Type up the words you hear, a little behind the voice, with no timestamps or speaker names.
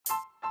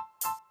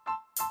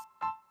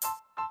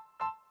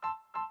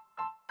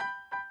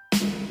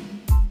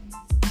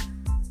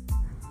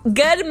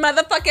Good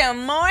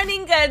motherfucking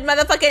morning, good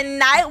motherfucking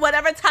night,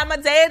 whatever time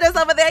of day it is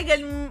over there.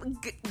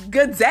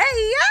 Good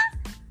day,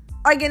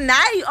 or good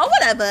night, or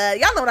whatever.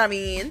 Y'all know what I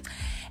mean.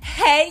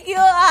 Hey, you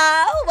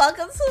all.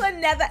 Welcome to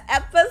another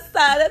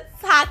episode of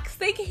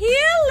Toxic Healing.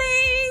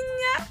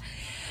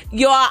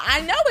 Y'all,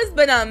 I know it's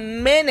been a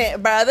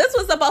minute, bro. This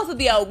was supposed to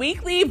be a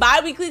weekly,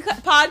 bi-weekly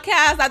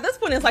podcast. At this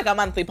point, it's like a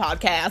monthly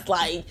podcast.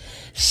 Like,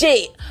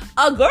 shit.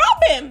 A girl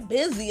been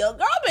busy. A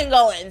girl been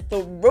going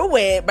through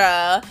it,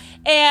 bro.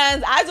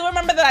 And I do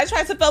remember that I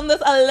tried to film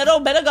this a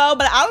little bit ago,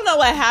 but I don't know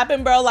what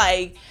happened, bro.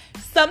 Like,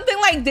 something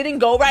like didn't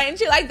go right and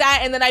shit like that.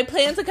 And then I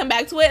planned to come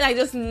back to it, and I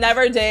just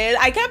never did.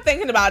 I kept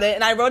thinking about it,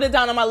 and I wrote it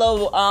down on my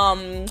little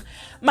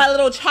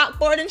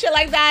chalkboard and shit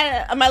like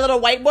that, my little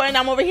whiteboard, and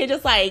I'm over here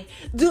just like,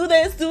 do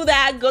this, do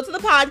that, go to the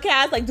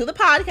podcast, like, do the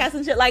podcast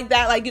and shit like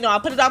that. Like, you know, I'll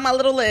put it on my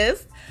little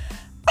list.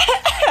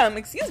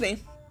 Excuse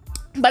me.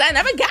 But I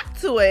never got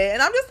to it,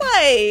 and I'm just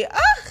like,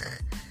 ugh.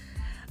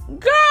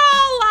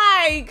 Girl,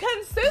 like,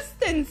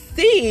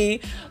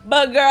 consistency.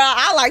 But girl,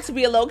 I like to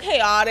be a little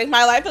chaotic.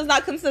 My life is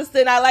not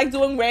consistent. I like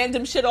doing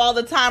random shit all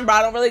the time, bro.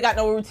 I don't really got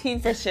no routine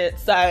for shit.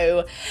 So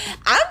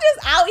I'm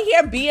just out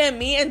here being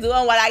me and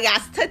doing what I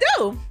got to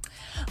do.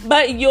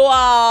 But you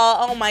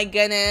all, oh my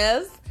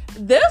goodness.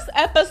 This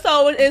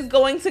episode is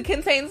going to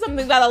contain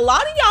something that a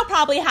lot of y'all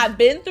probably have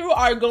been through,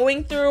 are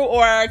going through,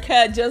 or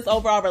could just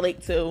overall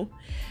relate to.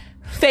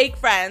 Fake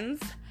friends.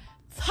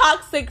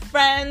 Toxic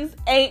friends,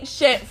 ain't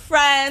shit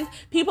friends,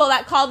 people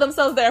that call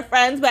themselves their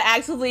friends but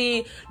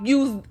actually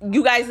use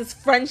you guys'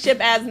 friendship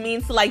as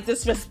means to like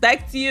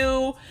disrespect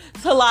you,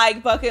 to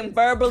like fucking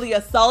verbally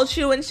assault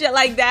you and shit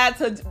like that,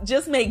 to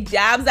just make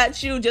jabs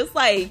at you, just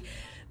like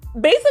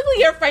basically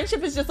your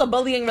friendship is just a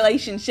bullying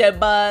relationship,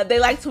 but they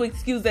like to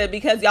excuse it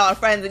because y'all are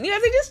friends and you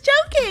guys are just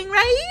joking,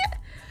 right?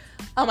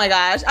 Oh my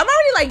gosh, I'm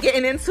already like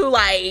getting into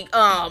like,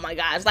 oh my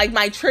gosh, like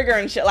my trigger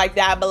and shit like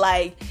that, but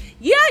like,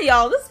 yeah,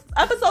 y'all, this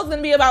episode's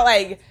gonna be about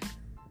like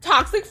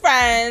toxic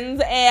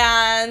friends,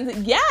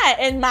 and yeah,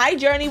 and my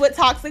journey with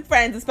toxic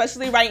friends,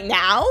 especially right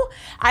now.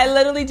 I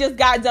literally just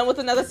got done with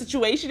another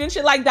situation and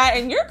shit like that,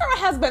 and your girl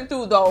has been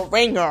through the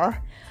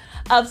ringer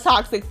of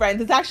toxic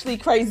friends. It's actually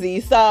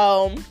crazy.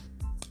 So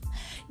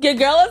your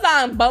girl is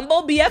on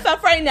Bumble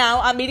BFF right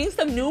now. I'm meeting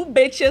some new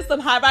bitches,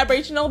 some high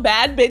vibrational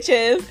bad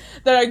bitches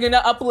that are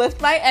gonna uplift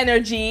my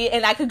energy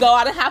and I could go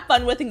out and have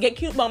fun with and get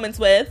cute moments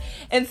with,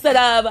 instead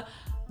of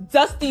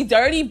dusty,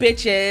 dirty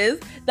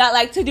bitches that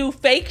like to do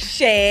fake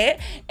shit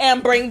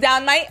and bring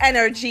down my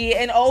energy,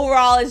 and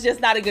overall it's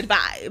just not a good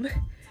vibe.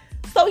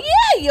 So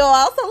yeah,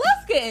 y'all, so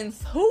let's get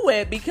into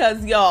it,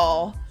 because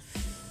y'all,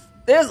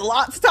 there's a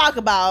lot to talk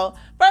about.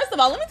 First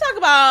of all, let me talk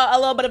about a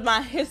little bit of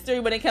my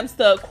history when it comes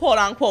to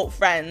quote-unquote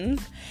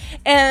friends.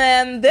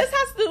 And this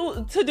has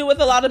to do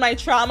with a lot of my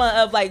trauma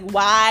of, like,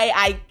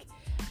 why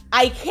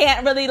I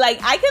can't really, like,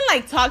 I can,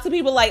 like, talk to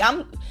people, like,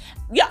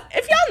 yeah,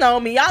 if y'all know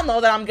me, y'all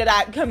know that I'm good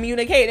at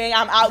communicating.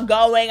 I'm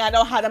outgoing. I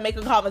know how to make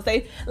a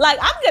conversation. Like,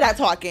 I'm good at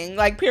talking,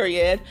 like,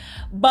 period.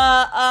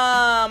 But,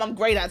 I'm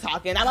great at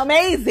talking. I'm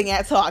amazing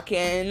at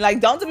talking. Like,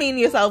 don't demean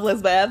yourself,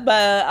 Elizabeth.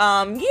 But,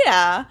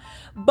 yeah.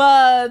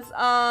 But,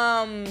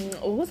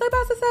 what was I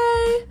about to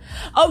say?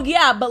 Oh,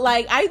 yeah, but,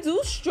 like, I do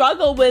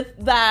struggle with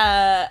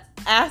that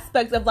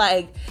aspect of,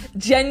 like,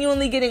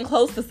 genuinely getting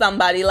close to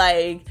somebody.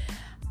 Like,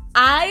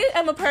 I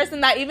am a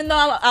person that, even though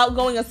I'm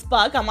outgoing as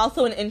fuck, I'm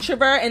also an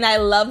introvert, and I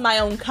love my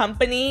own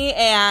company,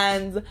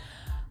 and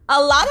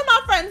a lot of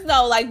my friends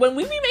know, like, when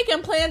we be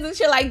making plans and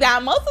shit like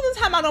that, most of the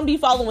time I don't be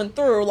following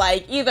through.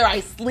 Like, either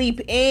I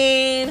sleep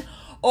in,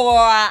 or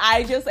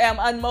I just am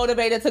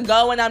unmotivated to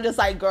go, and I'm just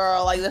like,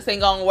 girl, like, this ain't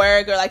gonna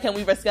work, or like, can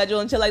we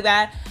reschedule and shit like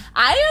that.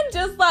 I am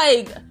just,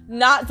 like,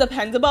 not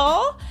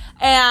dependable,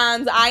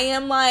 and I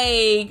am,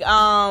 like,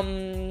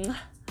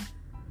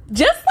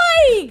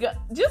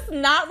 just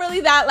not really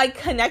that, like,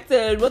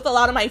 connected with a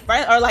lot of my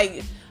friends, or,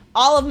 like,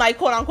 all of my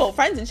quote-unquote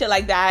friends and shit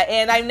like that,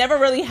 and I never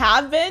really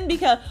have been,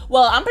 because,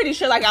 well, I'm pretty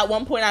sure, like, at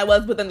one point I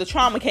was, but then the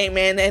trauma came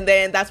in, and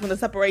then that's when the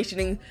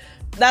separation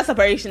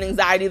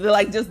anxiety, the,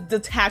 like, just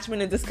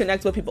detachment and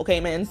disconnect with people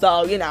came in,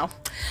 so, you know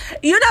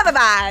the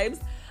vibes.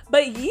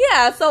 But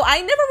yeah, so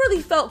I never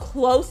really felt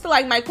close to,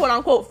 like, my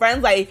quote-unquote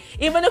friends. Like,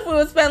 even if we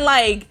would spend,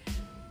 like,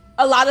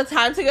 a lot of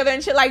time together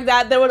and shit like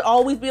that, there would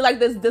always be, like,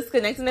 this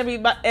disconnect and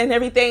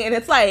everything, and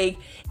it's, like,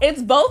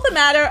 it's both a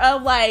matter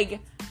of, like,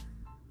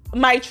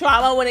 my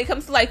trauma when it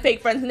comes to, like,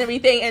 fake friends and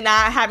everything, and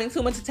not having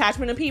too much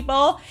attachment to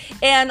people,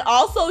 and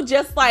also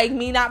just, like,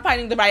 me not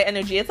finding the right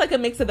energy. It's, like, a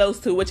mix of those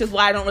two, which is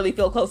why I don't really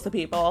feel close to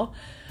people.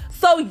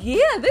 So,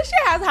 yeah, this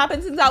shit has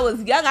happened since I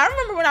was young. I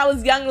remember when I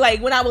was young,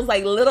 like, when I was,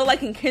 like, little,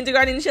 like, in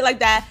kindergarten and shit like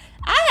that,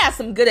 I had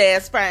some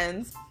good-ass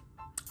friends.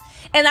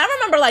 And I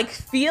remember, like,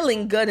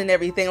 feeling good and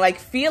everything,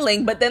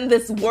 but then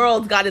this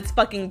world got its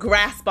fucking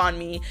grasp on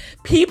me.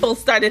 People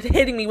started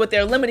hitting me with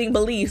their limiting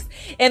beliefs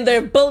and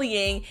their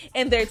bullying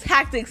and their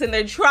tactics and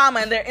their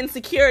trauma and their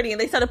insecurity,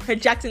 and they started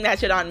projecting that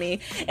shit on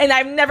me. And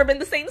I've never been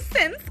the same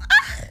since.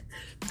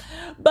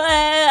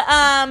 But,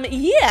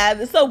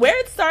 yeah, so where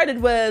it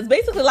started was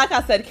basically, like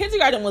I said,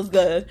 kindergarten was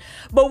good.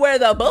 But where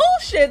the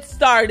bullshit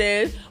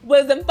started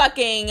was in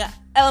fucking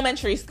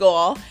elementary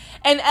school.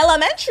 In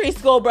elementary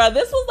school, bro,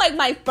 this was like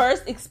my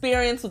first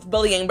experience with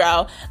bullying,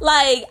 bro.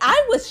 Like,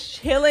 I was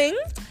chilling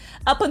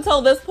up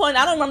until this point.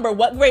 I don't remember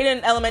what grade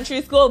in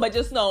elementary school, but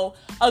just know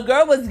a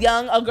girl was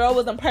young, a girl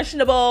was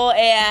impressionable,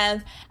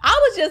 and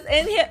I was just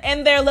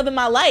in there living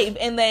my life.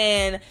 And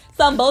then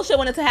some bullshit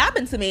wanted to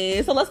happen to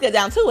me. So let's get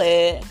down to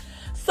it.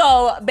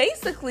 So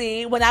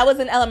basically, when I was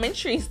in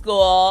elementary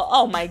school,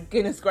 oh my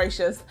goodness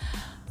gracious,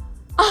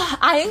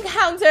 I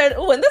encountered,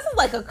 and this is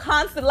like a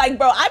constant, like,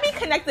 bro, I be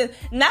connected.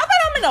 Now that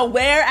I'm an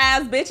aware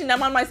ass bitch and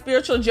I'm on my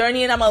spiritual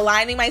journey and I'm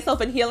aligning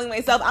myself and healing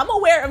myself, I'm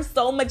aware of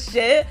so much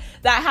shit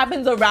that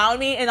happens around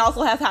me and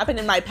also has happened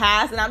in my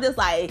past. And I'm just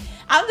like,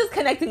 I'm just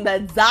connecting the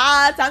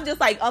dots. I'm just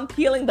like, I'm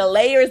peeling the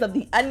layers of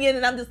the onion.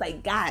 And I'm just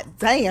like, God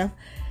damn.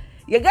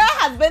 Your girl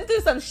has been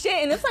through some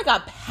shit, and it's like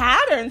a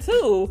pattern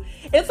too.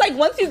 It's like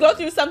once you go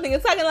through something,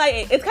 it's kind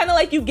of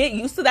like you get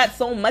used to that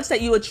so much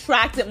that you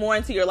attract it more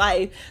into your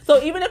life.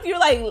 So even if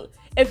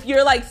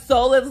you're like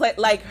soul is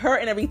like hurt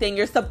and everything,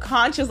 your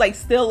subconscious like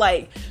still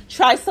like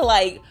tries to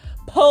like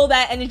pull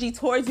that energy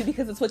towards you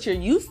because it's what you're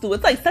used to.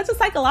 It's like such a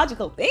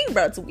psychological thing,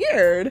 bro. It's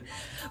weird.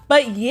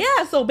 But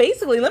yeah, so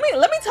basically, let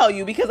me tell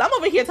you, because I'm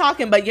over here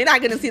talking, but you're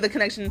not gonna see the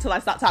connection until I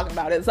stop talking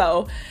about it.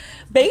 So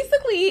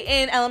basically,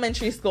 in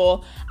elementary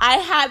school, I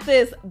had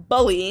this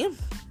bully.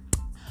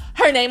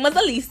 Her name was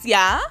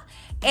Alicia.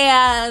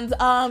 And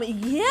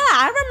yeah,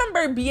 I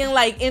remember being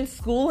like in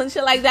school and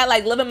shit like that,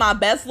 like living my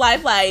best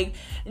life, like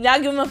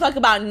not giving a fuck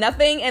about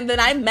nothing. And then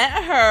I met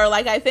her,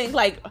 like, I think,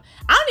 like,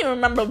 I don't even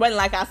remember when,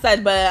 like I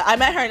said, but I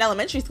met her in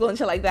elementary school and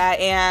shit like that.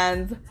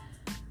 And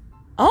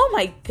oh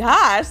my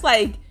gosh,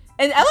 like,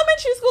 in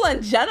elementary school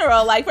in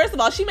general, like, first of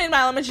all, she made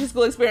my elementary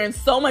school experience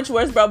so much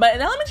worse, bro. But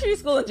in elementary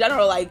school in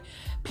general, like,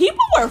 people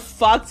were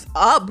fucked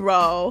up,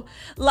 bro.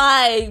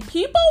 Like,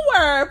 people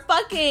were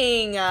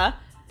fucking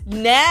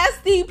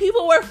nasty.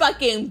 People were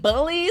fucking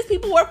bullies.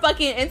 People were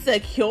fucking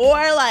insecure.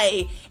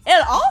 Like,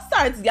 it all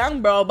starts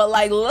young, bro. But,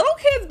 like, little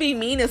kids be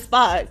mean as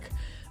fuck.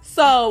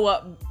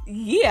 So,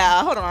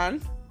 yeah, hold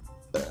on.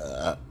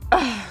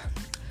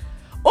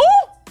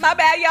 Oh, my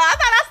bad, y'all. I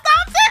thought I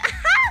stopped it.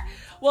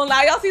 Well,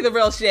 now y'all see the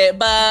real shit.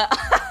 But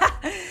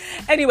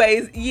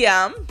anyways,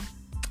 yeah.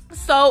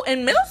 So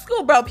in middle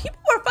school, bro, people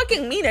were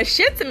fucking mean as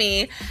shit to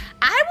me.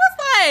 I was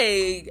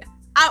like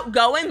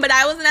outgoing, but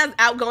I wasn't as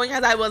outgoing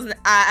as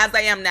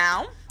I am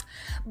now.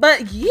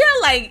 But yeah,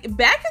 like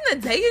back in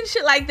the day and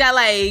shit like that,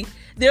 like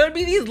there would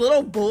be these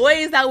little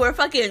boys that were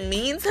fucking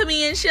mean to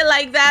me and shit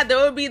like that. There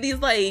would be these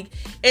like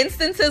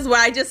instances where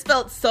I just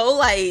felt so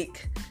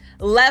like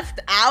left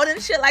out and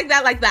shit like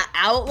that, like the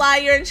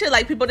outlier and shit.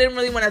 Like people didn't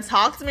really want to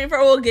talk to me for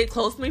real, get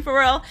close to me for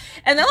real.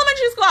 In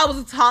elementary school, I was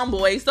a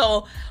tomboy,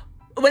 so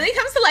when it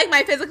comes to like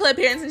my physical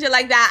appearance and shit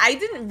like that, I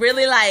didn't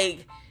really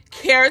like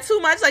care too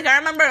much. Like I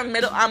remember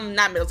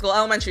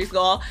elementary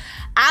school,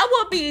 I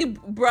would be,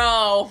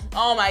 bro,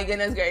 oh my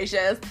goodness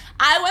gracious,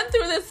 I went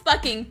through this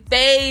fucking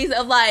phase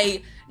of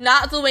like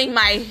not doing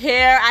my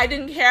hair. I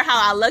didn't care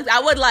how I looked.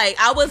 I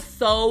was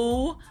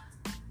so,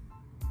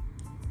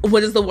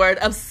 what is the word,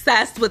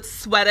 obsessed with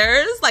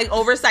sweaters, like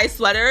oversized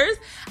sweaters.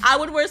 I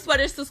would wear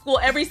sweaters to school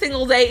every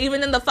single day,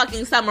 even in the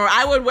fucking summer.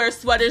 I would wear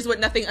sweaters with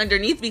nothing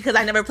underneath because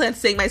I never planned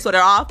to take my sweater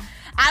off.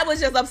 I was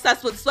just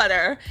obsessed with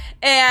sweater.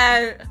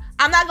 And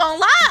I'm not gonna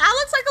lie, I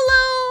looked like a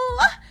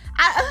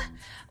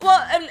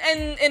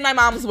little, in my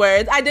mom's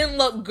words, I didn't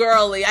look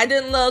girly. I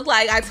didn't look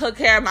like I took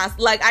care of my,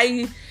 like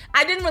I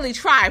didn't really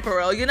try for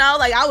real, you know?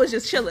 Like I was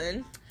just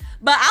chilling.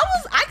 But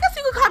I guess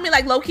you could call me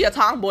like low-key a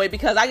tomboy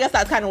because I guess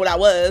that's kind of what I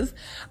was.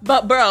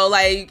 But bro,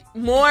 like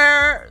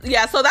more,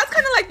 yeah, so that's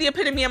kind of like the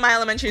epitome of my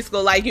elementary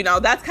school. Like, you know,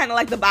 that's kind of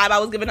like the vibe I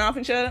was giving off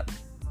and shit.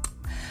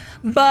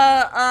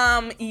 But,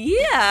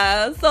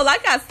 yeah, so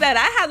like I said,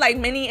 I had like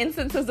many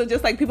instances of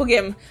just like people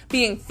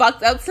being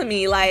fucked up to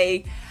me.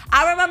 Like,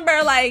 I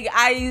remember like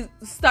I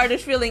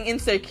started feeling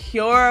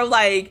insecure,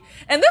 like,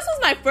 and this was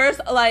my first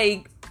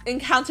like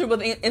encounter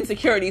with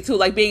insecurity too,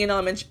 like being in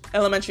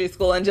elementary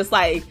school and just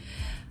like,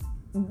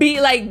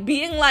 being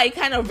like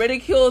kind of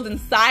ridiculed and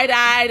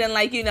side-eyed and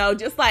like, you know,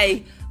 just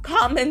like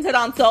commented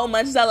on so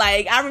much that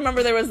like I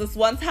remember there was this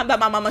one time that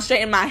my mama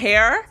straightened my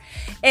hair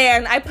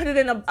and I put it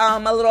in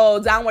a little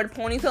downward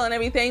ponytail and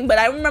everything, but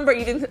I remember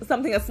even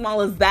something as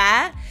small as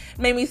that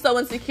made me so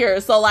insecure.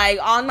 So like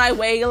on my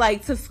way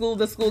like to school,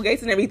 the school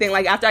gates and everything,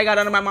 like after I got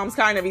out of my mom's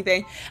car and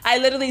everything, I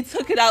literally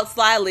took it out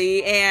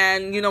slyly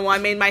and, you know, I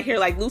made my hair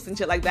like loose and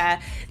shit like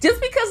that,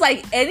 just because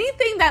like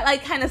anything that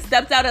like kind of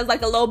stepped out as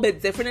like a little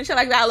bit different and shit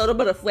like that, a little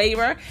bit of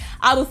flavor,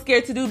 I was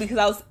scared to do because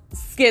I was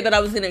scared that I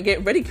was gonna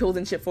get ridiculed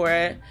and shit for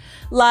it.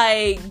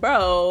 Like,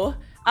 bro,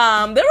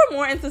 there were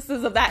more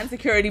instances of that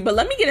insecurity, but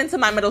let me get into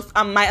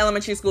my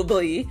elementary school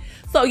bully.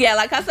 So yeah,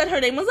 like I said, her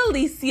name was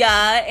Alicia,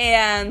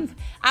 and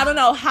I don't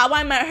know how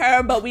I met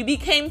her, but we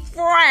became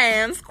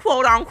friends,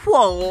 quote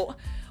unquote.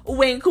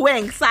 Wink,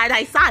 wink, side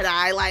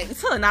eye, like,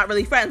 not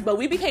really friends, but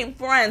we became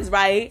friends,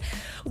 right?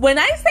 When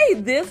I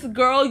say this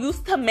girl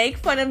used to make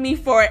fun of me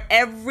for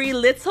every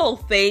little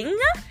thing,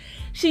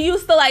 she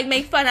used to like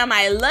make fun of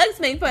my looks,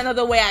 make fun of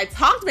the way I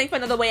talked, make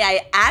fun of the way I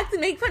acted,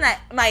 make fun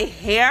of my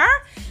hair,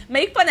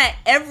 make fun of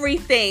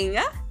everything.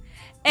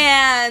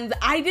 And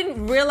I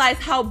didn't realize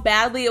how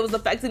badly it was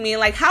affecting me and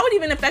like how it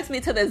even affects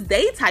me to this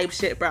day type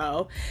shit,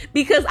 bro.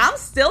 Because I'm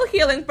still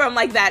healing from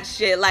like that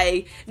shit.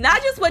 Like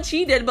not just what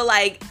she did, but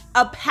like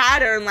a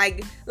pattern.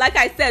 Like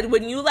I said,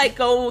 when you like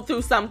go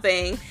through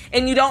something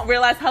and you don't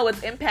realize how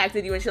it's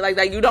impacted you and shit like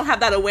that, you don't have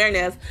that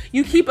awareness,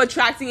 you keep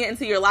attracting it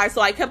into your life.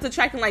 So I kept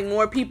attracting like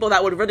more people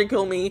that would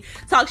ridicule me,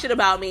 talk shit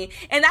about me.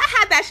 And I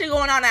had that shit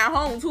going on at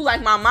home too,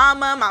 like my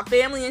mama, my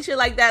family and shit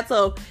like that.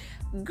 So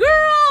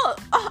girl,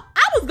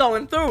 I was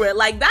going through it.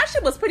 Like, that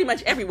shit was pretty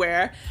much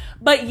everywhere.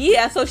 But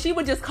yeah, so she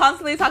would just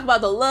constantly talk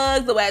about the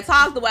looks, the way I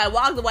talked, the way I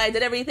walked, the way I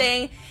did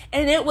everything.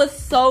 And it was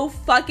so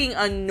fucking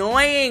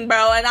annoying,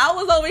 bro. And I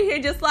was over here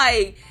just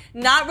like,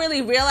 not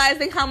really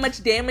realizing how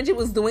much damage it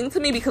was doing to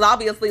me. Because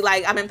obviously,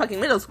 like, I'm in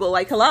fucking middle school.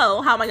 Like,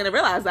 hello, how am I gonna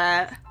realize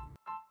that?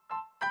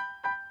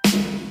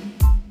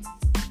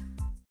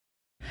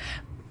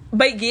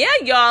 But yeah,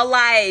 y'all,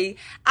 like,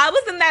 I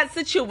was in that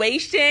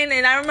situation,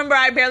 and I remember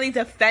I barely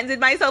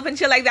defended myself and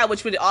shit like that,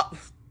 which would,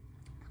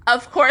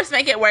 of course,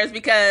 make it worse,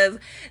 because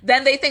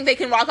then they think they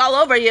can walk all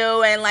over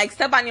you and, like,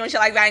 step on you and shit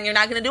like that, and you're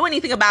not gonna do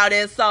anything about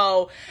it.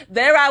 So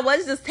there I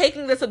was just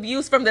taking this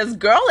abuse from this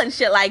girl and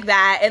shit like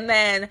that. And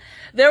then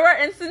there were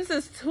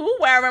instances, too,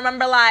 where I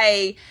remember,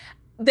 like,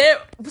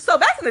 so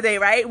back in the day,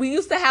 right, we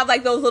used to have,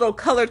 like, those little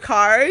colored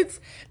cards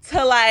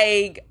to,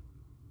 like,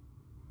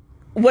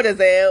 what is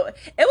it?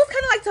 It was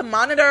kind of like to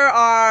monitor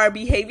our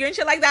behavior and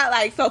shit like that.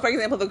 Like, so for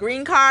example, the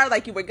green card,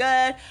 like you were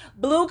good.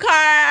 Blue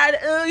card,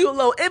 you a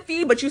little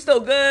iffy, but you still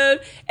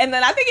good. And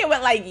then I think it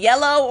went like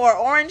yellow or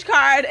orange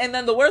card. And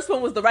then the worst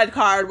one was the red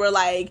card where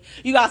like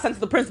you got sent to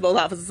the principal's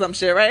office or some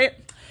shit, right?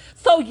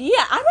 So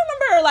yeah, I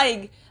remember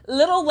like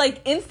little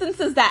like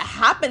instances that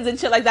happened and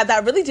shit like that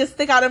that really just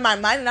stick out in my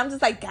mind. And I'm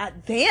just like,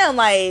 God damn,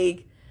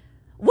 like,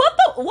 what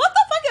the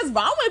fuck is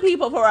wrong with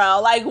people for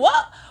real? Like,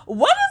 what is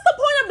the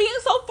point of being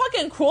so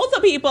fucking cruel to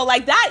people?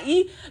 Like, that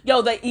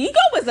the ego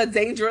is a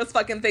dangerous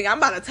fucking thing. I'm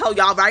about to tell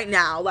y'all right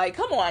now. Like,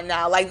 come on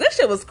now. Like, this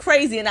shit was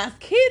crazy. And as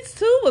kids,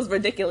 too, was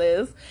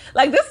ridiculous.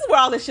 Like, this is where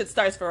all this shit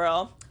starts for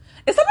real.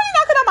 Is somebody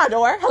knocking on my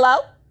door? Hello?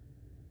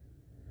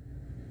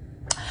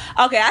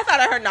 Okay, I thought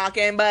I heard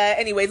knocking. But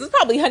anyways, it's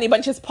probably Honey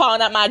Bunches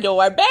pawing at my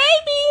door. Baby,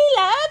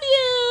 love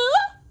you.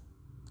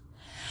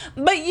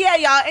 But yeah,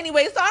 y'all,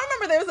 anyway, so I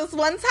remember there was this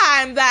one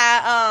time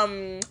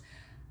that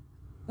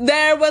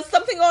there was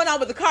something going on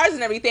with the cards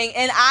and everything,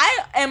 and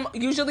I am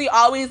usually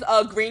always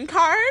a green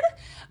card.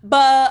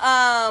 But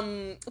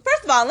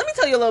first of all, let me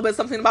tell you a little bit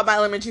something about my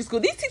elementary school.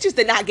 These teachers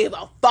did not give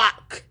a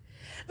fuck.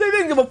 They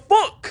didn't give a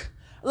fuck.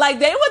 Like,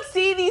 they would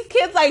see these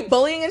kids, like,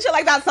 bullying and shit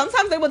like that.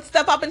 Sometimes they would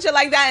step up and shit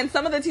like that, and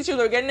some of the teachers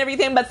were getting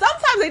everything, but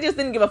sometimes they just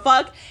didn't give a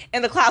fuck,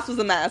 and the class was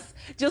a mess.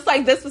 Just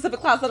like this specific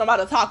class that I'm about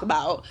to talk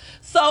about.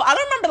 So, I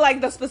don't remember,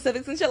 like, the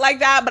specifics and shit like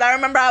that, but I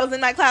remember I was in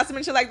my classroom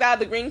and shit like that,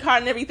 the green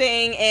card and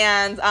everything,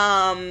 and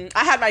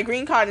I had my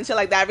green card and shit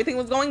like that. Everything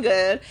was going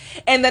good.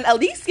 And then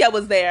Alicia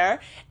was there,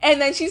 and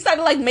then she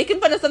started, like, making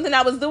fun of something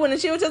I was doing, and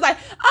she was just like,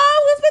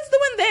 oh, Elizabeth's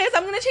doing this.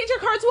 I'm gonna change her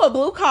card to a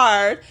blue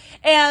card.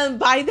 And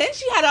by then,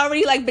 she had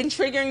already, like, been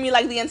triggering me,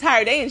 like, the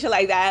entire day and shit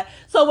like that.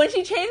 So when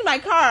she changed my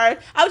card,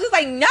 I was just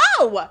like,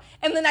 no!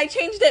 And then I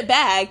changed it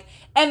back.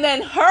 And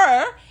then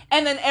her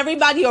and then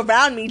everybody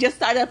around me just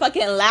started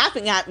fucking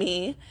laughing at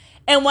me.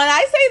 And when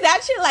I say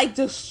that shit, like,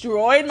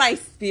 destroyed my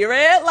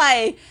spirit,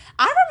 like,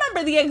 I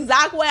remember the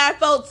exact way I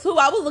felt, too.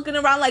 I was looking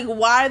around like,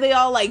 why are they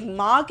all, like,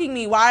 mocking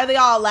me? Why are they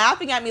all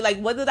laughing at me? Like,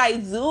 what did I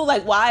do?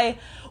 Like, why?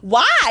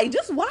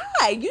 Just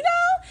why? You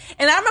know?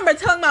 And I remember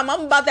telling my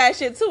mom about that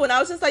shit, too. And I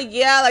was just like,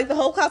 yeah, like, the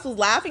whole class was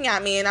laughing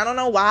at me. And I don't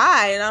know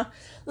why. And I'm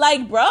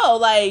like, bro,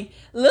 like,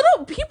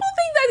 little people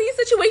think that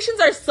these situations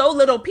are so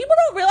little. People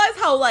don't realize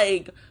how,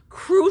 like,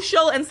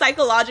 crucial and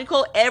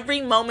psychological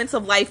every moment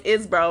of life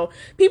is, bro.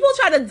 People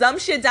try to dumb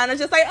shit down and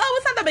just like, oh,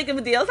 it's not that big of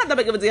a deal. It's not that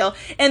big of a deal.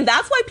 And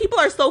that's why people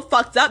are so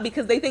fucked up,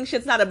 because they think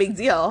shit's not a big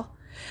deal.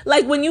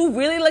 Like, when you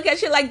really look at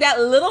shit like that,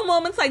 little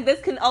moments like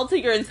this can alter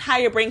your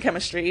entire brain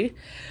chemistry.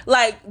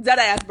 Like, dead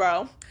ass,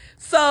 bro.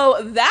 So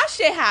that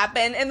shit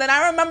happened. And then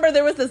I remember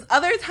there was this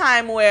other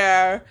time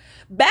where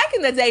back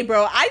in the day,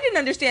 bro, I didn't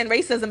understand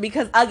racism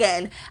because,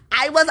 again,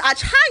 I was a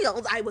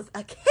child. I was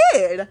a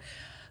kid.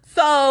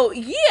 So,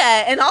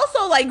 yeah, and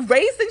also, like,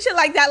 race and shit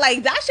like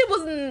that shit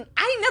wasn't,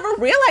 I never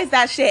realized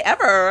that shit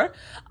ever.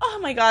 Oh,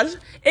 my gosh.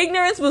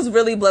 Ignorance was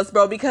really bliss,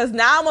 bro, because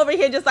now I'm over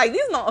here just like,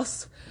 this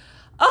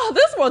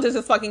world is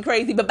just fucking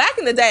crazy. But back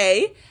in the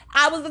day,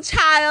 I was a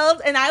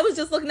child, and I was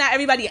just looking at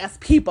everybody as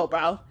people,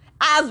 bro.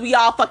 As we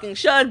all fucking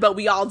should, but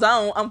we all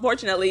don't,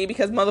 unfortunately,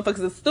 because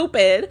motherfuckers is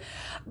stupid.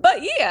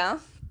 But, yeah.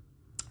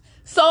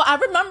 So, I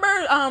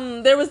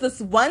remember there was this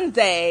one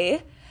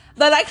day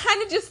that I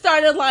kind of just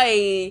started, like,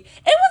 it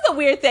was a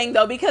weird thing,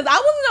 though, because I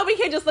wasn't over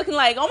here just looking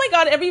like, oh my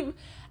God,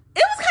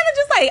 it was kind of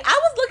just like, I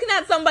was looking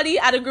at somebody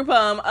at a group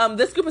of,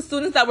 this group of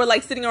students that were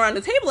like sitting around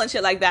the table and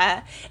shit like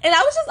that. And I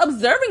was just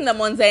observing them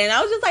one day and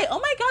I was just like, oh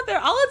my God, they're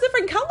all a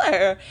different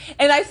color.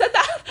 And I said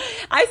that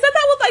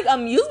with like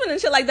amusement and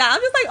shit like that.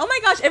 I'm just like, oh my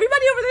gosh,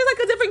 everybody over there is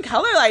like a different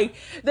color. Like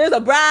there's a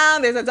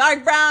brown, there's a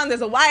dark brown,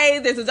 there's a white,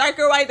 there's a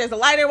darker white, there's a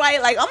lighter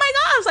white. Like, oh my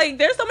gosh, like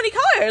there's so many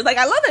colors. Like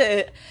I love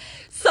it.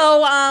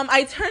 So,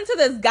 I turned to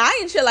this guy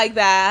and shit like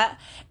that.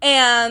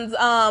 And,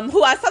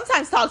 who I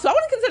sometimes talk to. I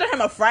wouldn't consider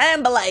him a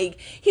friend, but like,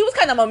 he was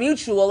kind of a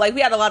mutual. Like,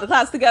 we had a lot of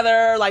class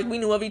together. Like, we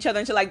knew of each other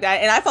and shit like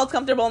that. And I felt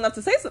comfortable enough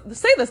to say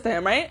this to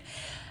him, right?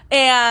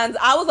 And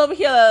I was over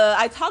here,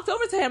 I talked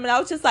over to him and I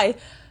was just like,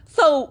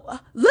 so,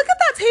 look at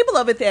that table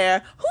over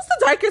there. Who's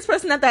the darkest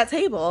person at that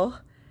table?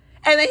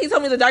 And then he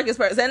told me the darkest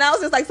person. And I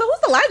was just like, so who's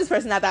the lightest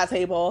person at that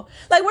table?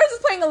 Like, we're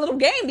just playing a little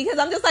game because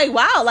I'm just like,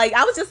 wow. Like,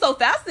 I was just so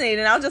fascinated.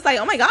 And I was just like,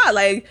 oh my God,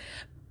 like,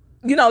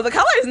 you know, the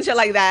colors and shit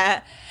like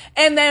that.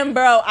 And then,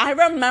 bro, I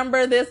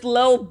remember this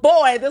little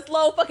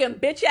fucking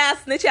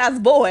bitch-ass, snitch-ass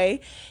boy,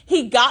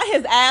 he got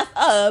his ass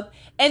up,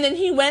 and then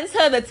he went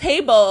to the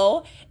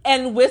table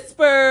and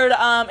whispered,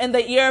 in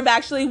the ear of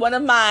actually one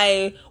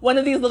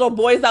of these little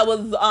boys that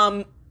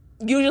was,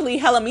 usually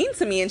hella mean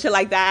to me and shit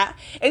like that.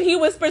 And he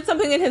whispered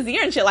something in his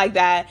ear and shit like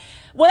that.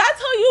 When I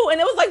tell you,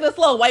 and it was like this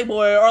little white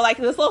boy, or like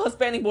this little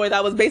Hispanic boy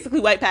that was basically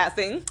white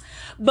passing.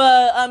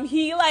 But,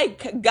 he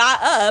like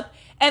got up,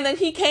 and then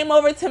he came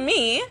over to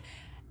me,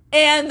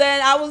 and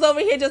then I was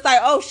over here just like,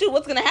 oh shoot,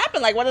 what's gonna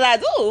happen? Like, what did I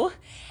do?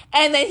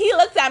 And then he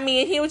looked at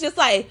me and he was just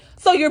like,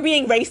 so you're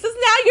being racist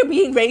now? You're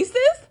being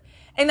racist?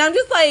 And I'm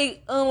just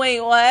like, oh wait,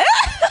 what?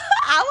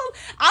 I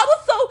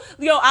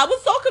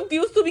was so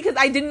confused too because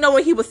I didn't know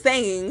what he was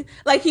saying.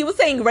 Like, he was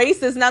saying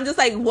racist, and I'm just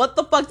like, what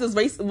the fuck does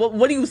race,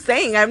 what are you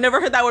saying? I've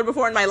never heard that word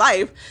before in my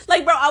life.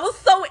 Like, bro, I was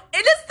so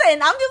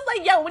innocent. I'm just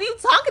like, yo, what are you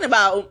talking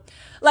about?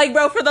 Like,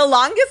 bro, for the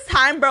longest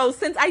time, bro,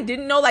 since I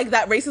didn't know, like,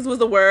 that racist was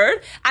a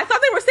word, I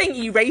thought they were saying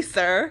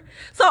eraser.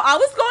 So I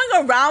was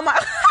going around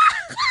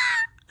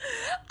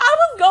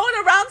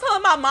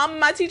telling my mom and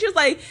my teachers,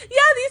 like,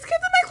 yeah, these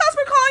kids in my class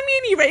were calling me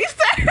an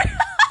eraser.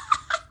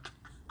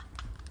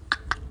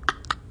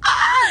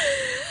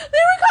 They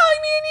were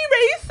calling me an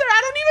eraser.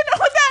 I don't even know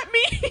what that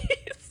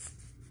means.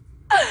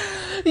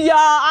 Yeah,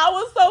 I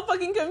was so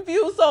fucking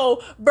confused.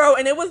 So, bro,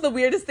 and it was the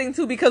weirdest thing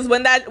too, because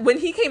when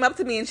he came up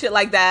to me and shit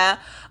like that,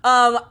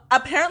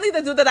 apparently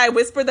the dude that I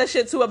whispered that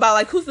shit to about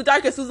like who's the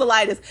darkest, who's the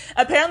lightest,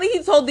 apparently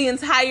he told the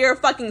entire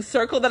fucking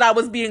circle that I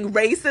was being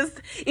racist,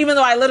 even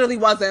though I literally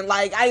wasn't.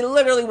 Like, I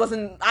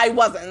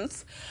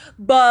wasn't.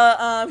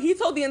 But he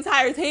told the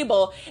entire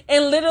table,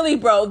 and literally,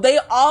 bro, they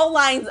all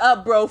lined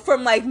up, bro,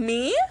 from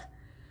me,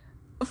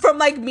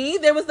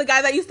 there was the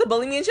guy that used to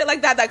bully me and shit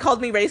like that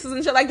called me racist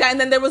and shit like that. And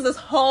then there was this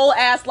whole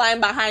ass line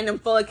behind him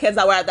full of kids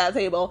that were at that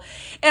table.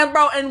 And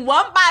bro, and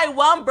one by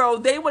one, bro,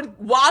 they would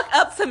walk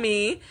up to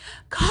me,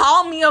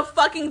 call me a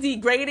fucking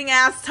degrading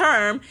ass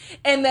term,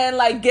 and then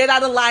like get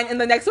out of line, and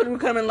the next one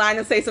would come in line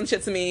and say some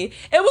shit to me.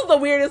 It was the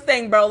weirdest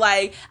thing, bro.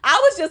 Like, I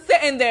was just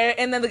sitting there,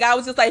 and then the guy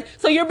was just like,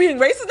 so you're being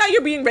racist now?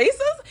 You're being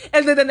racist?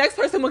 And then the next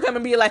person would come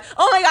and be like,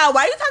 oh my God,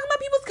 why are you talking about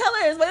people's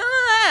colors?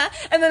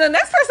 And then the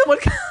next person would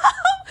come.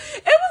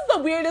 It was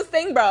the weirdest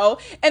thing, bro.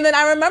 And then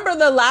I remember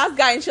the last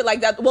guy and shit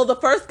like that. Well, the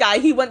first guy,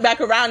 he went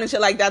back around and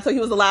shit like that, so he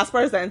was the last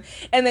person.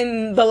 And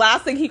then the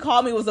last thing he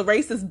called me was a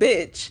racist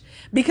bitch,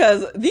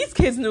 because these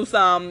kids knew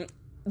some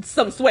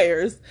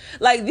swears.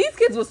 Like, these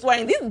kids were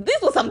swearing.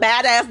 These were some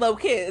badass little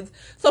kids.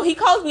 So he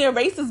calls me a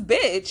racist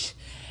bitch.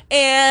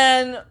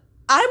 And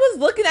I was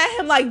looking at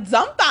him like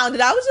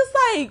dumbfounded. I was just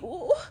like,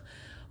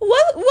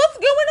 what's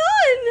going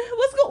on?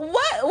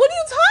 What are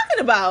you talking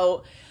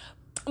about?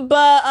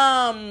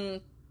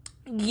 But,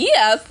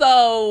 yeah,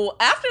 so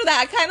after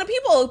that, kind of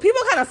people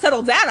kind of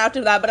settled down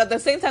after that, but at the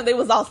same time, they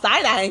was all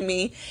side-eyeing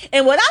me.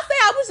 And when I say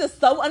I was just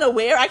so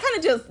unaware, I kind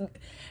of just,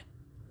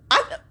 I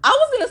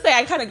was going to say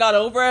I kind of got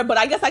over it, but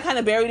I guess I kind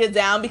of buried it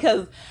down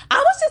because I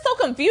was just so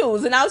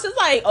confused. And I was just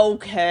like,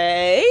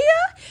 okay.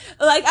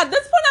 Like, at this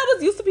point, I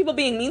was used to people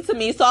being mean to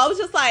me. So I was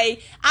just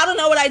like, I don't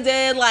know what I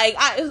did. Like,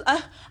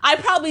 I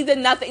probably did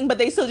nothing, but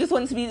they still just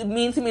wanted to be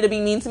mean to me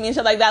and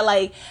shit like that.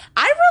 Like,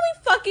 I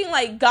really fucking,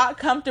 like, got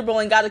comfortable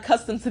and got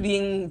accustomed to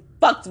being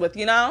fucked with,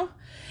 you know?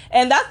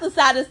 And that's the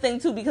saddest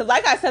thing, too, because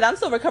like I said, I'm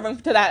still recovering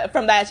from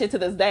that shit to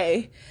this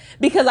day.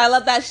 Because I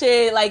let that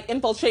shit, like,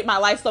 infiltrate my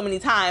life so many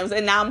times.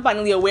 And now I'm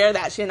finally aware of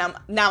that shit. And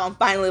I'm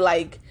finally,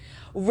 like,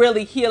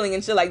 really healing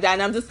and shit like that.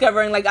 And I'm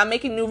discovering, like, I'm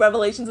making new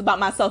revelations about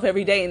myself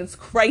every day. And it's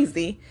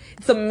crazy.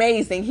 It's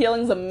amazing.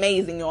 Healing's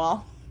amazing,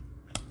 y'all.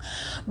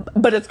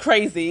 But it's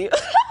crazy.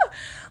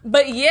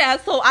 But yeah,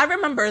 so I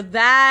remember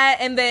that.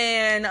 And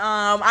then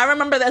I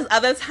remember this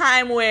other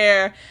time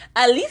where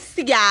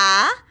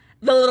Alicia,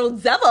 the little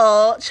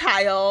devil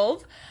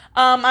child,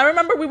 I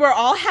remember we were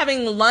all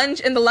having lunch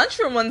in the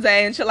lunchroom one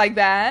day and shit like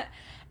that.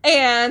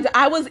 And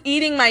I was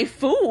eating my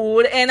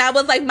food and I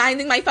was like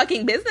minding my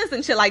fucking business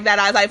and shit like that,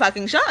 as I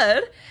fucking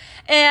should.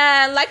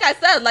 And like I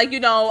said, like, you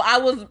know, I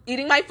was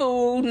eating my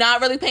food,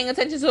 not really paying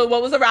attention to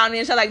what was around me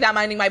and shit like that,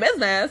 minding my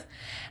business.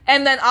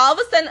 And then all of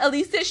a sudden,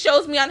 Alicia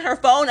shows me on her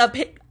phone a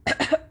pic.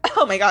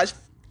 Oh my gosh.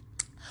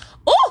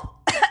 Oh,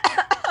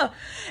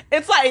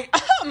 it's like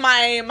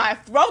my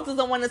throat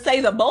doesn't want to say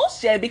the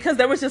bullshit because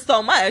there was just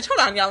so much.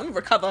 Hold on, y'all. Let me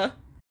recover.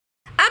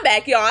 I'm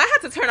back, y'all. I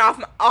had to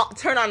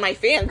turn on my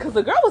fan because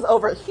the girl was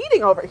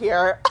overheating over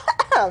here.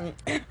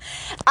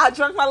 I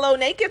drunk my low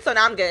naked, so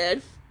now I'm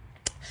good.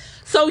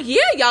 So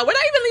yeah, y'all, where did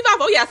I even leave off?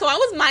 Oh yeah, so I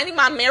was minding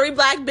my merry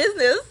black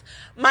business.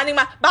 By the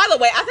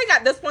way, I think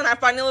at this point I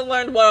finally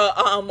learned what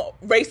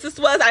racist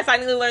was. I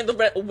finally learned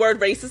the word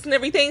racist and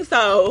everything.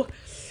 So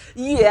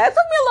yeah, it took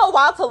me a little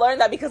while to learn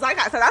that because like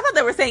I said, I thought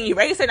they were saying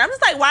eraser. And I'm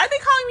just like, why are they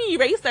calling me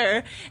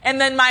eraser? And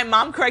then my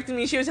mom corrected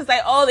me. She was just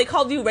like, oh, they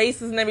called you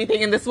racist and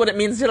everything, and this is what it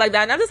means, shit like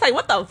that. And I'm just like,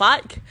 what the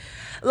fuck?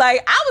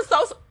 Like, I was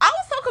so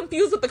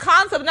confused with the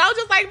concept, and I was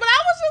just like, I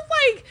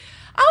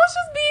was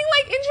just being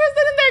like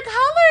interested in their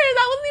colors.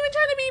 I wasn't even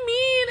trying to be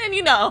mean, and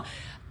you know,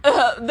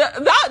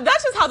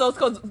 that's just how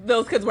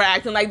those kids were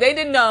acting. Like they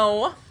didn't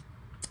know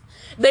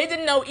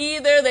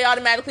either. They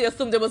automatically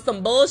assumed it was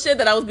some bullshit,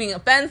 that I was being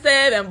offensive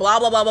and blah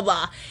blah blah blah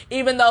blah.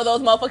 Even though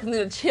those motherfuckers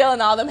need to chill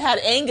and all of them had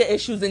anger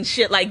issues and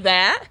shit like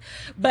that.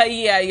 But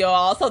yeah,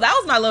 y'all. So that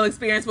was my little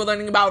experience with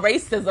learning about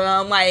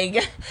racism.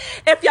 Like,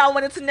 if y'all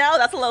wanted to know,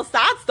 that's a little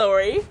side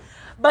story.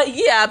 But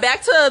yeah,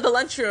 back to the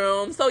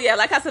lunchroom. So yeah,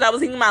 like I said, I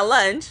was eating my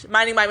lunch,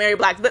 minding my merry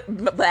black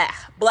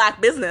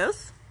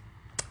business.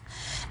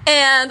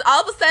 And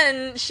all of a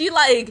sudden, she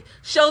like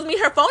shows me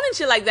her phone and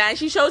shit like that. And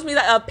she shows me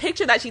a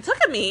picture that she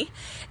took of me.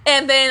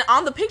 And then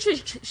on the picture,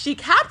 she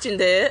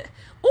captioned it.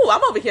 Ooh,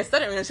 I'm over here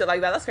stuttering and shit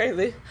like that. That's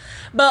crazy.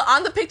 But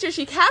on the picture,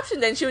 she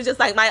captioned it. And she was just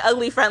like, my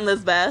ugly friend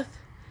Lizbeth.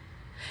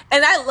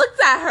 And I looked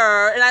at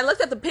her and I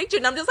looked at the picture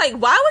and I'm just like,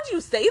 why would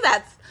you say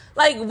that?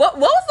 Like, what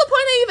was the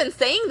point of even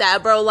saying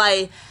that, bro?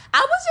 Like,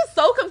 I was just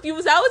so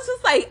confused. I was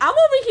just like, I'm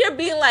over here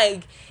being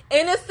like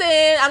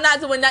innocent. I'm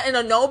not doing nothing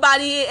to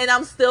nobody. And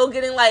I'm still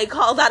getting like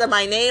called out of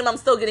my name. I'm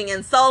still getting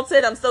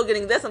insulted. I'm still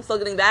getting this. I'm still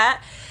getting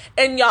that.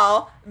 And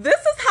y'all, this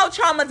is how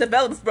trauma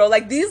develops, bro.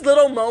 Like, these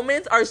little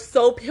moments are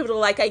so pivotal,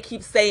 like I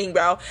keep saying,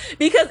 bro.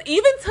 Because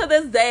even to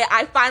this day,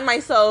 I find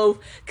myself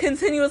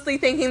continuously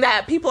thinking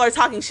that people are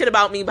talking shit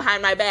about me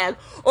behind my back.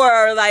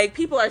 Or, like,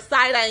 people are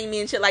side-eyeing me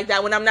and shit like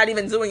that when I'm not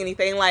even doing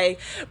anything. Like,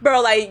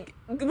 bro, like,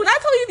 when I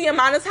tell you the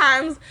amount of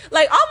times,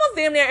 like, almost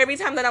damn near every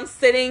time that I'm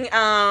sitting,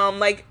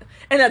 like,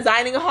 in a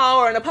dining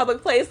hall or in a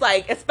public place,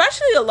 like,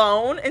 especially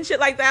alone and shit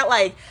like that,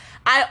 like,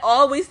 I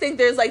always think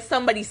there's, like,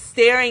 somebody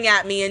staring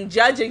at me and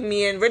judging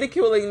me and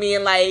ridiculing me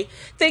and, like,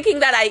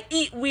 thinking that I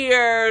eat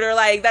weird or,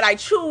 like, that I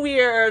chew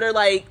weird or,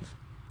 like,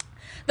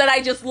 that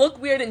I just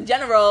look weird in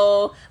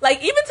general.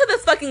 Like, even to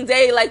this fucking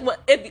day, like,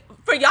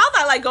 for y'all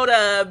that, like, go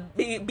to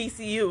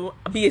BSU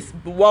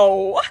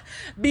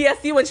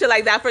and shit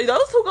like that, for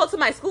those who go to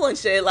my school and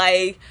shit,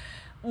 like,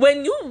 when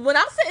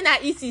I'm sitting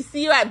at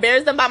ECCU at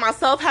Bearsden by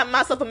myself, having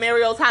myself a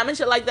merry old time and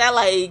shit like that,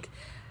 like,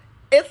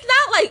 it's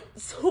not, like,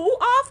 too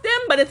often,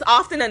 but it's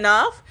often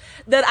enough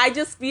that I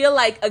just feel,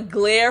 like, a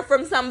glare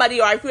from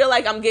somebody, or I feel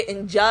like I'm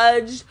getting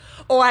judged,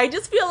 or I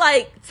just feel,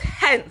 like,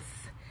 tense.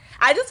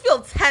 I just feel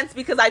tense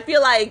because I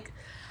feel like,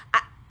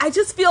 I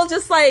just feel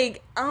just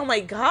like, oh my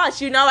gosh,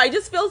 you know, I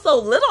just feel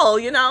so little,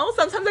 you know?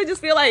 Sometimes I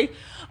just feel like,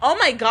 oh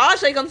my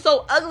gosh, like, I'm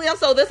so ugly, I'm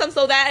so this, I'm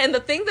so that. And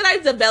the thing that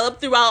I've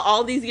developed throughout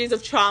all these years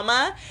of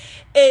trauma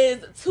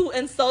is to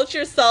insult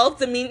yourself,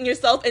 demean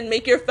yourself, and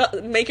make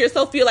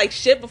yourself feel like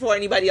shit before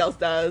anybody else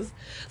does.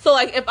 So,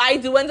 like, if I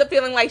do end up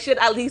feeling like shit,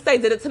 at least I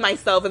did it to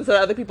myself instead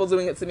of other people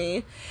doing it to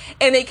me.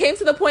 And it came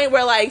to the point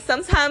where, like,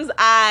 sometimes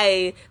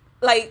a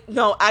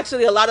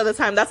lot of the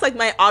time, that's, like,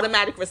 my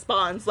automatic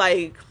response.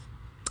 Like,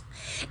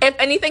 if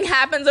anything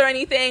happens or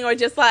anything, or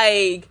just,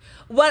 like,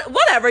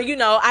 whatever, you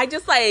know, I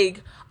just,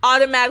 like,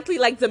 automatically,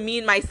 like,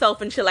 demean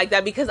myself and shit like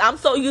that because I'm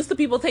so used to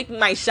people taking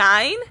my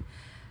shine.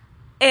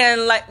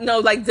 And, like, no,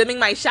 like, dimming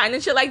my shine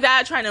and shit like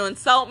that, trying to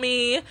insult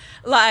me,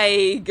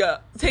 like,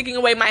 taking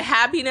away my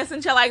happiness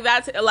and shit like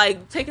that,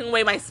 like, taking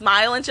away my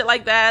smile and shit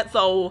like that.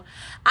 So,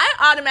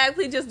 I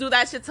automatically just do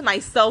that shit to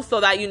myself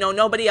so that, you know,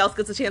 nobody else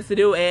gets a chance to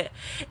do it.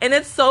 And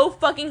it's so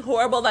fucking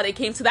horrible that it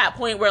came to that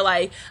point where,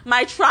 like,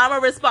 my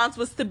trauma response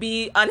was to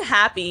be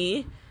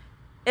unhappy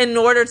in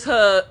order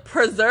to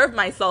preserve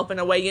myself in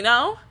a way, you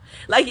know?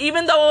 Like,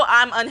 even though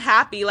I'm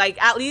unhappy,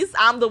 like, at least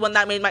I'm the one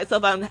that made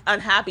myself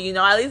unhappy, you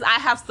know? At least I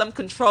have some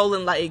control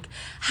in, like,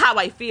 how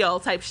I feel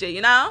type shit, you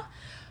know?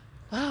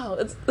 Wow,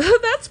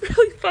 that's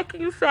really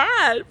fucking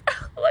sad.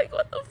 Like,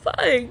 what the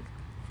fuck?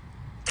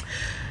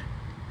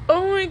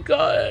 Oh my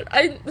gosh.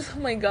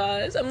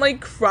 I'm, like,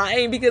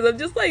 crying because I'm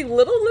just, like,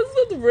 little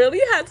Elizabeth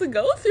really had to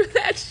go through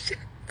that shit.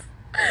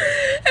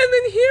 And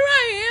then here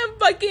I am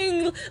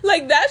fucking,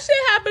 like, that shit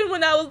happened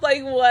when I was,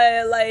 like,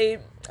 what? Like,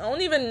 I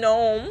don't even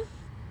know.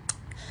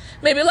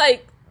 Maybe,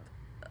 like,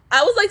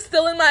 I was, like,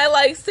 still in my,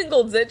 like,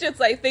 single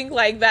digits, I think,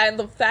 like that. And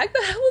the fact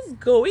that I was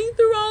going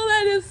through all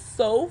that is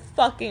so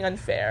fucking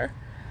unfair.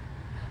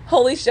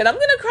 Holy shit, I'm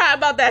gonna cry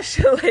about that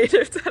shit later,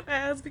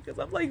 deadass, because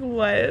I'm like,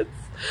 what?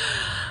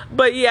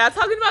 But yeah,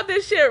 talking about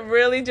this shit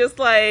really just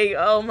like,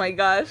 oh my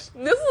gosh.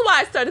 This is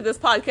why I started this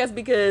podcast,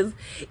 because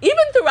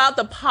even throughout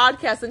the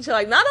podcast and shit,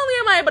 like, not only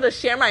am I able to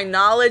share my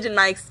knowledge and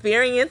my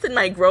experience and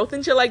my growth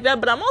and shit like that,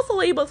 but I'm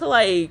also able to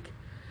like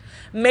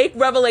make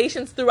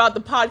revelations throughout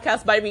the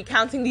podcast by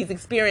recounting these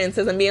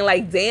experiences and being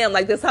like, damn,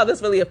 like, this is how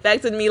this really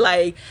affected me.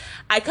 Like,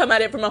 I come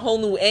at it from a whole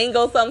new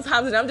angle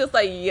sometimes, and I'm just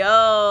like,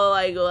 yo,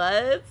 like,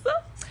 what?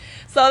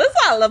 So that's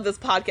why I love this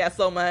podcast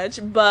so much.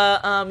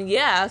 But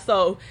yeah,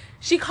 so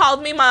she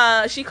calls me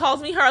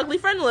her ugly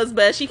friend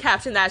Elizabeth. She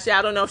captioned that shit.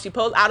 I don't know if she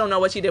posted, I don't know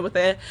what she did with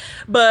it,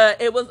 but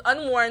it was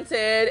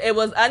unwarranted, it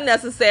was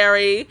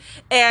unnecessary,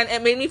 and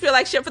it made me feel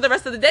like shit for the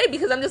rest of the day,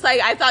 because I'm just like,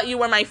 I thought you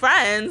were my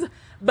friends,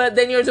 but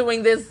then you're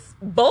doing this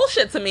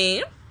bullshit to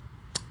me.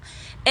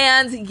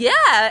 And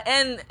yeah,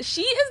 and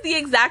she is the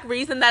exact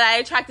reason that I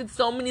attracted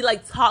so many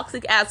like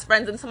toxic ass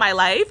friends into my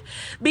life,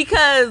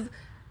 because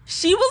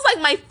she was like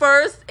my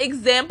first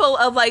example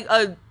of like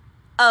a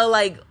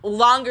like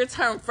longer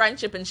term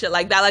friendship and shit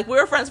like that. Like, we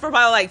were friends for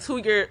probably like 2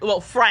 years.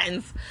 Well,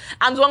 friends,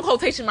 I'm doing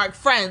quotation mark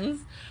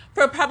friends,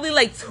 for probably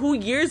like 2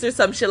 years or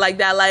some shit like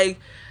that. Like,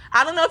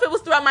 I don't know if it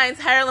was throughout my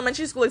entire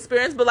elementary school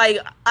experience, but like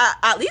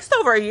at least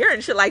over a year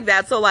and shit like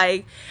that. So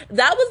like,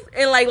 that was,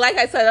 and like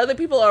I said, other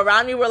people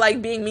around me were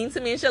like being mean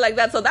to me and shit like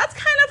that. So that's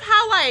kind of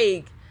how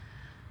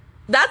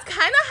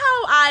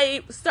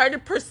I started to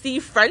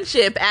perceive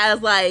friendship,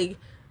 as like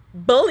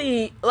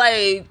bully,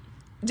 like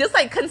just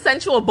like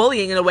consensual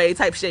bullying in a way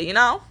type shit, you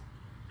know?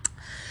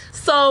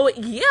 So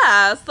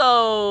yeah,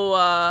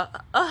 so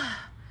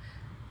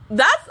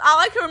that's all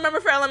I can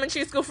remember for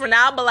elementary school for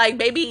now. But like,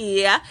 baby,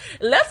 yeah,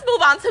 let's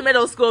move on to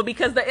middle school,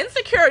 because the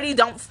insecurity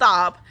don't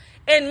stop.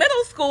 In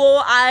middle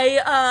school,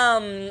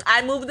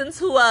 I moved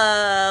into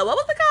what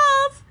was it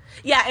called?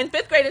 Yeah, in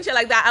 5th grade and shit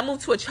like that, I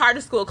moved to a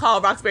charter school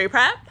called Roxbury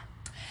Prep.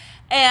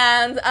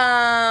 And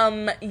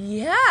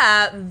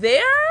yeah,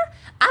 there,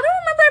 I don't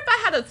remember if I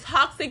had a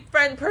toxic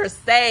friend per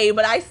se,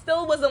 but I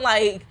still wasn't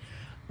like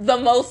the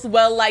most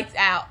well liked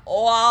at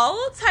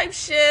all type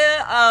shit.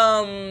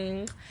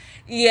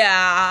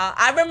 Yeah,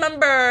 I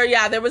remember,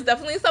 yeah, there was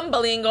definitely some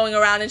bullying going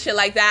around and shit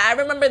like that. I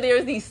remember there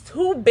was these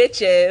 2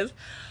 bitches.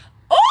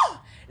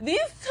 Oh, these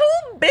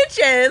 2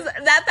 bitches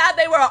that thought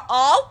they were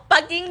all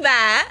fucking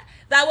that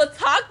would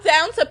talk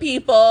down to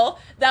people,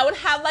 that would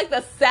have like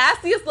the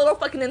sassiest little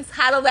fucking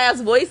entitled ass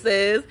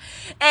voices.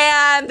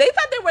 And they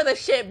thought they were the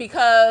shit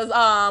because,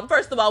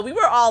 first of all, we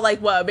were all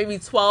like, what, maybe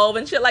 12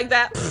 and shit like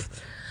that.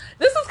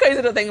 This is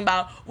crazy to think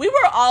about. We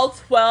were all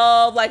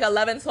 12, like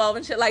 11, 12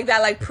 and shit like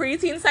that, like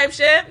preteen type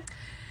shit.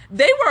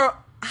 They were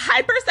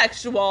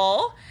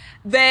hypersexual.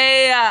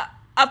 They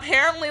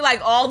apparently, like,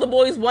 all the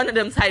boys wanted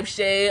them type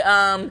shit.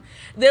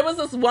 There was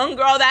this one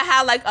girl that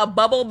had like a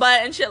bubble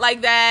butt and shit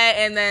like that,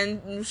 and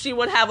then she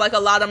would have like a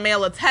lot of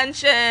male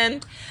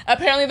attention.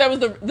 Apparently there was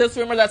this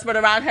rumor that spread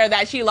around her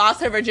that she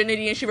lost her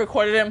virginity and she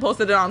recorded it and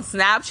posted it on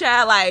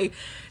Snapchat. Like,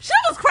 shit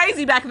was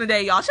crazy back in the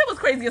day, y'all. Shit was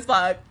crazy as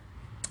fuck.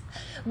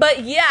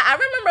 But yeah, I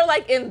remember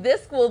like in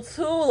this school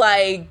too,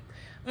 like,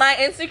 my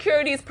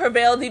insecurities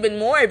prevailed even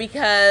more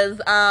because,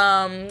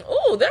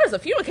 there's a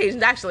few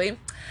occasions actually.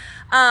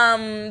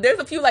 There's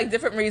a few like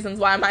different reasons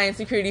why my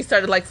insecurities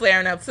started like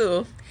flaring up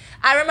too.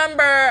 I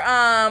remember,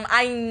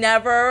 I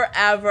never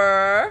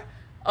ever,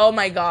 oh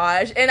my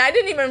gosh, and I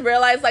didn't even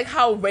realize like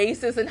how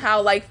racist and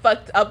how like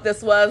fucked up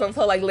this was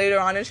until like later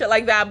on and shit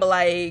like that, but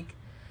like,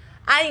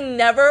 I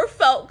never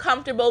felt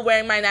comfortable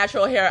wearing my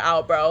natural hair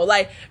out, bro.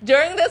 Like,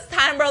 during this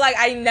time, bro, like,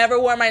 I never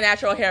wore my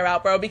natural hair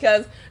out, bro,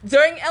 because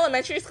during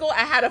elementary school,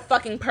 I had a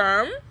fucking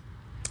perm,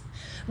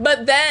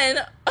 but then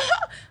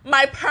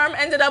my perm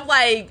ended up,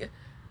 like,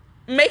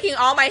 making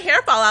all my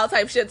hair fall out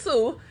type shit,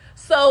 too.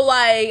 So,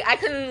 like, I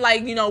couldn't,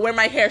 like, you know, wear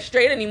my hair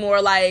straight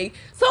anymore, like,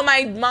 so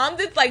my mom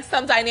did, like,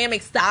 some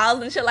dynamic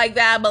styles and shit like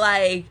that, but,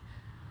 like,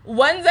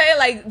 one day,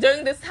 like,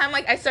 during this time,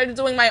 like, I started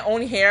doing my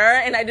own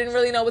hair, and I didn't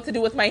really know what to do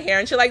with my hair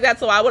and shit like that,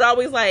 so I would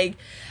always, like,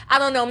 I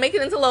don't know, make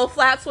it into little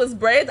flat twist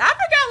braids. I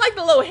forgot, like,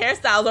 the little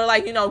hairstyles, or,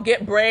 like, you know,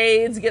 get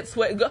braids, just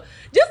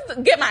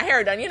get my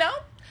hair done, you know?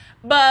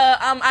 But,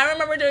 I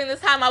remember during this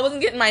time, I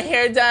wasn't getting my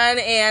hair done,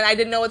 and I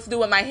didn't know what to do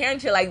with my hair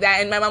and shit like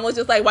that, and my mom was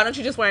just like, why don't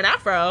you just wear an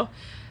afro?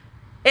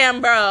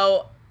 And,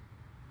 bro,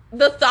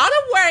 the thought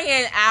of wearing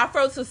an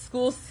afro to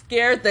school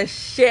scared the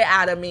shit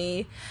out of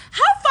me.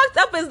 How fucked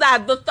up is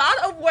that? The thought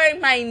of wearing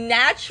my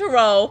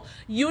natural,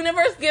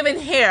 universe-given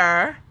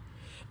hair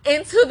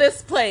into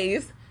this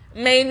place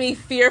made me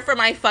fear for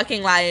my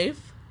fucking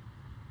life.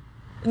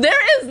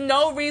 There is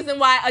no reason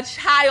why a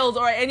child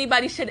or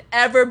anybody should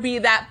ever be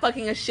that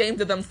fucking ashamed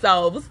of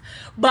themselves.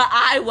 But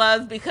I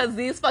was, because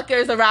these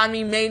fuckers around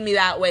me made me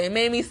that way.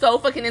 Made me so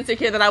fucking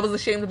insecure that I was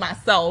ashamed of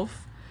myself.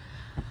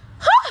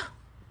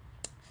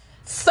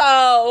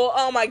 So,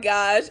 oh my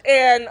gosh,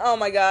 and oh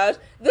my gosh,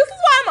 this is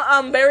why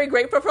I'm very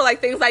grateful for like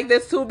things like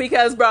this too,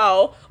 because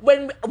bro,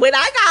 when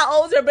I got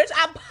older, bitch,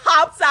 I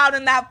popped out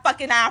in that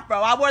fucking afro.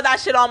 I wore that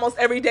shit almost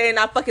every day, and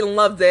I fucking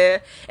loved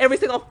it. Every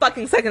single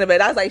fucking second of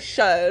it. I was like,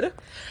 should.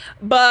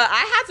 But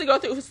I had to go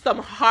through some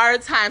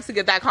hard times to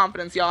get that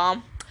confidence,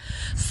 y'all.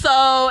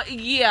 So,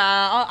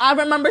 yeah, I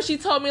remember she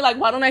told me, like,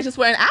 why don't I just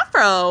wear an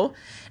afro?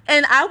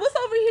 And I was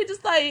over here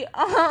just like,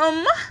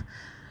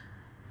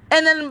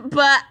 And then,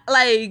 but,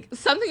 like,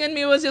 something in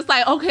me was just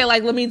like, okay,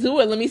 like, let me do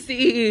it. Let me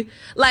see,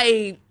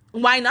 like,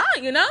 why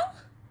not, you know?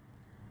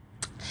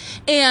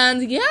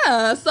 And,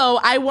 yeah, so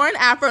I wore an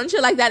afro and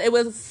shit like that. It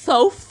was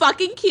so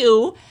fucking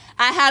cute.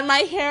 I had my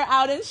hair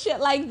out and shit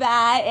like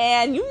that.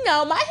 And, you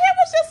know, my hair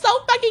was just so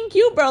fucking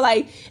cute, bro.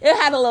 Like, it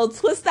had a little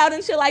twist out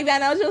and shit like that.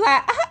 And I was just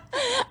like,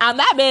 I'm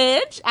that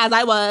bitch, as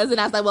I was and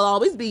as I will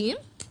always be.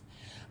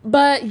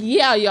 But,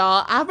 yeah,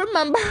 y'all, I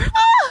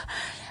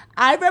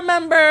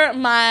remember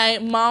my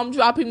mom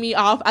dropping me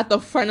off at the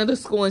front of the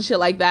school and shit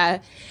like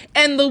that.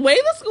 And the way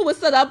the school was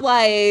set up,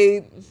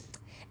 like,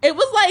 it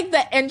was like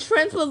the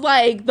entrance was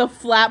like the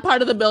flat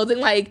part of the building.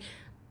 Like,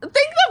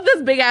 think of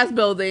this big ass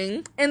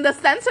building. In the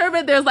center of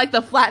it, there's like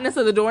the flatness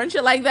of the door and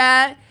shit like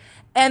that.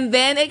 And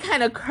then it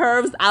kind of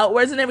curves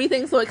outwards and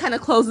everything, so it kind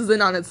of closes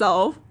in on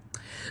itself.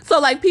 So,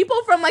 like, people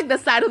from, like, the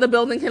side of the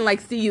building can, like,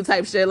 see you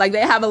type shit. Like,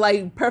 they have a,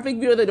 like, perfect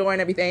view of the door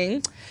and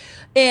everything.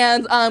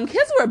 And,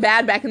 kids were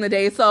bad back in the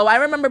day. So, I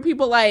remember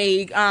people,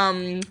 like,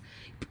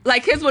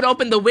 kids would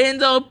open the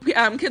window.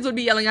 Kids would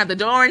be yelling at the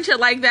door and shit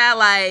like that.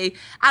 Like,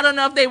 I don't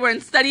know if they were in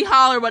study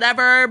hall or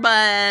whatever, but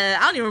I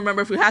don't even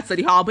remember if we had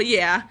study hall. But,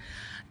 yeah.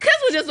 Kids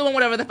were just doing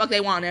whatever the fuck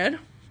they wanted.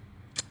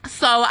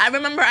 So, I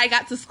remember I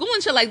got to school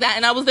and shit like that,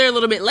 and I was there a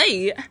little bit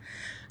late.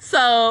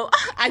 So,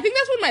 I think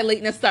that's when my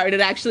lateness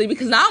started, actually,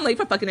 because now I'm late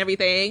for fucking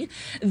everything.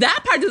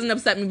 That part doesn't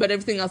upset me, but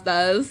everything else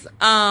does.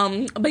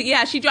 But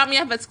yeah, she dropped me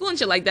off at school and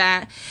shit like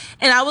that.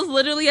 And I was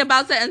literally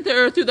about to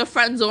enter through the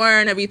front door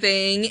and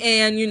everything.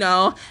 And, you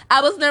know,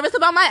 I was nervous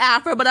about my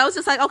afro, but I was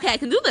just like, okay, I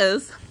can do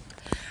this.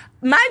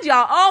 Mind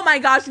y'all, oh my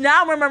gosh,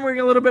 now I'm remembering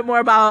a little bit more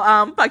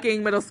about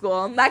fucking middle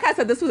school. Like I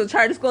said, this was a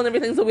charter school and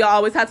everything, so we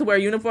always had to wear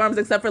uniforms,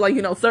 except for, like,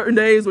 you know, certain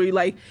days where you,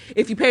 like,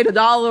 if you paid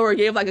 $1 or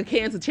gave, like, a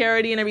can to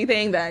charity and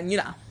everything, then, you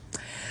know.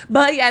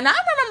 But yeah, now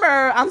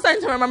I'm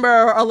starting to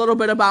remember a little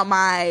bit about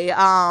my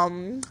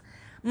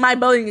my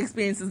bullying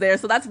experiences there,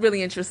 so that's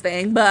really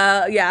interesting.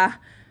 But yeah,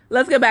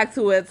 let's get back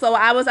to it. So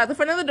I was at the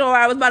front of the door,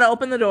 I was about to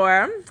open the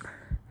door,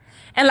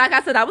 and like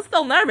I said, I was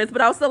still nervous,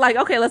 but I was still like,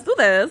 okay, let's do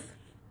this.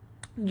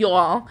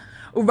 Y'all,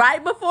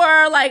 right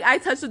before, like, I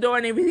touched the door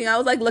and everything, I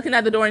was, like, looking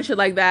at the door and shit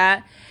like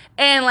that.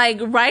 And, like,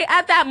 right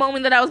at that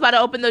moment that I was about to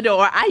open the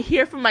door, I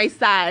hear from my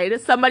side,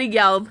 somebody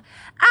yelled,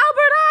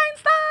 Albert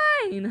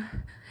Einstein!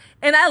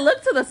 And I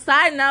looked to the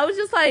side and I was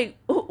just like,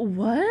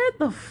 what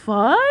the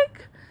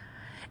fuck?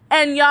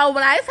 And y'all,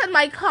 when I said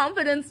my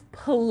confidence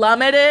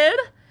plummeted,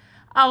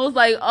 I was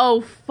like,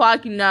 oh,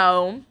 fuck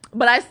no.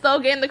 But I still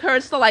gained the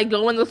courage to, like,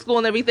 go into school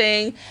and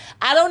everything.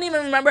 I don't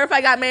even remember if I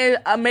got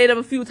made of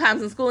a few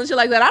times in school and shit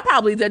like that. I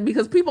probably did,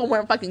 because people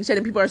weren't fucking shit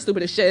and people are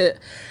stupid as shit.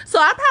 So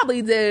I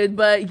probably did.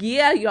 But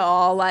yeah,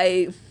 y'all,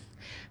 like,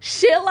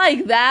 shit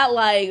like that,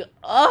 like,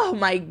 oh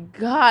my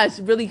gosh,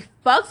 really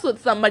fucks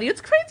with somebody.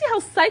 It's crazy how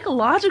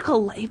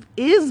psychological life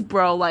is,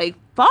 bro. Like,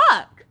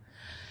 fuck.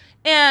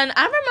 And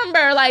I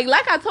remember,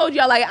 like I told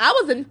y'all, like, I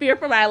was in fear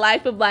for my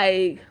life of,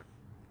 like,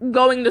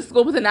 going to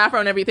school with an afro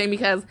and everything,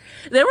 because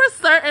there were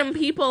certain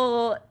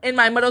people in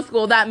my middle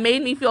school that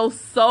made me feel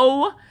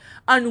so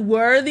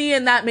unworthy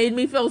and that made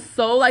me feel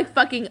so, like,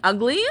 fucking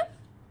ugly.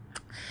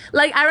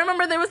 Like, I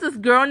remember there was this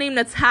girl named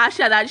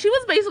Natasha that she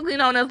was basically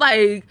known as,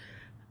 like,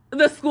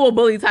 the school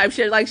bully type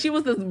shit. Like, she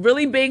was this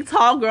really big,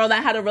 tall girl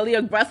that had a really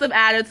aggressive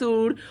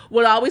attitude,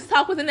 would always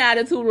talk with an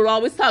attitude, would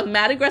always talk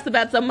mad aggressive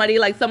at somebody,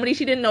 like somebody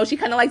she didn't know. She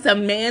kind of, like,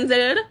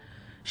 demanded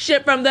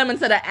shit from them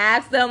instead of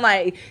ask them.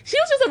 Like, she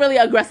was just a really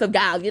aggressive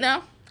gal, you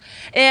know?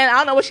 And I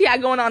don't know what she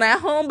had going on at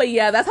home, but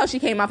yeah, that's how she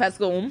came off at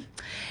school.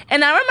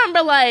 And I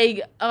remember,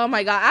 like, oh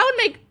my god,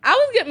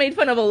 I would get made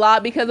fun of a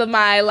lot because of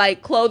my,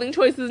 like, clothing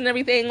choices and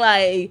everything.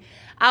 Like,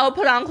 I would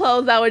put on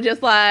clothes that were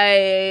just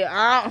like,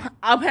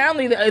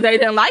 apparently they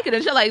didn't like it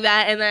and shit like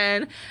that. And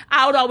then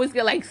I would always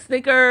get, like,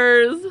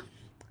 Snickers,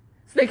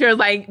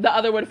 like, the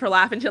other word for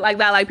laugh and shit like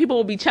that. Like, people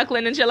would be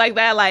chuckling and shit like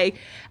that. Like,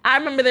 I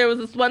remember there was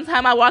this one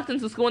time I walked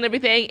into school and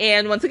everything,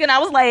 and once again, I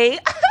was late.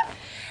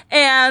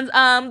 And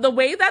the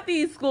way that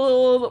these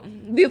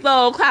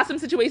little classroom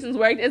situations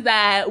worked is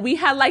that we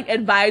had, like,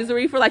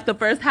 advisory for, like, the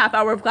first half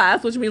hour of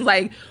class, which means,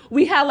 like,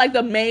 we had, like,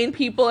 the main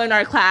people in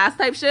our class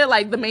type shit,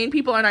 like, the main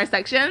people in our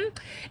section.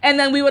 And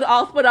then we would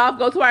all split off,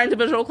 go to our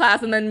individual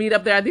class, and then meet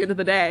up there at the end of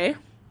the day.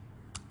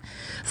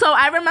 So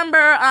I remember,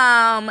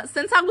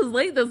 since I was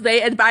late this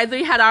day,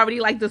 advisory had already,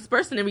 like,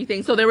 dispersed and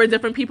everything, so there were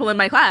different people in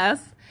my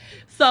class.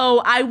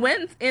 So I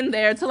went in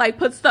there to, like,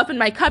 put stuff in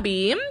my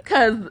cubby,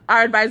 because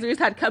our advisories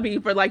had cubby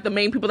for, like, the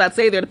main people that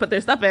stay there to put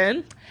their stuff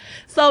in.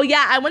 So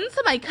yeah, I went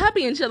into my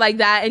cubby and shit like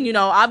that, and, you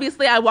know,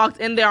 obviously I walked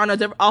in there on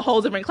a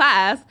whole different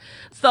class.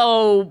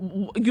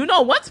 So, you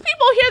know, once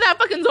people hear that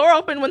fucking door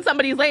open when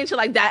somebody's late and shit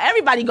like that,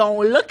 everybody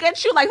gonna look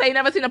at you like they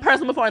never seen a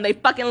person before in their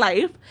fucking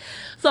life.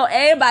 So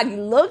everybody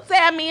looked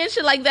at me and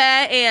shit like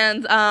that,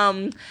 and I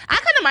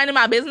kind of minded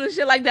my business and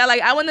shit like that.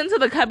 Like, I went into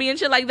the cubby and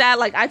shit like that.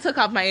 Like, I took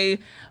off my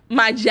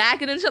my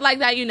jacket and shit like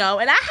that, you know.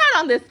 And I had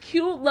on this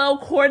cute little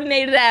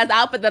coordinated ass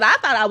outfit that I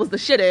thought I was the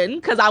shit in,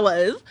 because I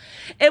was.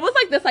 It was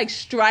like this like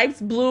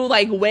striped blue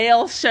like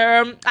whale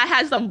shirt. I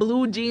had some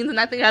blue jeans, and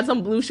I think I had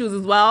some blue shoes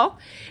as well.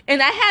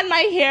 And I had my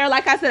hair,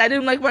 like I said, I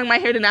didn't like wearing my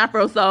hair in an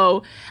afro,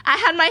 so I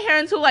had my hair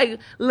into like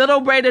little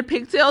braided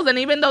pigtails, and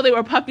even though they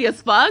were puffy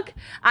as fuck,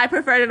 I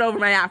preferred it over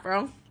my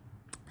afro.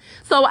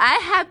 So I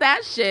had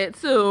that shit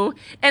too.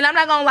 And I'm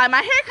not gonna lie,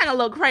 my hair kind of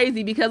looked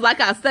crazy because, like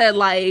I said,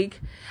 like,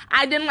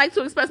 I didn't like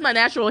to express my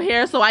natural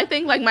hair. So I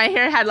think like my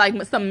hair had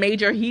like some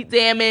major heat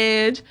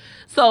damage.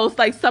 So it's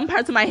like some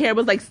parts of my hair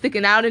was like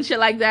sticking out and shit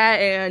like that.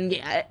 And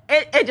yeah,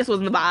 it just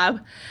wasn't the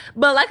vibe.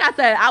 But like I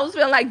said, I was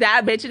feeling like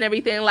that bitch and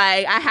everything.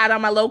 Like, I had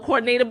on my little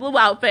coordinated blue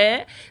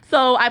outfit.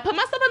 So I put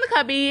myself in the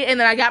cubby, and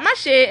then I got my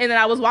shit, and then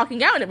I was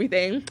walking out and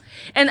everything.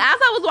 And as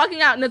I was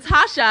walking out,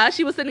 Natasha,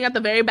 she was sitting at the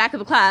very back of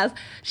the class.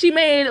 She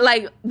made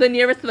like the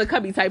nearest to the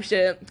cubby type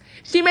shit.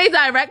 She made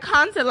direct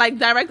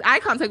eye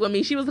contact with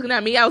me. She was looking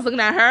at me, I was looking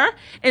at her,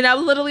 and I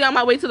was literally on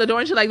my way to the door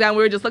and shit like that, and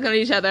we were just looking at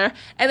each other.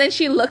 And then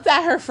she looked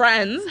at her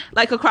friends,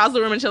 like across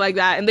the room and shit like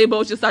that, and they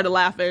both just started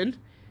laughing.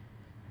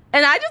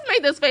 And I just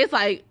made this face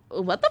like,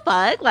 what the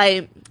fuck?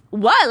 Like,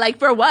 what? Like,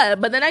 for what?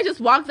 But then I just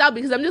walked out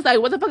because I'm just like,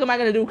 what the fuck am I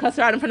gonna do? Cuss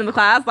her out in front of the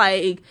class?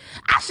 Like,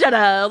 I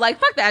should've. Like,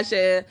 fuck that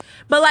shit.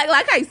 But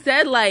like I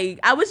said, like,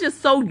 I was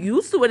just so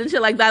used to it and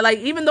shit like that. Like,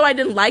 even though I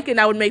didn't like it,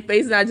 and I would make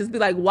faces and I'd just be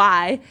like,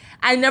 why?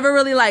 I never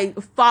really like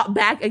fought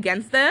back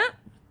against it.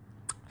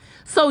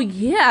 So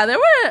yeah, there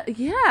was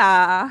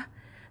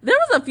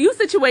a few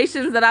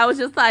situations that I was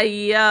just like,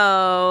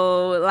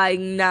 yo, like,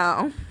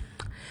 no.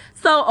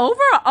 So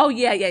overall, oh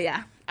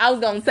yeah. I was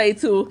going to say,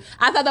 too,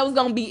 I thought that was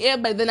going to be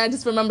it, but then I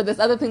just remembered this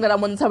other thing that I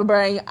wanted to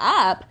bring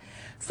up.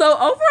 So,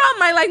 overall,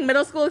 my, like,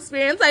 middle school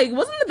experience, like,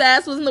 wasn't the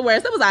best, wasn't the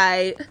worst. It was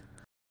alright.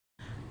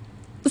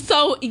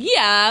 So,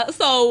 yeah.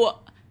 So,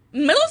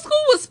 middle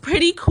school was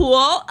pretty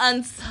cool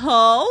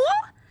until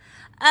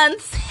I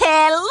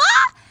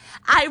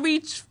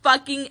reached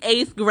fucking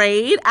 8th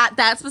grade at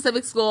that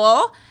specific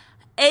school.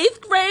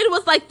 8th grade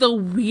was, like, the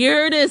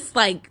weirdest,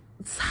 like,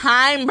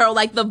 time, bro.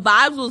 Like, the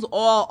vibes was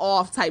all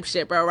off type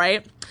shit, bro,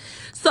 right?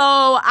 So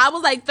I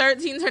was like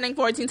 13 turning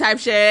 14 type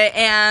shit.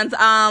 And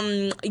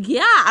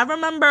yeah, I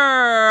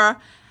remember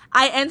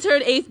I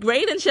entered 8th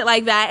grade and shit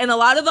like that, and a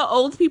lot of the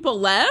old people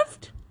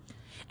left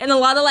and a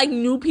lot of like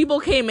new people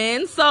came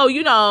in. So,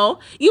 you know,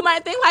 you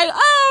might think like,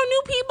 oh,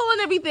 new people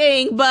and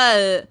everything,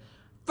 but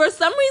for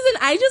some reason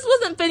I just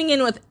wasn't fitting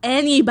in with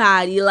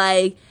anybody.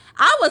 Like,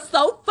 I was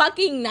so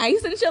fucking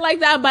nice and shit like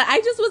that, but I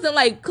just wasn't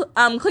like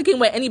clicking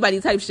with anybody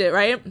type shit,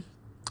 right?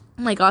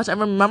 Oh my gosh, I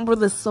remember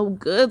this so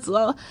good.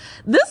 So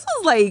this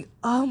was like,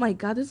 oh my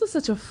god, this was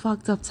such a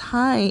fucked up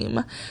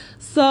time.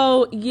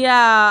 So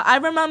yeah, I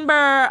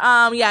remember,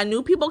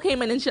 new people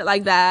came in and shit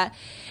like that.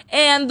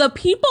 And the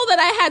people that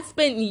I had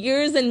spent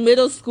years in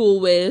middle school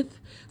with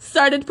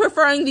started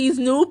preferring these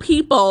new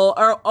people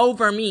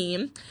over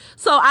me.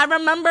 So I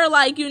remember,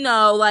 like, you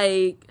know,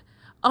 like,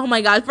 oh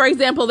my god, for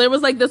example, there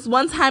was like this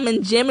one time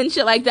in gym and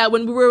shit like that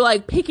when we were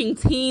like picking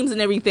teams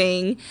and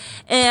everything.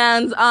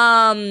 And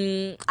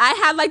I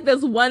had like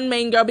this one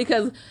main girl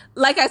because,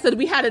 like I said,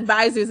 we had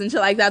advisors and shit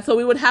like that. So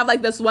we would have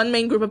like this one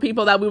main group of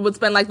people that we would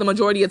spend like the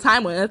majority of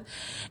time with.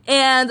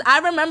 And I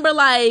remember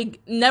like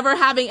never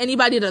having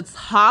anybody to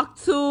talk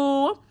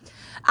to.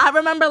 I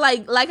remember,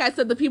 like I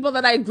said, the people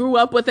that I grew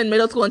up with in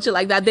middle school and shit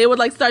like that, they would,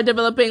 like, start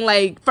developing,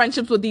 like,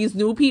 friendships with these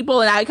new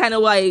people, and I kind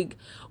of, like,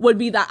 would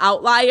be the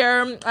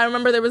outlier. I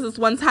remember there was this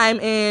one time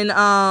in,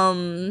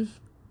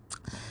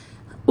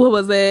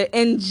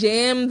 in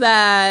gym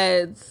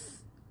that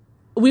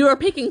we were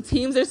picking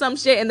teams or some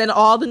shit, and then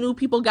all the new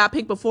people got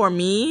picked before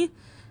me,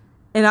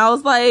 and I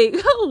was like,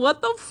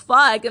 what the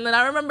fuck? And then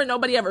I remember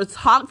nobody ever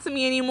talked to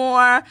me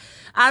anymore.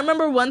 I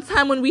remember one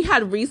time when we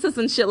had recess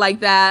and shit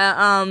like that,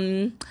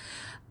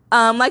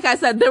 like I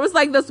said, there was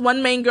like this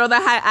one main girl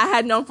that I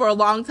had known for a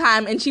long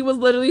time, and she was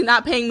literally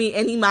not paying me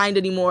any mind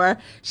anymore.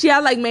 She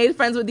had like made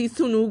friends with these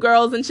two new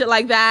girls and shit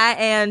like that,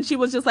 and she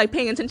was just like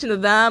paying attention to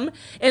them.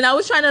 And I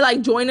was trying to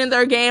like join in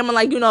their game and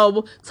like, you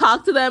know,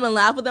 talk to them and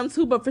laugh with them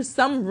too. But for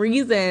some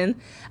reason,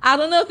 I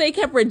don't know if they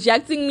kept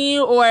rejecting me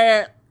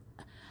or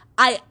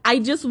I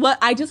just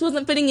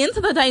wasn't fitting into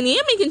the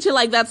dynamic and shit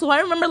like that. So I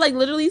remember like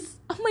literally,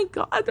 oh my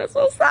god, that's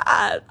so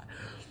sad.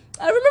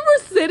 I remember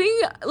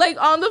sitting,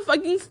 like, on the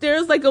fucking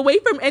stairs, like, away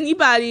from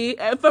everybody,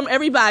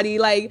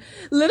 like,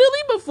 literally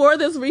before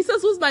this,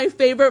 recess was my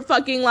favorite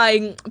fucking,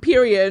 like,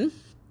 period,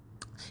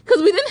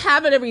 because we didn't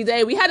have it every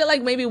day. We had it,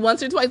 like, maybe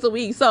once or twice a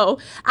week, so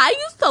I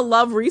used to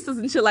love recess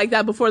and shit like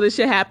that before this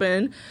shit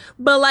happened,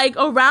 but, like,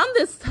 around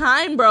this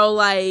time, bro,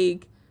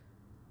 like,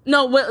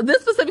 no,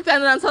 this specific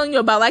time that I'm telling you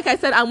about, like I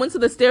said, I went to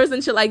the stairs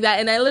and shit like that,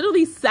 and I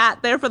literally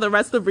sat there for the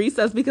rest of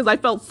recess because I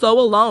felt so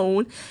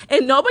alone,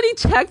 and nobody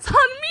checked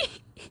on me.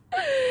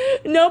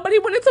 Nobody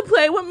wanted to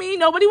play with me.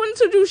 Nobody wanted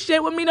to do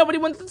shit with me. Nobody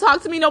wanted to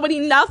talk to me. Nobody,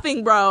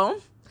 nothing, bro.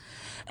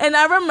 And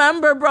I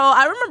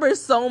remember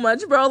so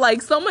much, bro.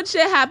 Like, so much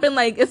shit happened,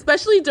 like,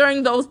 especially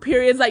during those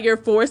periods that you're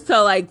forced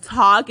to, like,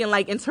 talk and,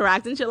 like,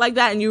 interact and shit like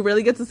that, and you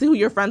really get to see who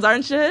your friends are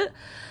and shit.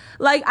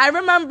 Like, I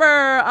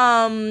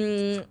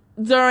remember,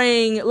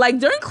 during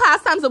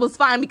class times, it was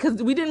fine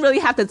because we didn't really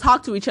have to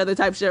talk to each other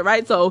type shit,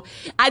 right? So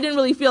I didn't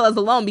really feel as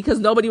alone because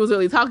nobody was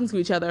really talking to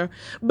each other.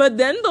 But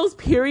then those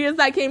periods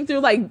that came through,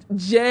 like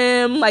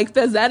gym, like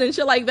phys ed and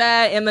shit like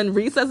that, and then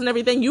recess and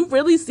everything, you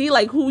really see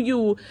like who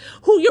your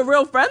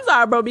real friends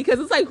are, bro, because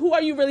it's like, who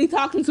are you really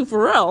talking to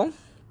for real?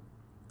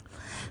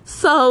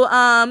 So, so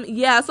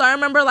I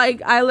remember,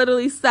 like, I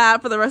literally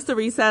sat for the rest of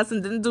recess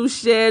and didn't do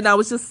shit. And I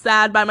was just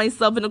sad by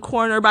myself in a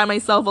corner by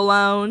myself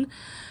alone.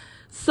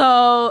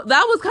 So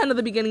that was kind of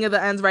the beginning of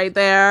the end right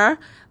there.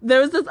 There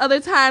was this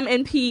other time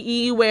in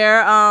PE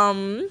where,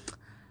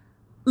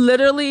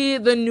 literally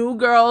the new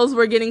girls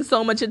were getting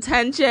so much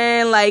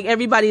attention. Like,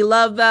 everybody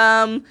loved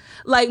them.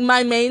 Like,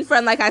 my main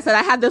friend, like I said,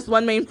 I had this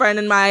one main friend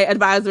in my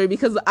advisory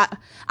because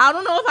I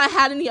don't know if I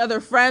had any other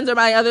friends or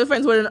my other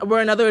friends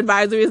were in other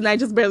advisories and I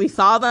just barely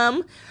saw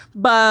them.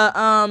 But,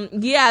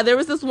 there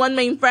was this one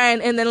main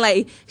friend, and then,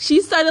 like,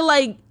 she started,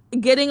 like,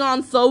 getting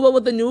on so well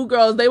with the new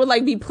girls. They would,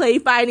 like, be play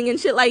fighting and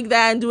shit like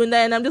that and doing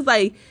that. And I'm just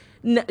like,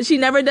 she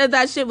never did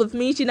that shit with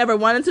me. She never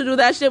wanted to do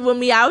that shit with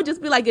me. I would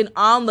just be like an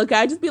onlooker.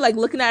 I'd just be like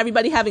looking at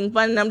everybody having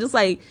fun. And I'm just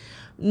like,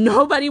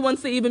 nobody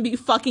wants to even be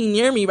fucking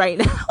near me right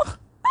now.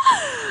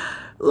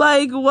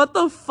 Like, what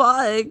the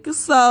fuck?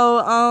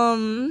 So,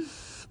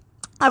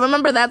 I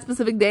remember that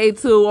specific day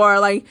too, or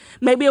like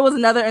maybe it was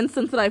another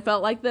instance that I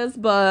felt like this,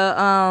 but,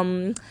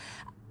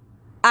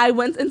 I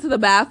went into the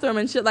bathroom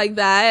and shit like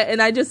that,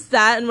 and I just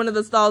sat in one of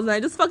the stalls and I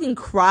just fucking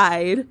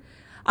cried.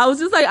 I was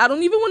just like, I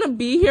don't even want to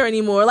be here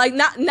anymore. Like,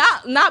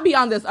 not be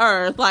on this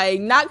earth, like,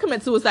 not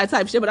commit suicide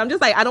type shit, but I'm just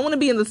like, I don't want to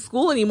be in the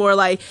school anymore.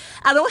 Like,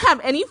 I don't have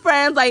any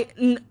friends. Like,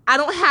 I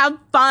don't have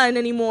fun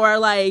anymore.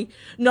 Like,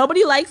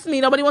 nobody likes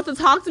me. Nobody wants to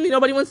talk to me.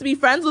 Nobody wants to be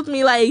friends with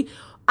me. Like,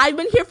 I've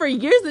been here for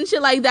years and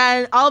shit like that,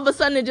 and all of a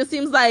sudden it just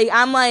seems like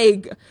I'm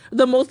like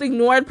the most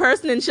ignored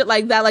person and shit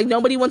like that. Like,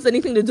 nobody wants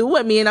anything to do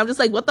with me, and I'm just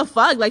like, what the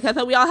fuck? Like, I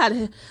thought we all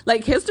had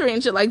like history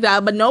and shit like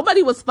that, but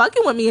nobody was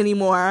fucking with me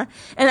anymore,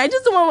 and I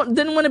just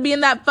didn't want to be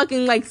in that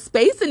fucking like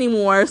space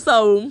anymore.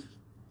 So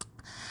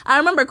I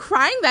remember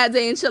crying that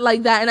day and shit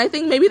like that, and I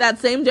think maybe that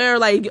same day or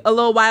like a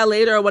little while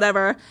later or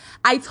whatever,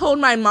 I told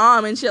my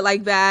mom and shit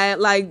like that,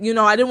 like, you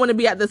know, I didn't want to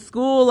be at the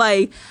school,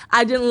 like,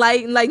 I didn't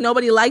like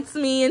nobody likes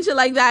me and shit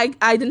like that,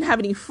 I didn't have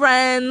any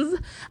friends,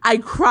 I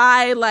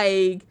cried,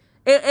 like,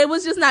 it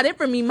was just not it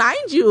for me.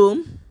 Mind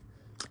you,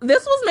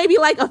 this was maybe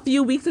like a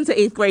few weeks into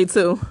 8th grade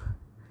too.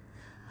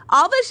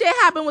 All this shit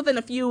happened within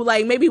a few,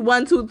 like, maybe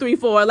 1, 2, 3,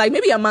 4, like,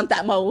 maybe a month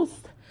at most.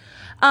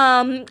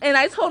 And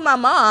I told my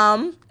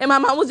mom, and my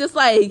mom was just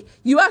like,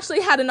 you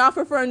actually had an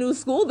offer for a new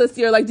school this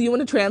year, like, do you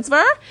want to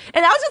transfer?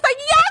 And I was just like,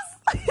 yes!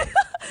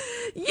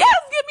 Yes,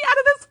 get me out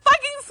of this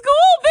fucking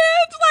school,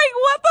 bitch! Like,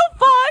 what the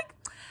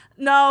fuck?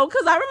 No,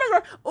 because I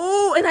remember,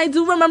 and I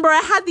do remember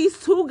I had these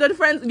 2 good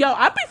friends. Yo,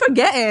 I be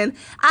forgetting.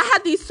 I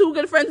had these 2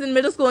 good friends in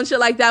middle school and shit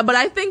like that, but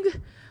I think,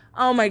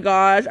 oh my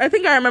gosh, I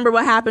think I remember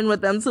what happened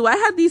with them too. I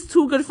had these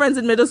 2 good friends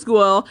in middle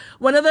school.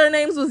 One of their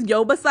names was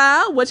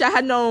Yobasa, which I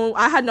had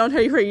known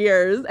her for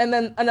years. And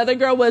then another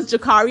girl was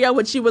Jakaria,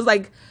 which she was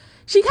like,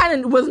 she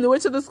kind of was newer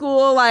to the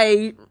school,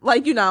 like,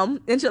 you know,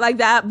 and shit like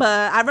that.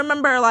 But I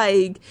remember,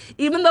 like,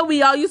 even though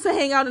we all used to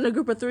hang out in a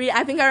group of 3,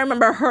 I think I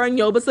remember her and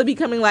Yobasa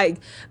becoming, like,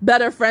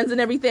 better friends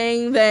and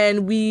everything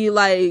than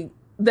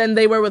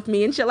they were with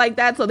me and shit like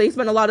that. So they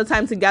spent a lot of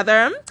time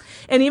together.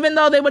 And even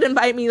though they would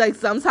invite me, like,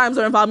 sometimes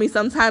or involve me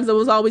sometimes, it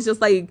was always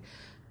just, like,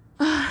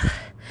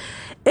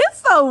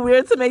 it's so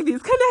weird to make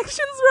these connections,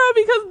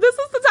 bro, because this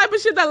is the type of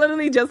shit that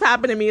literally just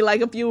happened to me,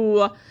 like,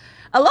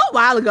 a little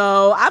while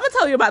ago. I'm gonna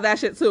tell you about that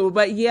shit too,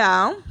 but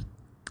yeah.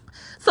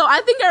 So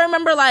I think I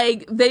remember,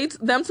 like,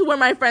 them 2 were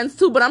my friends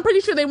too, but I'm pretty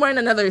sure they were in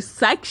another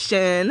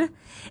section,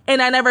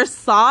 and I never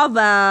saw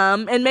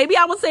them. And maybe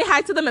I would say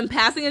hi to them in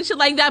passing and shit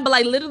like that, but,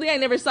 like, literally I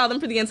never saw them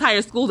for the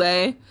entire school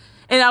day.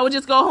 And I would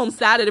just go home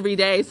sad every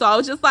day. So I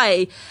was just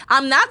like,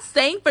 I'm not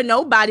staying for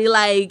nobody.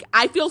 Like,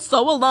 I feel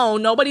so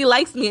alone. Nobody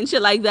likes me and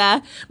shit like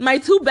that. My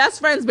 2 best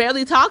friends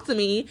barely talk to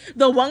me.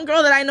 The one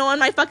girl that I know in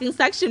my fucking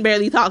section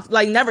barely talks,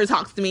 like, never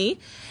talks to me.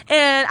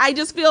 And I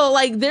just feel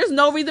like there's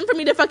no reason for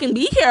me to fucking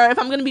be here if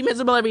I'm going to be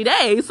miserable every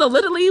day. So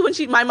literally when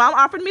my mom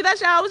offered me that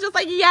shit, I was just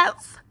like,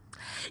 yes,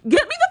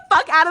 get me the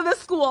fuck out of this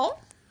school.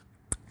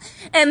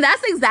 And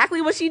that's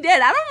exactly what she did.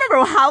 I don't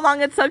remember how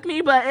long it took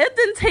me, but it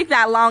didn't take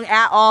that long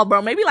at all,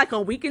 bro. Maybe like a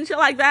week and shit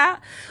like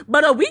that.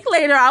 But a week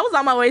later, I was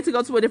on my way to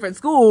go to a different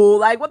school.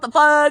 Like, what the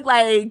fuck?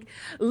 Like,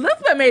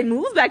 Elizabeth made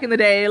moves back in the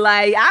day.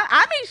 Like,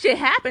 I made shit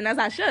happen as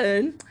I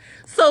should.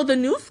 So the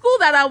new school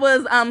that I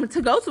was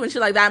to go to and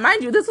shit like that,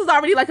 mind you, this was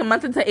already like a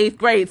month into 8th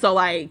grade. So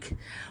like,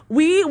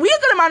 we a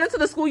good amount into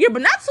the school year,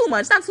 but not too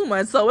much.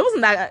 So it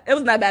wasn't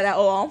that bad at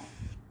all.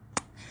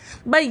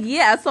 But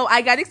yeah, so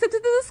I got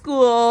accepted to the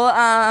school,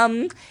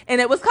 and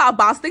it was called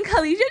Boston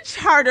Collegiate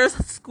Charter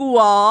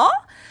School,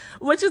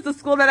 which is the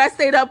school that I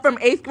stayed up from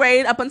 8th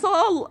grade up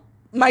until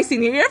my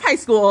senior year of high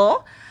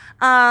school.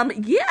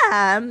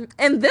 Yeah,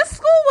 and this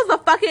school was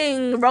a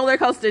fucking roller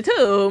coaster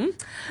too,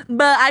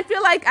 but I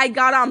feel like I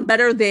got on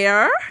better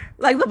there.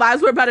 Like, the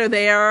vibes were better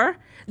there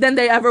than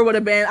they ever would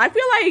have been. I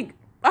feel like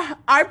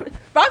our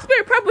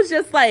Roxbury Prep was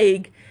just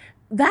like,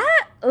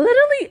 that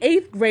literally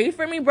 8th grade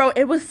for me, bro.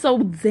 It was so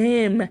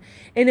dim,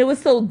 and it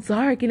was so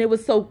dark, and it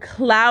was so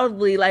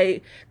cloudy,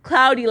 like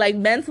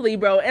mentally,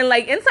 bro. And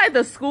like inside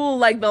the school,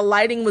 like the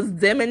lighting was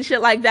dim and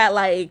shit like that.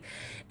 Like,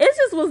 it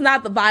just was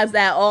not the vibes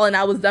at all, and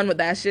I was done with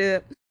that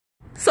shit.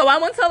 So I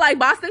went to like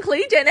Boston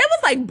Collegiate, and it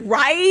was like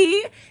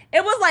bright.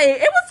 It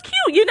was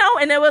cute, you know,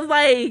 and it was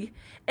like,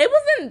 it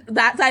wasn't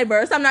that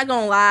diverse, I'm not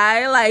gonna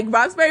lie. Like,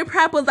 Roxbury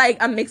Prep was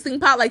like a mixing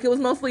pot. Like, it was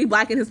mostly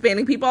Black and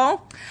Hispanic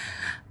people.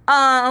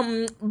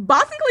 Boston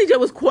Collegiate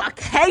was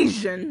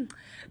Caucasian,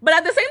 but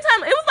at the same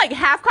time, it was like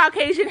half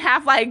Caucasian,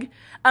 half like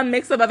a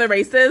mix of other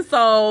races.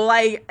 So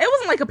like, it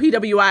wasn't like a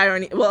PWI or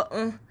any,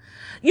 well,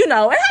 you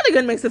know, it had a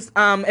good mix of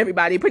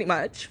everybody, pretty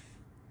much.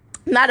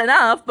 Not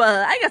enough,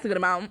 but I guess a good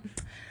amount.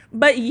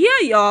 But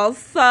yeah, y'all,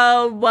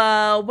 so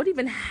what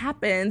even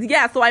happened?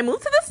 Yeah, so I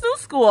moved to this new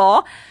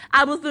school.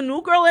 I was the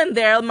new girl in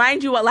there.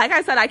 Mind you, like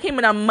I said, I came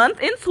in a month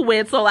into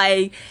it, so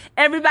like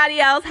everybody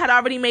else had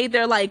already made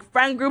their like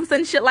friend groups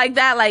and shit like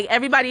that. Like,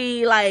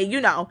 everybody, like, you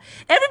know,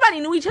 everybody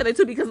knew each other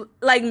too, because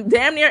like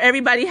damn near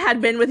everybody had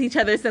been with each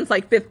other since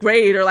like 5th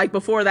grade or like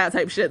before that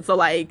type shit. So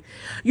like,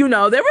 you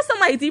know, there were some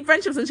like deep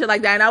friendships and shit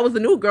like that, and I was the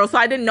new girl, so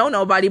I didn't know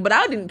nobody, but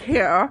I didn't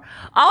care.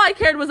 All I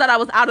cared was that I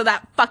was out of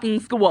that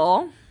fucking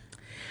school.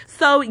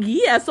 So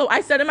yeah, so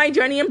I started my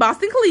journey in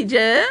Boston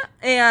Collegiate,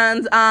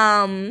 and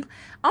oh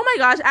my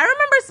gosh, I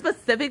remember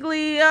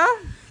specifically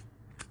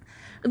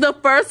the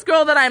first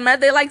girl that I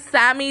met. They like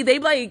sat me, they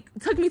like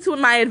took me to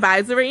my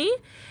advisory,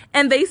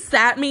 and they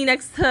sat me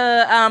next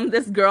to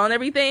this girl and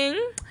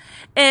everything.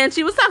 And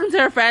she was talking to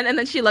her friend, and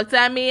then she looked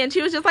at me, and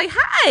she was just like,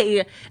 hi.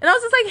 And I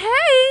was just like,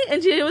 hey.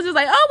 And she was just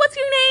like, oh, what's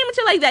your name? And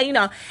shit like that, you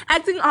know,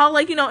 acting all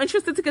like, you know,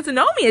 interested to get to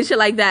know me and shit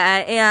like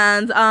that.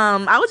 And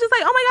I was just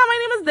like, oh my God, my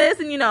name is this.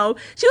 And, you know,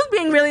 she was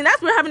being really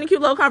nice. We were having a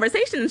cute little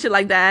conversation and shit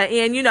like that.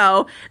 And, you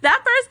know,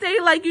 that first day,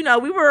 like, you know,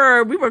 we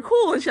were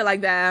cool and shit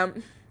like that.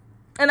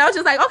 And I was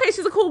just like, okay,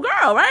 she's a cool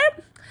girl, right?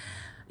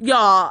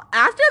 Y'all,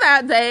 after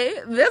that day,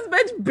 this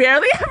bitch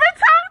barely ever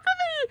talked to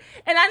me.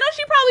 And I know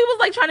she probably was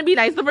like trying to be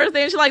nice the first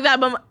day and shit like that,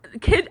 but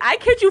I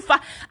kid you,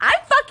 I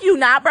fuck you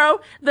not, bro.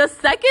 The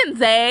second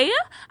day,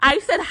 I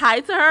said hi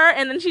to her,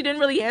 and then she didn't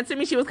really answer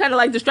me. She was kind of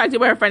like distracted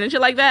with her friend and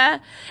shit like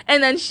that.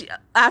 And then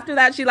after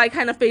that, she like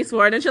kind of faced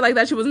forward and shit like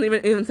that. She wasn't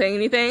even saying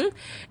anything.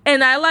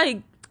 And I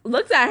like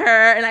looked at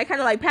her, and I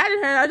kind of like patted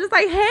her, and I was just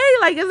like, hey,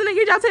 like, isn't it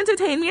your job to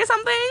entertain me or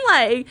something?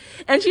 Like,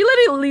 and she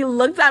literally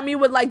looked at me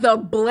with like the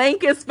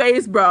blankest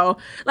face, bro.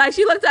 Like,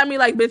 she looked at me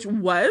like, bitch,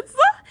 what?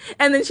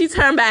 And then she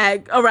turned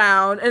back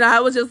around, and I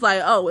was just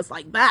like, oh, it's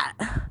like that.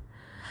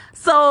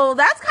 So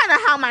that's kind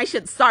of how my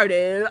shit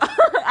started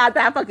at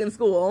that fucking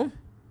school.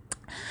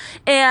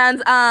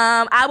 And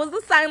I was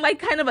assigned like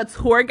kind of a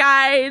tour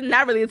guide.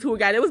 Not really a tour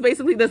guide. It was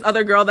basically this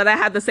other girl that I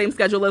had the same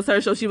schedule as her,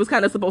 so she was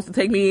kind of supposed to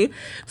take me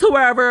to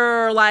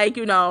wherever, like,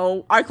 you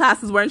know, our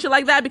classes were and shit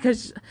like that,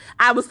 because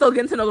I was still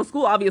getting to know the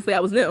school. Obviously, I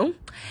was new.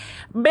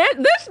 But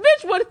this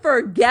bitch would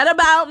forget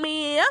about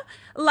me.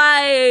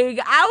 Like,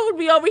 I would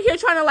be over here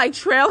trying to like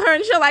trail her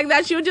and shit like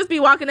that. She would just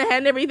be walking ahead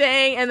and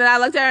everything, and then I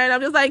looked at her and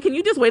I'm just like, can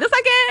you just wait a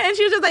second? And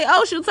she was just like,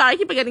 oh shoot, sorry, I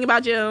keep forgetting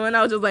about you. And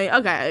I was just like,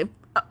 okay,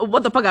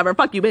 what the fuck ever,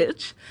 fuck you,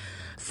 bitch.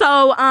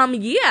 So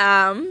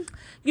yeah,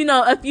 you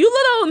know, a few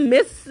little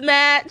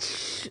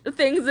mismatch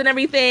things and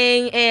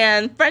everything,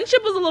 and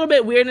friendship was a little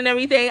bit weird and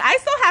everything. I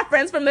still have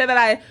friends from there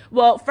that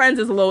friends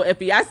is a little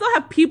iffy. I still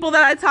have people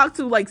that I talk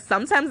to like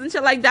sometimes and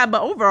shit like that,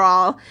 but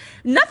overall,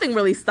 nothing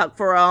really stuck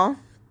for real.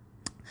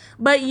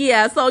 But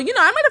yeah, so, you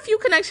know, I made a few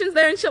connections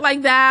there and shit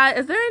like that.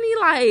 Is there any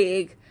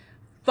like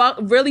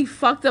really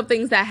fucked up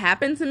things that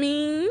happened to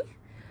me?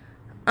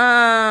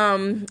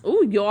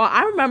 Ooh, y'all,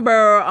 I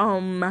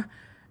remember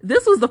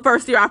this was the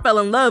first year I fell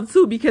in love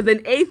too, because in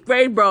 8th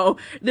grade, bro,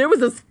 there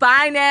was this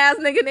fine ass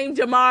nigga named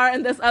Jamar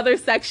in this other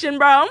section,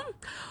 bro.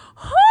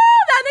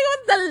 That nigga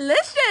was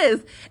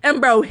delicious.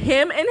 And bro,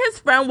 him and his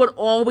friend would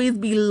always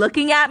be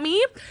looking at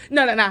me.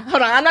 No,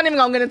 hold on, I'm not even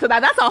gonna get into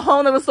that. That's a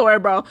whole nother story,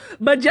 bro.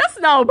 But just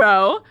know,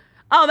 bro,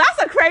 oh,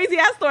 that's a crazy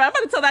ass story. I'm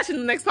about to tell that shit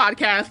in the next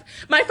podcast.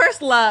 My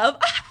first love.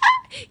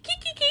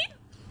 Kiki.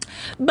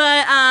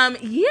 But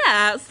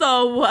yeah,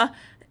 so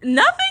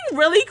nothing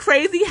really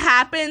crazy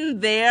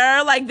happened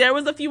there. Like, there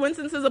was a few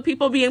instances of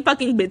people being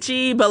fucking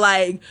bitchy, but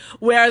like,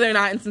 where are there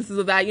not instances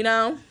of that, you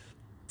know?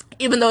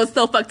 Even though it's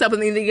still fucked up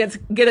and they need to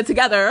get it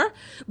together.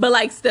 But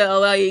like,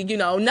 still, like, you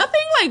know,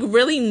 nothing like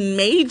really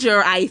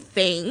major, I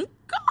think.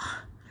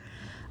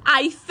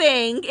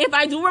 If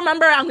I do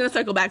remember, I'm gonna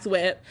circle back to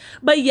it.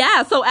 But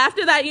yeah, so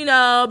after that, you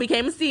know,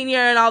 became a senior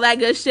and all that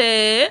good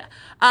shit.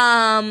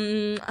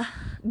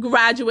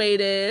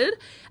 graduated.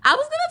 I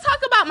was gonna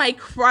talk about my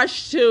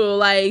crush too.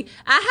 Like,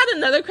 I had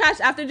another crush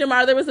after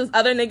Jamar. There was this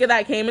other nigga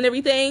that came and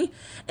everything,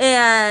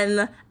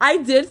 and I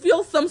did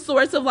feel some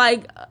sorts of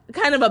like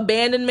kind of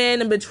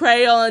abandonment and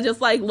betrayal and just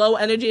like low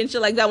energy and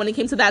shit like that when it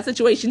came to that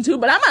situation too.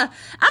 But I'm gonna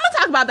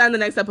talk about that in the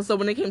next episode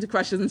when it came to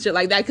crushes and shit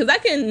like that, because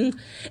it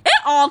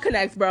all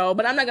connects, bro.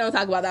 But I'm not gonna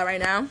talk about that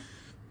right now.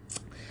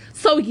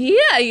 So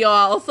yeah,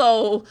 y'all.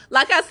 So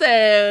like I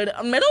said,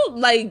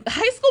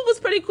 high school was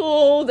pretty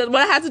cool. That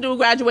what I had to do,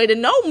 graduated.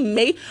 No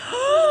mate.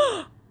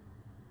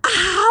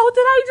 How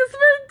did I just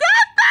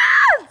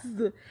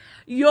forget this?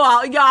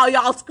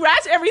 Y'all,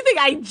 scratch everything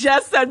I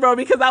just said, bro,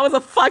 because that was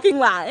a fucking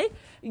lie.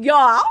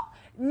 Y'all,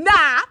 nah.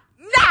 How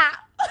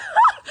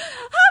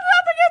did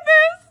I forget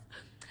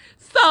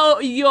this? So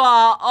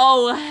y'all,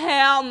 oh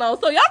hell no.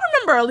 So y'all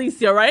remember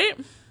Alicia, right?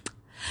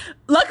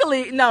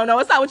 Luckily, no,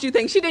 it's not what you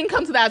think. She didn't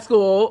come to that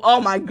school. Oh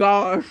my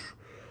gosh,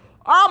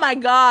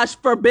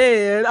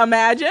 forbid.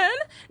 Imagine.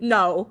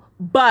 No.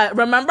 But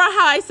remember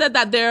how I said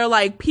that there are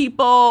like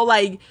people,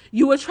 like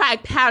you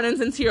attract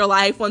patterns into your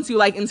life once you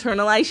like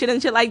internalize shit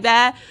and shit like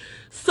that.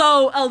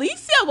 So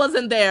Alicia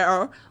wasn't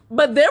there,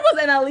 but there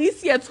was an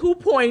Alicia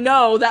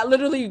 2.0 that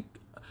literally,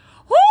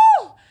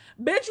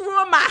 bitch,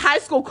 ruined my high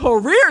school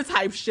career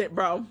type shit,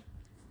 bro.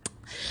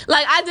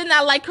 Like, I did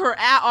not like her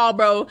at all,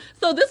 bro.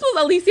 So this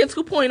was Alicia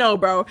 2.0,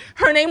 bro.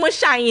 Her name was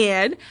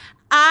Cheyenne.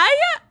 I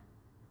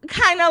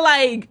kind of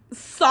like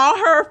saw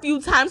her a few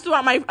times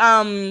throughout my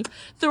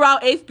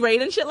throughout 8th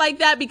grade and shit like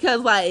that,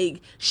 because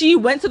like she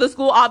went to the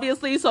school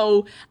obviously,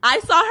 so I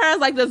saw her as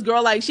like this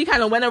girl, like she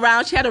kind of went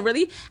around, she had a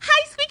really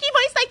high squeaky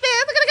voice like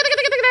this,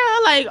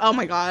 like, oh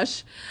my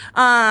gosh,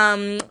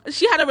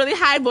 she had a really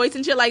high voice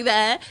and shit like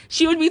that.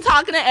 She would be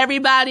talking to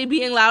everybody,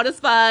 being loud as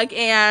fuck,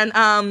 and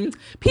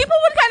people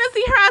would kind of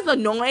see her as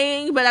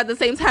annoying but at the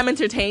same time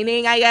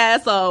entertaining, I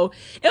guess. So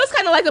it was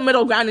kind of like a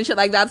middle ground and shit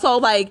like that. So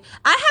like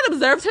I had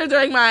observed her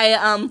during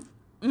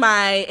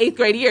my 8th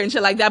grade year and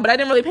shit like that, but I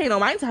didn't really pay no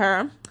mind to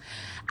her.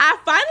 I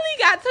finally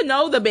got to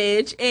know the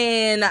bitch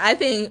in, I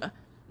think,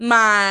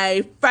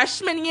 my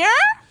freshman year.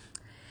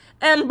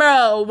 And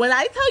bro, when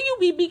I tell you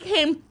we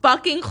became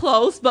fucking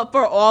close, but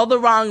for all the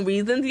wrong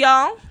reasons,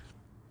 y'all.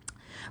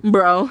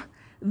 Bro,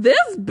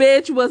 this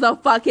bitch was a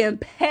fucking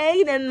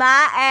pain in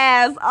my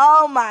ass.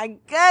 Oh my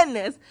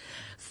goodness.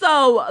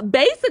 So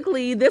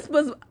basically, this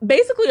was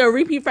basically a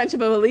repeat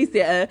friendship of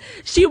Alicia.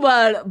 She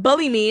would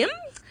bully me.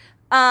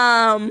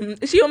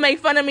 She would make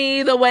fun of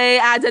me, the way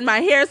I did my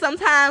hair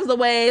sometimes, the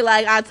way,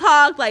 like, I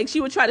talked. Like, she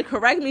would try to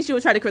correct me, she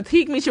would try to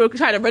critique me, she would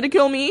try to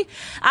ridicule me.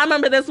 I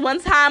remember this one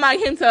time I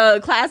came to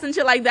class and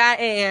shit like that,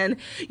 and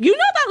you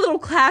know that little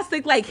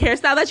classic, like,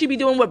 hairstyle that you be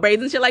doing with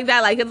braids and shit like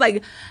that? Like, it's,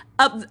 like,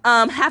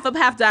 half up,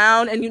 half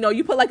down, and, you know,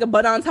 you put, like, a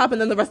bun on top, and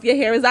then the rest of your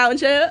hair is out and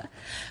shit.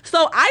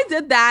 So I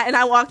did that, and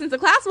I walked into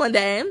class one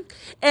day,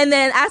 and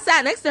then I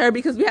sat next to her,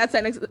 because we had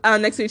sat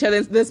next to each other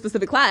in this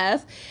specific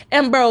class,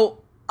 and, bro,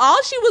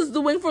 all she was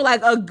doing for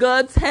like a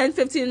good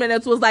 10-15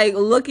 minutes was like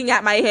looking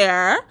at my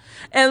hair,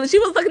 and she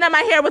was looking at my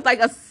hair with like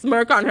a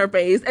smirk on her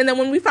face. And then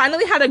when we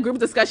finally had a group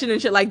discussion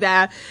and shit like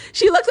that,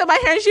 she looked at my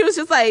hair and she was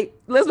just like,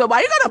 Elizabeth,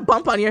 why you got a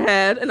bump on your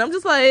head? And I'm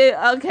just like,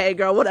 okay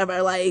girl,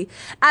 whatever. Like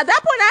at that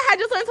point I had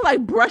just learned to like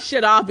brush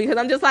shit off, because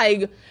I'm just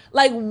like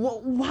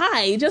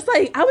why? Just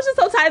like, I was just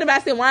so tired of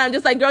asking why. I'm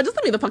just like, girl, just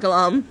leave me the fuck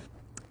alone.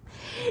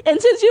 And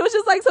then she was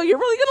just like, so you're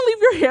really gonna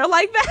leave your hair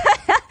like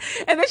that?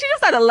 And then she just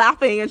started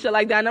laughing and shit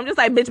like that. And I'm just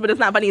like, bitch, but it's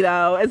not funny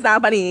though. It's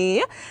not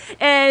funny.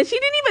 And she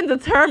didn't even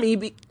deter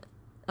me.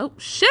 Oh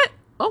shit.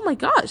 Oh my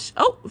gosh.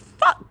 Oh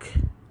fuck.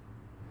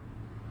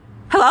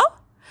 Hello?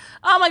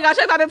 Oh my gosh,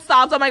 I thought it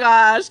stopped. Oh my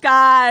gosh,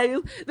 guys.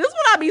 This is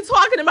what I be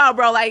talking about,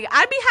 bro. Like,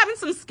 I be having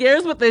some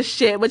scares with this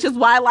shit, which is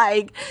why,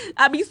 like,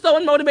 I be so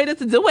unmotivated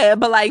to do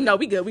it. But like, no,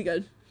 we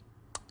good.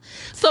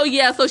 So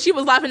yeah, so she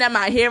was laughing at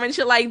my hair and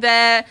shit like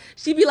that.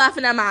 She be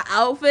laughing at my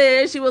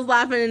outfit. She was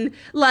laughing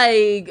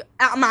like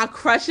at my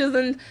crushes,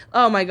 and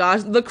oh my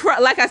gosh,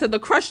 like I said, the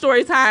crush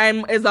story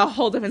time is a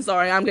whole different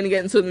story. I'm gonna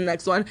get into the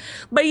next one.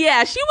 But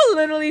yeah, she was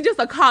literally just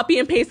a copy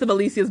and paste of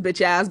Alicia's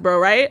bitch ass, bro,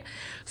 right?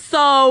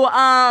 So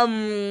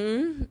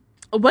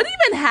what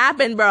even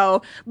happened,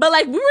 bro? But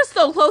like, we were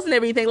so close and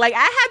everything. Like, I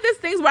had this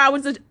things where I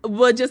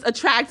would just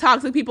attract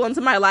toxic people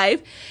into my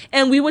life,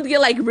 and we would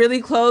get like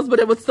really close, but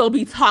it would still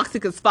be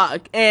toxic as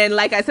fuck. And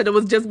like I said, it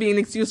was just being an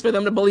excuse for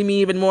them to bully me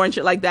even more and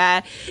shit like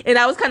that. And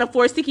I was kind of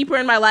forced to keep her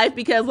in my life,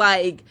 because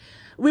like,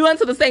 we went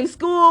to the same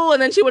school,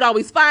 and then she would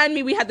always find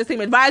me. We had the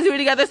same advisory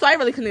together, so I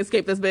really couldn't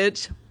escape this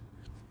bitch.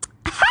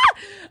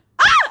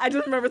 I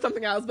just remembered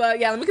something else, but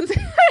yeah, let me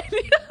continue. Let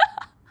me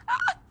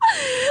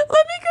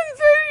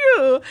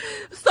continue.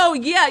 So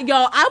yeah,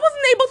 y'all, I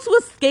wasn't able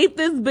to escape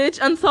this bitch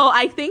until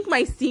I think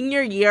my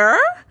senior year,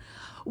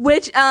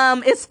 which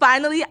is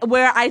finally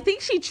where I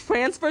think she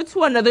transferred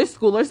to another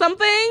school or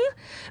something,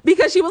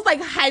 because she was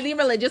like highly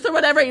religious or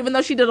whatever, even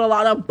though she did a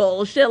lot of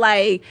bullshit.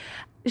 Like,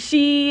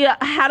 she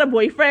had a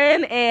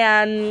boyfriend,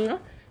 and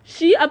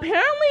she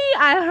apparently,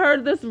 I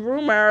heard this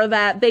rumor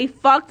that they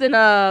fucked in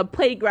a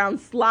playground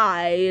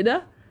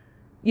slide,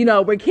 you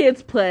know, where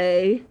kids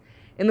play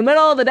in the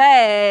middle of the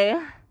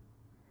day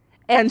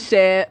and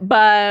shit.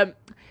 But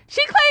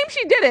she claimed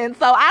she didn't,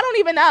 so I don't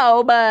even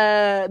know.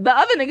 But the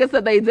other nigga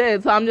said they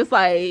did, so I'm just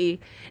like...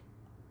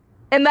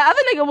 And the other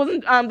nigga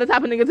wasn't the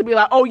type of nigga to be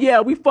like, oh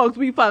yeah, we fucked.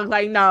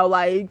 Like, no,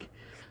 like...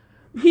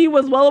 He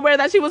was well aware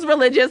that she was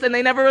religious and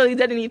they never really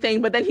did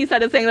anything, but then he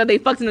started saying that they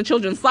fucked in the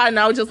children's slide, and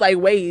I was just like,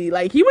 wait,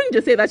 like, he wouldn't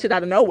just say that shit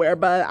out of nowhere,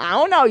 but I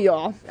don't know,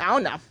 y'all. I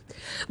don't know.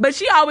 But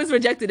she always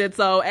rejected it,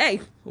 so,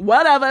 hey,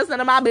 whatever, it's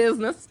none of my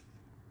business.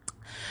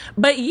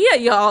 But yeah,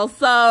 y'all,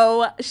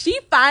 so she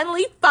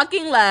finally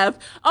fucking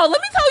left. Oh, let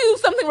me tell you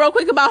something real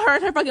quick about her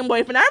and her fucking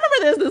boyfriend. I remember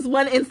there's this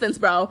one instance,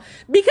 bro,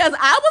 because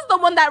I was the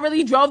one that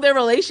really drove their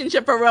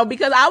relationship for real,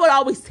 because I would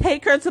always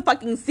take her to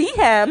fucking see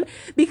him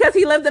because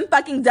he lived in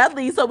fucking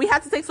Dudley, so we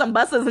had to take some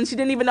buses and she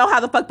didn't even know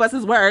how the fuck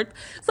buses worked.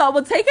 So I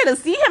would take her to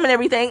see him and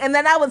everything, and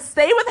then I would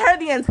stay with her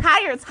the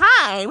entire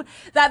time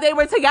that they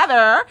were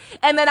together,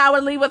 and then I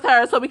would leave with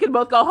her so we could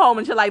both go home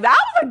and shit like that.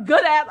 I was a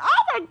good ass,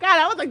 oh my god,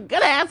 I was a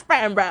good ass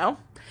friend, bro.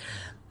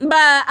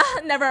 But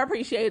never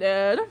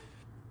appreciated.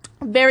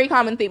 Very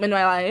common theme in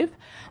my life.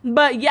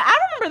 But yeah, I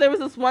remember there was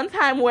this one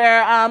time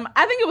where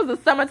I think it was the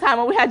summertime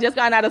when we had just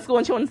gotten out of school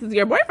and she wanted to see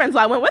her boyfriend, so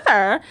I went with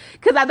her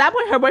because at that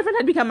point her boyfriend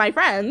had become my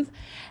friend.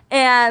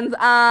 And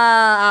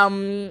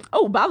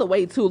oh, by the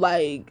way, too,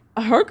 like,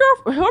 her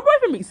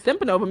boyfriend be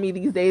simping over me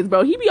these days,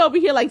 bro. He be over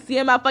here like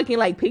seeing my fucking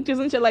like pictures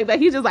and shit like that.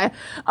 He's just like,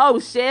 oh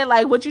shit,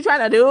 like, what you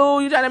trying to do?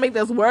 You trying to make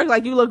this work?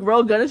 Like, you look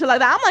real good and shit like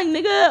that. I'm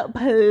like, nigga,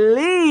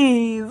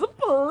 please.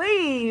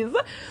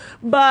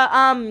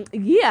 But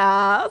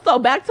yeah, so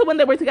back to when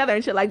they were together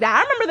and shit like that.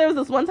 I remember there was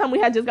this one time we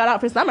had just got out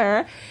for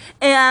summer,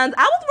 and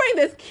I was wearing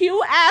this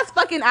cute ass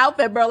fucking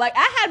outfit, bro. Like,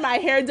 I had my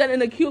hair done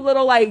in a cute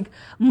little like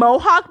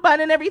mohawk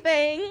bun and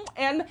everything,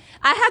 and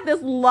I had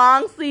this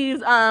long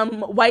sleeves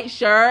white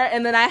shirt,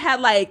 and then I had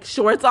like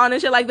shorts on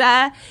and shit like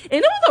that,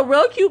 and it was a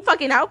real cute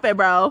fucking outfit,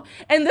 bro.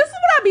 And this is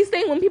what I be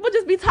saying when people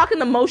just be talking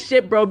the most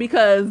shit, bro,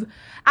 because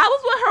I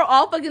was with her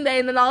all fucking day,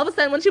 and then all of a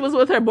sudden when she was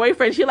with her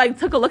boyfriend, she like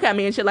took a look at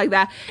me and shit like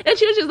that, and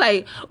she was just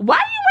like, why are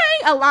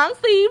you wearing a long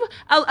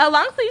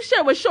sleeve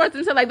shirt with shorts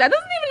and shit like that?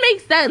 Doesn't even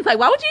make sense. Like,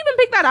 why would you even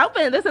pick that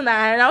outfit and this and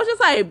that? And I was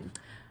just like,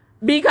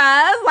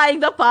 because,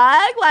 like, the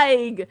fuck,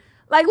 like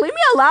leave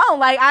me alone.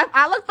 Like,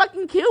 I look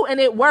fucking cute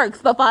and it works.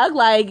 The fuck,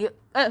 like,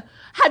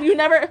 have you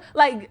never,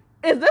 like,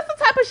 is this the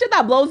type of shit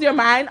that blows your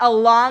mind? A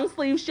long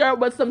sleeve shirt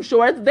with some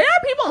shorts? There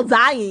are people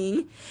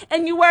dying,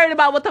 and you worried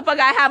about what the fuck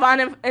I have on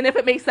and if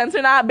it makes sense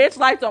or not? Bitch,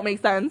 life don't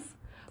make sense.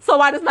 So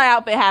why does my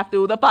outfit have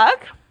to? The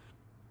fuck?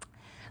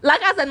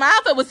 Like I said, my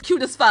outfit was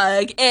cute as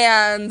fuck,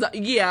 and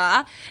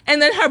yeah.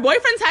 And then her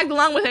boyfriend tagged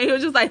along with her. He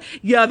was just like,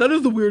 yeah, that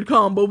is a weird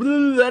combo. And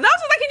I was just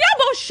like, can y'all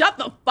both shut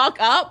the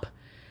fuck up?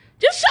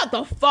 Just shut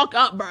the fuck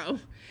up, bro.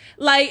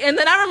 Like, and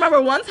then I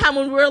remember one time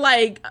when we were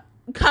like,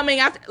 coming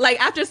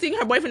after seeing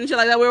her boyfriend and shit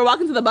like that, we were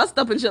walking to the bus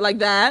stop and shit like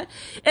that,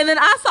 and then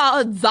I saw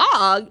a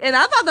dog, and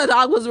I thought the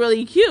dog was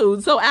really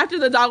cute. So after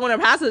the dog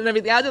went past us and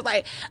everything, I was just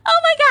like, oh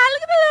my god,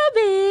 look at the little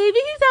baby,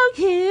 he's so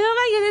cute, oh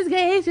my goodness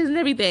gracious, and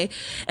everything.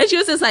 And she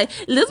was just like,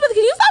 Elizabeth,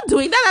 can you stop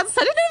doing that? That's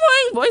such an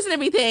annoying voice and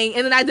everything.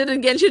 And then I did it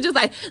again. She was just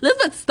like,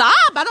 Elizabeth, stop,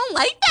 I don't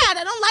like that.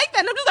 And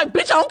I'm just like,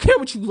 bitch, I don't care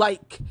what you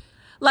like.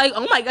 Like,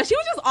 oh my god, she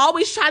was just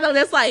always trying to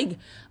just like,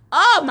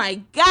 oh my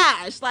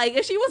gosh, like,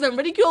 if she wasn't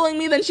ridiculing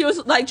me, then she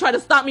was like trying to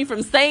stop me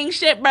from saying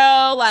shit,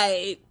 bro.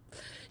 Like,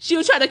 she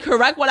would try to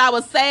correct what I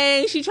was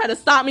saying. She tried to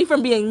stop me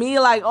from being me.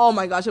 Like, oh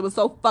my gosh, it was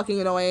so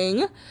fucking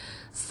annoying.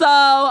 So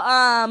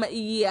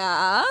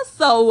yeah,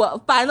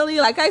 so finally,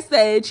 like I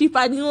said, she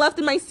finally left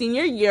in my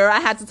senior year. I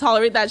had to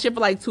tolerate that shit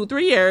for like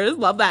 2-3 years.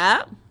 Love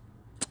that.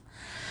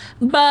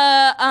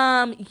 But,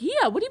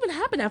 yeah, what even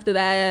happened after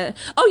that?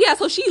 Oh, yeah,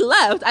 so she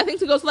left, I think,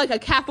 to go to, like, a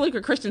Catholic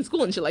or Christian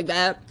school and shit like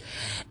that.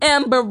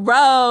 And,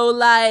 bro,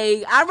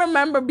 like, I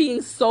remember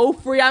being so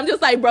free. I'm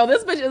just like, bro,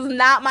 this bitch is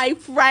not my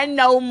friend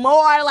no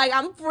more. Like,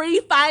 I'm free,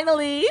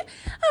 finally.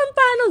 I'm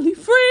finally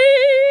free.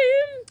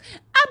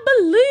 I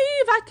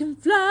believe I can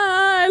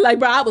fly. Like,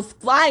 bro, I was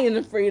flying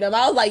in freedom.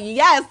 I was like,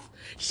 yes,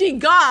 she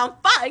gone.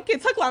 Fuck,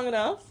 it took long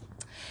enough.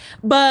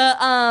 But,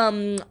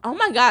 oh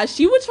my gosh,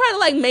 she would try to,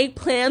 like, make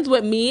plans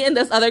with me and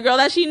this other girl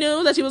that she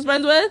knew, that she was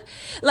friends with,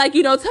 like,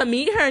 you know, to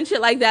meet her and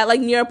shit like that,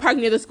 like, near a park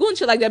near the school and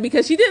shit like that,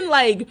 because she didn't,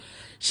 like,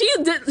 she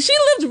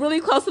lived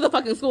really close to the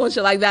fucking school and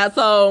shit like that,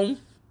 so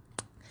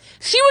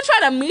she would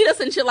try to meet us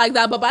and shit like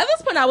that, but by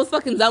this point, I was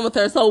fucking done with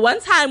her. So one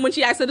time when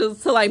she asked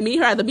us to like, meet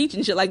her at the beach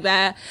and shit like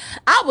that,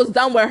 I was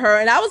done with her,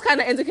 and I was kind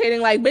of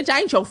indicating, like, bitch, I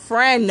ain't your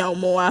friend no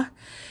more.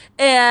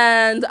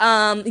 And,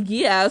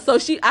 yeah, so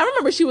I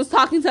remember she was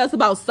talking to us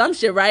about some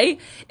shit, right?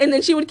 And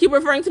then she would keep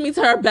referring to me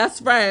to her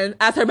best friend,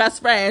 as her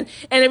best friend.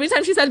 And every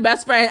time she said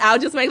best friend, I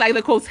would just make, like,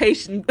 the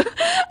quotation. I would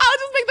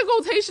just make the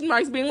quotation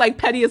marks being, like,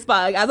 petty as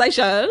fuck, as I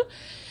should.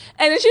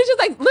 And then she was just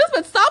like,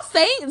 Elizabeth,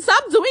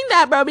 stop doing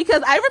that, bro,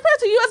 because I refer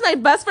to you as my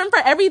best friend for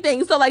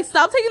everything. So, like,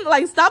 stop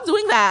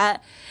doing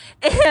that.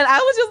 And I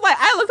was just like,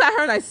 I looked at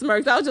her and I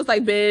smirked. I was just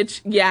like,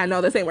 bitch, yeah,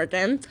 no, this ain't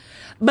working.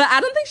 But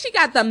I don't think she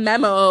got the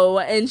memo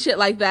and shit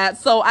like that.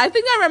 So I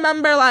think I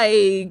remember,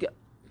 like,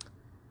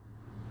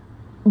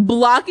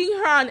 blocking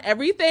her on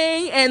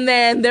everything. And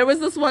then there was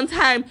this one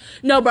time,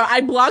 no, bro,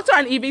 I blocked her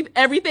on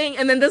everything.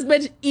 And then this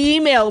bitch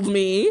emailed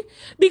me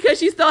because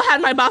she still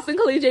had my Boston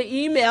Collegiate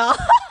email.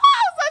 So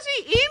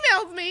she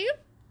emailed me.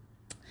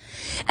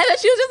 And then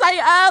she was just like,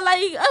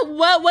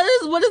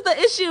 what is the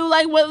issue?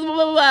 Like, what?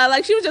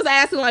 Like, she was just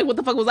asking, like, what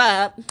the fuck was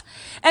up?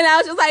 And I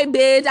was just like,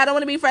 bitch, I don't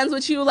want to be friends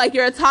with you. Like,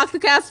 you're a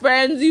toxic ass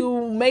friend.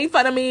 You make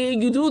fun of me.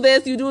 You do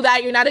this, you do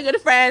that. You're not a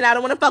good friend. I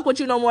don't want to fuck with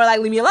you no more.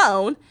 Like, leave me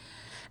alone.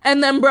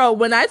 And then, bro,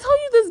 when I tell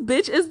you this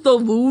bitch is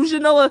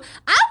delusional, I wonder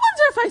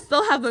if I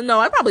still have the,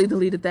 no, I probably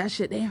deleted that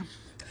shit, damn.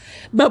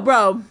 But,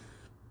 bro,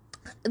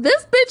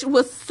 this bitch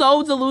was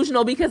so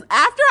delusional because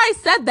after I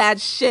said that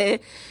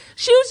shit,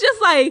 she was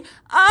just like,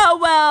 oh,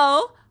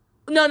 well,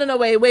 no,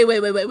 wait,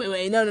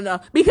 no.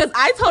 Because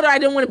I told her I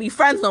didn't want to be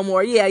friends no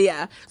more.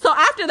 Yeah. So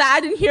after that,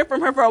 I didn't hear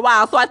from her for a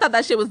while. So I thought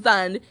that shit was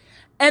done.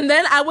 And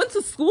then I went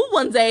to school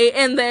one day,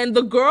 and then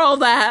the girl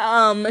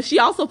that she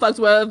also fucked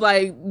with,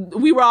 like,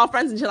 we were all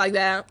friends and shit like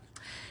that.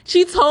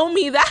 She told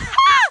me that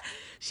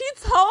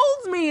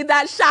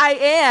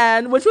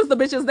Cheyenne, which was the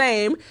bitch's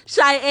name,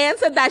 Cheyenne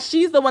said that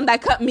she's the one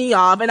that cut me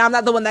off, and I'm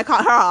not the one that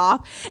cut her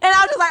off. And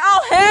I was just like,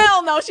 oh,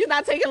 hell no, she's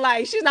not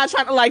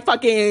trying to, like,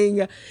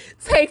 fucking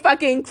take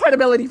fucking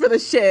credibility for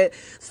this shit.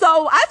 So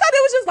I thought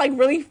it was just, like,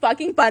 really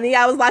fucking funny.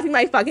 I was laughing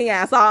my fucking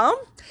ass off.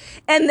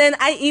 And then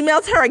I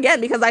emailed her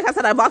again because, like I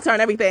said, I blocked her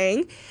and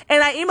everything.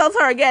 And I emailed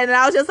her again, and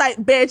I was just like,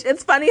 bitch,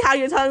 it's funny how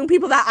you're telling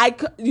people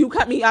that you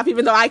cut me off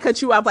even though I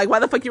cut you off. Like, why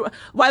the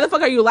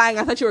fuck are you lying?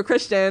 I thought you were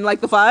Christian.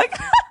 Like, the fuck?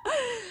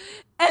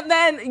 And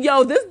then,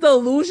 yo, this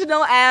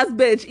delusional ass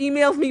bitch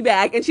emails me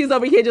back, and she's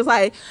over here just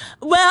like,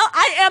 well,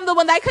 I am the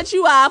one that cut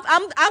you off.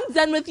 I'm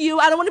done with you.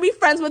 I don't want to be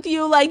friends with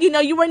you. Like, you know,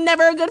 you were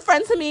never a good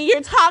friend to me.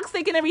 You're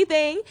toxic and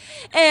everything.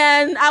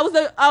 And I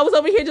was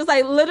over here just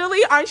like,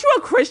 literally, aren't you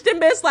a Christian,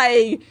 bitch?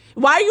 Like,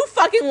 why are you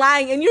fucking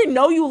lying? And you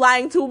know you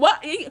lying too.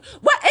 What angers me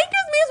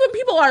is when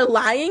people are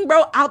lying,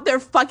 bro, out their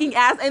fucking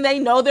ass, and they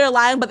know they're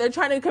lying, but they're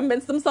trying to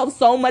convince themselves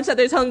so much that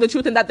they're telling the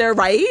truth and that they're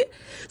right.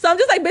 So I'm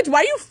just like, bitch, why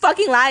are you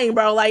fucking lying,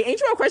 bro? Like,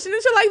 ain't you a Christian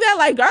and shit like that?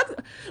 Like,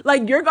 God,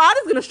 like, your God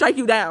is gonna strike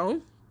you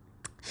down.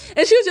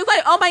 And she was just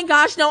like, oh my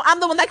gosh, no, I'm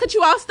the one that cut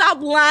you off.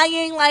 Stop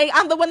lying. Like,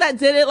 I'm the one that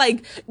did it.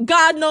 Like,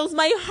 God knows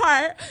my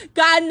heart.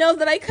 God knows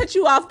that I cut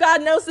you off.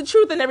 God knows the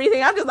truth and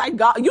everything. I'm just like,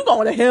 God, you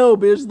going to hell,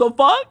 bitch. The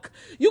fuck?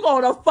 You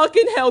going to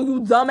fucking hell, you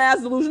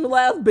dumbass, delusional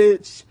ass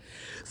bitch.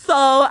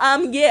 So,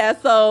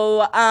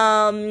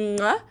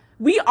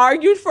 we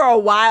argued for a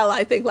while,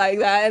 I think, like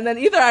that. And then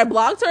either I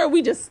blocked her or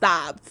we just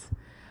stopped.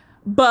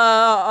 But,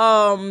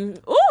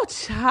 oh,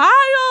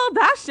 child,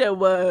 that shit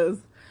was,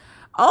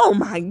 oh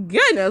my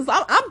goodness.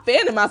 I'm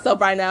fanning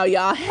myself right now,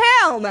 y'all.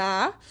 Hell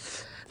nah.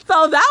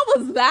 So that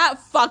was that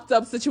fucked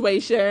up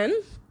situation.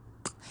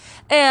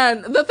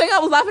 And the thing I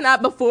was laughing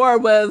at before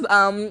was,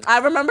 I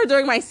remember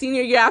during my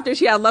senior year after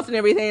she had left and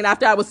everything, and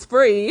after I was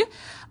free,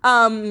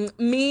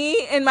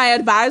 me and my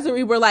advisor,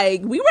 we were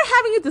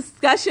having a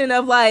discussion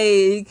of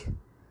like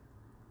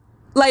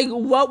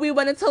what we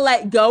wanted to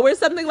let go or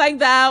something like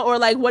that, or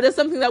like what is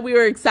something that we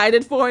were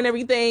excited for and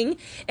everything.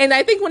 And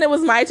I think when it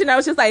was my turn, I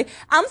was just like,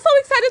 I'm so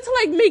excited to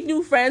like make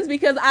new friends,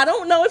 because I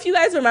don't know if you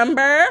guys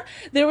remember,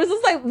 there was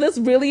this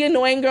really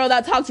annoying girl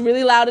that talked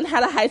really loud and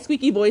had a high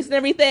squeaky voice and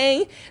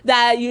everything,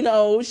 that, you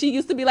know, she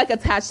used to be like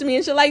attached to me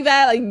and shit like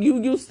that. Like, you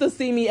used to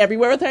see me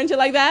everywhere with her and shit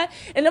like that.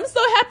 And I'm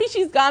so happy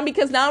she's gone,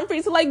 because now I'm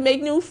free to like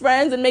make new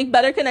friends and make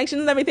better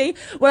connections and everything.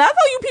 When I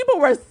tell you,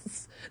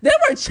 they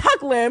were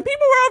chuckling.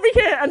 People were over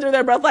here under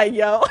their breath like,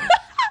 yo.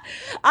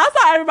 I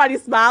saw everybody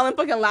smiling,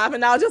 fucking laughing.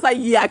 And I was just like,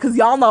 yeah, because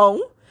y'all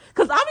know.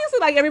 Because obviously,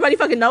 like, everybody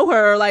fucking know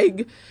her.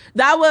 Like,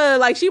 that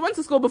was, like, she went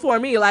to school before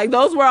me. Like,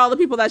 those were all the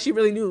people that she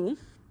really knew.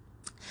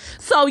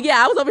 So,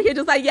 yeah, I was over here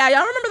just like, yeah,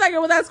 y'all remember that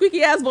girl with that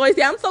squeaky-ass voice?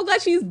 Yeah, I'm so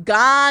glad she's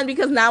gone,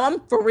 because now I'm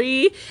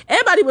free.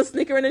 Everybody was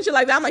snickering and shit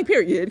like that. I'm like,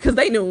 period. Because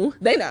they knew.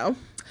 They know.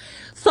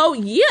 So,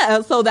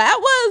 yeah, so that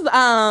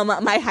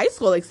was my high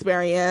school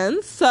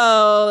experience.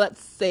 So,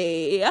 let's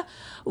see.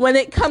 When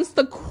it comes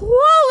to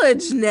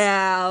college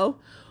now,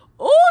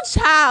 oh,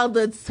 child,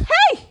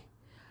 hey,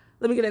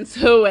 let me get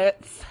into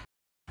it.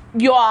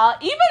 Y'all,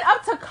 even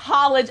up to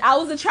college, I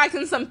was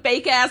attracting some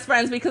fake-ass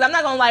friends, because I'm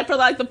not gonna lie, for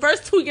like the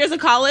first 2 years of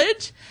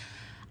college,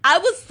 I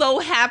was so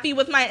happy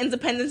with my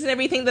independence and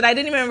everything that I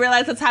didn't even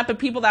realize the type of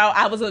people that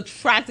I was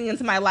attracting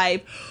into my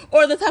life,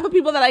 or the type of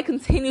people that I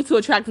continue to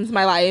attract into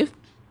my life.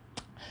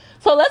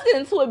 So let's get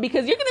into it,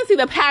 because you're going to see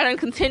the pattern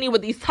continue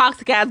with these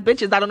toxic ass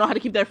bitches that don't know how to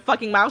keep their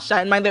fucking mouth shut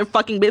and mind their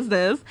fucking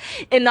business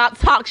and not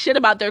talk shit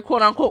about their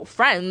quote unquote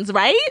friends,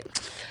 right?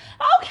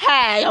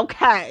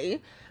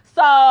 Okay.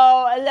 So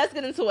let's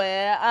get into it.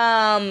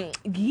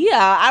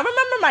 Yeah, I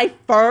remember my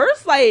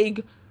first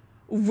like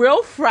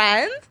real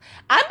friends.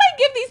 I might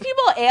give these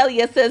people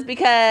aliases,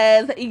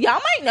 because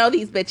y'all might know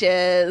these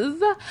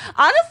bitches.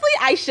 Honestly,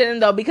 I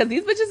shouldn't though, because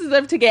these bitches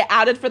deserve to get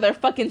outed for their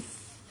fucking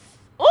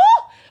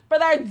for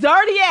their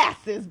dirty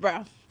asses,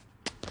 bro.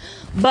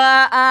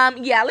 But,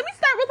 yeah, let me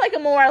start with, like, a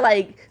more,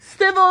 like,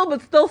 civil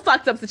but still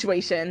fucked up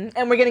situation.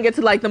 And we're gonna get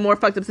to, like, the more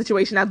fucked up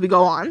situation as we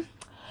go on.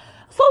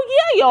 So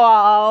yeah,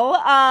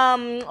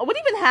 y'all. What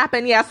even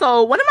happened? Yeah,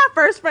 so one of my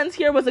first friends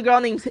here was a girl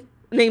named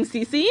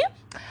Cece. She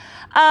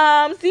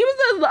was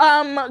this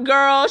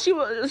girl. She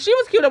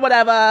was cute or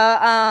whatever.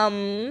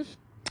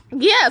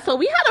 Yeah, so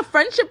we had a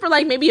friendship for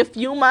like maybe a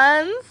few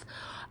months.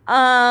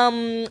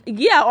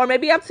 Yeah, or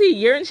maybe up to a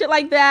year and shit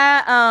like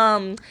that.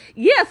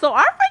 Yeah, so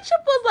our friendship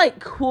was like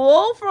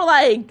cool for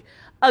like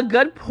a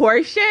good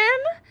portion.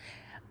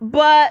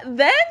 But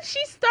then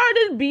she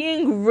started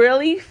being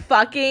really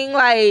fucking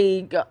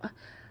like,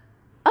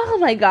 oh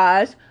my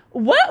gosh.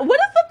 What is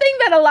the thing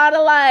that a lot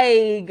of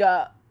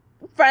like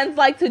friends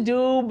like to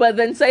do, but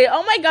then say,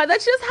 oh my god,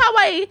 that's just how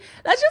I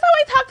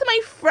talk to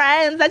my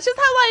friends. That's just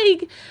how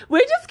like,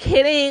 we're just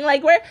kidding.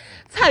 Like, we're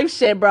type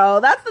shit,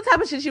 bro. That's the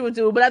type of shit she would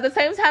do. But at the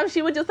same time,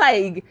 she would just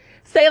like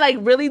say like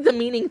really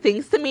demeaning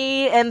things to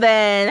me. And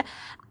then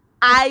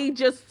I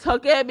just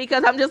took it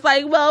because I'm just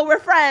like, well, we're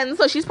friends,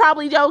 so she's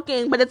probably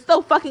joking, but it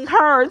still fucking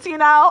hurts, you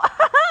know?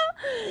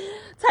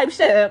 Type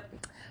shit.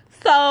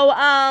 So,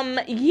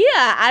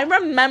 yeah, I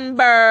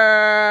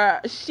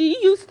remember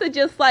she used to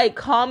just, like,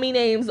 call me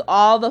names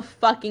all the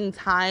fucking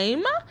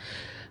time.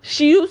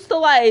 She used to,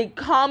 like,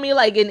 call me,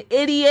 like, an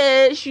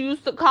idiot. She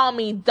used to call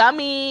me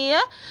dummy.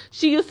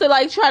 She used to,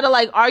 like, try to,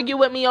 like, argue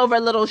with me over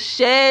little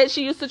shit.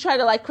 She used to try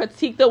to, like,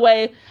 critique the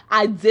way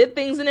I did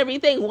things and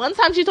everything. One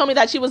time she told me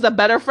that she was a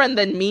better friend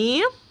than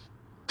me.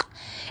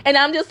 And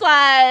I'm just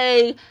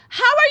like,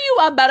 how are you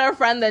a better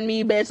friend than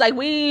me, bitch? Like,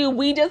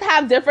 we just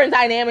have different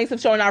dynamics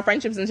of showing our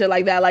friendships and shit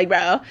like that. Like,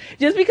 bro,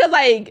 just because,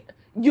 like,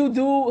 you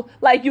do,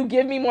 like, you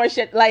give me more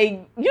shit, like, you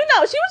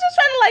know, she was just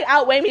trying to, like,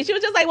 outweigh me. She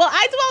was just like, well,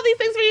 I do all these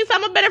things for you, so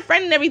I'm a better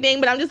friend and everything.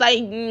 But I'm just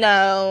like,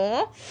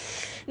 no,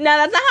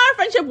 that's not how our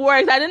friendship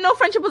works. I didn't know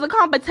friendship was a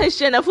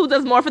competition of who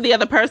does more for the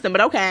other person,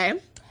 but okay.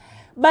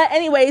 But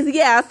anyways,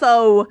 yeah,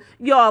 so,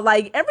 y'all,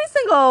 like, every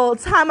single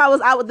time I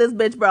was out with this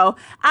bitch, bro,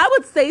 I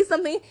would say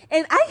something,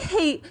 and I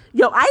hate,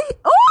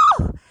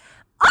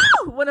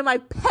 one of my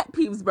pet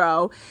peeves,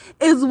 bro,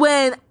 is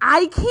when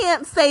I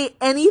can't say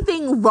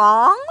anything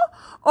wrong,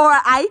 or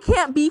I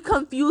can't be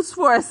confused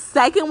for a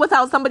second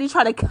without somebody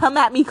trying to come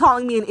at me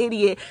calling me an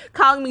idiot,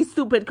 calling me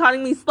stupid,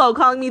 calling me slow,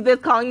 calling me this,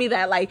 calling me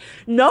that. Like,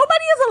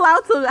 nobody is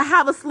allowed to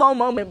have a slow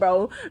moment,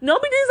 bro.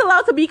 Nobody is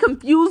allowed to be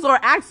confused or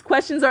ask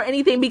questions or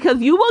anything,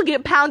 because you will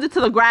get pounded to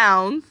the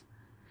ground.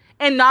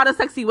 In not a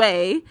sexy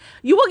way.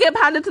 You will get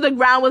pounded to the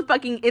ground with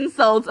fucking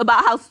insults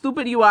about how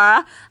stupid you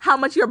are, how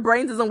much your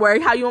brain doesn't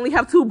work, how you only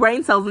have 2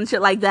 brain cells and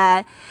shit like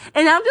that.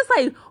 And I'm just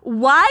like,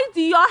 why do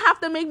y'all have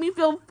to make me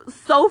feel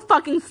so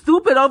fucking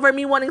stupid over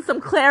me wanting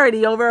some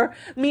clarity, over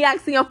me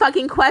asking a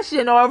fucking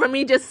question, or over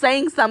me just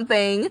saying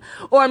something,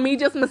 or me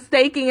just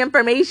mistaking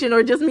information,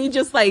 or just me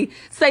just like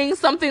saying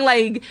something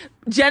like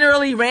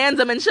generally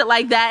random and shit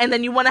like that, and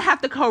then you want to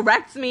have to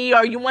correct me,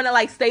 or you want to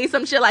like say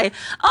some shit like,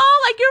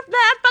 oh, like, you're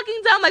mad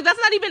fucking dumb, like, that's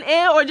not even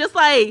it. Or just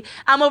like,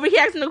 I'm over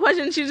here asking the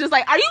question and she's just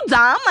like, are you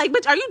dumb? Like,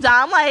 bitch, are you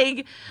dumb?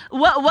 Like,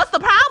 what's the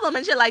problem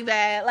and shit like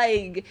that.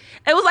 Like,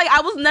 it was like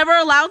I was never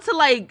allowed to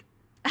like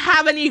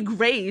have any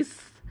grace.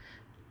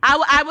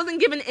 I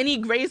wasn't given any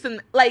grace in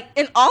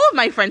all of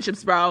my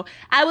friendships, bro.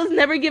 I was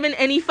never given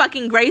any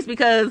fucking grace,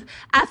 because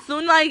as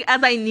soon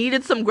as I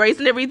needed some grace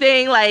and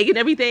everything,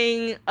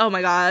 oh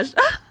my gosh,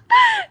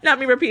 not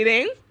me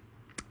repeating.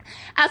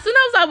 As soon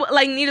as I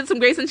like needed some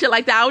grace and shit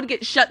like that, I would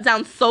get shut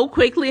down so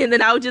quickly, and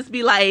then I would just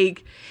be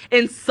like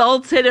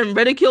insulted and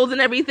ridiculed and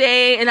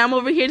everything. And I'm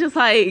over here just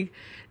like,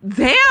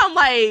 damn,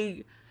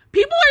 like,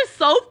 people are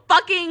so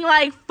fucking,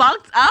 like,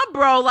 fucked up,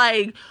 bro.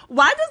 Like,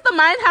 why does the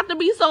mind have to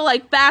be so,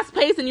 like,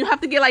 fast-paced, and you have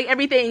to get, like,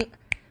 everything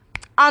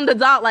on the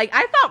dot? Like,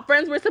 I thought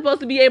friends were supposed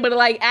to be able to,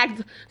 like,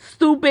 act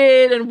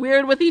stupid and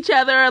weird with each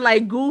other and,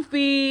 like,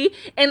 goofy.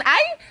 And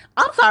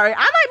I'm sorry,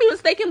 I might be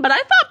mistaken, but I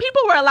thought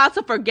people were allowed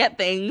to forget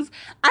things.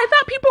 I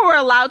thought people were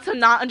allowed to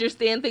not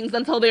understand things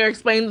until they're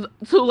explained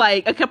to,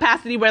 like, a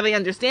capacity where they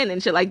understand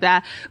and shit like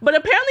that. But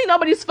apparently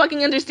nobody's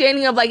fucking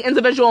understanding of, like,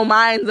 individual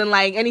minds and,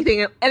 like,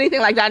 anything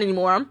like that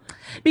anymore.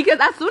 Because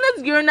as soon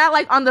as you're not,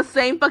 like, on the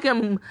same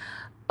fucking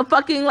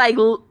like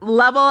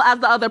level as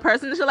the other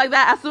person and shit like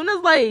that, as soon as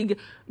like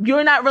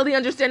you're not really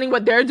understanding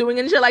what they're doing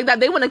and shit like that,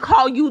 they want to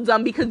call you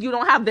dumb because you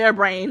don't have their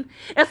brain.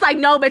 It's like,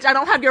 no, bitch, I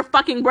don't have your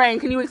fucking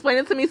brain. Can you explain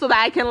it to me so that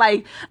I can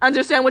like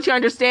understand what you're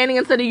understanding,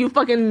 instead of you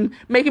fucking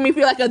making me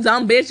feel like a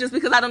dumb bitch just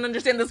because I don't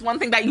understand this one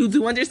thing that you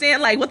do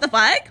understand? Like, what the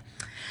fuck?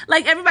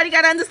 Like, everybody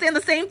gotta understand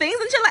the same things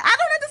and shit. Like, I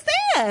don't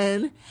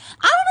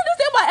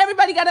understand why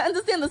everybody gotta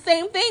understand the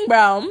same thing,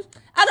 bro.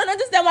 I don't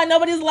understand why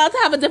nobody's allowed to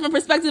have a different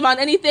perspective on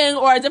anything,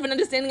 or a different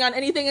understanding on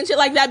anything and shit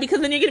like that, because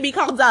then you're gonna be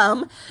called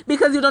dumb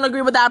because you don't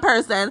agree with that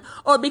person,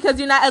 or because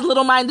you're not as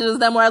little-minded as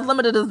them, or as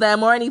limited as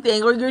them, or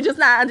anything, or you're just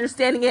not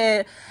understanding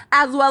it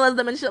as well as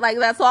them and shit like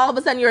that. So all of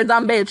a sudden you're a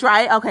dumb bitch,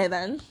 right? Okay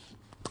then.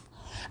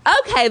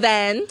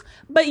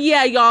 But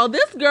yeah, y'all,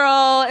 this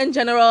girl in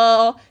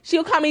general,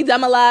 she'll call me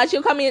dumb a lot.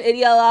 She'll call me an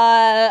idiot a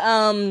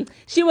lot.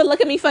 She would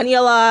look at me funny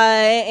a lot.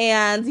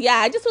 And yeah,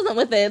 I just wasn't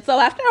with it. So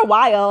after a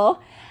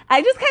while,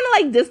 I just kind of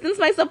like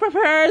distanced myself from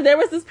her. There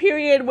was this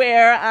period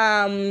where,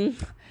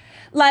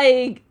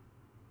 like,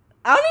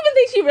 I don't even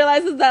think she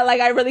realizes that,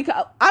 like, I mean,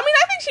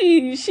 I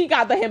think she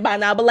got the hint by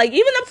now, but, like,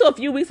 even up to a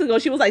few weeks ago,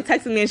 she was, like,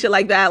 texting me and shit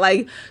like that,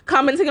 like,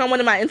 commenting on one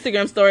of my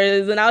Instagram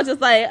stories, and I was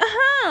just like,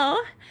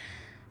 oh,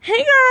 hey,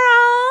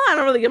 girl. I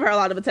don't really give her a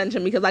lot of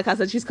attention because, like I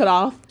said, she's cut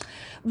off.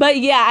 But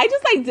yeah, I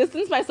just like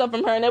distanced myself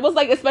from her, and it was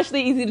like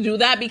especially easy to do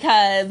that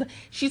because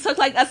she took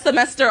like a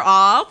semester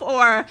off,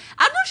 or I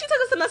don't know if she took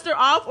a semester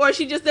off or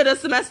she just did a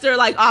semester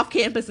like off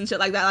campus and shit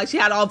like that. Like she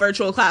had all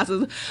virtual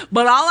classes.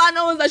 But all I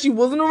know is that she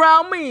wasn't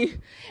around me,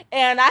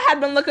 and I had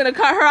been looking to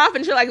cut her off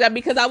and shit like that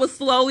because I was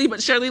slowly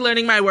but surely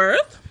learning my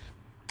worth.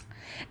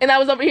 And I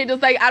was over here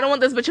just like, I don't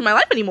want this bitch in my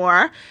life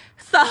anymore.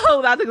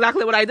 So that's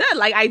exactly what I did.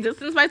 Like, I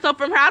distanced myself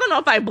from her. I don't know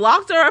if I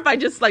blocked her or if I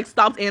just, like,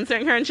 stopped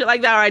answering her and shit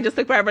like that, or I just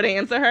took forever to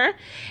answer her.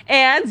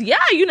 And,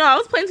 yeah, you know, I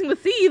was planting the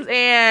seeds,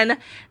 and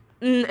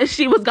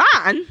she was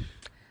gone.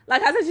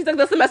 Like I said, she took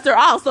the semester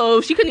off,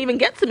 so she couldn't even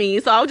get to me.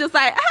 So I was just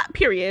like,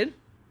 period.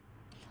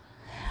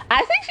 I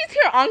think she's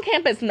here on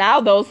campus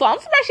now, though, so I'm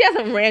surprised she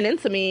hasn't ran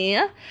into me.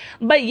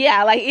 But,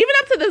 yeah, like, even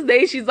up to this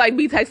day, she's, like,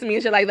 be texting me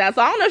and shit like that.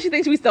 So I don't know if she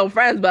thinks we still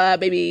friends, but,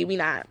 baby, we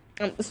not.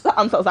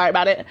 I'm so sorry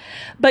about it.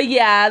 But,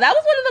 yeah, that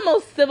was one of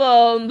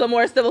the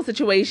more civil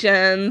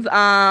situations.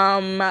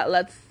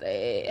 Let's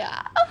see.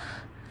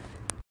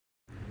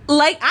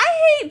 Like,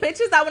 I hate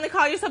bitches that want to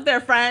call yourself their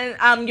friend,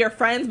 your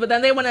friends, but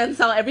then they want to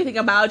tell everything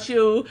about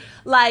you.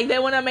 Like, they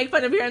want to make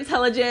fun of your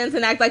intelligence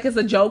and act like it's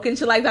a joke and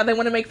shit like that. They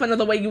want to make fun of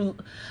the way you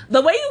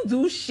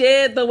do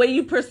shit, the way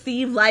you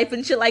perceive life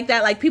and shit like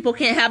that. Like, people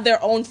can't have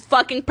their own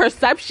fucking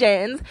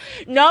perceptions.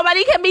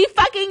 Nobody can be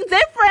fucking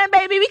different,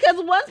 baby, because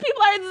once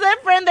people are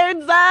different, they're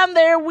dumb,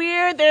 they're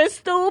weird, they're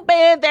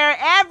stupid, they're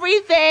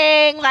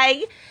everything.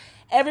 Like,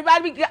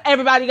 everybody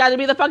got to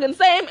be the fucking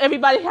same.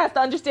 Everybody has to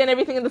understand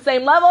everything in the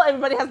same level.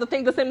 Everybody has to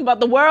think the same about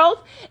the world.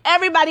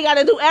 Everybody got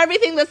to do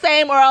everything the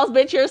same, or else,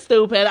 bitch, you're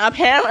stupid.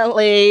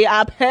 Apparently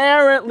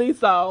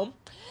so.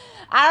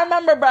 I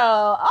remember, bro.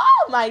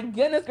 Oh my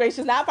goodness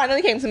gracious! Now it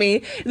finally came to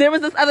me. There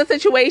was this other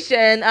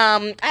situation.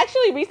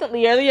 Actually,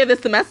 recently, earlier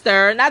this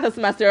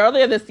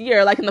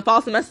year, like in the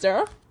fall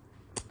semester.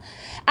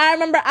 I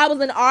remember I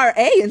was in RA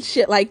and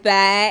shit like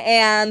that,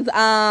 and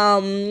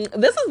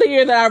this is the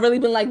year that I've really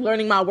been like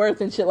learning my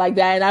worth and shit like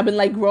that, and I've been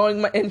like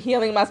growing and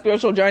healing my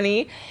spiritual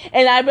journey,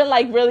 and I've been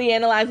like really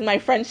analyzing my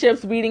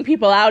friendships, weeding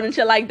people out and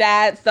shit like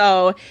that.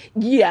 So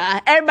yeah,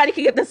 everybody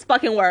can get this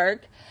fucking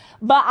work.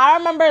 But I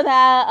remember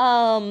that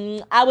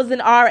I was in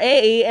RA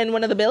in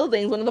one of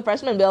the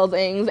freshman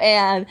buildings,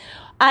 and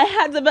I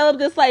had developed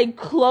this, like,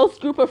 close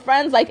group of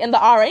friends, like, in the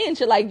RA and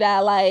shit like that.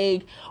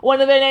 Like,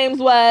 one of their names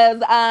was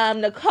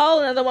Nicole,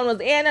 another one was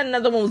Anna, and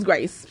another one was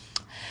Grace.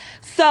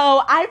 So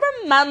I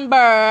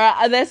remember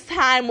this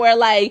time where,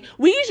 like,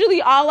 we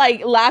usually all,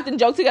 like, laughed and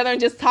joked together and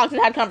just talked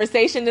and had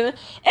conversations, and it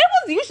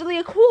was usually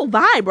a cool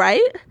vibe,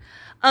 right?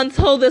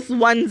 Until this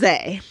one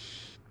day.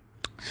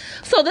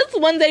 So this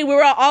one day we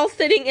were all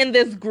sitting in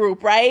this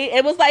group, right?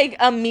 It was like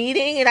a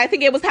meeting, and I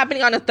think it was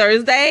happening on a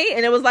Thursday,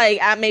 and it was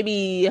like at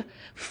maybe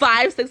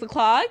 5-6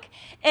 o'clock.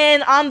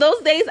 And on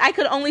those days I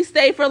could only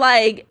stay for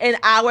like an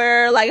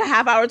hour, like a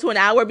half hour to an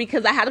hour,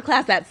 because I had a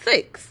class at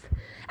 6.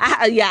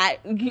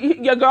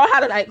 Your girl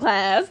had a night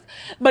class,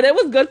 but it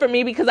was good for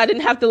me because I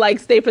didn't have to like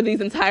stay for these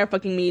entire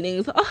fucking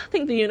meetings. Oh,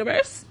 thank the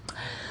universe.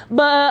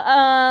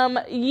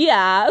 But,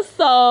 yeah,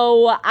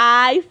 so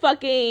I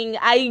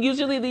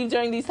usually leave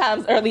during these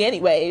times early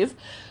anyways.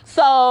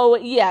 So,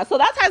 yeah, so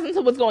that ties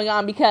into what's going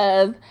on,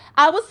 because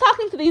I was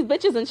talking to these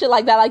bitches and shit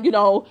like that, like, you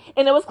know,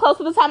 and it was close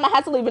to the time I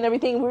had to leave and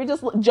everything. We were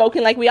just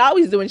joking like we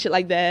always do and shit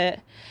like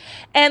that.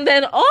 And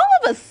then all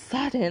of a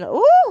sudden, I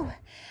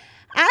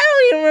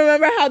don't even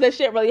remember how this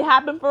shit really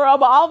happened for real,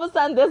 but all of a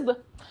sudden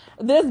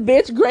this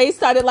bitch Grace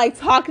started like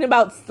talking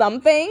about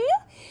something,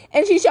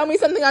 and she showed me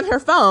something on her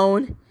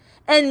phone.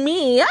 And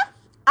me,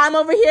 I'm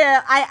over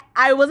here,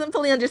 I wasn't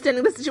fully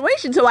understanding the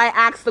situation, so I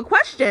asked the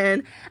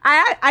question.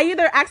 I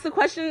either asked the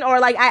question or,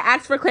 like, I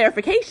asked for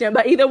clarification,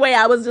 but either way,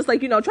 I was just,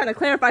 like, you know, trying to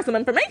clarify some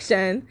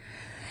information.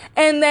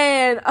 And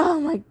then,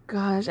 oh my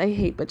gosh, I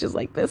hate bitches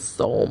like this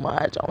so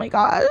much. Oh my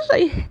gosh,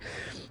 I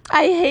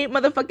hate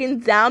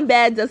motherfucking down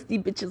bad, dusty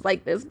bitches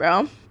like this,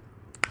 bro.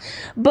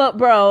 But,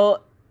 bro,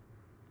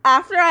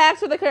 after I asked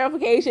for the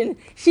clarification,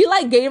 she,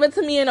 like, gave it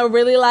to me in a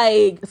really,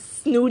 like,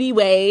 snooty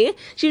way.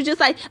 She was just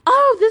like,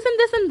 oh, this and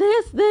this and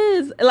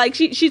this. Like,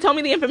 she told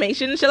me the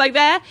information and shit like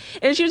that.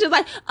 And she was just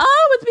like,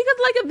 oh, it's because,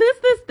 like,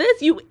 of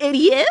this, you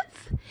idiots.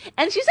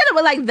 And she said it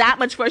with, like, that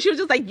much force. She was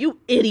just like, you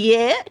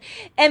idiot.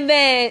 And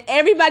then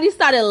everybody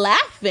started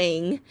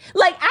laughing.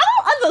 Like, I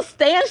don't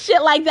understand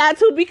shit like that,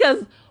 too,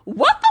 because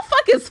what the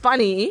fuck is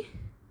funny?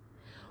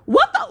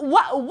 What the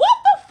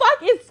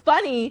fuck is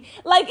funny?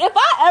 Like, if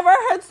I ever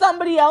heard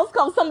somebody else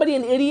call somebody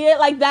an idiot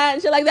like that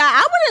and shit like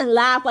that, I wouldn't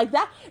laugh like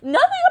that.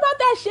 Nothing about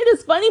that shit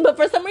is funny, but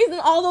for some reason,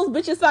 all those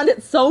bitches found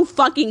it so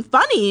fucking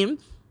funny.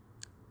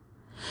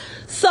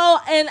 So,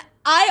 and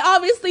I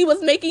obviously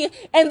was making,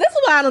 and this is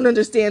what I don't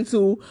understand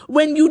too,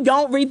 when you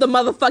don't read the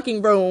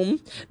motherfucking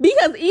room.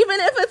 Because even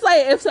if it's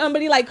like, if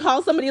somebody like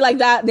calls somebody like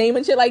that name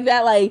and shit like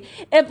that, like,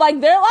 if like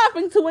they're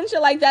laughing too and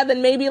shit like that,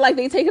 then maybe like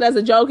they take it as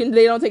a joke and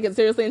they don't take it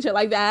seriously and shit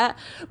like that.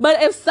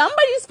 But if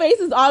somebody's face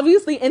is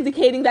obviously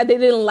indicating that they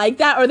didn't like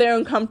that or they're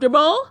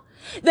uncomfortable,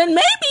 then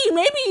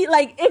maybe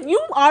like if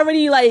you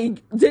already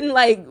like didn't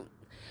like,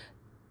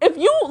 if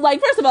you,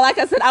 like, first of all, like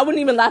I said, I wouldn't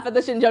even laugh at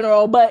this shit in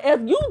general, but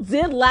if you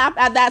did laugh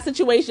at that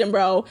situation,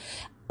 bro,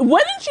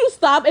 wouldn't you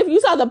stop if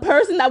you saw the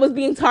person that was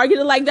being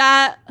targeted like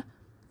that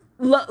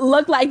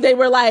look like they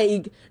were,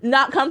 like,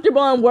 not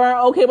comfortable and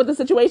weren't okay with the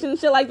situation and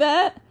shit like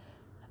that?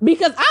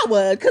 Because I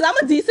would, because I'm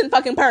a decent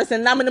fucking person,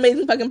 and I'm an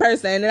amazing fucking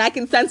person, and I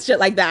can sense shit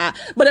like that.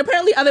 But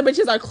apparently other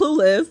bitches are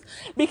clueless,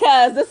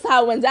 because this is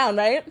how it went down,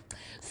 right?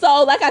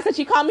 So, like I said,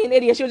 she called me an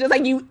idiot. She was just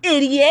like, you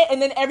idiot.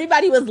 And then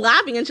everybody was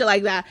laughing and shit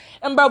like that.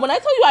 And bro, when I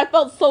tell you I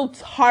felt so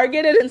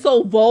targeted and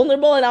so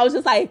vulnerable, and I was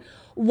just like,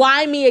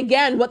 why me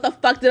again? What the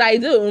fuck did I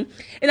do?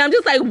 And I'm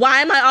just like,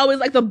 why am I always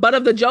like the butt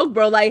of the joke,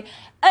 bro? Like,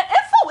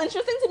 it's so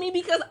interesting to me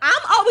because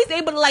I'm always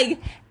able to like,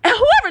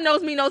 whoever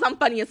knows me knows I'm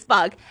funny as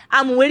fuck.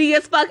 I'm witty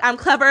as fuck. I'm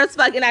clever as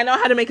fuck. And I know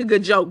how to make a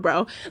good joke,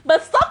 bro.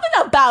 But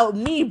something about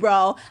me,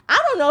 bro,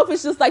 I don't know if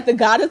it's just like the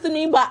goddess in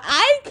me, but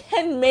I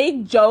can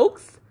make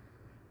jokes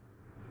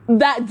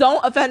that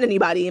don't offend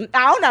anybody.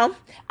 I don't know.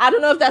 I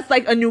don't know if that's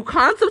like a new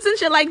concept and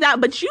shit like that,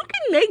 but you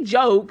can make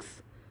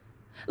jokes,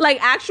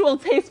 like actual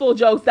tasteful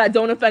jokes that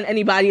don't offend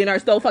anybody and are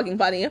still fucking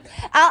funny.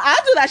 I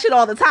do that shit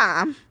all the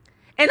time.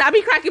 And I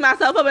be cracking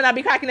myself up and I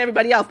be cracking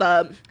everybody else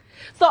up.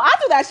 So I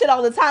do that shit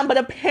all the time, but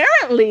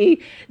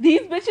apparently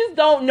these bitches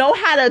don't know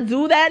how to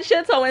do that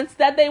shit, so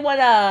instead they want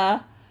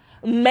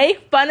to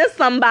make fun of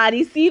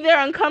somebody, see they're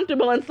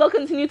uncomfortable, and still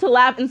continue to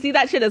laugh and see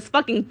that shit is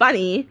fucking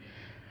funny.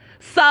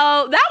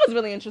 So that was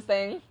really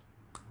interesting.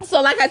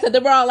 So like I said, they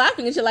were all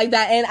laughing and shit like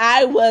that, and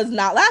I was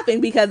not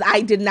laughing because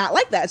I did not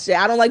like that shit.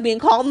 I don't like being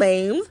called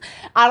names.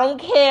 I don't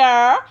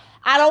care.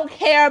 I don't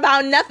care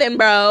about nothing,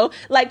 bro.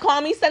 Like, call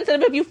me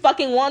sensitive if you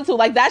fucking want to.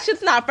 Like, that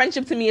shit's not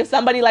friendship to me if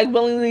somebody, like,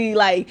 willingly,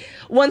 like,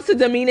 wants to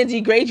demean and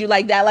degrade you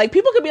like that. Like,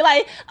 people could be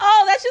like,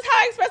 oh, that's just how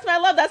I express my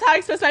love. That's how I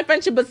express my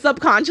friendship. But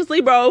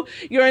subconsciously, bro,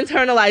 you're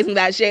internalizing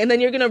that shit. And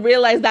then you're gonna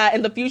realize that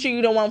in the future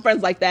you don't want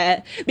friends like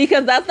that.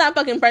 Because that's not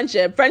fucking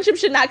friendship. Friendship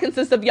should not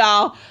consist of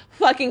y'all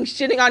fucking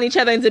shitting on each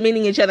other and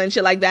demeaning each other and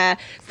shit like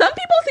that. Some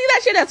people see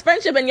that shit as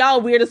friendship and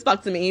y'all weird as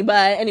fuck to me.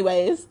 But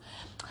anyways,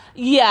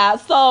 yeah,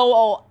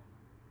 so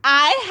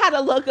I had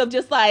a look of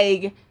just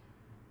like, you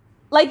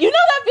know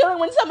that feeling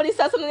when somebody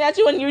says something at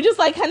you and you're just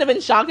like kind of in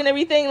shock and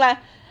everything?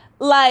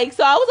 Like,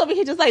 so I was over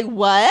here just like,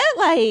 what?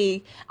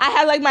 Like, I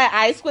had like my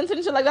eyes squinted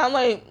and shit like that. I'm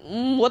like,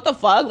 what the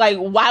fuck? Like,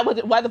 why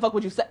the fuck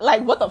would you say,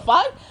 like, what the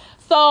fuck?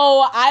 So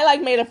I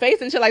like made a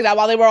face and shit like that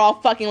while they were all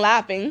fucking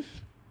laughing.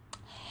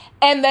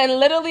 And then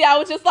literally I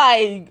was just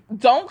like,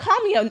 don't call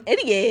me an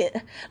idiot.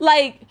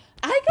 Like,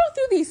 I go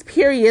through these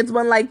periods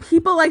when, like,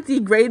 people, like,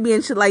 degrade me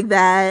and shit like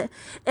that.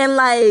 And,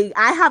 like,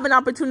 I have an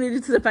opportunity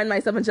to defend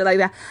myself and shit like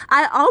that.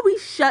 I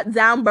always shut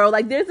down, bro.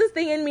 Like, there's this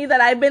thing in me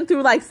that I've been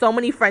through, like, so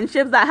many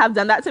friendships that have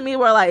done that to me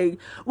where, like,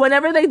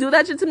 whenever they do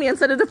that shit to me,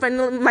 instead of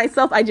defending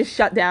myself, I just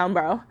shut down,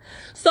 bro.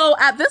 So,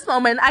 at this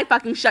moment, I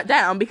fucking shut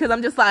down because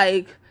I'm just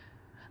like,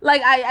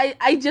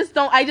 I just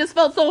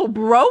felt so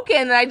broken,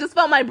 and I just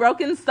felt my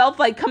broken self,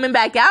 like, coming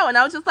back out, and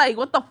I was just like,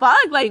 what the fuck?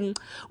 Like,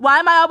 why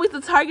am I always the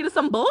target of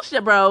some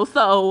bullshit, bro?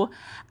 So,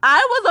 I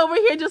was over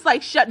here just,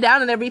 like, shut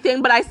down and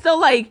everything, but I still,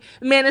 like,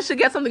 managed to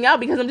get something out,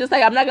 because I'm just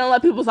like, I'm not gonna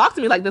let people talk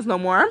to me like this no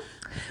more.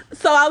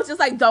 So, I was just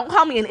like, don't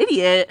call me an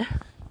idiot.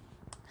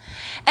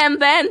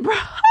 And then,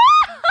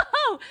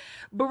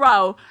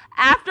 bro,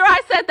 after I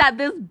said that,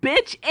 this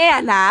bitch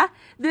Anna,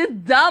 this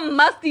dumb,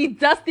 musty,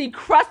 dusty,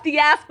 crusty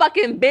ass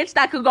fucking bitch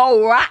that could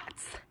go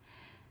rats,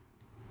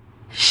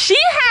 she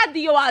had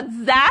the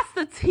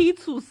audacity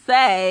to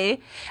say,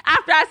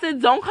 after I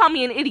said, don't call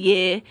me an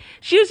idiot,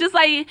 she was just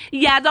like,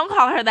 yeah, don't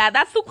call her that.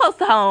 That's too close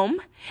to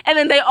home. And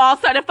then they all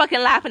started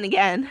fucking laughing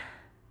again.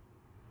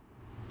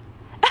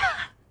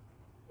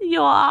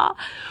 Y'all,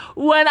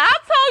 when I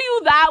tell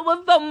you that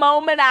was the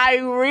moment I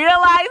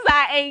realized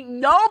I ain't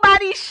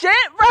nobody shit,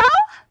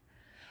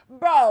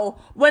 bro,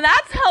 when I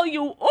tell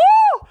you,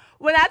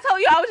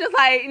 I was just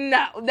like,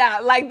 no,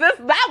 like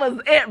that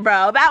was it,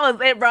 bro. That was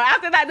it, bro.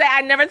 After that day,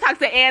 I never talked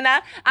to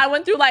Anna. I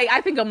went through like,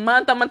 I think a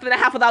month and a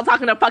half without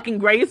talking to fucking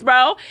Grace,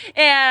 bro.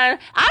 And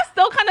I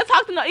still kind of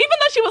talked to her, even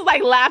though she was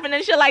like laughing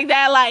and shit like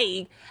that,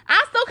 like,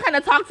 I still kind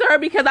of talked to her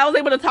because I was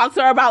able to talk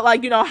to her about,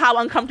 like, you know, how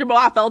uncomfortable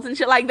I felt and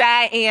shit like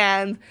that.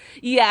 And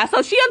yeah,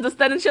 so she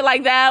understood and shit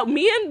like that.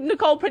 Me and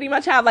Nicole pretty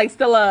much have like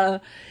still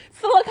a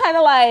kind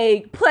of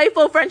like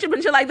playful friendship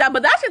and shit like that,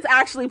 but that shit's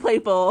actually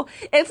playful.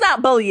 It's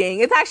not bullying.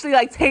 It's actually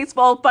like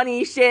tasteful,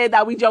 funny shit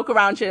that we joke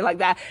around, shit like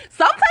that.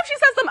 Sometimes she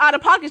says some out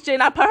of pocket shit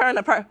and I put her in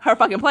her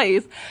fucking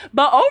place.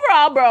 But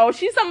overall, bro,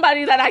 she's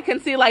somebody that I can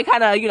see like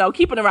kind of, you know,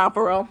 keeping around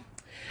for real.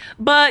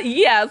 But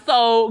yeah,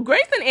 so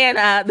Grace and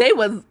Anna, they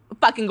was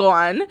fucking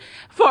gone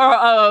for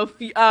no,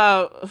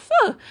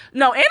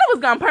 Anna was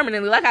gone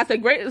permanently. Like I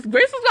said, Grace was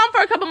gone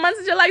for a couple months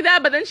and shit like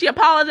that, but then she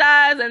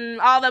apologized and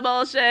all that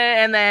bullshit,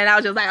 and then I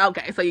was just like,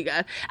 okay, so you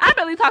good. I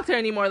barely talk to her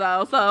anymore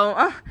though,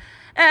 so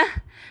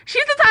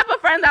she's the type of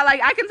friend that,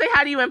 like, I can say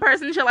hi to you in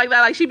person and shit like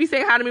that. Like, she be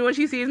saying hi to me when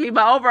she sees me,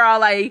 but overall,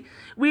 like,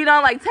 we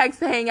don't, like, text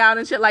to hang out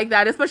and shit like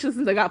that, especially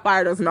since I got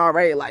fired or something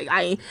already. Like,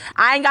 I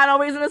ain't got no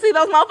reason to see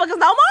those motherfuckers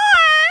no more.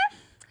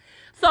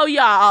 So,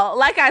 y'all,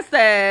 like I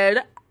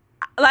said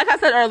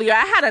earlier,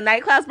 I had a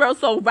night class, bro,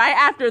 so right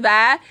after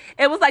that,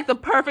 it was, like, the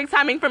perfect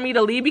timing for me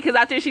to leave, because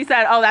after she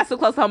said, oh, that's too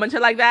close to home and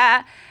shit like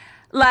that,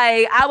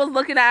 like, I was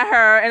looking at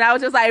her, and I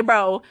was just like,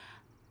 bro,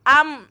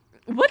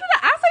 what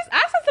did I say?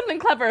 I said something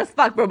clever as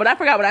fuck, bro, but I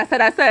forgot what I said.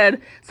 I said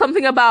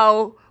something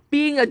about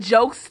being a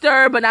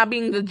jokester, but not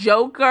being the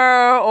joker,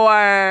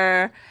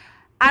 or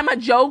I'm a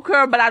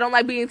joker, but I don't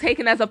like being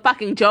taken as a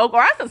fucking joke,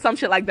 or I said some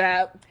shit like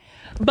that.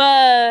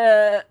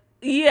 But,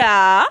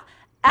 yeah,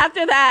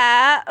 after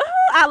that,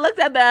 I looked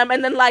at them,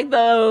 and then,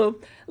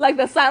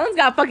 the silence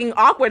got fucking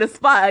awkward as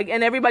fuck,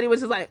 and everybody was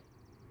just like,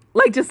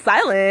 just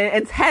silent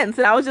and tense,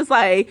 and I was just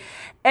like,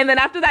 and then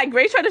after that,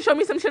 Grace tried to show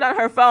me some shit on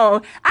her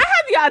phone. I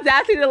had the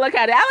audacity to look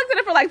at it. I looked at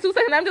it for like 2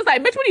 seconds, I'm just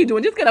like, bitch, what are you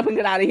doing? Just get up and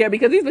get out of here,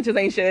 because these bitches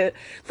ain't shit.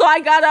 So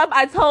I got up,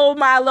 I told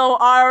my little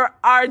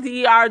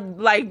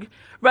RD,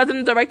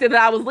 resident director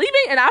that I was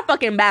leaving, and I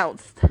fucking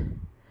bounced.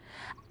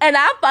 And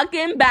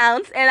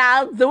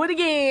I'll do it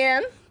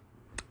again.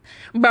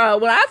 Bro,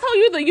 when I told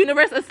you the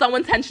universe is so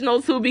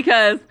intentional too,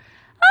 because,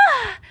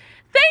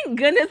 thank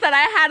goodness that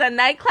I had a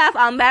night class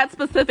on that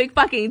specific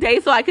fucking day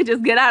so I could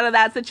just get out of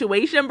that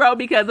situation, bro.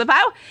 Because if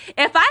I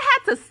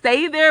had to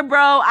stay there,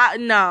 bro,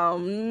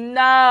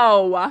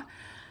 no.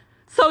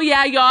 So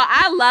yeah, y'all,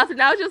 I left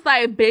and I was just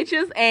like,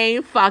 bitches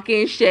ain't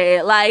fucking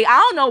shit. Like, I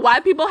don't know why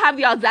people have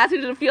the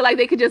audacity to feel like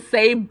they could just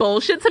say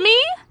bullshit to me.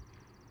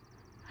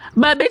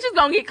 But bitches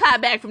gonna get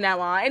clapped back from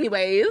now on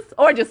anyways.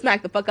 Or just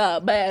smack the fuck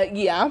up. But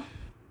yeah.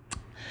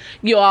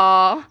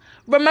 Y'all,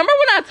 remember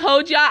when I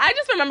told y'all, I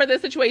just remember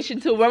this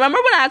situation too. Remember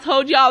when I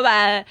told y'all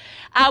that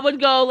I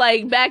would go,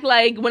 back,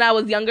 when I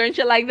was younger and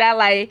shit like that,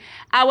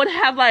 I would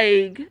have,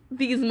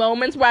 these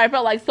moments where I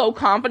felt, so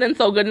confident,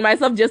 so good in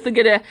myself, just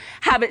to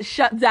have it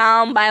shut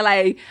down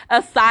by,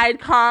 a side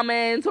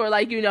comment, or,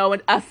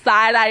 a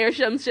side eye or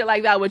some shit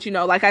like that, which,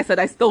 like I said,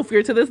 I still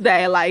fear to this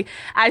day.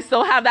 I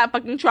still have that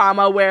fucking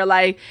trauma where,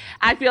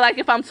 I feel like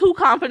if I'm too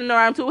confident or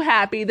I'm too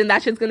happy, then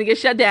that shit's gonna get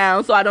shut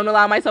down, so I don't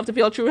allow myself to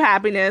feel true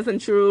happiness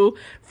and true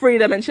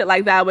freedom and shit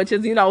like that, which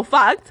is,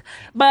 fucked.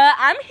 But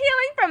I'm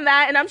healing from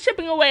that, and I'm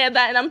chipping away at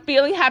that, and I'm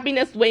feeling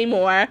happiness way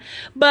more.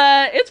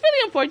 But it's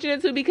really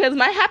unfortunate too, because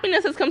my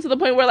happiness has come to the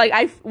point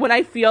where when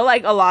I feel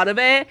a lot of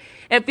it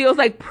feels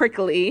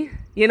prickly,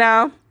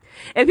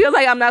 it feels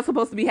like I'm not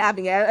supposed to be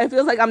having it. It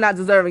feels like I'm not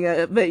deserving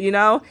it, but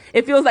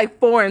it feels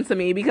foreign to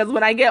me, because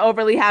when I get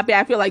overly happy,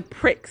 I feel like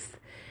pricks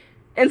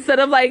instead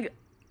of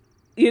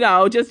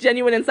just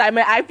genuine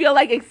excitement. I feel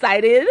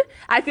excited,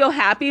 I feel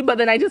happy, but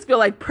then I just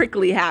feel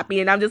prickly happy,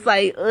 and I'm just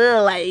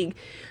ugh,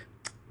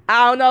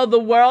 I don't know, the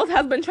world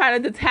has been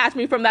trying to detach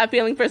me from that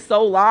feeling for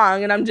so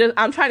long, and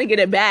I'm trying to get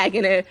it back,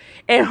 and it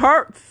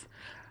hurts,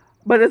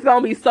 but it's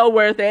gonna be so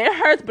worth it. It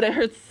hurts, but it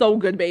hurts so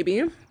good,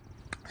 baby.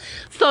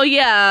 So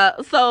yeah,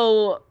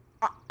 so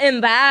in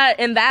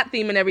that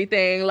theme and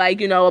everything,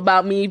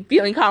 about me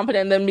feeling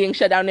confident and then being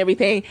shut down and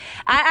everything,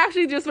 I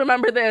actually just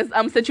remember this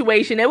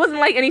situation. It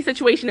wasn't any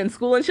situation in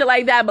school and shit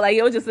like that, but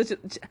it was just it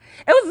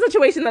was a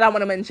situation that I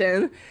want to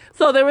mention.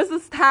 So there was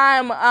this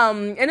time,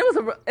 and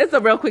it's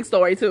a real quick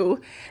story too.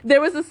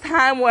 There was this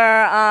time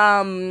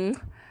where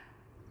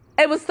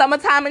it was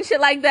summertime and shit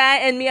like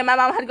that, and me and my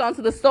mom had gone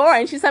to the store,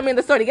 and she sent me in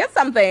the store to get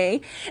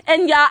something.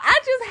 And y'all, I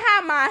just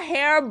had my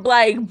hair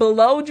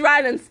blow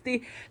dried and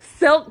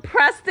silk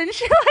pressed and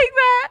shit like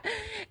that.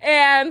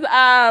 And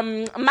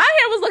my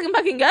hair was looking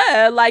fucking good.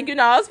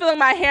 I was feeling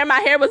my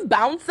hair was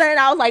bouncing.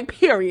 I was like,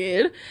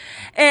 period.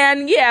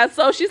 And yeah,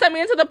 so she sent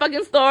me into the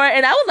fucking store,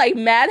 and I was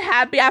mad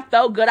happy. I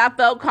felt good. I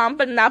felt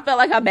confident. I felt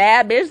like a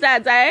bad bitch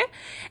that day.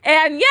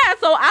 And yeah,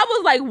 so I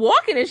was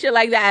walking and shit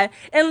like that.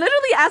 And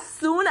literally as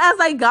soon as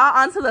I got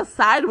onto the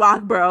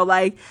sidewalk, bro,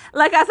 like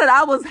I said,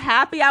 I was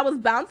happy. I was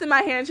bouncing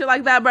my hair and shit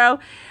like that, bro.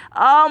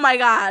 Oh my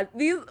God.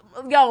 People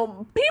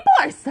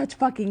are such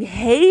fucking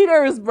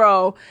haters,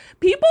 bro.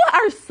 People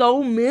are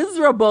so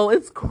miserable.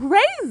 It's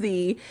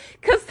crazy.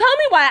 Cause tell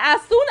me why,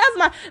 as soon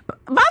as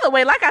by the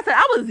way, like I said,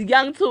 I was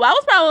young too. I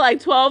was probably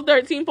 12,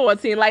 13,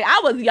 14.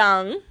 I was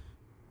young.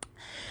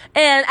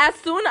 And as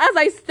soon as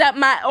I stepped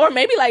or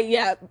maybe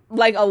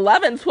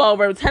 11, 12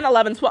 or 10,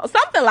 11, 12,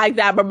 something like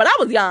that. But I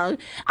was young.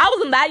 I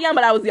wasn't that young,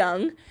 but I was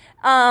young.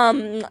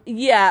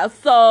 Yeah,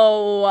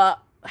 so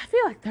I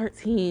feel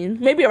 13,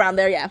 maybe around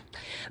there, yeah.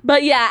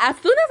 But yeah, as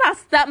soon as I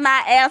stepped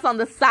my ass on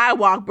the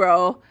sidewalk,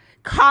 bro,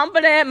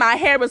 confident, my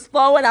hair was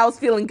flowing, I was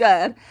feeling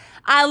good.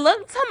 I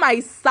looked to my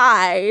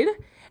side,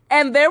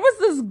 and there was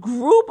this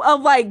group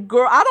of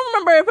girl. I don't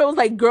remember if it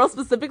was girls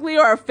specifically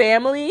or a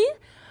family,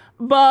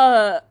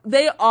 But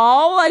they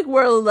all like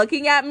were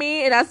looking at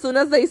me, and as soon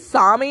as they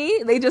saw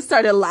me, they just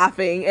started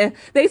laughing. And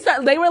they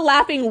were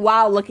laughing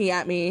while looking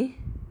at me.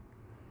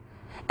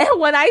 And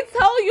when I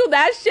tell you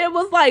that shit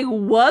was like,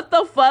 what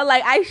the fuck?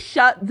 Like, I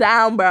shut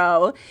down,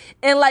 bro.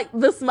 And like,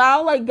 the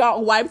smile like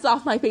got wiped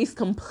off my face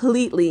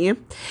completely.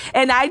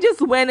 And I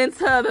just went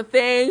into the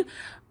thing,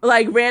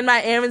 like ran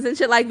my errands and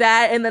shit like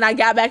that. And then I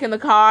got back in the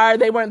car.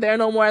 They weren't there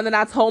no more. And then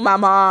I told my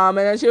mom.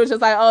 And then she was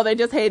just like, oh, they're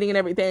just hating and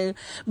everything.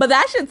 But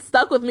that shit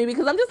stuck with me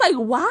because I'm just like,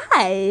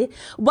 why?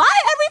 Why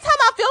every time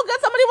I feel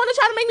good, somebody want to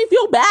try to make me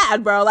feel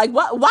bad, bro? Like,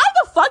 what? Why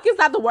the fuck is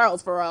that the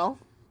world, for real?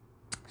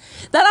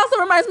 That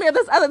also reminds me of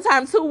this other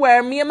time, too,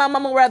 where me and my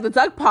mama were at the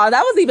duck pond.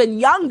 I was even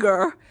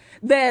younger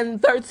than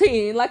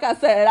 13. Like I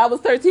said, I was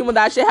 13 when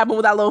that shit happened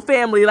with that little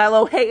family, them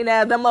little hating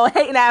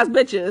ass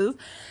bitches.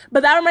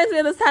 But that reminds me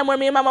of this time where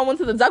me and my mom went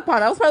to the duck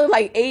pond. I was probably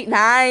like 8,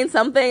 9,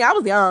 something. I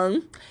was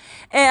young.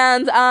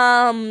 And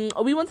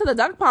we went to the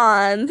duck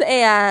pond,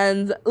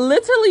 and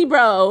literally,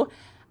 bro,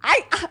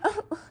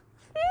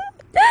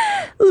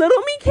 little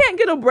me can't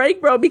get a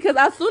break, bro, because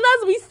as soon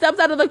as we stepped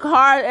out of the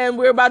car and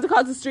we were about to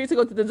cross the street to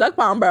go to the duck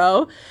pond,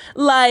 bro,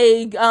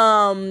 like,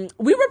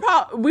 we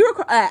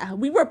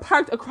were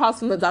parked across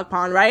from the duck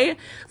pond, right?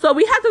 So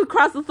we had to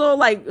cross this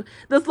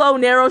little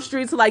narrow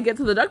street to like get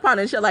to the duck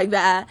pond and shit like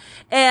that.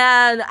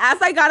 And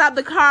as I got out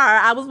the car,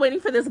 I was waiting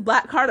for this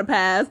black car to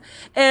pass.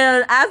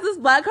 And as this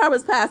black car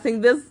was passing,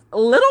 this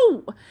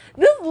little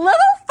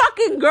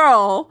fucking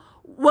girl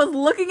was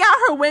looking out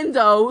her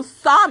window,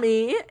 saw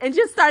me, and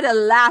just started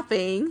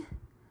laughing.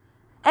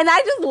 And I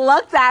just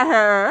looked at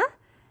her,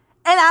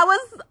 and I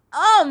was,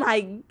 oh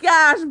my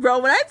gosh,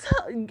 bro,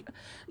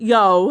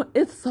 yo,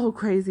 it's so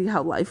crazy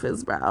how life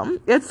is, bro.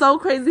 It's so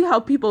crazy how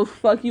people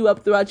fuck you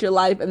up throughout your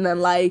life, and then,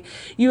 like,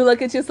 you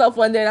look at yourself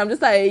one day,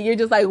 and you're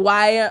just like,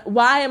 why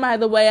am I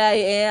the way I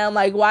am?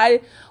 Like, why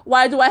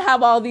do I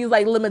have all these,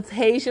 like,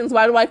 limitations?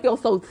 Why do I feel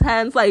so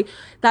tense? Like,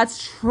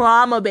 that's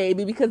trauma,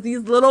 baby, because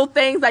these little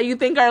things that you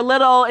think are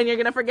little and you're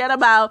gonna forget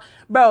about,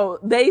 bro,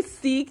 they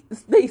seep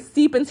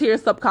into your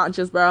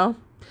subconscious, bro.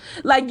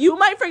 Like, you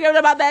might forget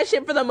about that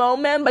shit for the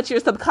moment, but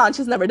your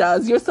subconscious never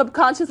does. Your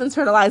subconscious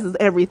internalizes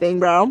everything,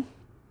 bro.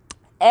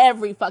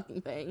 Every fucking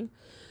thing.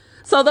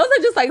 So those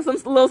are just, like, some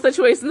little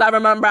situations I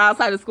remember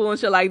outside of school and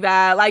shit like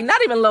that. Like,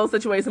 not even little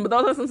situations, but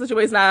those are some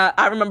situations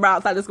I remember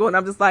outside of school, and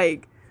I'm just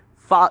like,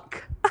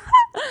 fuck.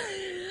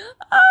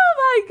 Oh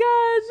my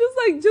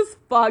god, just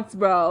fucked,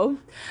 bro.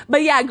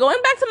 But yeah,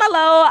 going back to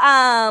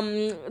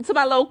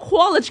my little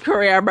college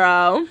career,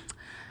 bro.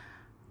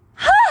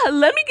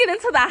 Let me get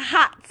into the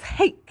hot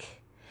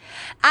take.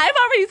 I've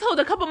already told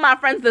a couple of my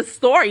friends this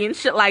story and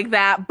shit like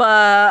that,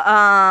 but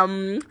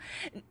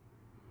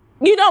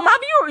you know, my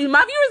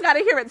viewers gotta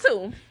hear it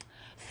too.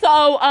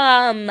 So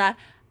I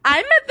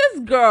met this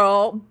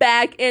girl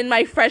back in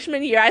my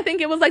freshman year. I think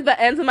it was like the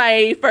end of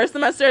my first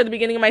semester or the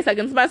beginning of my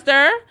second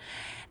semester.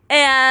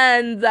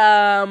 And,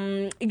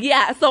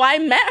 yeah, so I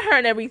met her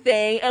and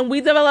everything, and we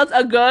developed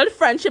a good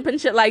friendship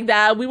and shit like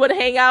that. We would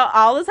hang out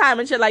all the time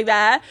and shit like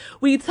that.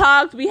 We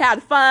talked, we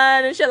had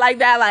fun and shit like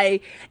that.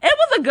 Like, it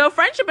was a good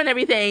friendship and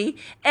everything.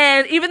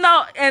 And and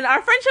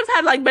our friendships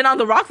had, like, been on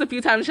the rocks a few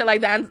times and shit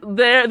like that. And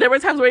there were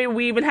times where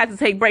we even had to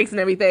take breaks and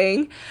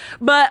everything.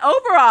 But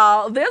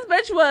overall, this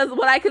bitch was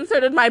what I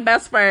considered my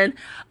best friend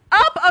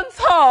up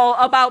until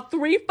about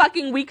 3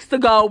 fucking weeks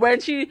ago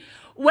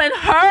when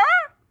her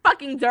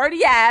fucking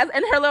dirty ass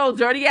and her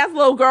dirty ass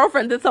little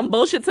girlfriend did some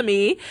bullshit to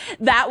me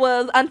that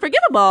was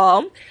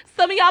unforgivable.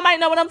 Some of y'all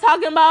might know what I'm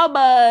talking about,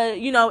 but,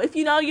 you know, if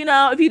you know, you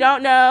know. If you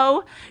don't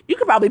know, you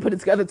could probably put it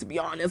together, to be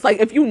honest. Like,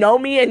 if you know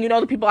me and you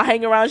know the people I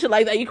hang around, shit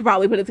like that, you could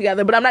probably put it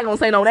together, but I'm not gonna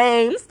say no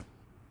names.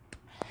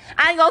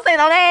 I ain't gonna say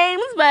no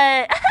names,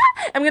 but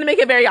I'm gonna make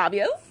it very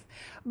obvious.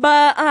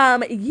 But,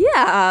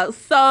 yeah,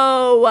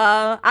 so,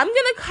 I'm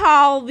gonna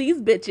call these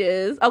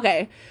bitches,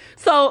 okay,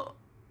 so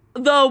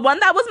the one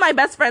that was my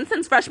best friend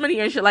since freshman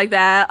year and shit like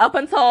that, up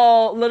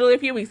until literally a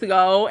few weeks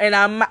ago, and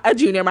I'm a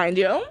junior, mind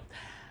you.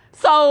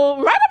 So,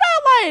 right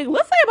about, like,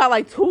 let's say about,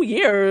 like, 2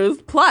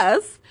 years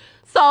plus.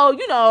 So,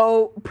 you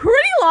know, pretty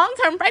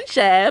long-term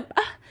friendship.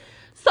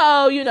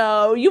 So, you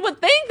know, you would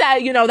think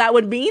that, you know, that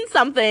would mean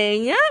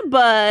something,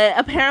 but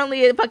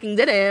apparently it fucking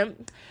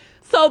didn't.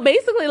 So,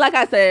 basically, like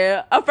I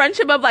said, a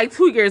friendship of, like,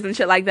 2 years and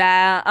shit like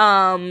that,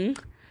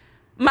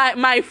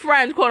 my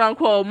friend, quote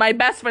unquote, my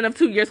best friend of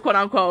 2 years, quote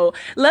unquote.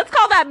 Let's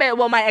call that bitch,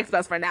 well, my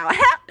ex-best friend now.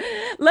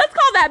 Let's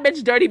call that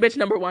bitch dirty bitch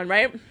number 1,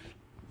 right?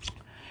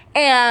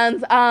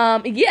 And,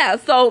 yeah,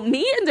 so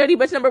me and dirty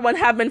bitch number 1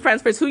 have been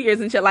friends for 2 years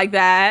and shit like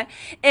that.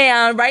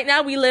 And right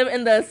now we live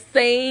in the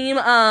same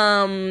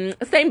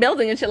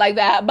building and shit like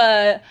that.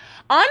 But,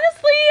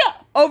 honestly,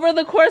 over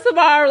the course of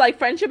our, like,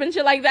 friendship and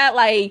shit like that,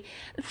 like,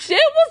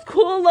 shit was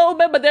cool a little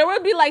bit, but there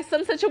would be, like,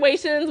 some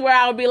situations where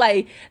I would be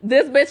like,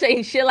 this bitch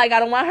ain't shit, like, I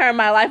don't want her in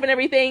my life and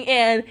everything,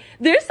 and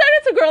there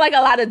started to grow, like,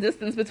 a lot of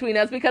distance between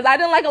us, because I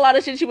didn't like a lot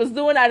of shit she was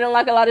doing, I didn't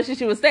like a lot of shit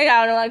she was saying,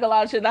 I didn't like a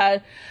lot of shit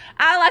that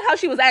I like how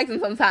she was acting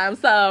sometimes.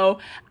 So,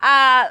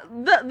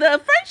 the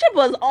friendship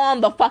was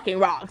on the fucking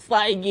rocks.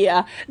 Like,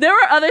 yeah. There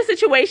were other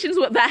situations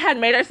that had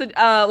made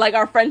our, like,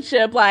 our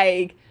friendship,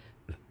 like,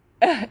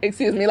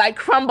 excuse me, like,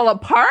 crumble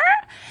apart.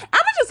 I'm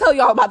gonna just tell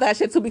y'all about that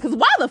shit, too, because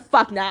why the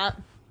fuck not?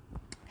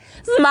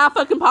 This is my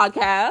fucking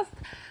podcast.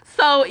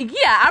 So, yeah,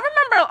 I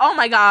remember, oh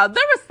my God,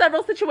 there were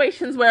several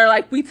situations where,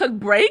 like, we took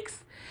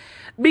breaks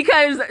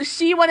because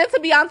she wanted to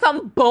be on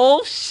some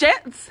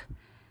bullshit.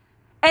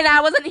 And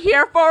I wasn't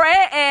here for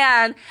it,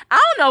 and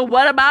I don't know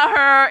what about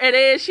her it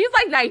is. She's,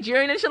 like,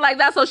 Nigerian and shit like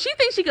that, so she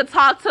thinks she could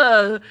talk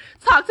to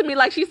me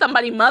like she's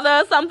somebody's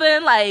mother or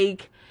something.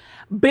 Like,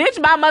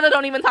 bitch, my mother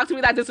don't even talk to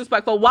me that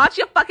disrespectful. Watch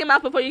your fucking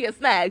mouth before you get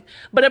snagged.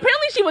 But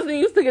apparently she wasn't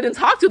used to getting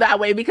talked to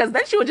that way, because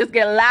then she would just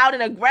get loud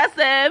and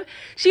aggressive.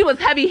 She was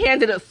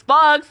heavy-handed as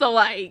fuck, so,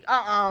 like,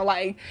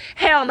 like,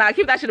 hell nah,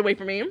 keep that shit away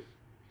from me.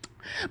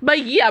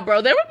 But yeah,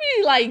 bro, there would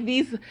be like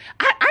these,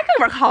 I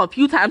can recall a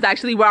few times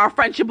actually where our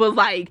friendship was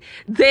like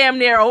damn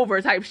near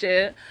over type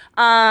shit.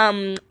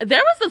 There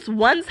was this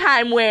one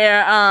time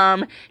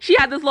where, she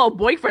had this little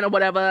boyfriend or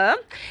whatever,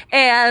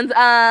 and,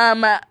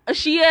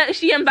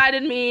 she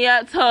invited me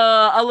to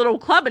a little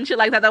club and shit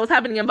like that was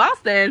happening in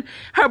Boston.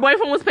 Her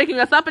boyfriend was picking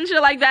us up and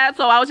shit like that,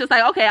 so I was just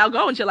like, okay, I'll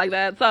go and shit like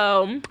that.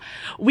 So,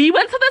 we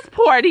went to this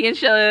party and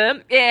shit,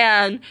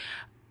 and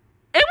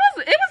it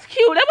was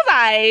cute. It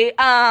was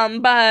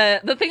alright.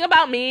 But the thing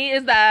about me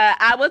is that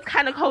I was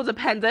kind of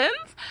codependent.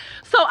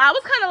 So I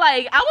was kind of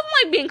like, I wasn't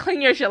like being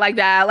clingy or shit like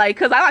that, like,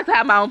 cause I like to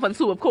have my own fun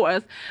too, of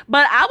course.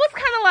 But I was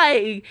kind of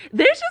like,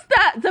 there's just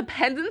that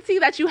dependency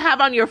that you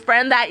have on your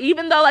friend that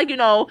even though, like, you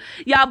know,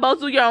 y'all both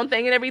do your own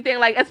thing and everything,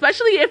 like,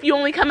 especially if you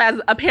only come as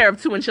a pair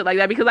of two and shit like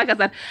that, because like I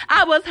said,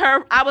 I was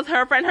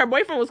her friend, her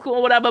boyfriend was cool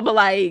or whatever, but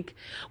like,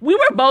 we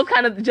were both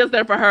kind of just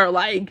there for her,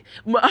 like,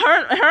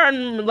 her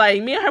and,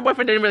 like, me and her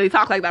boyfriend didn't really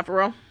talk like that for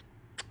real.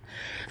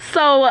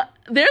 So,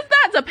 there's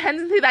that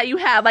dependency that you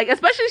have, like,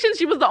 especially since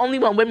she was the only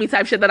one with me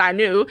type shit that I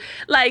knew,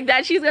 like,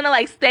 that she's gonna,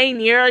 like, stay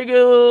near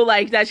you,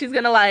 like, that she's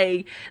gonna,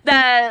 like,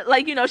 that,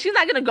 like, you know, she's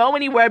not gonna go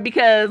anywhere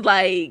because,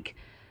 like,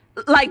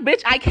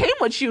 bitch, I came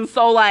with you,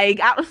 so, like,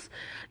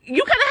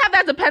 you kind of have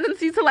that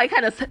dependency to, like,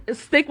 kind of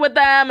stick with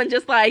them and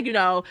just, like, you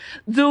know,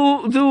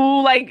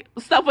 do, like,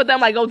 stuff with them,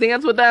 like, go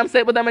dance with them,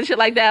 sit with them and shit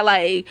like that,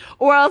 like,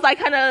 or else I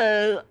kind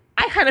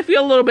of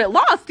feel a little bit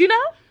lost, you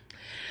know?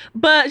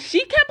 But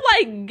she kept,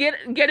 like,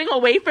 getting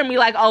away from me,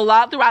 like, a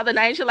lot throughout the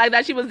night and shit like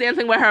that. She was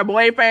dancing with her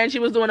boyfriend. She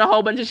was doing a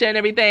whole bunch of shit and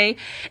everything.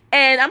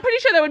 And I'm pretty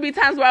sure there would be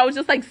times where I was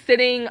just, like,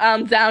 sitting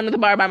down at the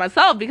bar by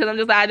myself because I'm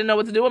just, like, I didn't know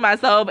what to do with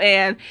myself.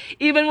 And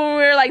even when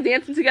we were, like,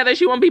 dancing together,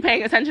 she wouldn't be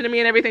paying attention to me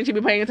and everything. She'd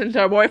be paying attention to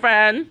her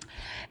boyfriend.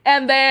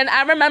 And then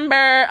I remember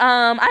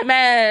I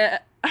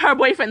met her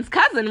boyfriend's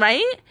cousin,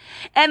 right?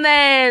 And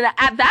then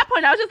at that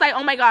point, I was just like,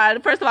 oh my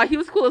God, first of all, he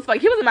was cool as fuck.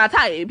 He wasn't my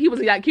type. He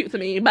wasn't that cute to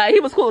me, but he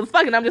was cool as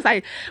fuck. And I'm just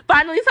like,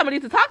 finally somebody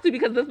to talk to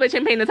because this bitch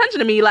ain't paying attention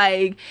to me.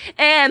 Like,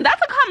 and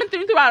that's a common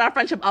theme throughout our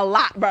friendship a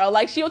lot, bro.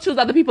 Like, she'll choose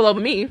other people over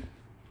me.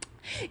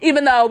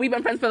 Even though we've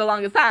been friends for the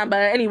longest time.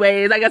 But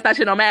anyways, I guess that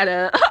shit don't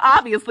matter.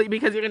 Obviously,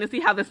 because you're going to see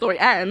how this story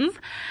ends.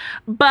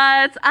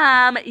 But,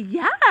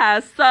 yeah,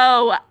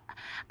 so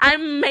I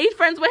made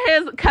friends with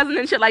his cousin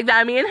and shit like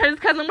that. Me and his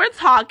cousin were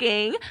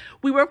talking.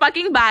 We were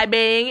fucking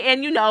vibing.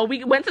 And, you know,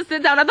 we went to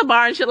sit down at the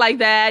bar and shit like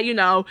that. You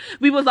know,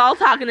 we was all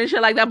talking and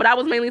shit like that. But I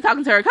was mainly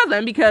talking to her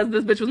cousin because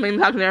this bitch was mainly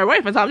talking to her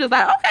boyfriend. So I'm just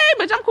like, okay,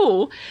 bitch, I'm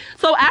cool.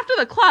 So after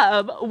the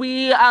club,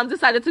 we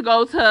decided to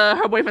go to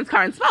her boyfriend's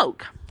car and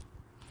smoke.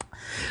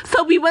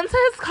 So we went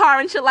to his car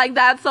and shit like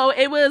that. So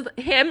it was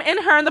him and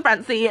her in the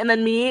front seat and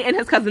then me and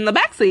his cousin in the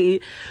back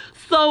seat.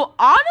 So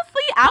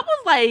honestly, I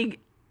was like,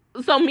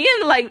 so me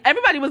and, like,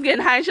 everybody was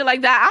getting high and shit like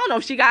that. I don't know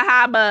if she got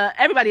high, but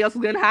everybody else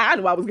was getting high. I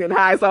knew I was getting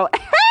high, so,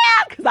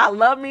 because I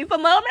love me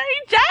some little Mary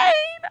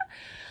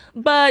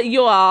Jane. But,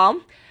 y'all,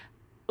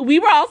 we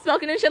were all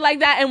smoking and shit like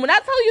that. And when I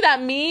tell you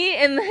that me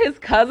and his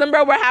cousin,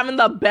 bro, were having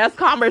the best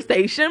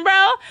conversation,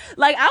 bro,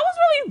 like, I was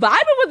really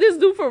vibing with this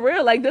dude for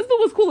real. Like, this dude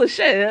was cool as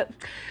shit.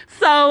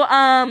 So,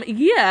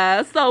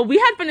 yeah. So, we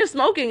had finished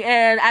smoking,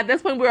 and at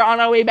this point, we were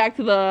on our way back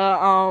to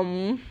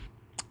the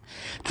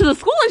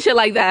school and shit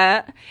like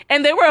that.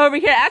 And they were over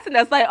here asking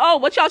us, like, oh,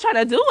 what y'all trying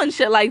to do and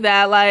shit like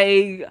that?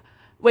 Like,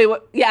 wait,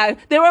 what? Yeah,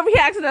 they were over here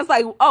asking us,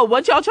 like, oh,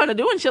 what y'all trying to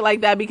do and shit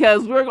like that?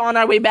 Because we were on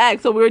our way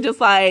back. So we were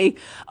just like,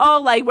 oh,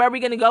 like, where are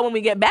we going to go when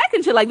we get back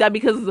and shit like that?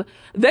 Because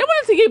they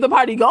wanted to keep the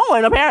party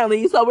going,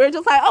 apparently. So we were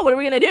just like, oh, what are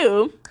we going to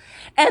do?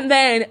 And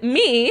then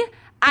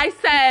I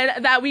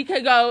said that we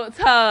could go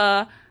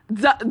to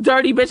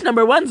dirty bitch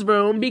number one's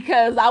room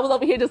because I was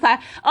over here just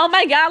like, oh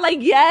my God, like,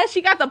 yeah, she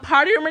got the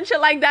party room and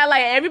shit like that.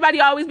 Like, everybody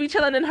always be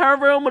chilling in her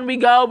room when we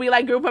go. We,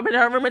 like, group up in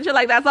her room and shit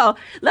like that. So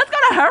let's go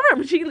to her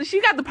room.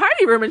 She got the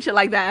party room and shit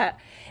like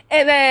that.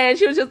 And then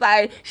she was just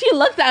like, she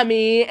looked at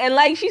me and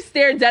like she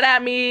stared dead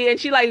at me and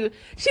she was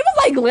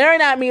like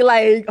glaring at me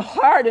like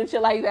hard and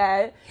shit like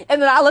that.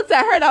 And then I looked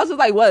at her and I was just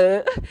like,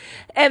 what?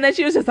 And then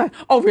she was just like,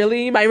 oh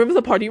really? My room is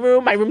a party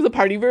room? My room's a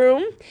party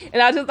room?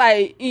 And I was just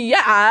like,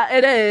 yeah,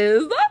 it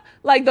is.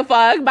 Like, the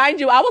fuck? Mind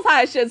you, I was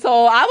high as shit,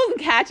 so I wasn't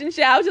catching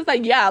shit. I was just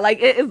like, yeah,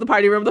 like, it is the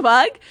party room, the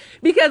fuck?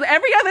 Because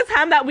every other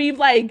time that we've,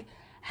 like,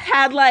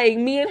 had, like,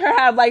 me and her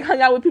have, like,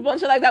 hung out with people and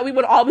shit like that, we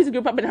would always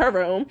group up in her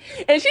room.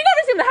 And she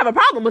never seemed to have a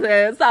problem with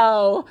it,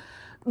 so,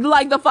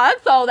 like, the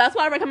fuck? So that's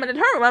why I recommended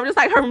her room. I'm just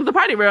like, her room's the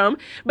party room.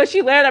 But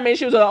she glared at me and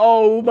she was like,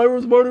 oh, my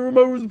room's the party room,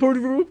 my room's the party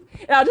room.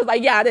 And I was just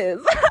like, yeah, it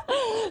is.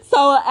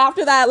 So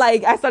after that,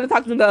 like, I started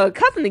talking to the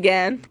cousin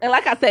again. And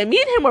like I said, me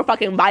and him were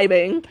fucking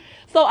vibing.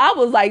 So I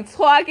was, like,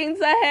 talking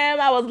to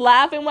him. I was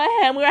laughing with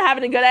him. We were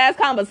having a good-ass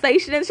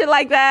conversation and shit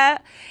like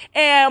that.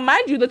 And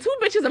mind you, the two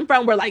bitches in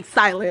front were, like,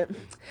 silent.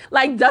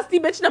 Like, Dusty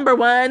bitch number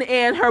one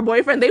and her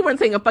boyfriend, they weren't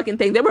saying a fucking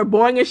thing. They were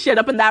boring as shit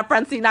up in that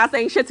front seat, not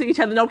saying shit to each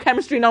other. No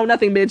chemistry, no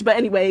nothing, bitch. But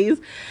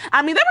anyways,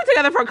 I mean, they were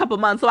together for a couple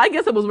months, so I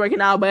guess it was working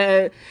out.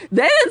 But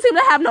they didn't seem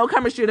to have no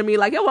chemistry to me.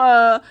 Like, it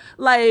was,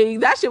 like,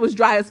 that shit was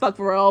dry as fuck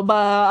for real.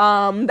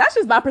 But, that's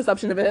just my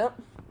perception of it.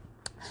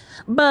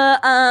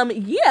 But,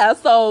 yeah,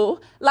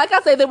 so, like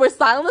I said, they were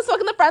silent as fuck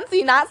in the front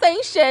seat, not saying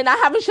shit, not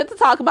having shit to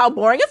talk about,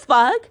 boring as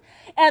fuck.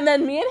 And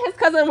then me and his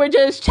cousin were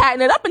just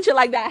chatting it up and shit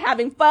like that,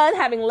 having fun,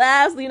 having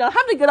laughs, you know,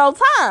 having a good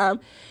old time.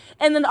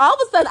 And then all of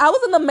a sudden, I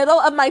was in the middle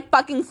of my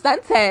fucking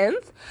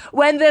sentence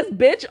when this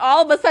bitch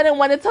all of a sudden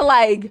wanted to,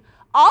 like,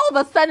 all of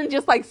a sudden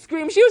just, like,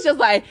 scream. She was just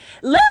like,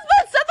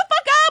 Lisbeth, shut the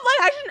fuck up.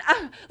 Like, I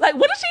shouldn't, like,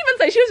 what did she even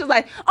say? She was just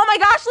like, oh my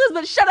gosh,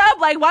 Lisbeth, shut up.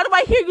 Like, why do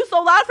I hear you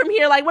so loud from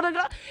here? Like, what? And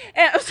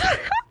it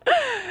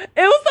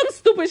was some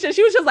stupid shit.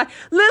 She was just like,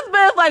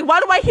 Lisbeth, like,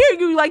 why do I hear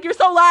you? Like, you're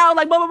so loud.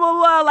 Like, blah, blah, blah,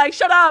 blah. Like,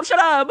 shut up, shut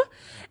up.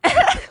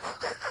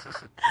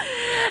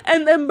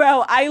 And then,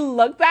 bro, I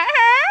looked at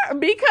her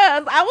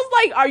because I was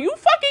like, are you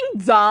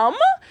fucking dumb?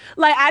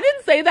 Like, I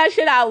didn't say that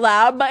shit out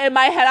loud, but in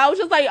my head, I was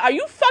just like, are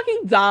you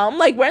fucking dumb?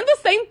 Like, we're in the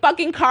same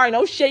fucking car.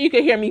 No shit, you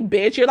can hear me,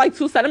 bitch. You're like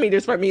 2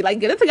 centimeters from me. Like,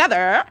 get it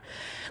together.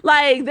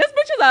 Like, this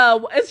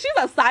bitch she's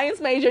a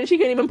science major and she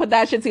can't even put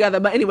that shit together.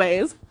 But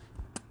anyways,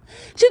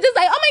 she's just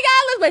like, oh my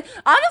God,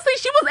 Elizabeth. Honestly,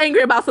 she was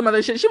angry about some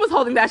other shit. She was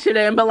holding that shit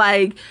in. But,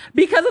 like,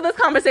 because of this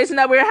conversation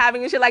that we were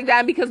having and shit like that,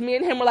 and because me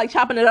and him were, like,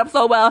 chopping it up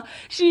so well,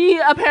 she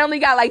apparently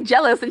got, like,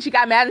 jealous and she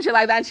got mad and shit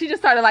like that. And she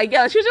just started, like,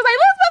 yelling. She was just like,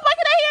 Elizabeth, why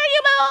can I hear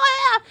you? Blah, blah,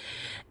 blah.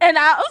 And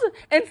I was,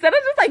 instead of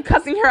just, like,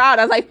 cussing her out,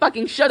 as I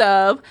fucking should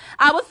have,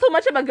 I was too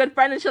much of a good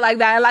friend and shit like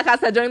that. And like I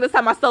said, during this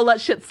time, I still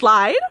let shit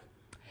slide.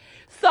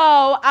 So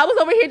I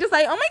was over here just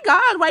like, oh my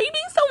God, why are you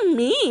being so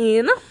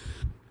mean?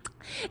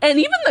 And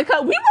even we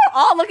were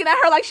all looking at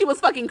her like she was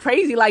fucking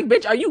crazy. Like,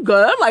 bitch, are you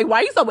good? Like, why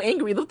are you so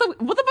angry? What the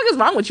fuck is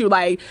wrong with you?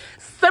 Like,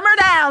 simmer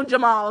down,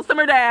 Jamal,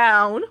 simmer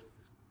down.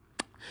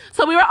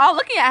 So we were all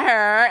looking at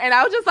her, and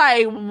I was just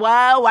like,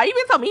 wow, why are you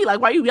being so mean?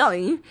 Like, why are you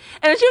yelling?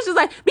 And then she was just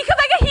like, because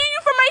I can hear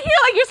you from right here.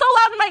 Like, you're so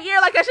loud in my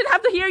ear. Like, I shouldn't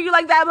have to hear you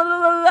like that, blah, blah,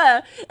 blah,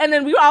 blah. And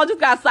then we all just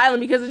got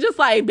silent because it's just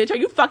like, bitch, are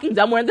you fucking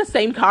dumb? We're in the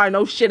same car.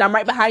 No shit, I'm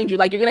right behind you.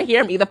 Like, you're gonna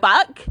hear me. The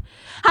fuck?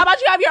 How about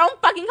you have your own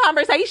fucking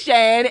conversation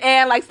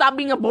and, like, stop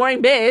being a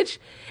boring bitch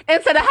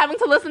instead of having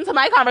to listen to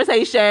my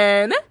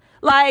conversation?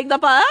 Like, the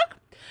fuck?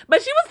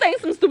 But she was saying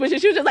some stupid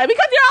shit. She was just like,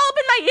 because you're all up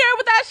in my ear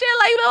with that shit.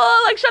 Like,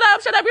 oh, like, shut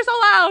up, you're so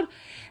loud.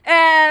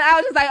 And I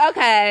was just like,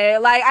 okay,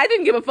 like, I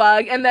didn't give a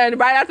fuck. And then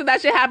right after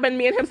that shit happened,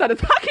 me and him started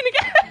talking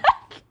again.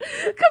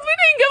 Because we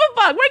didn't give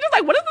a fuck. We're just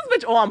like, what is this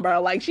bitch on,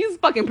 bro? Like, she's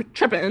fucking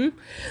tripping.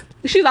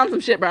 She's on some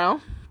shit, bro.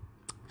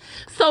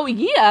 So,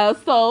 yeah.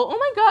 So, oh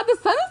my God, the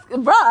sun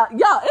is, bro,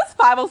 yo, it's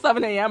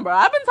 5:07 a.m., bro.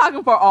 I've been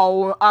talking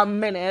for a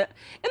minute.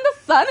 And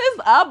the sun is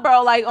up,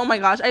 bro. Like, oh my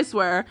gosh, I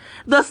swear.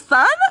 The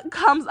sun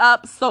comes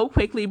up so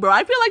quickly, bro.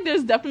 I feel like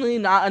there's definitely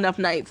not enough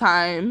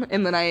nighttime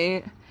in the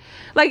night.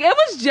 Like, it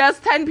was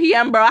just 10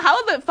 p.m., bro. How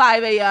is it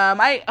 5 a.m.?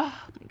 Oh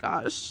my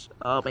gosh.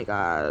 Oh my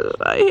God.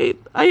 I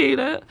hate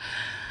it.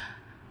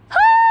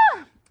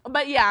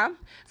 But yeah.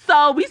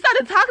 So we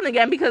started talking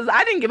again because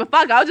I didn't give a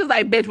fuck. I was just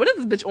like, bitch, what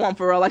is this bitch on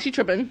for real? Like, she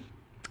tripping.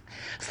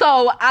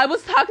 So I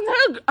was talking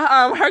to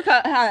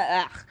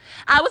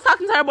I was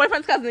talking to her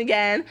boyfriend's cousin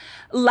again,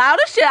 loud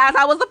as shit as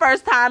I was the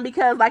first time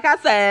because, like I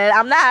said,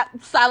 I'm not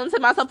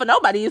silencing myself for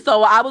nobody.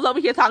 So I was over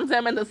here talking to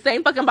him in the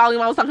same fucking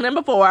volume I was talking to him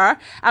before.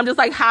 I'm just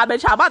like, hi,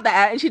 bitch, how about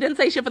that? And she didn't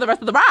say shit for the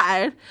rest of the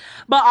ride.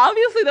 But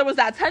obviously there was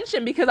that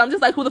tension because I'm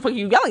just like, who the fuck are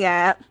you yelling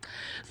at?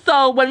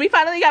 So when we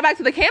finally got back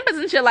to the campus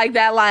and shit like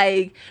that,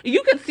 like,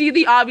 you could see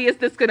the obvious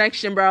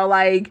disconnection, bro.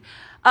 Like,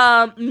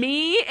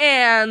 me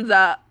and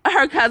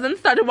her cousin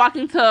started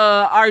walking to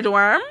our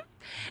dorm.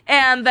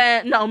 And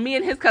then, no, me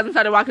and his cousin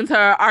started walking to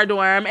our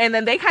dorm. And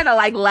then they kind of,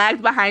 like,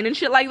 lagged behind and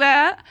shit like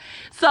that.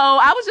 So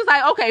I was just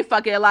like, okay,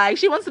 fuck it. Like,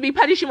 she wants to be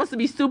petty. She wants to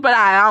be stupid.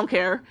 I don't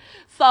care.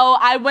 So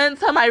I went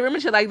to my room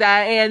and shit like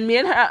that. And me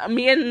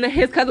and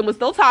his cousin was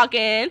still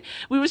talking.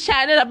 We was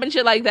chatting it up and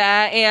shit like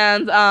that.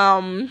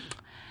 And,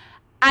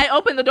 I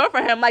opened the door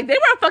for him. Like, they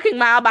were a fucking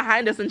mile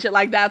behind us and shit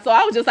like that. So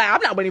I was just like,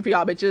 I'm not waiting for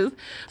y'all bitches.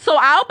 So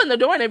I opened the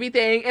door and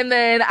everything. And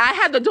then I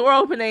had the door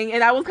opening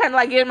and I was kind of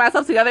like getting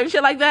myself together and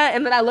shit like that.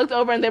 And then I looked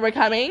over and they were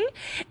coming.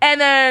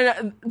 And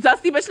then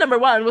Dusty bitch number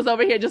one was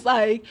over here just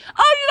like,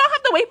 oh, you don't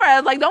have to wait for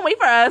us. Like, don't wait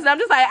for us. And I'm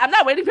just like, I'm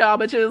not waiting for y'all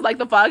bitches. Like,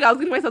 the fuck? I was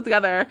getting myself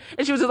together.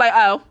 And she was just like,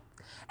 oh.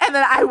 And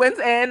then I went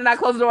in and I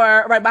closed the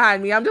door right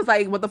behind me. I'm just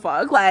like, what the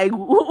fuck? Like, who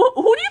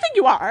do you think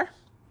you are?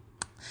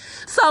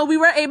 So we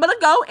were able to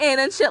go in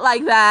and shit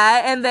like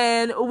that. And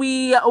then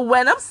we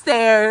went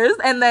upstairs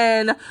and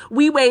then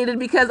we waited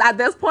because at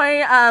this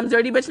point,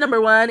 dirty bitch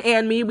number one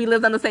and me, we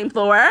lived on the same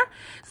floor.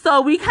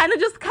 So we kind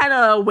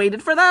of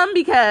waited for them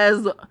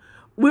because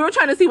we were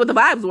trying to see what the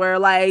vibes were.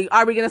 Like,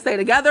 are we going to stay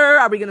together?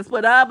 Are we going to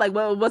split up? Like,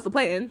 what's the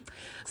plan?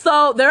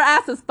 So their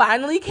asses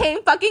finally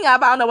came fucking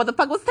up. I don't know what the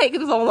fuck was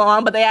taking so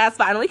long, but their ass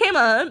finally came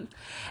up.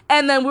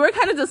 And then we were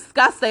kind of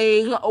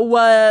discussing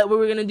what we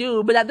were gonna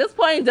do. But at this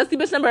point, Dusty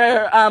bitch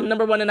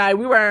number one and I,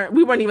 we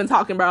weren't even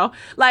talking, bro.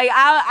 Like,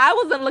 I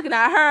wasn't looking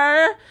at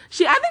her. I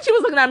think she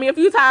was looking at me a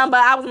few times,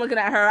 but I wasn't looking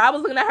at her. I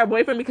was looking at her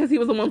boyfriend because he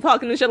was the one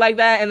talking and shit like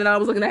that. And then I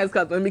was looking at his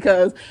cousin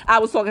because I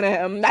was talking to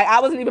him. Like,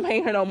 I wasn't even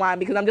paying her no mind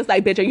because I'm just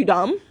like, bitch, are you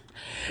dumb?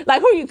 Like,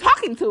 who are you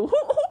talking to? Who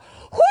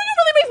are you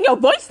really making your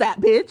voice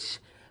that, bitch?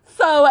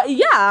 So,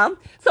 yeah.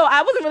 So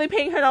I wasn't really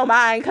paying her no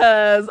mind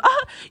because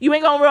you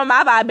ain't gonna ruin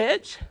my vibe,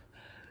 bitch.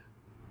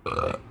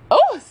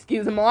 Oh,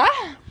 excuse me. Well,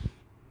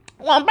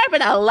 I'm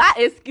burping a lot.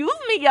 Excuse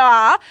me,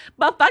 y'all.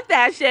 But fuck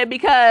that shit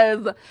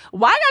because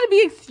why I gotta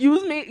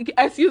be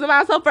excusing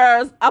myself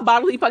for a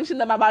bodily function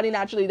that my body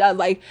naturally does?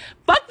 Like,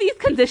 fuck these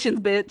conditions,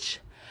 bitch.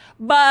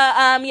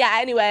 But, yeah,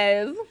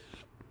 anyways.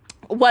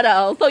 What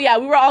else? So yeah,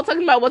 we were all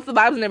talking about what's the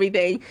vibes and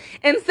everything.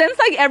 And since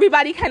like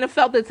everybody kind of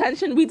felt the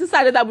tension, we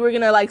decided that we were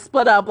gonna like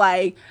split up.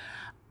 Like,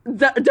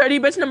 dirty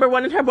bitch number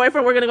one and her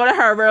boyfriend were gonna go to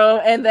her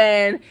room, and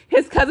then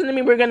his cousin and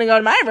me were gonna go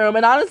to my room.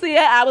 And honestly,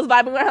 I was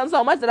vibing with him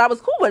so much that I was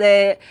cool with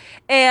it.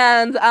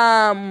 And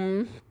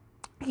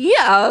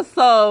yeah,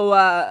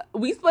 so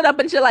we split up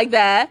and shit like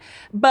that.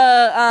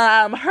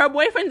 But her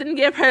boyfriend didn't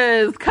give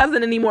his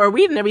cousin any more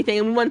weed and everything,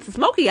 and we went to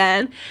smoke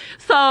again.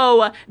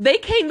 So they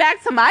came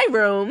back to my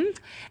room,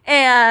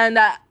 and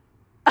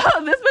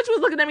this bitch was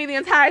looking at me the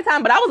entire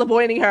time, but I was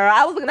avoiding her.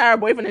 I was looking at her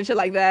boyfriend and shit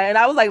like that, and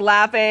I was like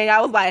laughing.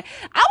 I was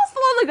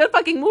still in a good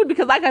fucking mood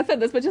because, like I said,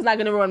 this bitch is not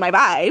gonna ruin my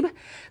vibe.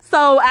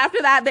 So after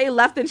that, they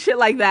left and shit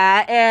like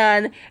that,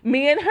 and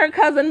me and her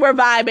cousin were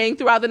vibing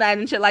throughout the night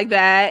and shit like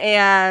that,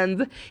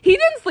 and he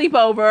didn't sleep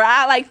over.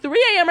 At like 3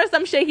 a.m. or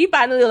some shit, he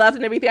finally left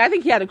and everything. I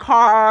think he had a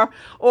car,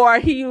 or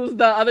he used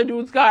the other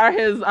dude's car,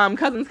 his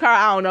cousin's car,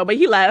 I don't know, but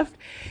he left.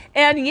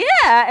 And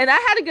yeah, and I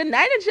had a good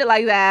night and shit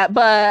like that.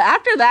 But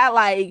after that,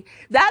 like,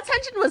 that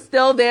tension was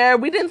still there.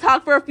 We didn't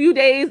talk for a few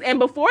days. And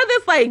before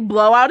this, like,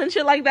 blowout and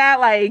shit like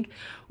that, like,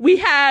 we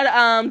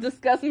had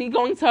discussed me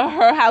going to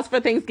her house for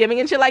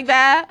Thanksgiving and shit like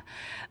that.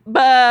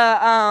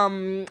 But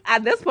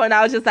at this point,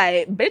 I was just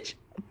like, bitch,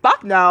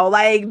 fuck no.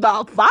 Like,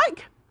 the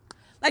fuck?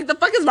 Like, the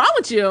fuck is wrong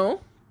with you?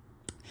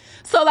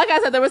 So, like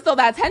I said, there was still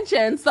that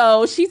tension.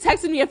 So she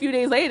texted me a few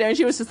days later, and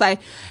she was just like,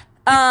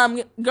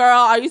 girl,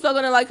 are you still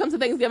gonna like come to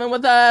Thanksgiving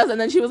with us? And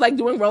then she was like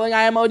doing rolling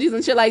eye emojis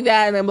and shit like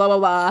that, and then blah blah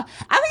blah. I think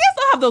I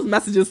still have those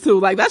messages too.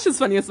 Like, that's just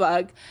funny as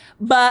fuck.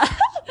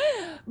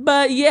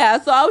 But yeah,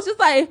 so I was just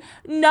like,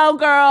 no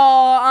girl,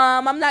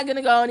 I'm not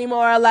gonna go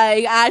anymore.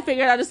 Like, I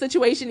figured out a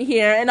situation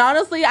here, and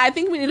honestly, I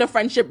think we need a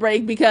friendship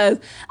break because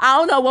I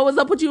don't know what was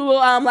up with you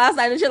last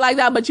night and shit like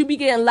that, but you be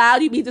getting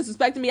loud, you be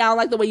disrespecting me, I don't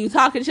like the way you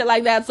talk and shit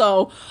like that.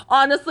 So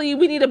honestly,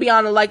 we need to be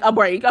on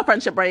a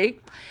friendship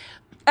break.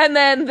 And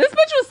then this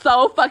bitch was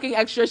so fucking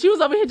extra. She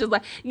was over here just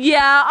like,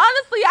 yeah,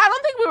 honestly, I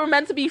don't think we were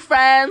meant to be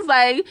friends.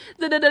 Like,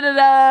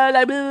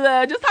 like,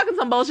 blah, just talking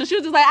some bullshit. She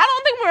was just like, I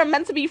don't think we were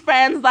meant to be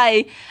friends.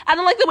 Like, I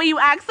don't like the way you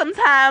act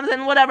sometimes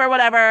and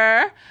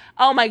whatever.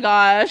 Oh my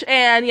gosh.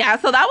 And yeah,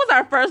 so that was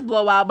our first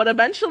blowout. But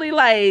eventually,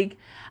 like,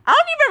 I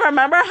don't even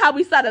remember how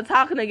we started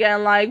talking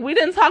again. Like, we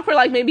didn't talk for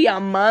like maybe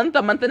a month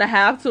and a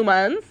half, 2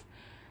 months.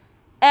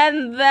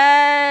 And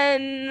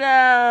then,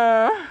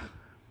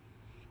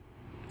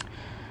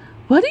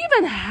 what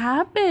even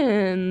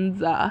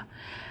happened?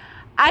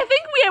 I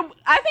think we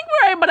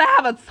were able to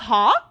have a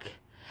talk.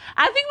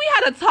 I think we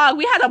had a talk.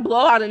 We had a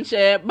blowout and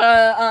shit,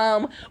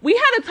 but we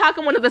had a talk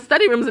in one of the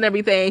study rooms and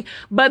everything.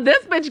 But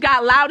this bitch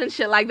got loud and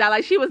shit like that.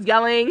 Like, she was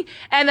yelling,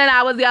 and then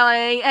I was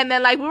yelling, and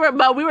then like we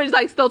were just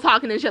like still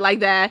talking and shit like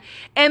that.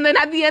 And then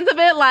at the end of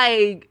it,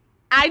 like,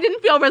 I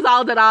didn't feel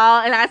resolved at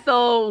all, and I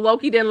still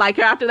low-key didn't like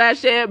her after that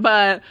shit,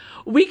 but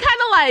we kind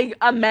of like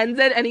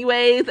amended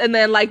anyways. And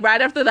then like right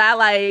after that,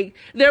 like,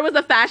 there was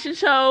a fashion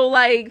show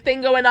like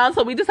thing going on,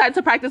 so we decided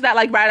to practice that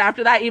like right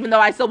after that, even though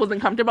I still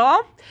wasn't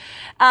comfortable.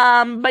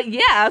 But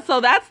yeah,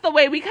 so that's the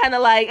way we kind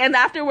of like, and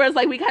afterwards,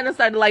 like, we kind of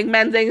started like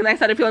mending, and I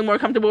started feeling more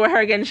comfortable with her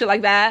again and shit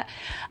like that.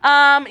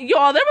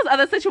 Y'all, there was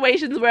other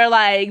situations where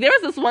like, there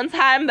was this one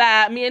time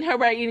that me and her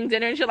were eating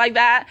dinner and shit like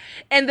that,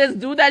 and this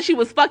dude that she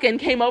was fucking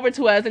came over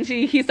to us, and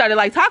he started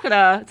like talking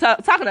to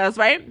us,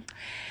 right?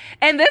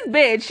 And this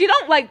bitch, she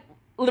don't like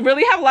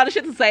really have a lot of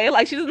shit to say.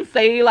 Like, she doesn't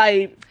say,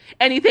 like,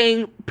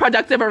 anything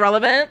productive or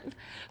relevant.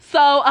 So,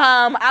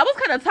 I was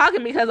kind of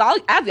talking because,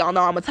 as y'all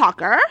know, I'm a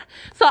talker.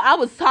 So, I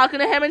was talking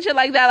to him and shit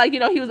like that. Like, you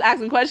know, he was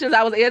asking questions.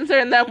 I was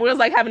answering them. We was,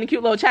 like, having a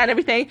cute little chat and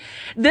everything.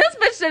 This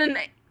bitch didn't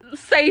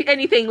say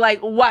anything,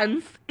 like,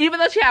 once. Even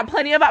though she had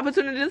plenty of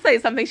opportunity to say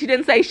something, she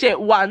didn't say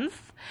shit once.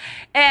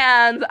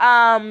 And,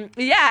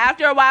 yeah,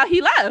 after a while,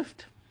 he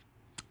left.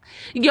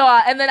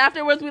 Y'all, and then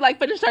afterwards we like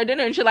finished our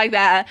dinner and shit like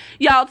that.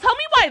 Y'all, tell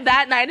me why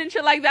that night and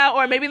shit like that,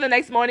 or maybe the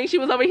next morning she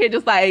was over here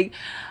just like,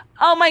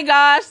 oh my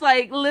gosh,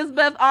 like,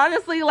 Lisbeth,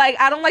 honestly, like,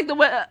 I don't like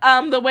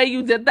the way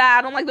you did that.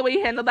 I don't like the way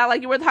you handled that.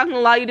 Like, you were talking a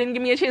lot. You didn't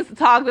give me a chance to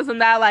talk, this and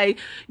that. Like,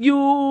 you,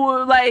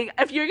 like,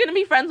 if you're gonna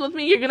be friends with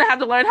me, you're gonna have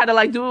to learn how to,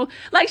 like, do,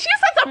 like, she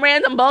said some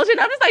random bullshit.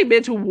 I'm just like,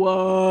 bitch,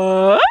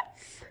 what?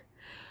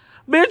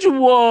 Bitch,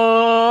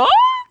 what?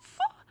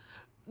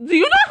 Do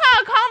you know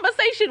how a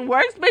conversation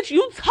works, bitch?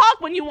 You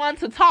talk when you want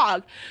to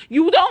talk.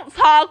 You don't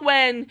talk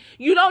when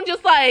you don't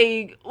just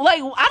like, I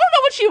don't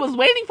know what she was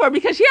waiting for,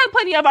 because she had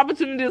plenty of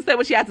opportunity to say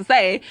what she had to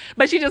say,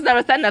 but she just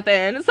never said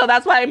nothing. So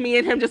that's why me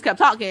and him just kept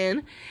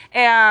talking.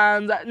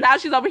 And now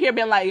she's over here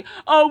being like,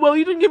 oh, well,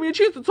 you didn't give me a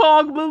chance to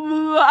talk. Blah, blah,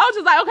 blah. I was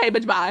just like, okay,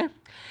 bitch, bye.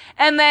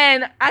 And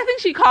then I think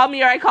she called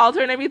me, or I called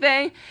her and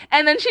everything.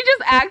 And then she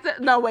just acted,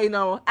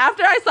 no.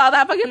 After I saw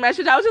that fucking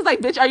message, I was just like,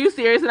 bitch, are you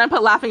serious? And I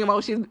put laughing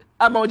emojis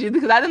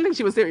because I didn't think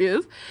she was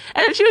serious.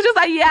 And she was just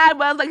like, yeah, I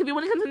was. Like, if you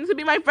want to continue to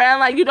be my friend,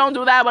 like, you don't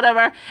do that,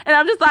 whatever. And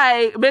I'm just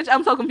like, bitch,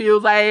 I'm so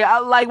confused.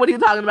 Like, what are you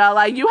talking about?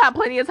 Like, you have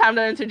plenty of time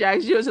to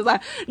interject. She was just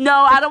like, no,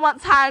 I don't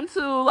want time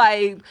to,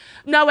 like,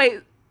 no,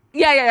 wait.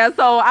 Yeah.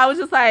 So I was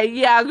just like,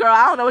 yeah, girl,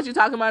 I don't know what you're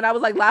talking about. And I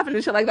was like laughing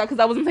and shit like that because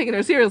I wasn't taking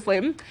her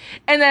seriously.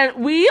 And then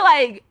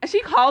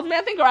she called me,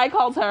 I think, or I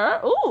called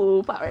her.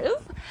 Ooh, flowers.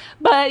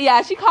 But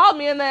yeah, she called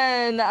me, and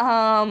then,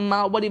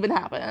 what even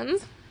happened?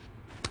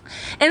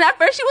 And at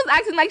first she was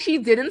acting like she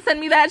didn't send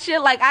me that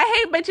shit. Like, I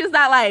hate bitches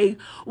that, like,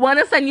 want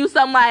to send you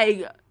some,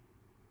 like,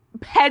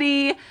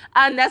 petty,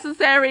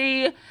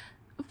 unnecessary,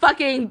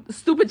 fucking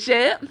stupid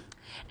shit.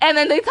 And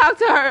then they talk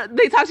to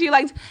you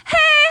like, hey,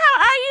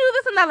 how are you?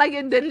 This and that. Like,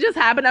 it didn't just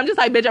happen. I'm just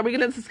like, bitch, are we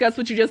going to discuss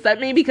what you just sent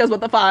me? Because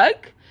what the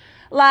fuck?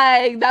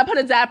 Like, that put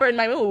a zapper in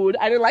my mood.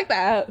 I didn't like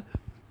that.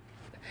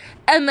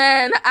 And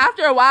then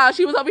after a while,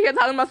 she was over here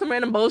talking about some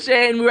random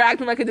bullshit, and we were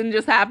acting like it didn't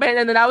just happen.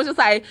 And then I was just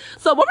like,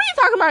 so what were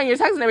you talking about in your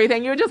text and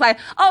everything? You were just like,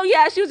 oh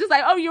yeah. She was just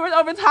like, oh, you were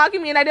over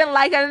talking me, and I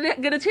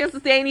didn't get a chance to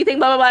say anything,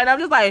 blah, blah, blah. And I'm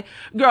just like,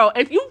 girl,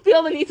 if you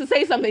feel the need to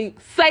say something,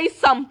 say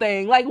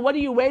something. Like, what are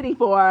you waiting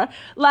for?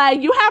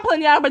 Like, you have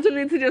plenty of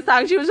opportunity to just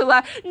talk. She was just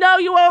like, no,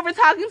 you were over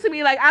talking to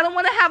me. Like, I don't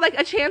want to have, like,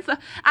 a chance to,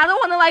 I don't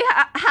want to, like,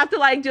 have to,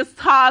 like, just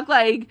talk,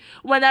 like,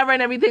 whenever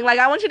and everything. Like,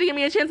 I want you to give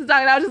me a chance to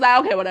talk. And I was just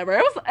like, okay, whatever.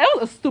 It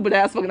was a stupid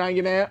ass fucking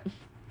argument.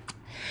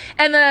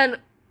 And then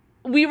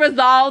we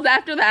resolved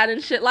after that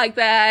and shit like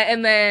that.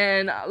 And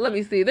then, let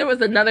me see, there was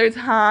another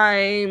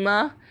time.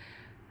 I'm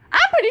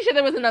pretty sure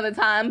there was another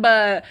time,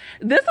 but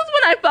this is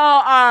when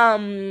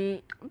I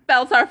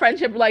felt our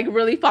friendship, like,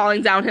 really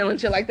falling downhill and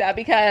shit like that,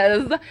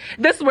 because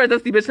this is where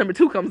Dusty Bitch number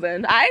 2 comes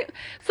in.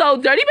 So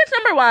Dirty Bitch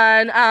number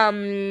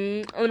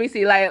 1, let me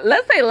see, like,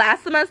 let's say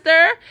last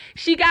semester,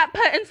 she got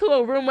put into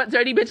a room with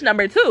Dirty Bitch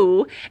number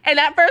 2, and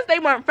at first they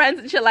weren't friends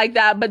and shit like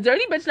that, but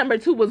Dirty Bitch number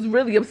 2 was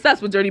really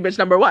obsessed with Dirty Bitch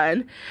number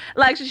 1.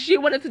 Like, she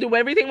wanted to do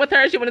everything with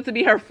her. She wanted to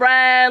be her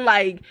friend.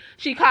 Like,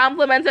 she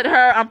complimented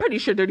her. I'm pretty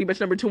sure Dirty Bitch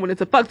number 2 wanted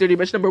to fuck Dirty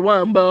Bitch number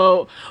 1,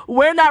 but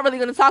we're not really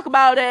going to talk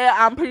about it.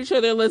 I'm pretty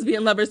sure they're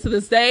lesbian lovers to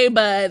this day,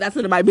 but that's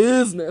none of my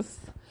business.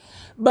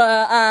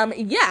 But,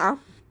 yeah.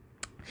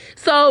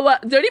 So,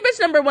 Dirty Bitch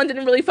number 1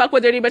 didn't really fuck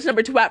with Dirty Bitch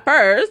number 2 at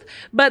first,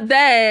 but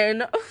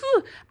then,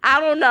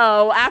 I don't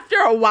know, after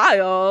a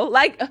while,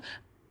 like,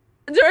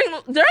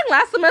 during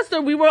last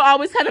semester, we were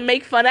always kind of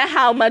make fun of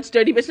how much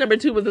Dirty Bitch number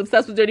 2 was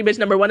obsessed with Dirty Bitch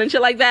number 1 and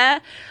shit like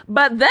that.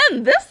 But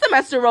then this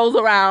semester rolls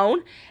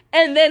around,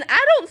 and then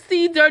I don't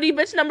see Dirty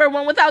Bitch number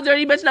 1 without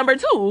Dirty Bitch number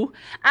 2.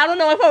 I don't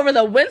know if over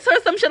the winter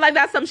or some shit like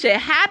that, some shit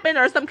happened,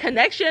 or some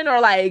connection,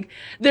 or like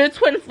they're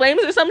twin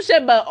flames or some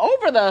shit. But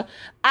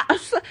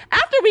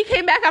after we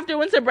came back after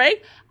winter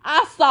break,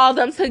 I saw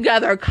them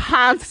together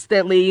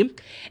constantly.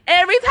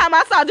 Every time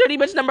I saw Dirty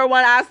Bitch number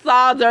 1, I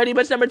saw Dirty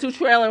Bitch number 2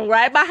 trailing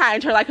right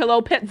behind her like a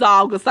little pit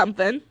dog or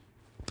something.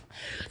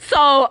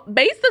 So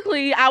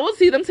basically, I would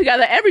see them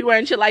together everywhere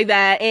and shit like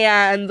that.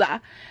 And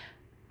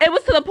it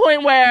was to the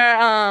point where,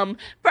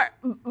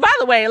 by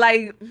the way,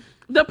 like,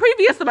 the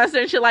previous semester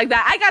and shit like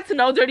that, I got to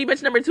know Dirty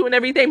Bitch number 2 and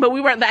everything, but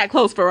we weren't that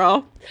close for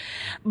real.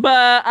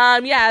 But,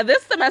 yeah,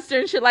 this semester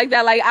and shit like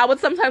that, like, I would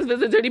sometimes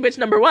visit Dirty Bitch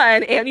number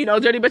 1, and, you know,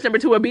 Dirty Bitch number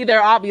 2 would be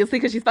there, obviously,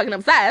 because she's fucking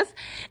obsessed.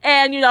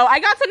 And, you know, I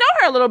got to know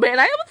her a little bit, and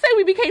I would say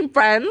we became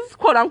friends,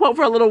 quote unquote,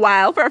 for a little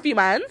while, for a few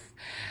months.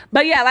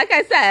 But yeah, like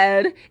I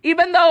said,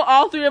 even though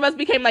all 3 of us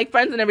became, like,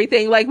 friends and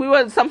everything, like, we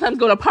would sometimes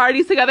go to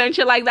parties together and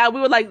shit like that. We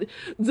would, like,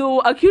 do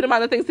a cute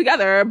amount of things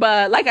together.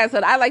 But like I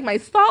said, I like my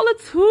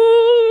solitude.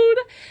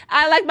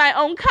 I like my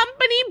own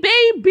company,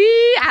 baby.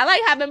 I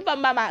like having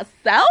fun by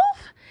myself.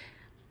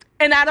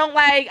 And I don't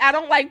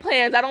like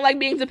plans. I don't like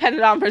being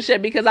dependent on for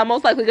shit because I'm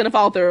most likely gonna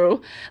fall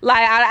through.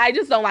 Like, I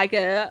just don't like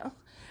it.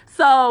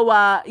 So,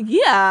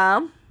 yeah.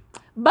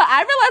 But I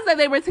realized that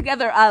they were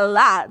together a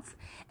lot.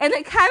 And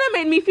it kind of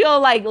made me feel,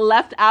 like,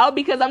 left out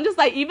because I'm just,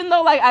 like, even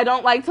though, like, I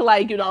don't like to,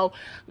 like, you know,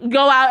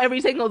 go out every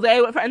single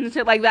day with friends and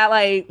shit like that,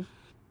 like,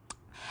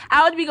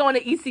 I would be going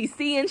to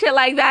ECC and shit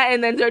like that,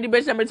 and then Dirty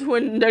Bitch number 2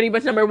 and Dirty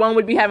Bitch number 1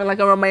 would be having, like,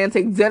 a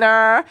romantic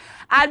dinner.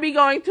 I'd be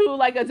going to,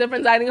 like, a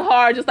different dining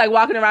hall, just, like,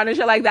 walking around and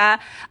shit like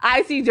that.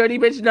 I see Dirty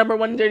Bitch number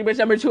 1 and Dirty Bitch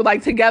number 2,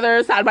 like,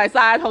 together, side by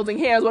side, holding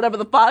hands, whatever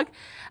the fuck.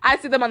 I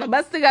see them on the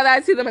bus together.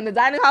 I see them in the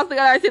dining halls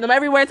together. I see them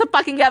everywhere to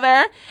fucking together.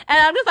 And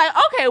I'm just like,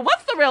 okay,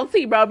 what's the real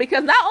tea, bro?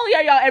 Because not only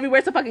are y'all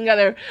everywhere to fucking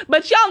together,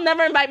 but y'all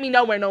never invite me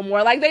nowhere no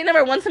more. Like, they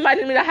never once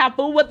invited me to have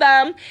food with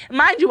them.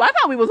 Mind you, I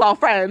thought we was all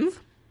friends.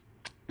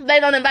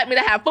 They don't invite me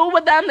to have food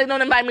with them. They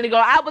don't invite me to go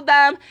out with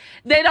them.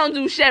 They don't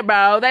do shit,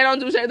 bro. They don't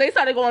do shit. They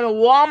started going to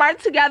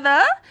Walmart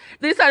together.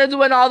 They started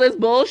doing all this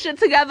bullshit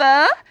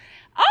together.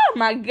 Oh,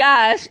 my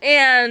gosh.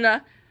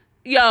 And,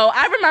 yo,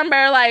 I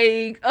remember,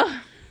 like,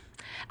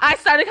 I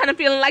started kind of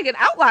feeling like an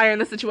outlier in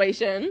the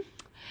situation.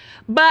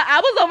 But I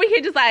was over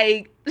here just,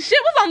 like, shit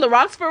was on the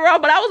rocks for real,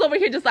 but I was over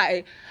here just,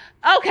 like,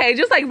 okay,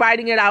 just, like,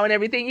 writing it out and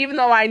everything, even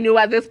though I knew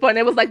at this point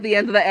it was, like, the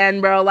end of the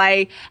end, bro.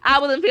 Like, I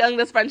wasn't feeling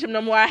this friendship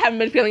no more. I haven't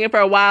been feeling it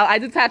for a while. I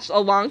detached a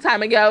long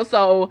time ago,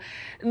 so...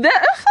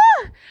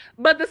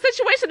 But the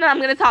situation that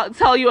I'm going to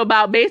tell you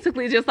about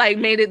basically just, like,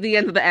 made it the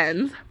end of the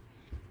end.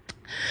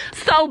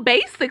 So,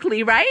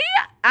 basically, right?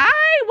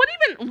 What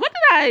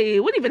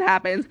even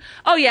happens?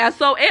 Oh, yeah,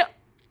 so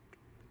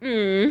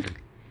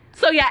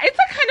So, yeah, it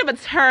took kind of a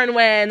turn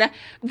when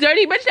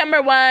Dirty Bitch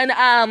number 1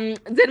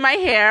 did my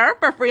hair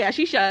for free, as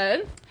she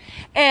should.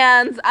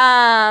 And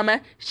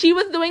she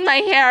was doing my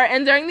hair,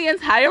 and during the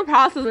entire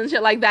process and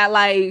shit like that,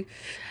 like,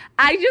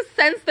 I just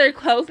sensed their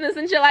closeness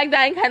and shit like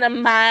that, and kind of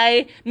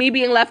me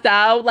being left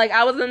out. Like,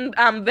 I was in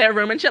their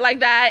room and shit like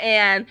that,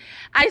 and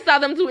I saw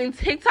them doing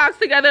TikToks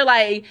together.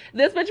 Like,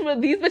 these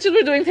bitches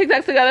were doing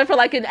TikToks together for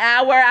like an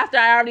hour after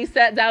I already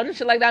sat down and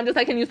shit like that. I'm just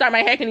like, can you start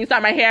my hair? Can you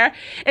start my hair?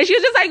 And she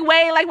was just like,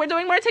 wait, like, we're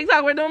doing more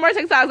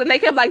TikToks. And they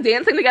kept like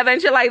dancing together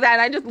and shit like that.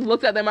 And I just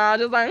looked at them and I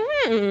was just like,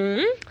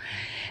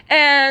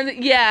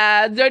 And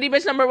yeah, Dirty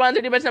Bitch number 1,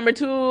 Dirty Bitch number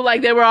 2,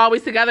 like, they were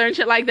always together and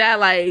shit like that,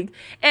 like,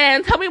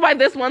 and tell me why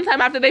this one time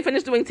after they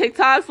finished doing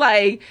TikToks,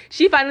 like,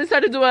 she finally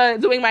started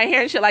doing my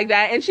hair and shit like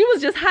that, and she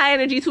was just high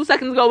energy 2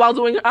 seconds ago while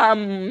doing,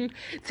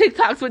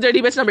 TikToks with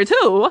Dirty Bitch number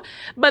 2,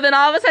 but then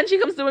all of a sudden she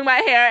comes doing my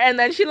hair, and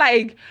then she,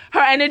 like,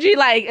 her energy,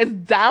 like, is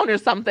down or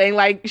something,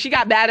 like, she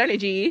got bad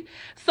energy,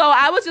 so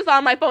I was just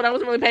on my phone, I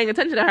wasn't really paying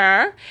attention to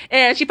her,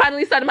 and she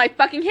finally started my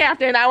fucking hair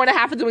after an hour and a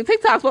half of doing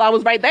TikToks while I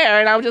was right there,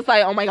 and I was just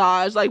like, oh my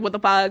gosh, like, what the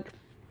fuck?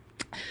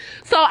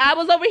 So I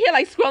was over here,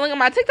 like, scrolling on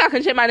my TikTok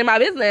and shit, minding my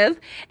business,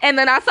 and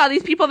then I saw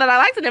these people that I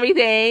liked and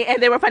everything,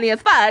 and they were funny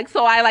as fuck,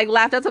 so I, like,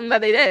 laughed at something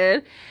that they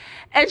did,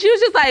 and she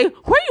was just like,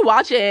 who are you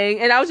watching?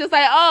 And I was just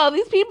like, oh,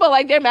 these people,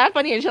 like, they're mad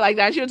funny and shit like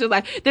that, and she was just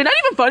like, they're not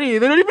even funny,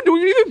 they're not even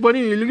doing anything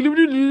funny,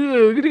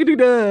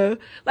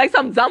 like,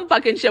 some dumb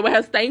fucking shit with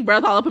her stank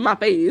breath all up in my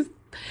face.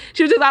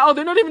 She was just like, oh,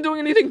 they're not even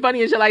doing anything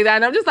funny and shit like that.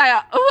 And I'm just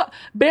like, oh,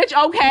 bitch,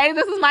 okay,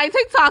 this is my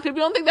TikTok. If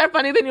you don't think they're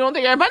funny, then you don't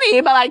think they're funny.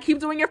 But, like, keep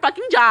doing your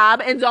fucking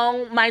job and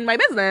don't mind my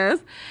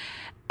business.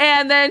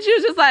 And then she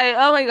was just like,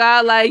 oh my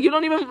god, like, you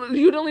don't even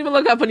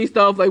look at funny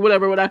stuff, like,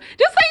 whatever. Just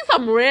saying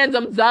some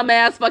random,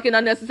 dumbass, fucking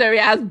unnecessary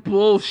ass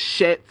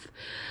bullshit.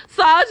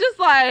 So I was just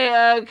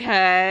like,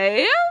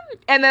 okay.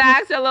 And then I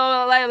asked her a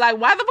little, like,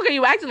 why the fuck are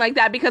you acting like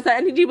that? Because her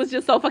energy was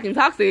just so fucking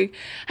toxic.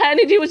 Her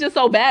energy was just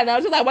so bad. And I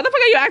was just like, why the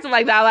fuck are you acting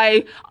like that?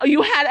 Like,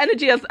 you had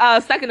energy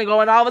a second ago,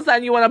 and all of a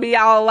sudden you want to be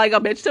all like a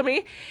bitch to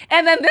me?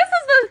 And then this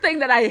is the thing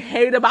that I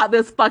hate about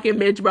this fucking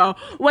bitch, bro.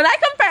 When I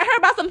confront her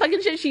about some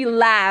fucking shit, she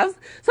laughs.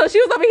 So she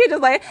was over here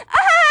just like, no,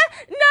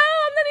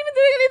 I'm not even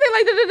doing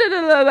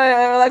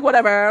anything, like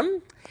whatever.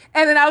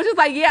 And then I was just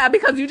like, yeah,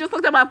 because you just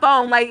looked at my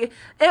phone, like,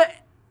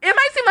 it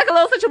might seem like a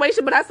little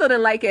situation, but I still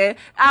didn't like it.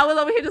 I was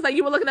over here just like,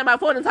 you were looking at my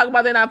phone and talking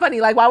about they're not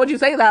funny. Like, why would you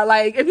say that?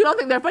 Like, if you don't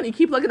think they're funny,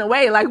 keep looking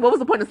away. Like, what was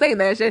the point of saying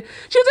that shit?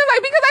 She was just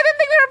like, because I didn't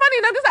think they were funny.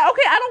 And I'm just like,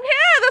 okay, I don't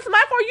care. That's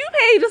my For You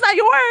page. It's not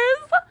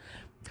yours.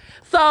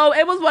 So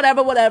it was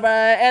whatever.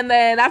 And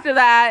then after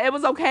that, it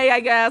was okay, I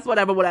guess.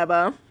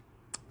 Whatever.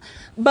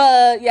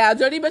 But yeah,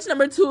 Dirty Bitch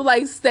number 2,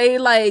 like, stayed,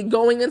 like,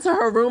 going into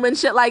her room and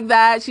shit like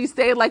that. She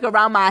stayed, like,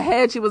 around my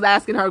head. She was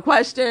asking her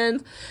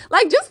questions.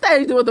 Like, just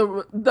stayed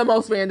doing the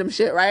most random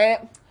shit, right?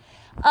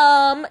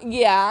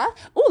 Yeah.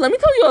 Oh, let me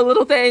tell you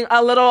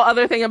a little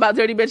other thing about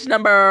Dirty Bitch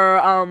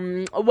number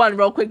 1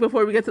 real quick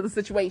before we get to the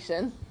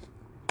situation.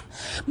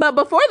 But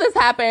before this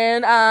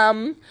happened,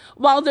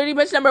 while Dirty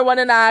Bitch number 1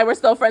 and I were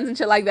still friends and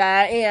shit like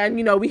that, and,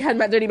 you know, we had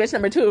met Dirty Bitch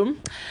number 2,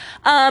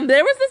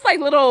 there was this,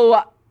 like,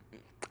 little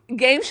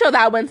game show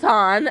that went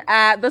on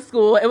at the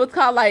school. It was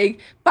called,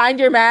 like, Find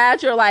Your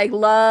Match, or, like,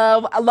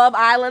 Love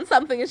Island,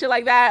 something and shit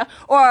like that,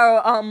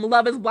 or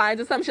Love is Blind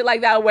or some shit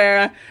like that,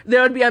 where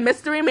there would be a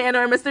mystery man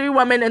or a mystery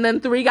woman and then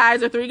 3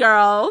 guys or 3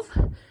 girls.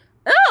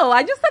 Oh,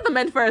 I just said the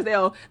men first.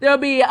 Ew. There'll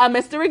be a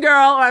mystery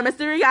girl or a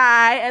mystery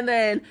guy, and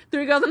then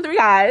 3 girls and 3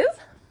 guys.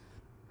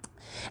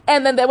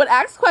 And then they would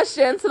ask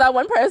questions to that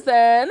one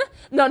person.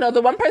 No,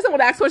 the one person would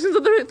ask questions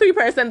to the 3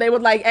 person. They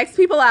would like X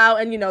people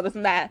out and this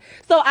and that.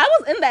 So I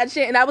was in that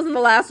shit and I was in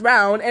the last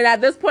round. And at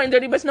this point,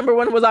 Dirty Bitch number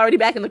 1 was already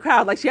back in the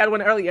crowd. Like she had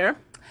one earlier.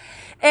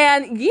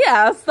 And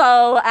yeah,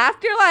 so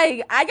after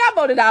like, I got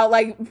voted out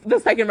like the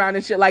second round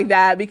and shit like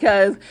that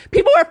because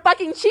people were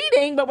fucking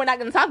cheating, but we're not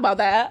going to talk about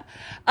that.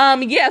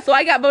 Yeah, so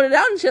I got voted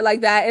out and shit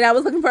like that. And I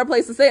was looking for a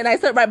place to sit and I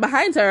sat right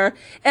behind her.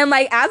 And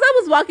like, as I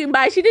was walking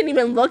by, she didn't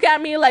even look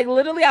at me. Like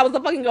literally I was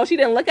a fucking girl. She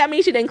didn't look at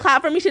me. She didn't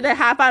clap for me. She didn't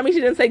high five me.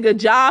 She didn't say good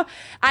job.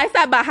 I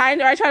sat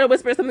behind her. I tried to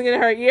whisper something in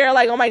her ear.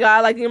 Like, oh my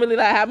God, like you really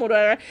let it happen with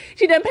her.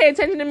 She didn't pay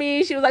attention to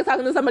me. She was like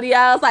talking to somebody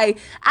else. Like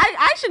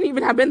I shouldn't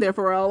even have been there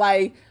for real.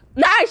 Like,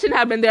 no, I shouldn't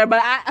have been there,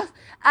 but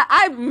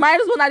I might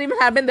as well not even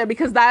have been there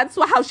because that's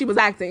how she was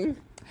acting.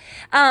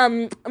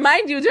 Mind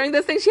you, during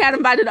this thing, she had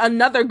invited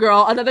another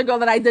girl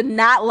that I did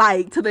not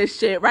like to this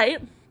shit, right?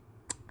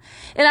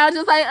 And I was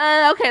just like,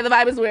 okay, the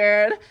vibe is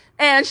weird.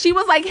 And she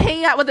was like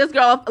hanging out with this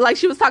girl, like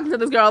she was talking to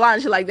this girl a lot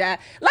and shit like that.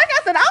 Like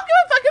I said, I don't give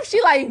a fuck if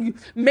she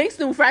like makes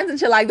new friends and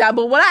shit like that.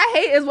 But what I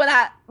hate is when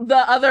the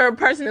other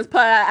person is put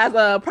as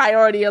a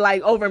priority or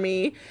like over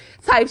me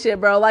type shit,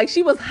 bro. Like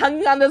she was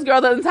hanging on this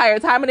girl the entire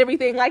time and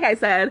everything. Like I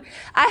said,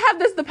 I have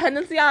this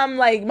dependency on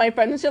like my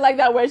friends and shit like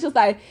that where it's just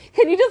like,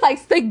 can you just like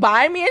stick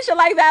by me and shit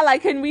like that?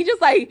 Like, can we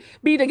just like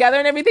be together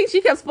and everything?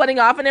 She kept splitting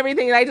off and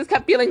everything and I just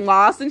kept feeling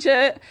lost and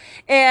shit.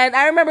 And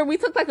I remember we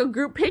took like a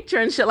group picture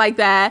and shit like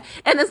that.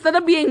 And instead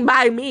of being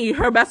by me,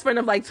 her best friend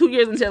of like 2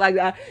 years and shit like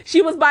that,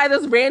 she was by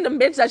this random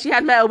bitch that she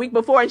had met a week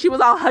before and she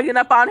was all hugging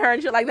up on her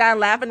and shit like that and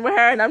laughing with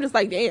her. And I'm just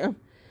like, damn,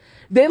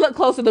 they look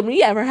closer than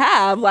we ever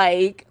have.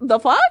 Like, the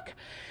fuck?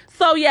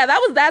 So yeah, that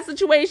was that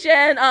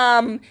situation.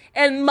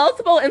 And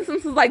multiple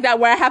instances like that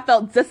where I have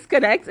felt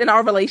disconnect in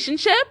our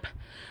relationship.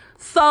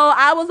 So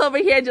I was over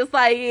here just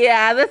like,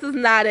 yeah, this is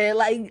not it.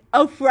 Like,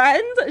 a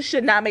friend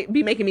should not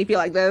be making me feel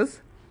like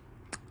this.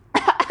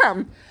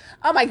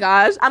 Oh my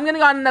gosh, I'm gonna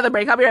go on another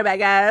break. I'll be right back,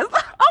 guys. Oh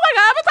my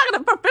God, I've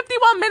been talking for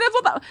 51 minutes.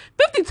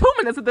 52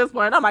 minutes at this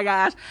point. Oh my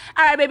gosh.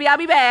 All right, baby, I'll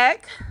be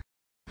back.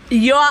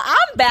 Yo,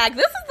 I'm back.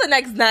 This is the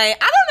next night.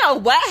 I don't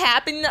know what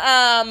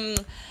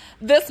happened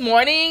this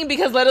morning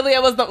because literally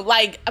it was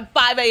like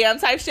 5 a.m.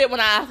 type shit when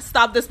I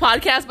stopped this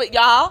podcast. But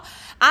y'all,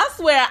 I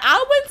swear,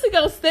 I went to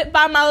go sit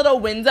by my little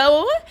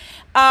window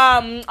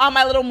on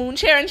my little moon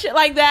chair and shit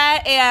like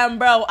that. And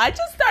bro, I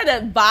just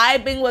started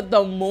vibing with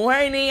the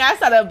morning. I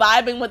started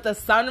vibing with the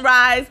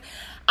sunrise.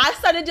 I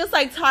started just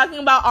like talking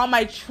about all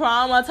my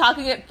trauma,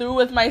 talking it through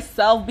with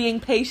myself, being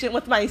patient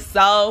with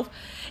myself.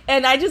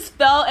 And I just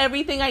felt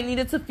everything I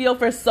needed to feel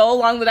for so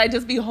long that I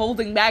just be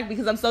holding back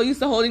because I'm so used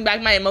to holding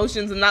back my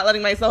emotions and not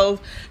letting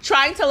myself,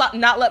 trying to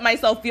not let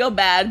myself feel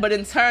bad. But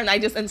in turn, I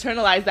just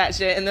internalize that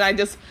shit and then I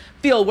just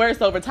feel worse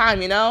over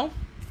time, you know?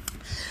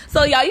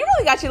 So y'all, you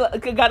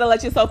really gotta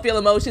let yourself feel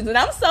emotions. And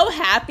I'm so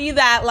happy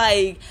that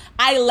like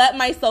I let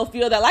myself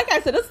feel that. Like I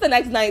said, it's the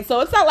next night.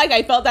 So it's not like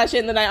I felt that shit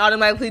and then I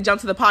automatically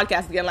jumped to the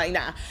podcast again. Like,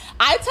 nah.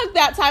 I took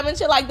that time and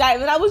shit like that.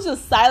 And then I was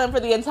just silent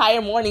for the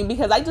entire morning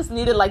because I just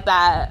needed like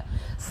that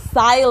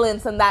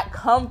silence and that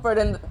comfort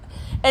and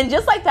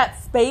just like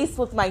that space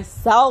with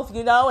myself,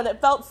 you know, and it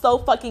felt so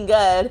fucking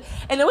good.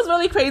 And it was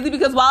really crazy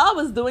because while I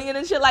was doing it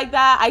and shit like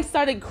that, I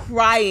started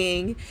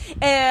crying,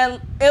 and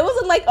it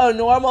wasn't like a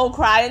normal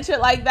cry and shit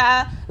like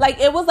that. Like,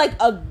 it was like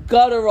a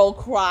guttural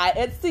cry.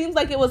 It seems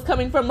like it was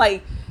coming from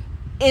like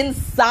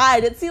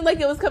inside. It seemed like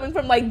it was coming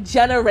from like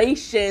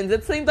generations.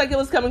 It seemed like it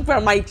was coming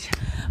from my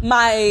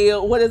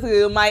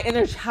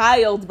inner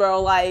child,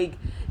 bro. Like,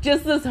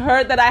 just this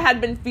hurt that I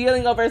had been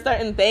feeling over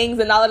certain things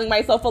and not letting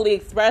myself fully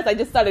express. I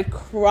just started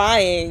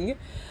crying.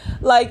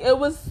 Like, it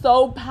was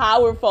so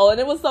powerful. And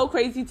it was so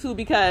crazy, too,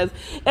 because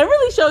it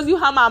really shows you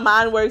how my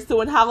mind works, too,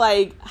 and how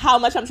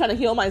much I'm trying to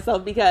heal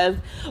myself. Because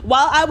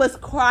while I was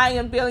crying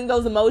and feeling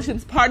those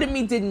emotions, part of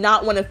me did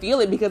not want to feel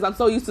it because I'm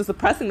so used to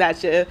suppressing that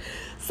shit.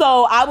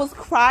 So I was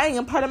crying,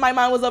 and part of my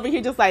mind was over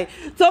here just like,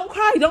 don't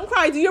cry,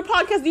 do your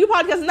podcast.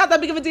 It's not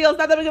that big of a deal.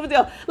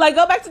 Like,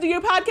 go back to do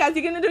your podcast.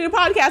 You're going to do your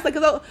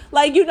podcast.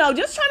 Like, you know,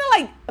 just trying to,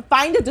 like,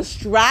 find a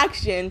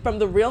distraction from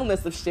the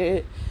realness of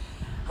shit.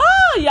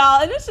 Oh,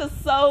 y'all, and it's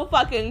just so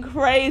fucking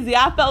crazy.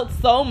 I felt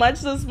so much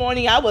this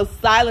morning. I was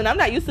silent. I'm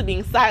not used to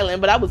being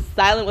silent, but I was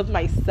silent with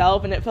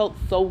myself, and it felt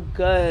so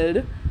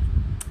good.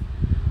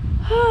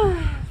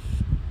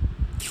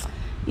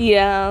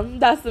 Yeah,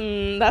 that's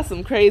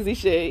some crazy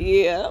shit,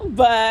 yeah.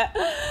 But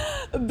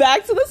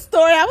back to the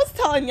story I was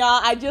telling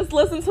y'all. I just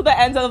listened to the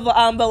end of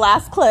the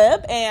last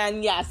clip,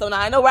 and yeah, so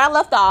now I know where I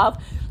left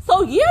off.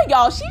 So yeah,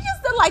 y'all, she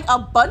just did like a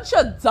bunch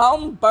of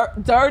dumb,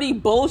 dirty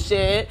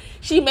bullshit.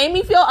 She made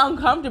me feel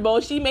uncomfortable.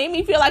 She made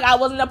me feel like I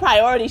wasn't a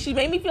priority. She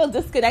made me feel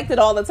disconnected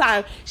all the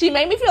time. She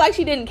made me feel like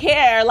she didn't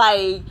care.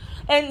 Like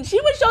And she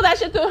would show that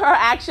shit through her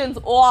actions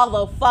all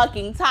the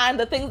fucking time.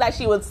 The things that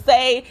she would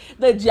say,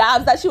 the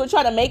jobs that she would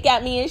try to make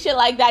at me and shit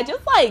like that.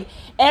 Just like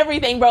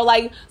everything, bro.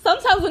 Like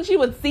sometimes when she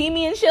would see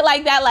me and shit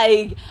like that,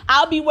 like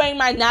I'll be wearing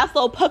my not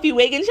so puffy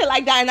wig and shit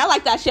like that, and I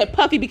like that shit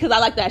puffy because I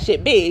like that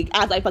shit big,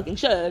 as I fucking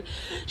should.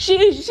 She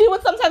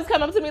would sometimes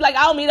come up to me, like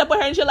I'll meet up with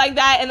her and shit like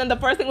that, and then the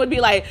first thing would be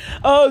like,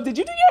 oh, did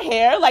you do your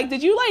hair? Like,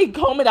 did you like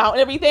comb it out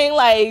and everything?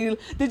 Like,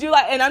 did you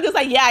like, and I'm just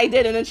like, yeah, I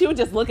did. And then she would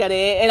just look at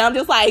it, and I'm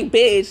just like,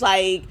 bitch,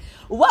 like,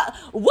 what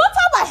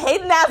type of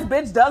hating ass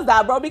bitch does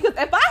that, bro? Because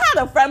if I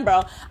had a friend,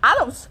 bro,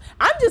 I'm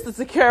just a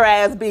secure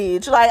ass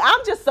bitch. Like, I'm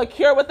just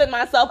secure within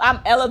myself. I'm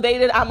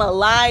elevated. I'm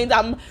aligned.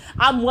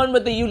 I'm one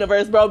with the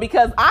universe, bro.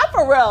 Because I'm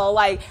for real.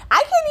 Like,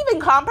 I can't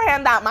even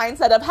comprehend that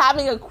mindset of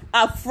having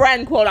a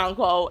friend, quote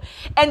unquote,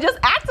 and just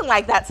acting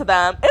like that to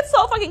them. It's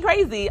so fucking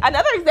crazy.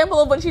 Another example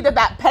of when she did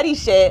that petty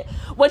shit,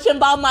 which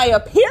involved my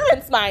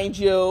appearance, mind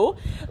you.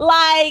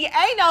 Like,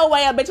 ain't no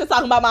way a bitch is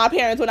talking about my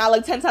appearance when I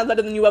look 10 times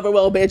better than you ever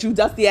will, bitch. You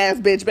dusty ass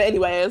bitch. But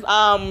anyways,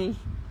 I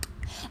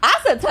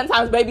said 10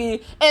 times,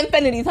 baby,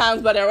 infinity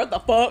times better. What the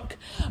fuck?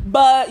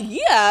 But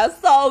yeah,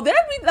 so there'd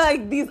be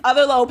like these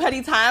other little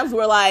petty times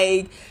where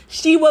like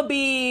she would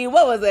be,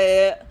 what was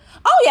it?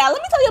 Oh yeah,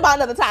 let me tell you about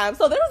another time.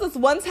 So there was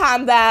this one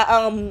time that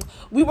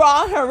we were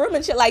all in her room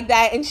and shit like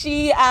that, and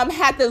she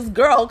had this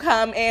girl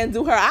come and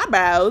do her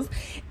eyebrows.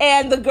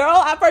 And the girl,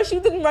 at first, she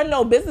didn't run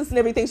no business and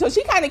everything, so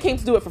she kind of came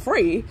to do it for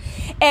free.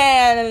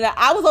 And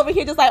I was over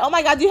here just like, oh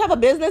my God, do you have a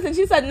business? And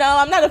she said, no,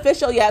 I'm not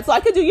official yet, so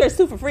I could do yours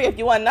too for free if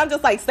you want. And I'm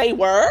just like, say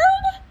word?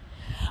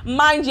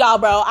 Mind y'all,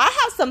 bro, I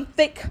have some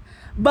thick,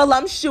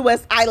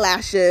 voluptuous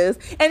eyelashes.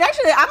 And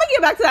actually, I'm gonna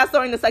get back to that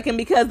story in a second,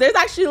 because there's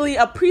actually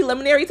a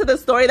preliminary to the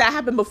story that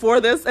happened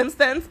before this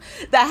instance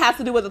that has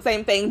to do with the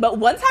same thing. But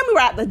one time we were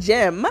at the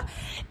gym,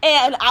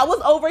 and I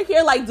was over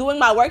here like doing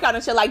my workout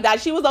and shit like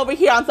that. She was over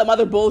here on some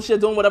other bullshit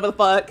doing whatever the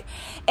fuck.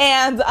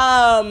 And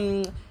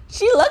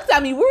she looked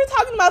at me. We were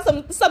talking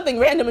about something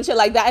random and shit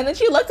like that. And then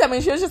she looked at me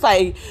and she was just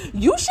like,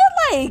 you should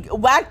like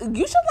what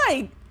she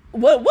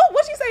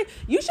say?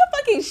 You should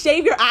fucking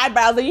shave your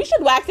eyebrows, and you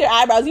should wax your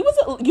eyebrows. You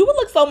would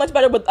look so much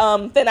better with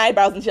thin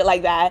eyebrows and shit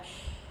like that.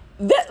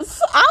 I looked at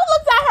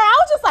her. I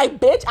was just like,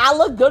 bitch, I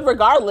look good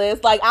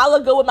regardless. Like, I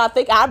look good with my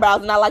thick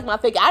eyebrows, and I like my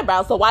thick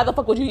eyebrows. So why the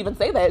fuck would you even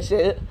say that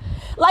shit?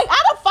 Like,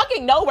 out of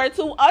fucking nowhere,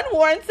 too,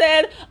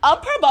 unwarranted,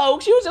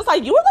 unprovoked. She was just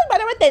like, you would look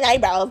better with thin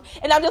eyebrows.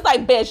 And I'm just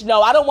like, bitch,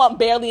 no, I don't want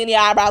barely any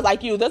eyebrows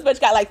like you. This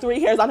bitch got like 3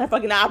 hairs on her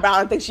fucking eyebrow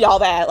and thinks she all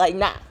that. Like,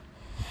 nah.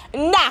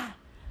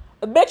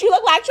 Bitch, you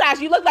look like trash.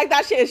 You look like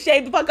that shit is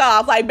shaved the fuck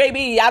off. Like,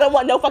 baby, I don't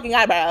want no fucking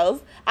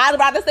eyebrows. I'd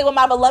rather stay with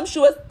my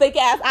voluptuous,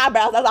 thick-ass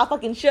eyebrows as I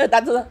fucking should.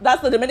 That's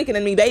the Dominican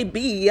in me,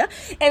 baby.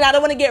 And I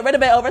don't want to get rid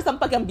of it over some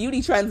fucking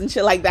beauty trends and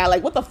shit like that.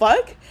 Like, what the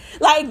fuck?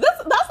 Like,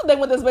 that's the thing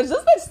with this bitch. This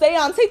bitch stay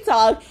on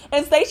TikTok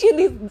and say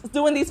she's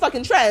doing these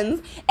fucking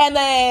trends. And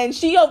then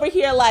she over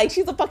here, like,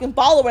 she's a fucking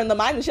follower in the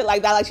mind and shit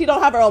like that. Like, she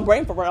don't have her own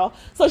brain for real.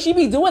 So she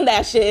be doing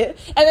that shit.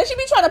 And then she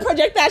be trying to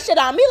project that shit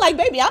on me. Like,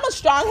 baby, I'm a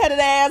strong-headed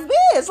ass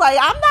bitch. Like,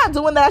 I'm not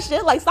doing that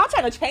shit. Like, stop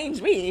trying to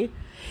change me.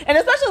 And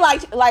especially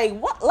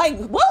what who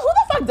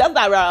the fuck does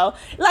that, bro?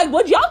 Like,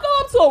 would y'all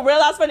go up to a real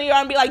ass friend of yours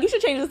and be like, you should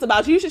change this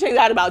about you, you should change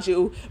that about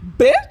you?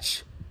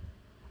 Bitch,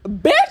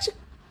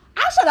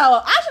 I should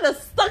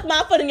have stuck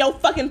my foot in your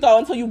fucking throat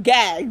until you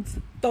gagged.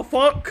 The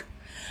fuck?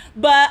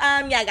 But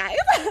yeah, guys.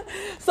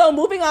 So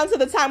moving on to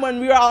the time when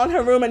we were all in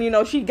her room and, you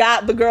know, she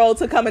got the girl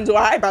to come and do her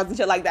eyebrows and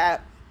shit like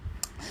that.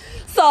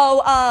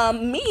 So,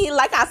 me,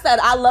 like I said,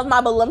 I love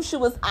my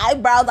voluptuous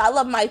eyebrows. I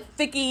love my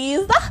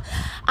thickies.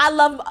 I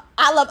love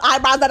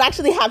eyebrows that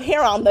actually have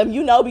hair on them,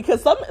 you know,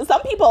 because some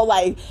people,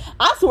 like,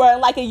 I swear, in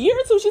like a year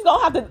or two, she's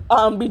gonna have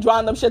to be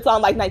drawing them shits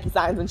on like Nike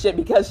signs and shit,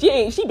 because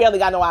she barely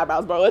got no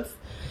eyebrows, bro. It's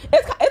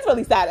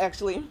really sad,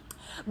 actually.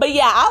 But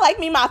yeah, I like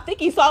me my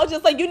thickies, so I was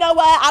just like, you know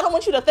what? I don't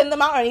want you to thin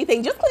them out or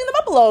anything. Just clean them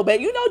up a little bit,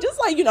 you know, just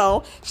like, you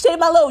know, shave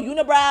my little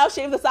unibrow,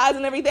 shave the sides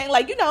and everything,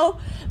 like, you know,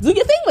 do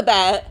your thing with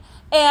that.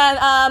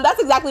 And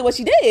that's exactly what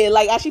she did,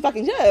 like, as she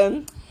fucking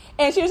should.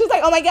 And she was just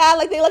like, oh my God,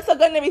 like, they look so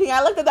good and everything.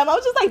 I looked at them, I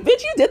was just like,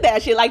 bitch, you did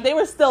that shit. Like, they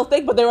were still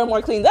thick, but they were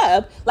more cleaned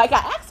up, like I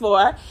asked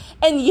for.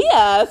 And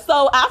yeah,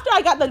 so after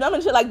I got the numb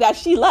and shit like that,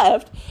 she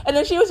left. And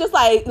then she was just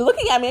like,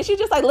 looking at me, and she was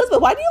just like,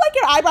 Elizabeth, why do you like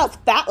your eyebrows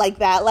fat like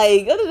that?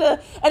 Like,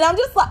 and I'm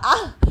just like,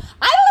 I'm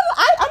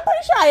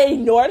pretty sure I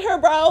ignored her,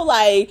 bro.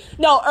 Like,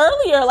 no,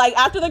 earlier, like,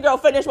 after the girl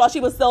finished while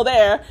she was still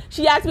there,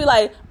 she asked me,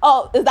 like,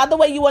 oh, is that the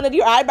way you wanted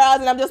your eyebrows?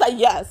 And I'm just like,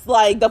 yes.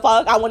 Like, the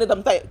fuck? I wanted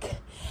them thick.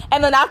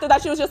 And then after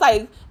that, she was just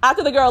like,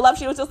 after the girl left,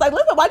 she was just like,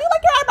 listen, why do you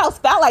like your eyebrows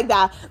fat like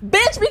that?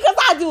 Bitch, because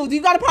I do. Do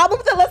you got a problem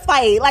with it? Let's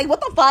fight. Like,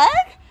 what the fuck?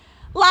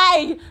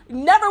 Like,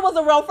 never was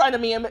a real friend of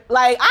me. And,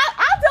 like,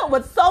 I dealt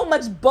with so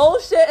much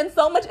bullshit and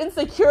so much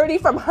insecurity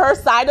from her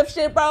side of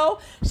shit, bro.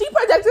 She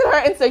projected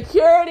her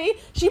insecurity.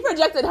 She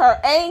projected her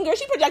anger.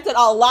 She projected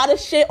a lot of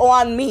shit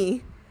on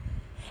me.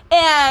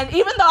 And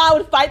even though I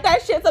would fight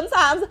that shit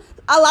sometimes,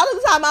 a lot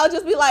of the time I'll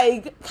just be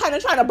like kind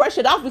of trying to brush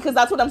it off because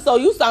that's what I'm so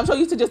used to. I'm so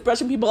used to just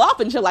brushing people off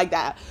and shit like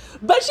that.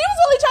 But she was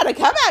really trying to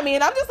come at me,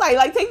 and I'm just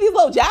like take these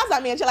little jabs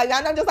at me and shit like that.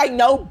 And I'm just like,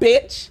 no,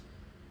 bitch.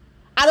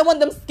 I don't want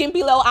them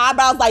skimpy little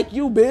eyebrows like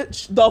you,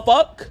 bitch. The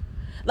fuck?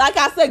 Like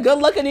I said, good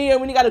looking in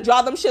when you gotta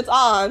draw them shits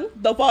on.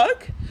 The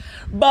fuck?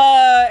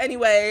 But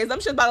anyways, them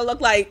shits about to look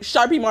like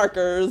Sharpie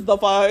markers. The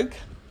fuck?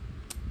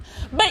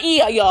 But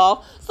yeah,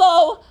 y'all.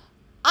 So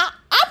I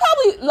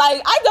probably,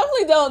 like, I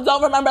definitely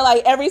don't remember,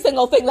 like, every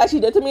single thing that she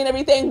did to me and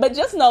everything, but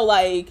just know,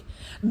 like,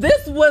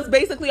 this was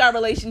basically our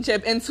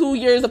relationship in 2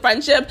 years of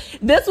friendship.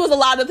 This was a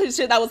lot of the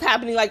shit that was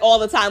happening, like, all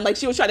the time. Like,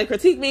 she would try to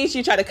critique me.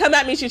 She tried to come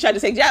at me. She tried to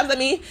take jabs at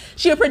me.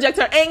 She would project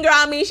her anger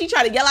on me. She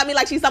tried to yell at me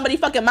like she's somebody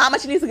fucking mama.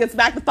 She needs to get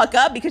smacked the fuck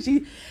up because she's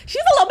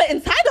a little bit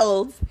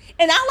entitled.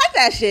 And I don't like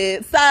that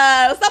shit. So,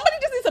 somebody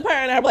just needs to put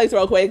her in her place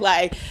real quick.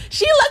 Like,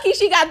 she lucky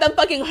she got them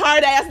fucking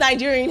hard-ass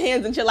Nigerian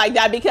hands and shit like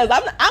that, because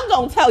I'm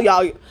gonna tell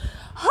y'all,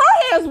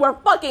 her hands were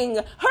fucking,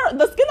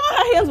 the skin on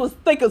her hands was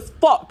thick as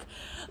fuck.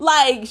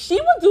 Like, she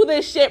would do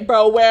this shit,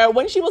 bro, where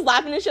when she was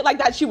laughing and shit like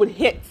that, she would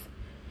hit.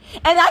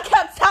 And I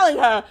kept telling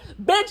her,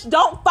 bitch,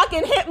 don't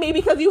fucking hit me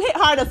because you hit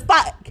hard as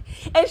fuck.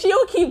 And she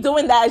would keep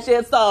doing that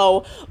shit.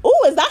 So,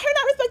 ooh, is that her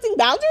not respecting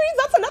boundaries?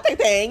 That's another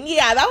thing.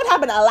 Yeah, that would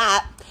happen a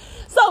lot.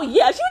 So,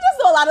 yeah, she would just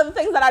do a lot of the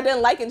things that I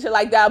didn't like and shit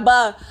like that.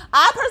 But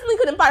I personally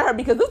couldn't fight her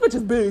because this bitch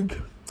is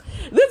big.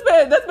 This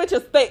bitch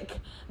is thick.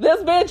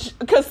 This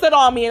bitch could sit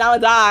on me and I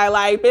would die.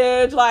 Like,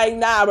 bitch, like,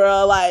 nah,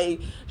 bro. Like,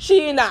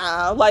 she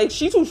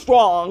too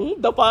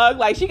strong. The fuck?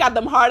 Like, she got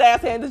them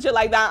hard-ass hands and shit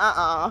like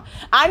that.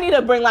 I need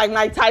to bring, like,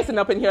 Mike Tyson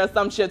up in here or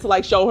some shit to,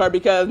 like, show her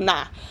because,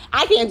 nah,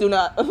 I can't do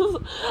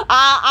nothing.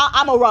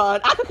 I'm a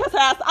run. I could cuss her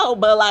ass out,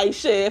 but, like,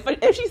 shit,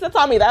 if she sits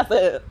on me, that's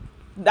it.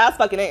 That's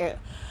fucking it.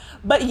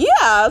 But,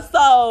 yeah,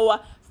 so,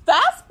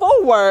 fast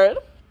forward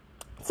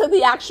to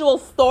the actual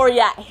story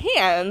at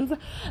hand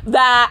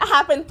that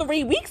happened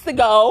 3 weeks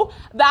ago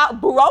that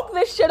broke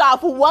this shit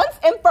off once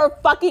and for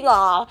fucking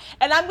all.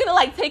 And I'm gonna,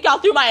 like, take y'all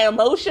through my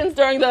emotions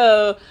during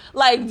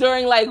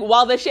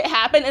while this shit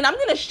happened. And I'm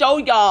gonna show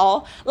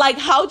y'all, like,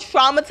 how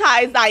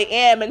traumatized I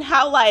am and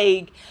how,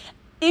 like,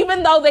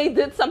 even though they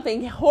did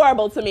something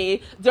horrible to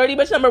me, dirty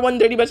bitch number 1,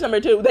 dirty bitch number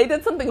 2, they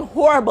did something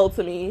horrible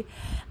to me.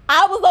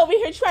 I was over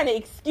here trying to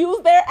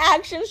excuse their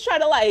actions,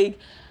 trying to, like,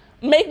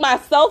 make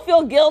myself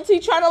feel guilty,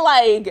 trying to,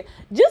 like,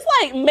 just,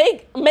 like,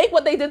 make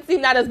what they did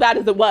seem not as bad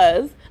as it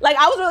was. Like,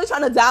 I was really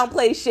trying to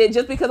downplay shit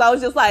just because I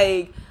was just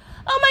like,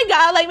 oh my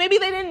God, like, maybe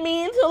they didn't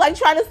mean to, like,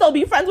 trying to still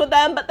be friends with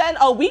them. But then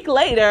a week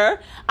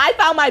later, I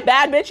found my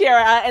bad bitch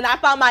era and I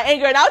found my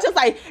anger, and I was just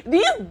like,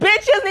 these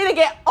bitches need to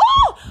get,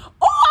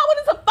 I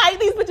wanted to fight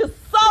these bitches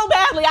so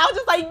badly. I was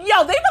just like,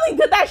 yo, they really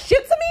did that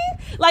shit to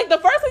me? Like, the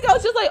first week I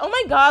was just like, oh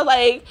my God,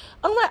 like,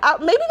 I'm like,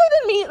 maybe they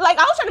didn't mean, like,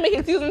 I was trying to make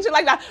excuses and shit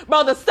like that.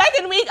 Bro, the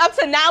second week up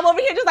to now, I'm over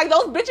here just like,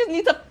 those bitches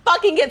need to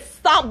fucking get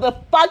stomped the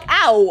fuck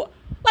out.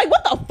 Like,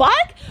 what the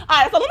fuck? All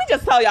right, so let me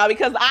just tell y'all,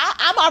 because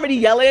I'm already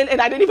yelling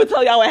and I didn't even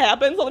tell y'all what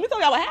happened. So let me tell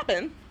y'all what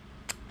happened.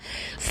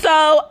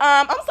 So,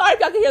 I'm sorry if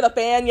y'all can hear the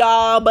fan,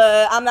 y'all,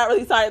 but I'm not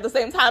really sorry at the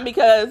same time,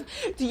 because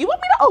do you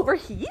want me to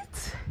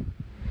overheat?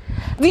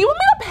 Do you want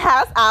me to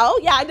pass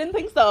out? Yeah, I didn't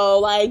think so.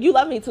 Like, you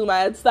love me too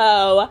much,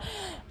 so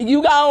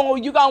you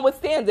gon'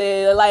 withstand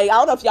it. Like, I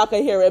don't know if y'all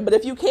can hear it, but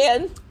if you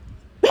can,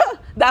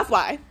 that's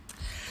why.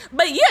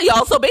 But yeah,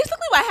 y'all, so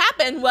basically what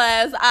happened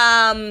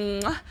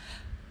was,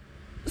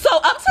 so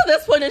up to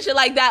this point and shit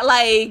like that,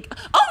 like,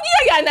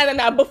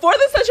 no. Before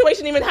this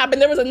situation even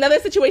happened, there was another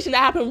situation that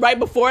happened right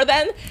before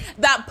then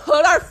that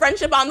put our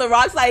friendship on the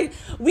rocks. Like,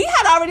 we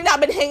had already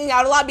not been hanging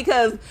out a lot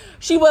because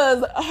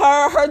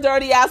her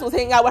dirty ass was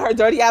hanging out with her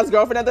dirty ass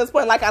girlfriend at this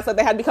point. Like I said,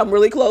 they had become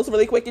really close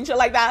really quick and shit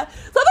like that.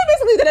 So they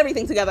basically did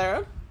everything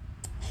together.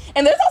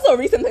 And there's also a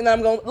recent thing that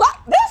I'm going, like,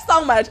 there's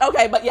so much.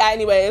 Okay, but yeah,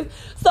 anyways.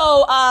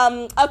 So,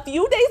 a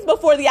few days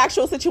before the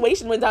actual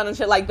situation went down and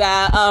shit like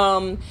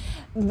that,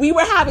 we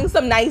were having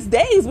some nice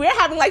days. We were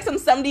having, like, some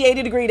 70,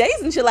 80-degree days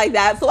and shit like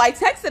that. So I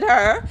texted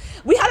her.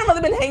 We hadn't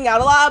really been hanging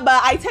out a lot,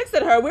 but I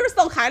texted her. We were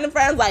still kind of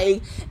friends.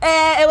 Like,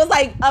 it was,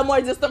 like, a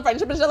more distant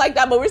friendship and shit like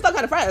that, but we were still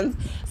kind of friends.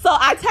 So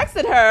I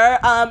texted her,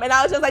 and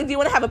I was just like, do you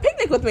want to have a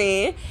picnic with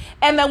me?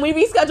 And then we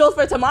rescheduled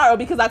for tomorrow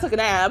because I took a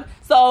nap.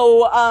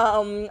 So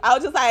I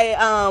was just like,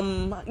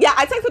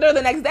 I texted her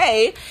the next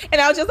day, and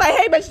I was just like,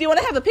 hey, bitch, do you want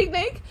to have a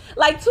picnic?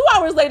 Like, 2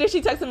 hours later,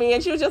 she texted me,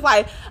 and she was just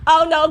like,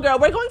 oh, no, girl,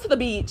 we're going to the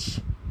beach.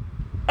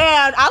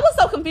 And I was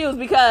so confused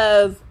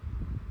because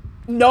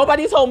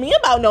nobody told me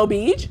about no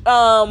beach.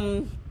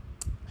 I'm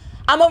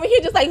over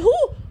here just like,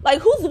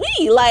 who's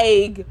we?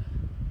 Like,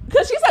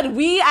 because she said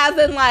we as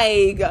in,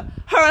 like,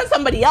 her and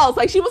somebody else.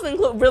 Like, she wasn't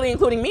really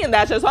including me in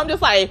that shit. So I'm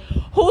just like,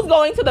 who's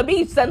going to the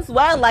beach? Since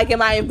when? Like,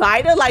 am I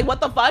invited? Like,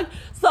 what the fuck?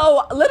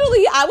 So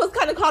literally, I was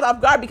kind of caught off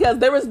guard because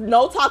there was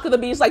no talk of the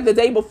beach, like, the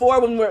day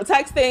before when we were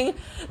texting.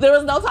 There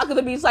was no talk of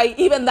the beach, like,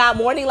 even that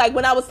morning, like,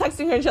 when I was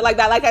texting her and shit like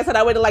that. Like I said,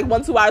 I waited like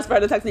 1-2 hours for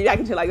her to text me back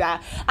and shit like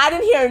that. I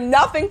didn't hear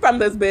nothing from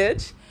this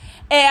bitch.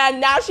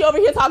 And now she over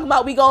here talking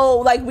about we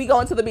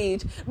going to the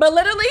beach. But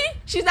literally,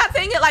 she's not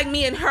saying it like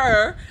me and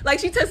her. Like,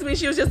 she texted me,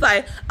 she was just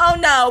like, oh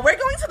no, we're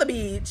going to the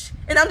beach.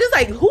 And I'm just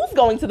like, who's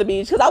going to the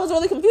beach? Because I was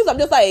really confused. I'm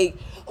just like,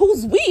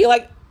 who's we?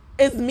 Like,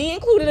 is me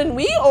included in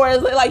we? Or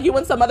is it like you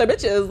and some other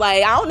bitches?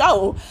 Like, I don't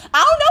know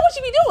what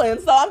she be doing.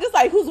 So I'm just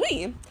like, who's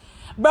we?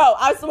 Bro,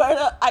 I swear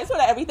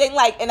to everything,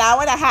 like, an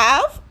hour and a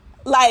half,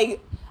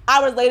 like,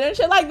 hours later and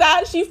shit like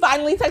that, she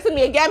finally texted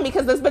me again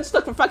because this bitch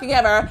took for fucking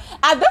ever.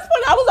 At this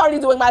point, I was already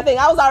doing my thing.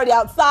 I was already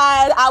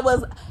outside. I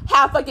was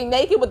half fucking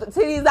naked with the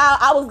titties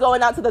out. I was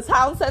going out to the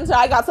town center.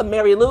 I got some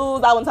Mary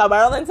Lou's. I went to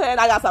Burlington.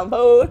 I got some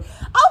food.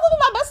 I was living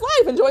my best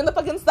life, enjoying the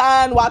fucking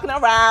sun, walking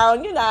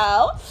around, you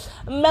know,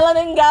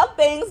 melanin girl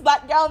things,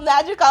 black girl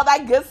magic, all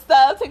that good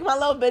stuff, taking my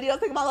little videos,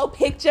 taking my little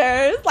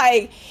pictures.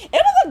 Like, it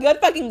was a good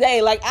fucking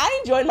day. Like,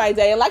 I enjoyed my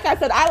day. And like I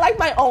said, I like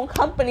my own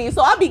company,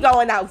 so I'll be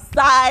going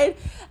outside.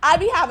 I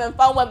be having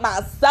fun with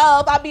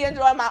myself. I be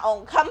enjoying my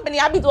own company.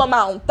 I be doing my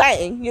own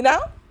thing, you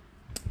know?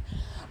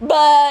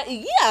 But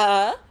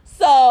yeah,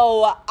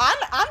 so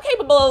I'm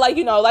capable of, like,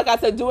 you know, like I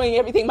said, doing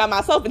everything by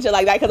myself and shit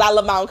like that because I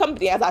love my own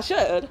company, as I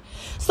should.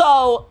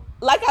 So,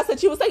 like I said,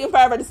 she was taking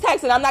forever to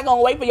text, and I'm not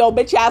gonna wait for your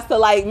bitch ass to,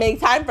 like, make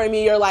time for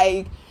me or,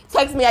 like,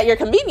 text me at your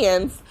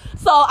convenience.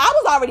 So I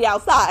was already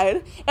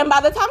outside, and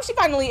by the time she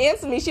finally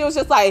answered me, she was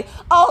just like,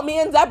 oh, me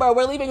and Deborah,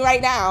 we're leaving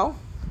right now.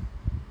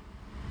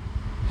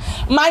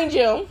 Mind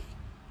you,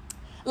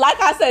 like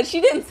I said,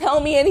 she didn't tell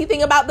me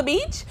anything about the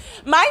beach.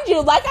 Mind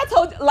you, like I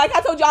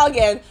told y'all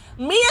again,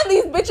 me and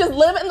these bitches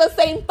live in the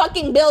same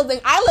fucking building.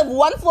 I live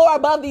one floor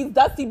above these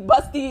dusty,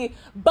 busty,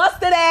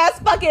 busted ass,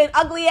 fucking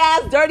ugly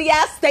ass, dirty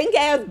ass, stank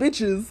ass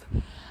bitches.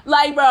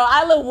 Like, bro,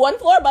 I live one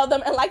floor above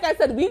them, and like I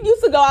said, we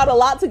used to go out a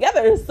lot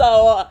together,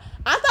 so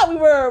I thought we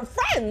were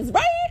friends,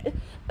 right?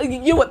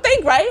 You would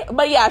think, right?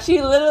 But yeah,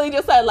 she literally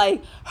just said,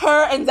 like,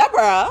 her and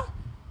Deborah.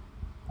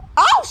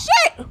 Oh,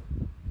 shit!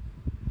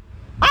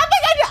 I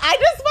think I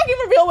just fucking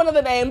revealed one of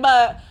the name,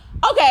 but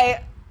okay,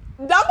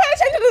 don't pay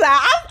attention to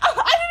that. I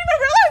didn't even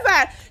realize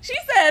that. She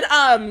said,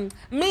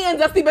 me and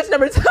Dusty Bitch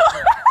number 2.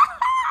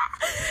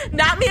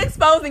 Not me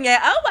exposing it.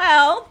 Oh,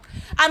 well.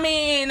 I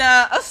mean,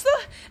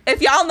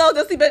 if y'all know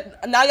Dusty Bitch,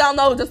 now y'all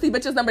know Dusty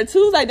Bitch's number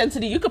 2's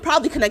identity, you could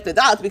probably connect the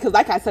dots because,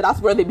 like I said, I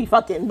swear they be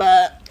fucking,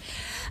 but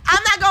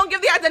I'm not gonna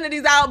give the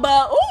identities out,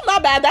 but, ooh, my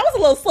bad. That was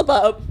a little slip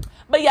up.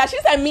 But yeah, she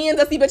said me and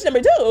Dusty Bitch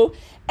number 2.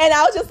 And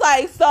I was just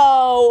like,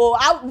 so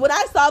when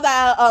I saw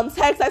that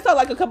text, I saw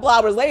like a couple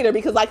hours later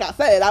because, like I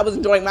said, I was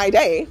enjoying my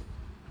day.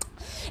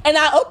 And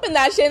I opened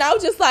that shit and I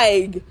was just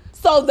like,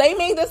 so they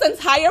made this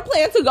entire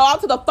plan to go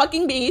out to the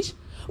fucking beach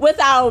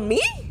without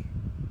me?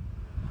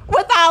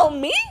 Without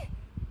me?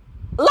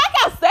 Like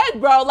I said,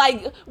 bro,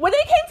 like, when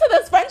it came to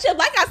this friendship,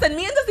 like I said,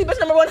 me and Dusty Bitch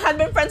number 1 had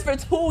been friends for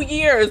 2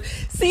 years.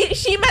 See,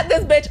 she met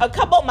this bitch a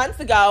couple months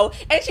ago,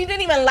 and she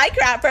didn't even like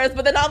her at first,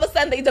 but then all of a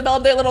sudden, they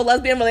developed their little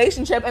lesbian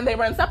relationship, and they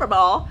were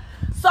inseparable.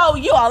 So,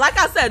 you all, like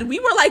I said, we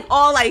were, like,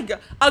 all, like,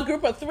 a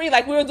group of 3.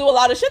 Like, we would do a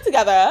lot of shit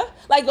together.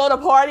 Like, go to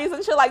parties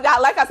and shit like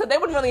that. Like I said, they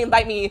wouldn't really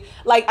invite me,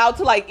 like, out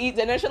to, like, eat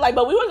dinner and shit, like,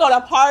 but we would go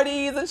to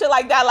parties and shit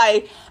like that.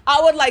 Like,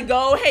 I would, like,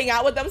 go hang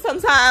out with them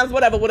sometimes,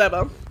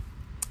 whatever.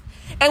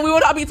 And we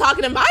would all be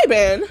talking and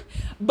vibing.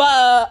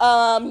 But,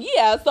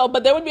 yeah, so,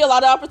 but there would be a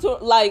lot of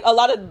a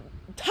lot of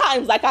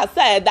times, like I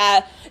said,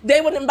 that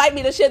they wouldn't invite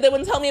me to shit. They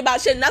wouldn't tell me about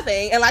shit,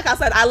 nothing. And like I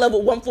said, I live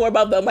one floor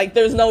above them. Like,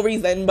 there's no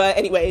reason. But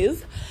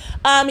anyways,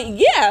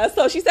 yeah,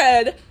 so she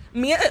said,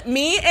 me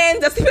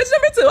and Dusty Bitch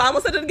number 2, I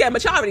almost said it again,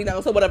 but y'all already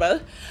know, so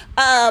whatever.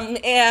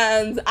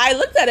 And I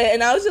looked at it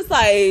and I was just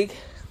like,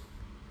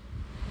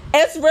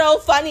 it's real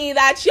funny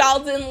that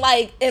y'all didn't,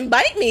 like,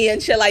 invite me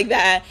and shit like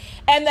that.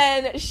 And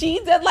then she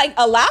did, like,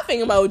 a laughing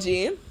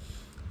emoji.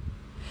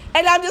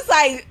 And I'm just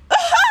like,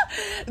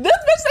 this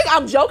bitch think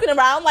I'm joking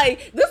around.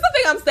 Like, this is the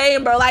thing I'm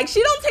saying, bro. Like,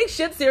 she don't take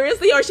shit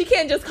seriously, or she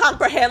can't just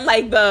comprehend,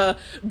 like, the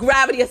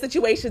gravity of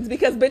situations.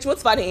 Because, bitch,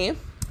 what's funny?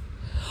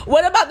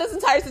 What about this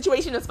entire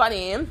situation is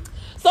funny?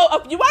 So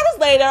a few hours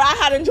later, I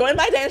had enjoyed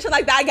my day and shit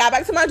like that. I got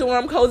back to my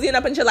dorm, cozying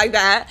up and shit like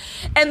that.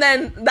 And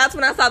then that's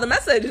when I saw the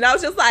message. And I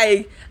was just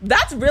like,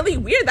 that's really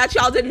weird that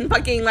y'all didn't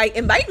fucking, like,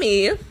 invite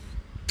me.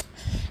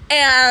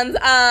 And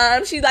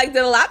she, like,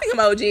 did a laughing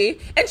emoji.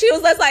 And she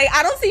was just like,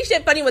 I don't see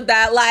shit funny with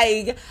that.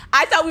 Like,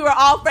 I thought we were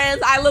all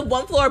friends. I live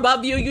one floor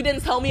above you. You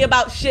didn't tell me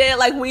about shit.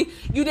 Like,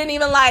 you didn't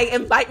even, like,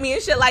 invite me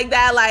and shit like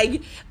that.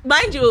 Like,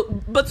 mind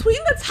you, between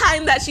the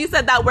time that she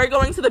said that we're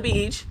going to the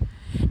beach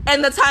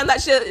and the time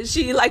that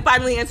she like,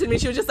 finally answered me,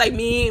 she was just like,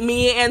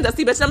 me and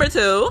Dusty Bitch number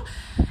 2.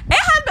 It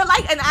had been,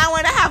 like, an hour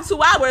and a half,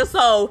 2 hours.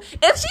 So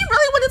if she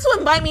really wanted to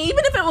invite me,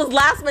 even if it was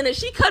last minute,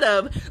 she could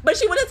have. But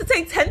she wanted to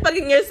take 10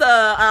 fucking years to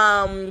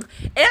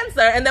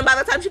answer. And then by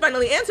the time she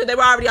finally answered, they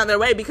were already on their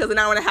way because an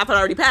hour and a half had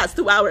already passed,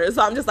 2 hours.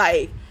 So I'm just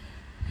like,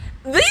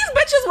 these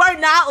bitches were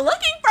not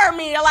looking for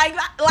me. Like,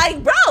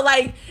 bro,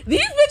 like,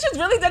 these bitches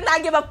really did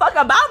not give a fuck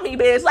about me,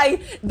 bitch.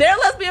 Like, their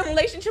lesbian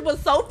relationship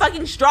was so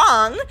fucking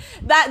strong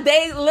that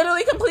they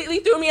literally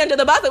completely threw me under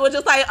the bus. It was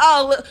just like,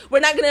 oh, we're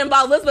not going to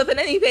involve Elizabeth in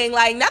anything.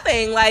 Like,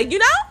 nothing. Like, you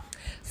know?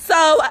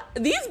 So,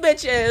 these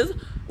bitches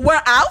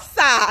were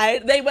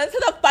outside. They went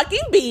to the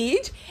fucking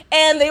beach,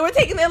 and they were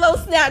taking their little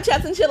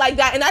Snapchats and shit like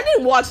that, and I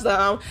didn't watch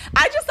them.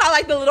 I just saw,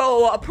 like, the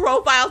little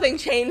profile thing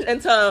change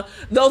into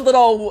those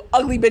little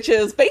ugly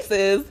bitches'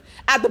 faces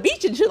at the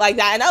beach and shit like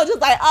that, and I was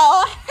just like,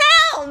 oh,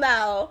 hell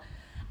no.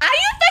 Are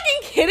you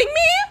fucking kidding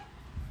me?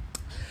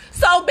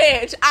 So,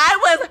 bitch, I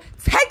was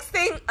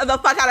texting the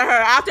fuck out of her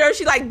after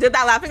she, like, did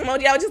that laughing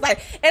emoji. I was just like,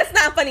 it's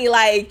not funny.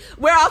 Like,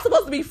 we're all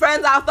supposed to be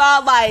friends. I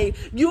thought, like,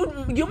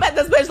 you met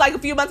this bitch, like, a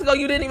few months ago.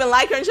 You didn't even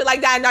like her and shit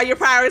like that. And now you're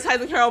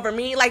prioritizing her over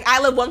me. Like,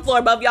 I live one floor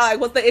above y'all. Like,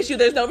 what's the issue?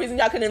 There's no reason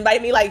y'all couldn't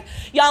invite me. Like,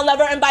 y'all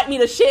never invite me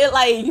to shit.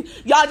 Like,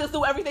 y'all just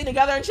do everything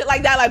together and shit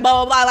like that. Like,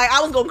 blah, blah, blah. Like,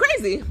 I was going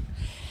crazy.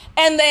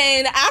 And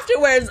then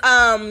afterwards,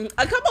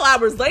 a couple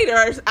hours later,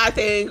 I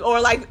think, or,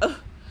 like,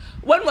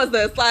 when was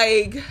this?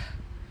 Like,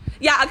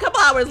 yeah, a couple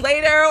hours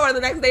later or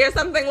the next day or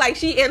something, like,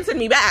 she answered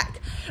me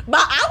back. But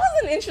I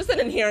wasn't interested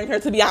in hearing her,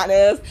 to be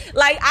honest.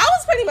 Like, I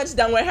was pretty much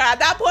done with her. At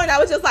that point, I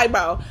was just like,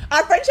 bro,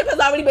 our friendship has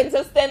already been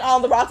distant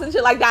on the rocks and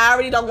shit like that. I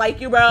already don't like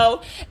you,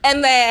 bro.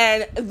 And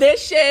then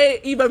this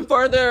shit even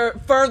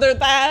furthered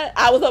that.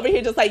 I was over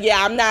here just like,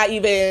 yeah, I'm not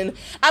even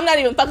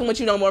fucking with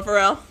you no more, for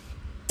real.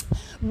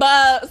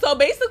 But, so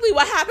basically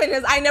what happened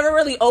is I never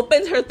really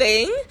opened her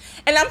thing,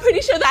 and I'm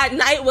pretty sure that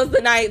night was the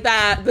night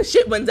that the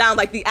shit went down,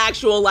 like the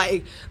actual,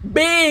 like,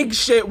 big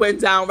shit went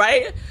down,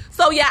 right?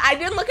 So yeah, I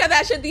didn't look at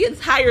that shit the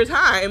entire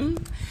time.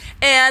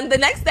 And the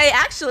next day,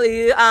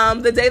 actually,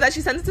 the day that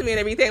she sent it to me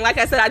and everything, like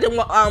I said, I didn't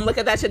look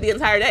at that shit the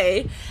entire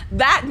day.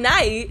 That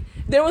night,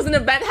 there was an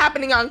event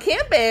happening on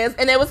campus,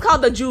 and it was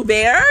called the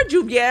Joubert,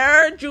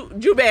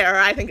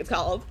 I think it's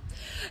called.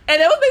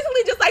 And it was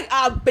basically just like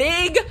a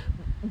big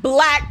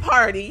black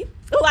party.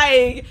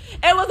 Like,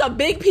 it was a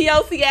big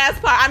POC ass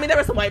party. I mean, there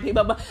were some white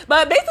people,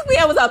 but basically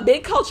it was a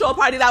big cultural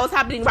party that was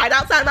happening right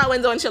outside my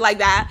window and shit like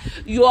that.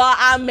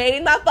 I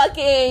made my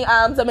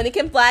fucking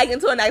Dominican flag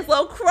into a nice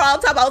little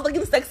crop top. I was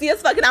looking sexy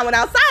as fuck, and I went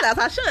outside as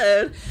I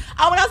should.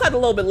 I went outside a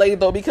little bit late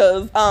though,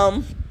 because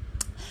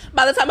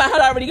by the time I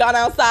had already gone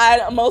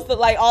outside, most of,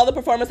 like, all the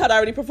performers had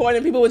already performed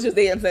and people was just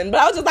dancing.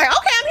 But I was just like,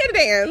 okay, I'm here to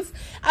dance.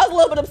 I was a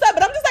little bit upset,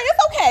 but I'm just like,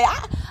 it's okay.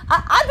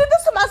 I did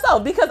this to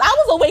myself because I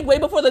was awake way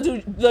before the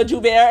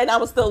Joubert, and I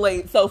was still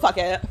late, so fuck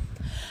it.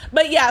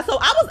 But yeah, so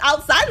I was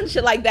outside and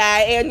shit like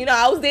that, and, you know,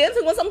 I was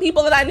dancing with some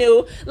people that I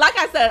knew. Like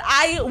I said,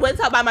 I went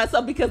out by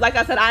myself because, like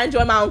I said, I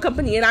enjoy my own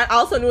company, and I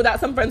also knew that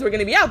some friends were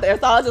going to be out there,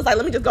 so I was just like,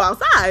 let me just go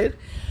outside.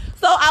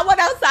 So I went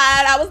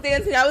outside, I was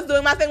dancing, I was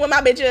doing my thing with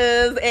my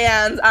bitches,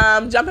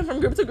 and jumping from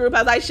group to group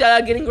as I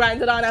should, getting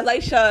grinded on as I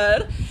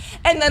should.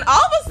 And then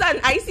all of a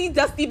sudden, I see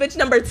dusty bitch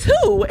number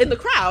 2 in the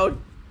crowd.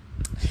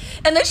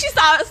 And then she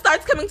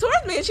starts coming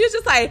towards me, and she was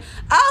just like,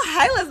 oh,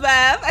 hi,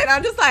 Elizabeth. And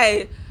I'm just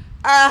like,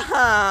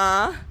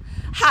 uh-huh.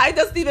 Hi,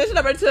 dusty bitch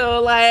number 2.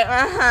 Like,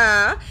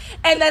 uh-huh.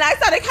 And then I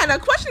started kind of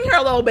questioning her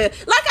a little bit.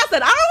 Like I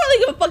said, I don't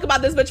really give a fuck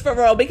about this bitch for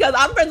real, because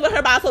I'm friends with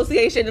her by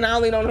association, and I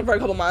only known her for a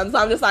couple months. So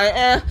I'm just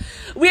like,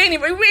 we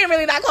ain't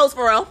really that close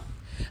for real.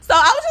 So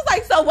I was just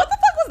like, so what the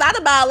fuck was that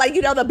about? Like,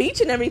 you know, the beach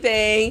and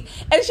everything.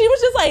 And she was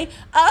just like,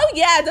 oh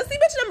yeah, dusty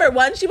bitch number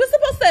 1, she was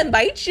supposed to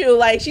invite you.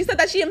 Like, she said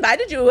that she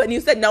invited you and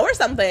you said no or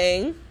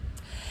something.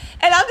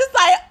 And I'm just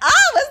like,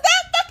 oh, is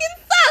that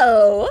fucking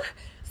so?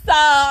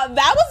 So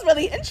that was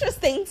really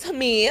interesting to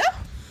me.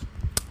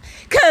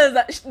 Because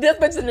this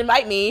bitch didn't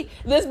invite me.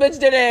 This bitch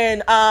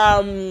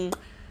didn't,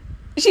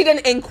 she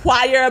didn't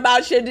inquire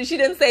about shit. She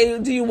didn't say,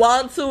 do you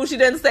want to? She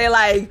didn't say,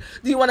 like,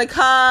 do you want to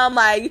come?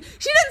 Like,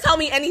 she didn't tell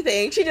me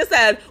anything. She just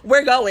said,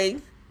 we're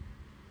going.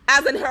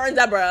 As in her and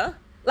Deborah.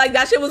 Like,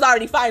 that shit was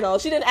already final.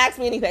 She didn't ask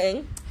me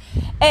anything.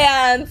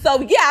 And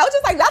so, yeah, I was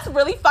just like, that's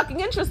really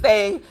fucking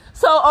interesting.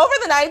 So over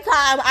the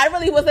nighttime, I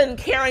really wasn't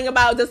caring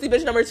about dusty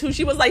bitch number 2.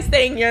 She was, like,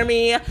 staying near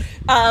me,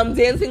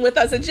 dancing with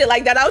us and shit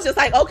like that. I was just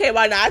like, okay,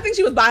 why not? I think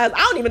she was by us. I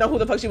don't even know who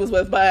the fuck she was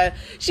with, but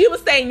she was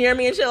staying near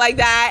me and shit like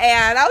that.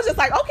 And I was just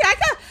like, okay, I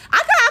could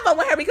have fun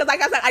with her because,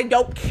 like I said, I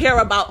don't care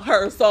about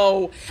her.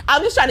 So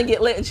I'm just trying to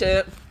get lit and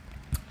shit.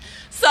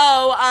 So,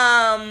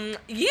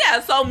 yeah,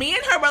 so me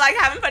and her were, like,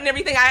 having fun and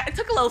everything. I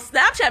took a little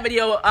Snapchat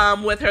video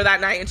with her that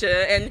night and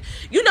shit. And,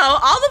 you know,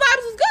 all the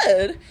vibes was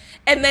good.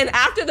 And then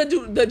after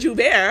the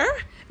Joubert,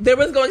 there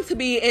was going to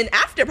be an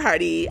after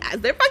party, as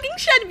there fucking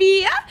should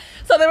be.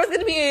 So there was going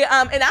to be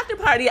an after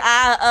party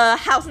at a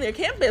house near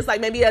campus,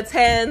 like maybe a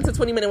 10 to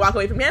 20 minute walk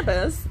away from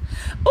campus.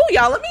 Oh,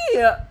 y'all, let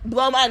me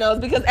blow my nose,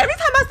 because every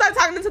time I start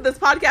talking into this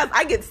podcast,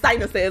 I get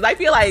sinuses. I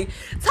feel like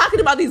talking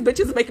about these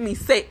bitches is making me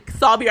sick.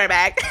 So I'll be right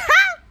back.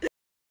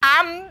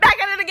 I'm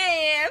back at it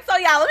again. So,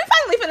 y'all, let me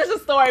finally finish the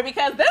story,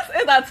 because this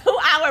is a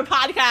 2-hour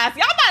podcast.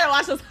 Y'all better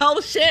watch this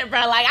whole shit, bro.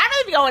 Like, I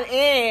really be going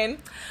in.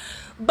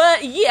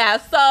 But, yeah,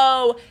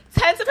 so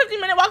 10 to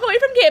 15 minute walk away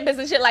from campus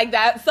and shit like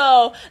that.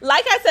 So,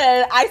 like I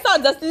said, I saw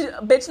dusty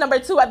bitch number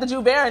 2 at the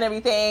Joubert and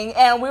everything.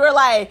 And we were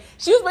like,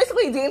 she was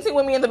basically dancing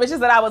with me and the bitches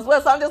that I was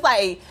with. So, I'm just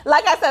like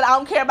I said, I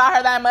don't care about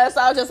her that much.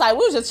 So, I was just like,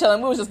 we was just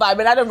chilling. We was just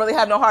vibing. I didn't really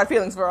have no hard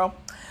feelings for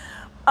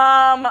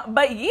her.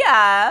 But,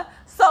 yeah.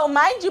 So,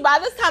 mind you, by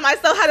this time, I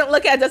still hadn't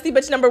looked at dusty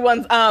bitch number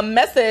 1's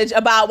message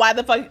about why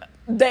the fuck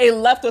they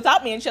left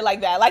without me and shit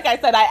like that. Like I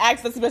said, I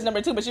asked Dusty Bitch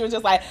number 2, but she was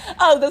just like,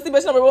 oh, Dusty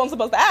Bitch number 1 was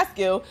supposed to ask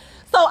you.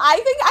 So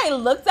I think I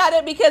looked at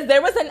it because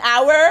there was an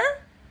hour,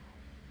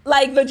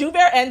 like the Juve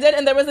Fair ended,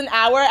 and there was an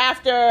hour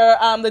after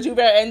the Juve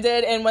Fair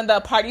ended and when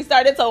the party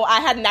started, so I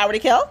had an hour to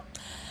kill.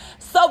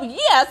 So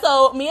yeah,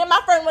 so me and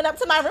my friend went up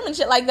to my room and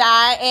shit like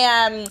that,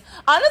 and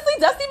honestly,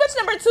 Dusty Bitch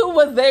number 2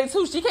 was there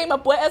too. She came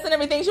up with us and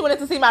everything. She wanted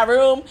to see my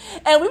room,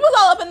 and we was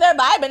all up in there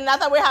vibing, and I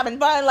thought we were having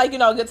fun, like, you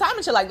know, a good time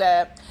and shit like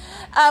that.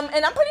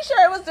 And I'm pretty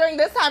sure it was during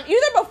this time,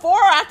 either before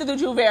or after the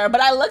Juve Fair,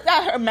 but I looked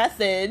at her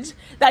message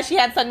that she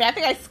had sent me. I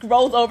think I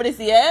scrolled over to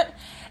see it.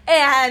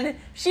 And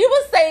she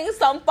was saying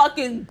some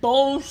fucking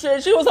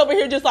bullshit. She was over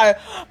here just like,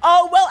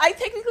 oh, well, I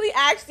technically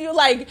asked you,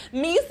 like,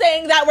 me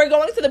saying that we're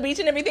going to the beach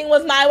and everything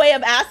was my way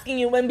of asking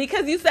you. And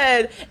because you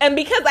said, and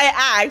because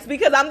I asked,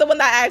 because I'm the one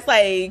that asked,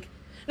 like,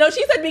 no,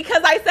 she said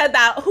because I said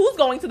that, who's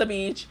going to the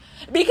beach?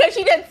 Because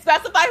she didn't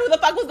specify who the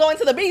fuck was going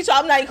to the beach. So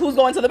I'm like, who's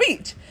going to the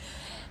beach?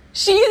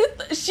 She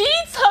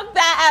took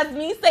that as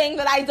me saying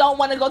that I don't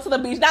want to go to the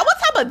beach. Now, what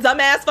type of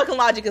dumbass fucking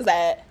logic is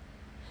that?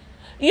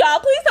 Y'all,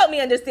 please help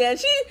me understand.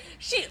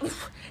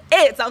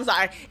 I'm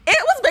sorry. It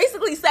was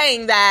basically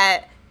saying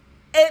that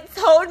it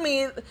told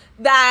me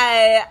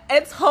that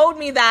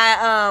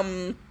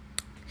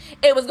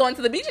it was going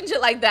to the beach and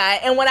shit like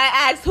that. And when I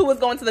asked who was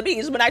going to the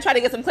beach, when I tried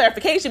to get some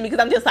clarification, because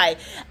I'm just like,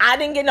 I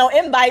didn't get no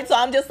invite, so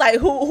I'm just like,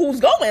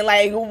 who's going?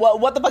 Like,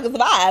 what the fuck is the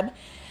vibe?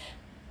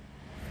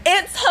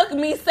 It took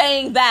me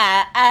saying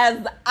that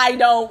as I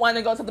don't want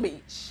to go to the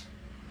beach.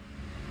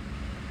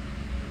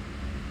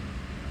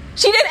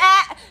 She didn't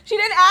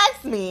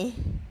ask me.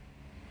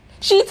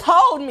 She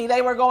told me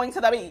they were going to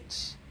the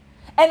beach.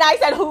 And I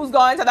said, who's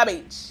going to the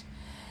beach?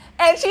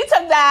 And she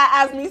took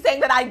that as me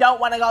saying that I don't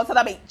want to go to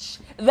the beach.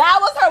 That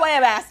was her way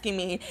of asking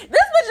me. This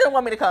bitch didn't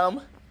want me to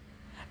come.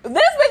 This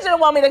bitch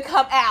didn't want me to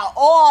come at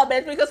all,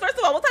 bitch. Because first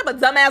of all, what type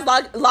of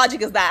dumbass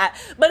logic is that?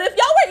 But if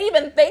y'all were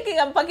even thinking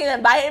of fucking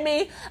inviting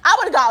me, I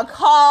would have got a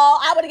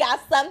call. I would have got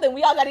something.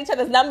 We all got each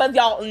other's numbers.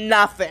 Y'all,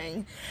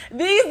 nothing.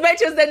 These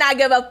bitches did not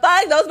give a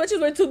fuck. Those bitches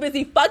were too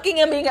busy fucking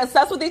and being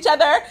obsessed with each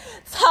other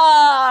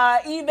to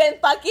even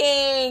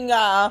fucking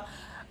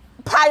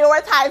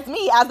prioritize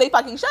me as they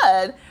fucking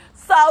should.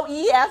 So,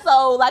 yeah,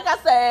 so, like I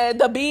said,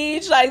 the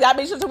beach, like, that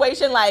beach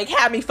situation, like,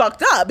 had me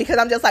fucked up, because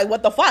I'm just like,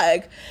 what the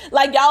fuck?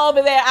 Like, y'all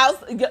over there, I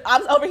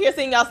was over here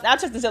seeing y'all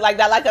Snapchats and shit like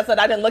that. Like I said,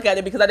 I didn't look at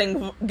it because I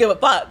didn't give a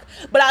fuck.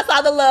 But I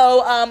saw the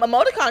little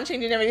emoticon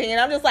changing and everything, and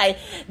I'm just like,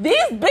 these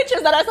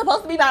bitches that are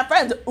supposed to be my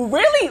friends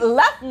really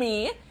left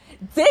me,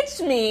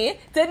 ditched me,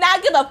 did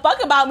not give a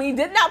fuck about me,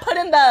 did not put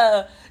in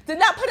the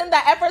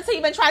effort to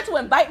even try to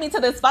invite me to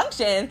this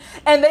function,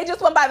 and they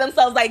just went by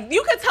themselves. Like,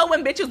 you could tell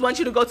when bitches want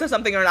you to go to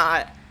something or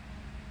not.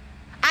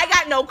 I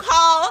got no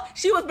call.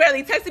 She was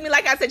barely texting me.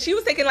 Like I said, she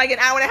was taking like an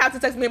hour and a half to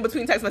text me in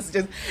between text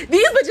messages.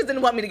 These bitches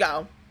didn't want me to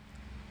go.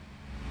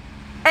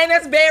 And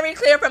it's very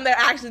clear from their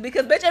actions,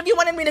 because, bitch, if you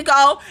wanted me to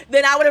go,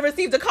 then I would have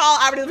received a call,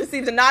 I would have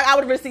received a knock, I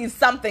would have received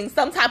something,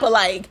 some type of,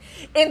 like,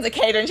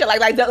 indicator and shit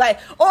like,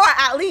 or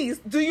at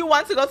least, do you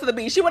want to go to the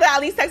beach? She would have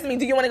at least texted me,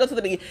 do you want to go to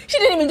the beach? She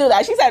didn't even do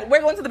that. She said,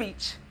 we're going to the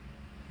beach.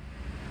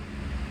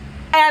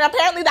 And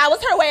apparently that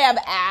was her way of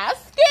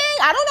asking.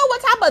 I don't know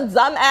what type of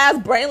dumb-ass,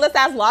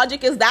 brainless-ass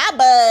logic is that,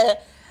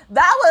 but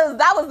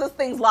that was this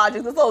thing's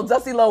logic, this little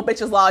dusty little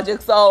bitch's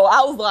logic. So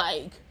I was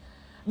like,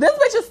 this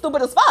bitch is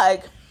stupid as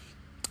fuck.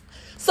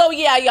 So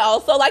yeah,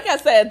 y'all. So like I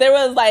said, there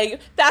was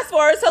like, fast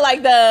forward to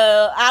like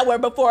the hour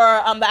before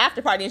the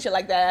after party and shit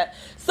like that.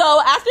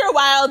 So after a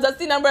while,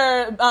 Dusty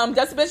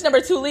Bitch number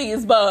 2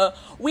 leaves, but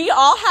we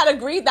all had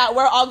agreed that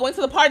we're all going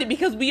to the party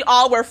because we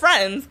all were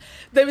friends.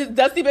 The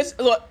Dusty Bitch,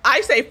 look,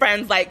 I say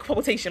friends like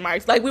quotation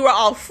marks, like we were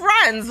all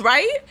friends,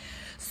 right?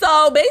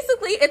 So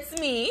basically, it's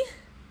me,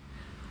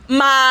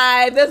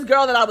 this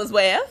girl that I was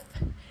with,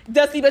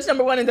 Dusty Bitch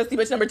number 1 and Dusty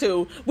Bitch number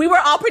 2. We were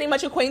all pretty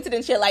much acquainted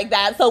and shit like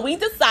that. So we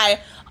decide,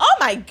 oh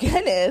my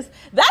goodness,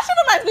 that shit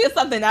reminds me of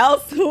something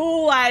else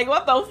too. Like,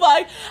 what the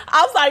fuck?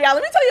 I'm sorry, y'all.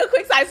 Let me tell you a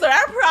quick side story.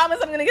 I promise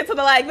I'm gonna get to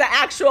the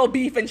actual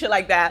beef and shit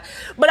like that.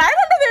 But I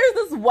remember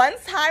there was this one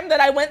time that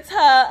I went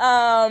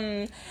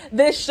to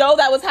this show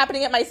that was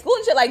happening at my school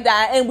and shit like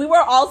that, and we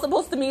were all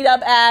supposed to meet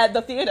up at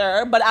the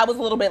theater, but I was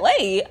a little bit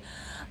late.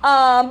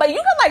 But you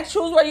could like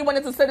choose where you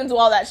wanted to sit and do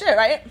all that shit,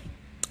 right?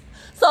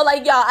 So,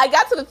 like, y'all, I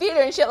got to the theater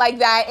and shit like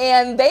that,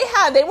 and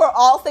they were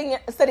all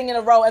sitting in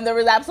a row, and there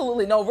was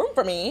absolutely no room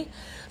for me.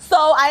 So,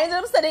 I ended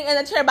up sitting in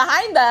a chair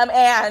behind them,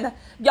 and,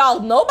 y'all,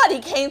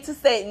 nobody came to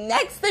sit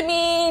next to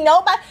me.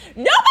 Nobody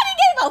gave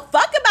a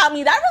fuck about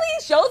me. That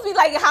really shows me,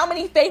 like, how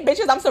many fake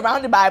bitches I'm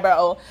surrounded by,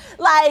 bro.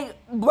 Like,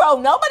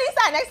 bro, nobody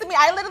sat next to me.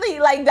 I literally,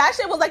 like, that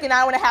shit was like an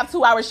hour and a half,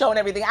 2 hour show and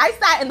everything. I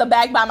sat in the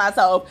back by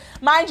myself.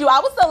 Mind you, I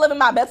was still living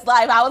my best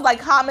life. I was,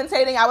 like,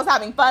 commentating. I was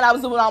having fun. I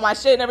was doing all my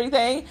shit and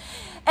everything.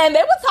 And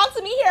they would talk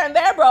to me here and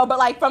there, bro, but,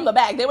 like, from the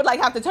back. They would, like,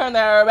 have to turn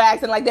their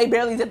backs, and, like, they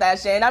barely did that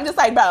shit. And I'm just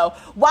like, bro,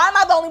 why am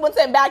I the only one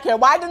sitting back here?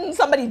 Why didn't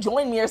somebody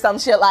join me or some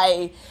shit?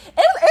 Like,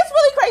 it's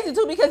really crazy,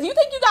 too, because you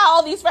think you got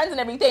all these friends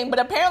and everything, but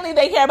apparently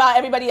they care about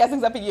everybody else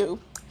except for you.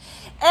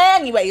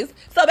 Anyways,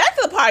 so back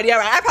to the party. All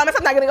right, I promise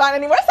I'm not gonna go on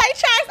any more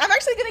sidetracks. I'm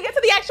actually gonna get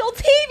to the actual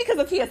tea because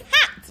the tea is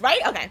hot,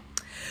 right? Okay.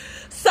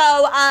 So,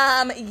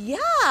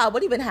 yeah,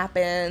 what even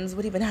happens?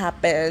 Let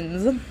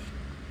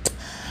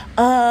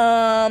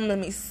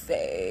me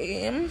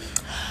see.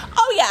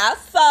 Oh, yeah,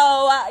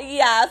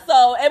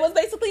 so it was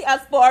basically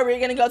us four. We were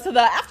gonna go to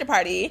the after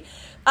party.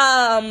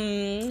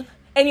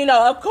 And, you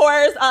know, of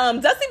course,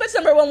 Dusty Bitch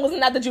number one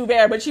wasn't at the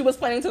Juvair, but she was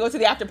planning to go to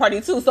the after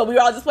party, too. So we were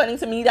all just planning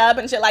to meet up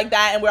and shit like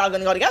that, and we're all going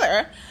to go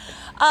together.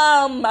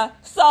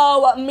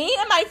 So me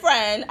and my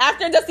friend,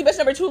 after Dusty Bitch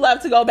number two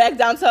left to go back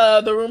down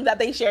to the room that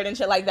they shared and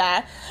shit like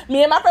that,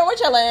 me and my friend were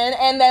chilling,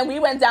 and then we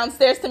went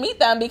downstairs to meet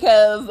them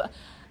because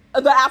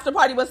the after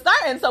party was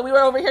starting. So we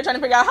were over here trying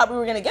to figure out how we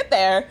were going to get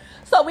there.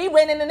 So we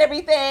went in and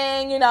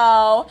everything, you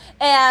know,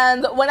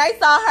 and when I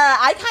saw her,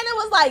 I kind of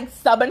was like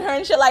subbing her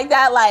and shit like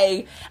that.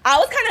 Like, I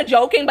was kind of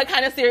joking, but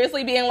kind of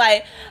seriously being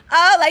like,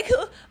 oh, like, who?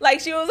 Like,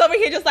 she was over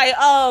here just like,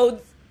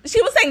 oh,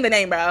 she was saying the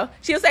name, bro.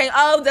 She was saying,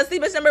 oh, Dusty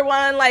Bitch number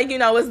one, like, you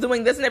know, is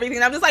doing this and everything.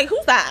 And I'm just like,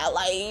 who's that?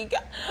 Like,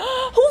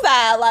 who's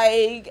that?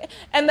 Like,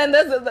 and then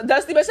this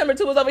Dusty Bitch number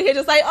two was over here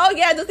just like, oh,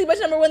 yeah, Dusty Bitch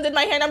number one did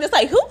my hair. And I'm just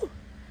like, who?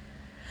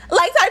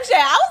 Like, type shit.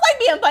 I was like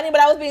being funny, but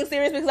I was being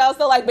serious because I was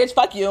still like, bitch,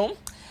 fuck you.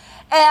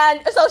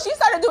 And so she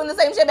started doing the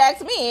same shit back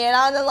to me. And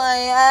I was just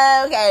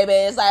like, okay,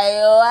 bitch. Like,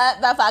 what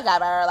the fuck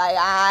ever. Like,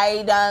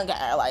 I don't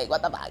care. Like,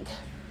 what the fuck.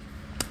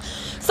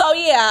 So,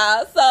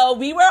 yeah. So,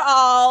 we were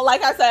all,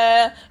 like I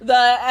said,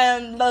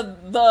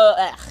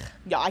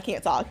 y'all, I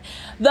can't talk.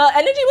 The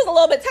energy was a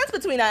little bit tense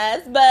between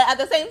us. But at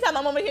the same time,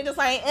 I'm over here just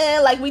like,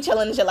 like, we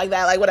chilling and shit like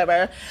that. Like,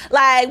 whatever.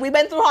 Like, we've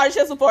been through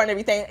hardships before and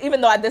everything. Even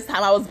though at this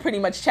time, I was pretty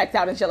much checked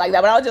out and shit like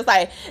that. But I was just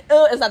like,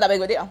 it's not that big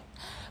of a deal.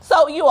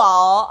 So you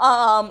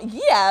all,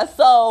 yeah,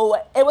 so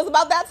it was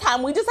about that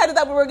time. We decided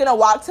that we were going to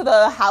walk to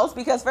the house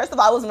because, first of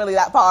all, it wasn't really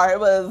that far. It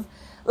was,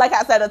 like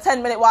I said, a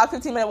 10-minute walk,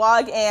 15-minute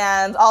walk,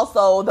 and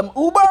also the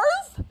Uber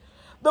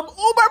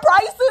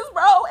prices,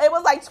 bro. It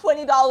was like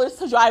 $20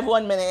 to drive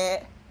 1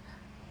 minute.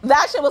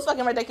 That shit was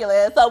fucking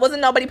ridiculous. So it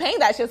wasn't nobody paying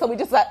that shit, so we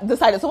just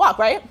decided to walk,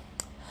 right?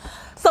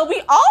 So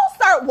we all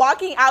start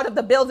walking out of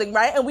the building,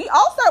 right? And we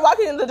all start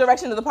walking in the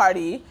direction of the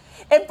party.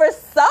 And for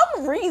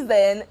some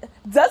reason,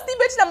 Dusty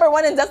Bitch number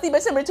one and Dusty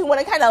Bitch number two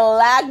want to kind of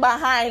lag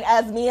behind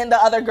as me and the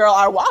other girl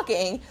are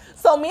walking.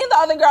 So me and the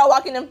other girl are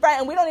walking in front,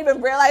 and we don't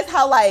even realize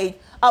how,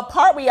 like,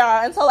 apart we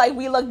are until, like,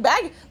 we look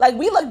back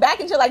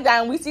and shit like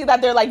that, and we see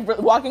that they're, like,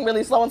 walking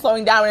really slow and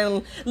slowing down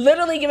and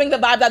literally giving the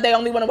vibe that they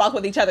only want to walk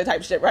with each other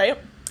type shit, right?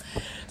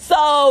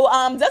 So,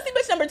 Dusty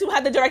Bitch number two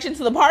had the direction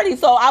to the party,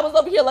 so I was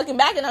over here looking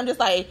back, and I'm just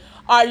like,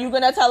 are you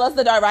gonna tell us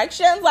the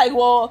directions? Like,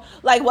 well,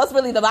 like, what's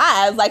really the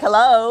vibes? Like,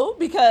 hello?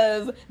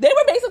 Because they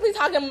were basically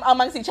talking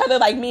amongst each other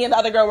like me and the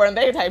other girl were in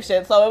their type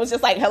shit, so it was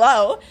just like,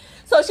 hello?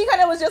 So she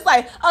kind of was just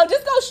like, oh,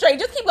 just go straight,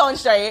 just keep going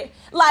straight.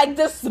 Like,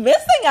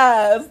 dismissing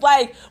us.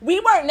 Like, we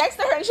weren't next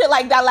to her and shit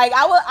like that. Like,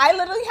 I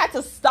literally had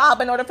to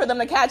stop in order for them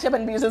to catch up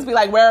and just be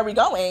like, where are we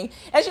going?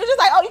 And she was just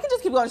like, oh, you can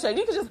just keep going straight.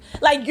 You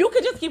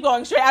could just keep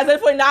going straight as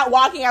if we're not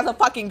walking as a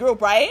fucking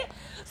group, right?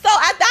 So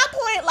at that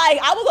point, like,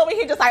 I was over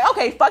here just like,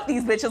 okay, fuck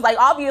these bitches. Like,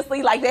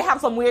 obviously, like, they have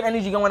some weird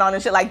energy going on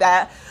and shit like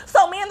that.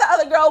 So me and the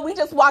other girl, we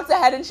just walked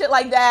ahead and shit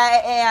like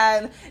that.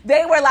 And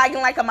they were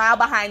lagging like a mile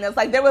behind us.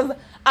 Like, there was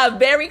a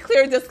very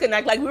clear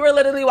disconnect. Like, we were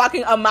literally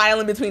walking a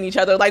mile in between each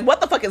other. Like, what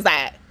the fuck is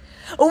that?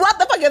 What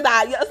the fuck is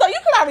that? So you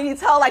can already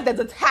tell, like, the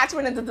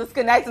detachment and the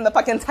disconnect and the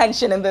fucking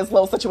tension in this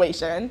little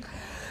situation.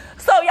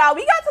 So, y'all,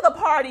 we got to the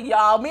party,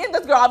 y'all. Me and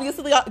this girl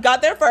obviously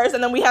got there first,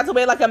 and then we had to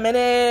wait like a minute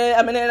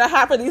and a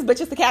half for these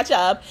bitches to catch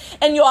up.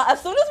 And, y'all,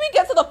 as soon as we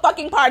get to the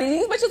fucking party,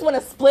 these bitches want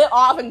to split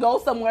off and go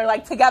somewhere,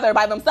 like, together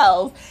by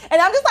themselves.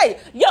 And I'm just like,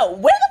 yo,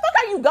 where the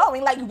fuck are you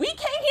going? Like, we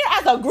came here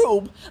as a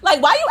group.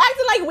 Like, why are you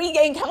acting like we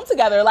ain't come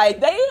together? Like,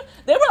 they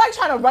were, like,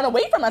 trying to run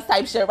away from us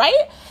type shit,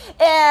 right?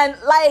 And,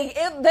 like,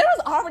 there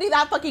was already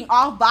that fucking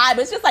off vibe.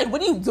 It's just like,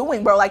 what are you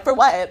doing, bro? Like, for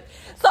what?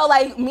 So,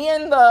 like, me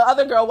and the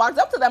other girl walked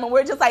up to them, and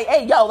we're just like,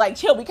 hey, yo, like,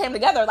 chill, we came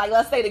together, like,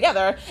 let's stay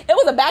together. It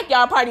was a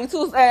backyard party,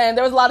 too, and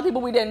there was a lot of people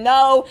we didn't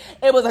know.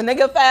 It was a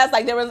nigga fest,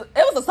 like, it was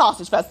a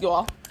sausage fest,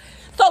 y'all.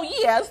 So,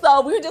 yeah,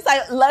 so we were just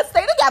like, let's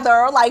stay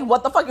together, like,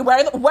 what the fuck,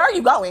 where are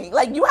you going?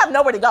 Like, you have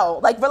nowhere to go,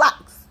 like,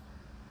 relax.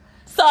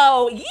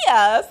 So,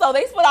 yeah, so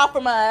they split off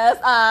from us.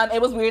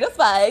 It was weird as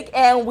fuck,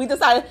 and we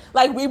decided,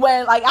 like, we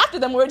went, like, after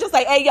them, we were just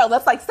like, hey, yo,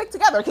 let's, like, stick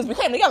together, because we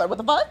came together, what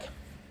the fuck?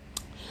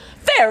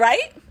 Fair,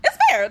 right? It's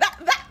fair. That's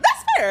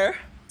fair.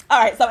 All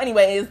right. So,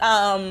 anyways,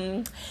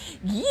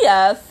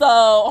 yeah. So,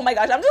 oh my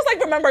gosh, I'm just like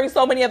remembering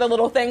so many other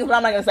little things, but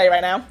I'm not gonna say it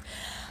right now.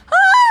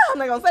 I'm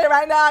not gonna say it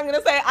right now. I'm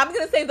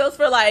gonna save those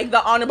for like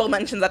the honorable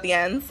mentions at the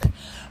end.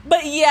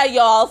 But yeah,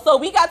 y'all, so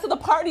we got to the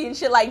party and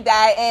shit like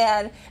that,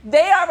 and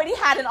they already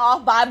had an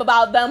off vibe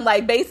about them.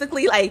 Like,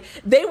 basically, like,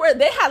 they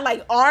had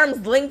like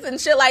arms linked and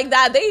shit like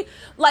that. They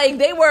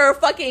were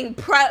fucking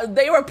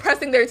they were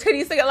pressing their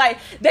titties together. Like,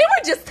 they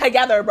were just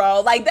together,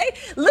 bro. Like, they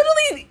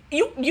literally,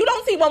 you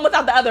don't see one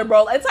without the other,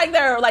 bro. It's like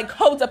they're like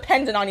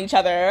codependent on each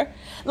other.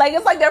 Like,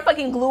 it's like they're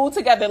fucking glued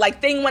together,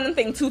 like thing one and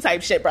thing two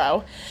type shit,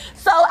 bro.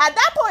 So at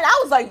that point, I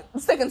was like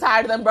sick and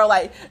tired of them, bro.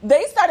 Like,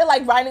 they started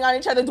like grinding on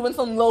each other, doing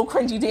some little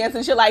cringy dance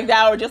and shit like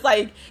that, or just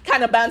like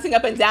kind of bouncing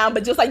up and down,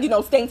 but just like, you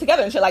know, staying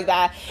together and shit like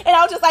that. And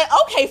I was just like,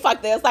 okay,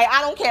 fuck this. Like,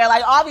 I don't care.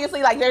 Like,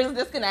 obviously, like, there's a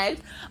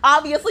disconnect.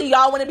 Obviously,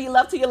 y'all want to be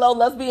left to your little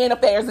lesbian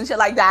affairs and shit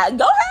like that.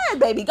 Go ahead,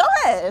 baby. Go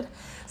ahead.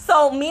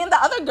 So me and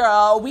the other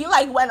girl, we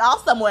like went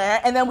off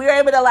somewhere, and then we were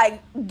able to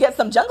like get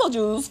some jungle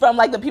juice from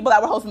like the people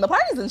that were hosting the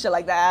parties and shit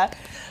like that.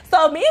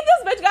 So me and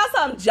this bitch got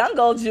some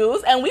jungle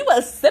juice, and we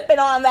was sipping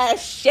on that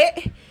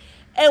shit.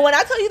 And when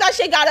I tell you that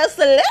shit got us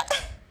lit,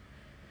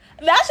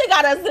 that shit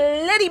got us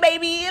litty,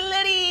 baby.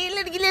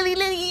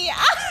 Litty.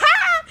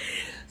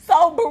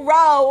 So,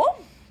 bro,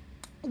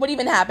 what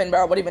even happened,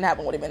 bro? What even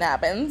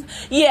happened?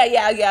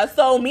 Yeah.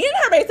 So me and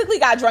her basically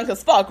got drunk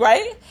as fuck,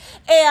 right?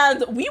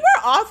 And we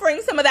were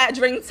offering some of that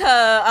drink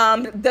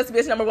to this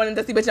bitch number one and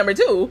this bitch number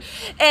two.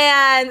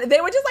 And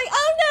they were just like,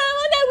 oh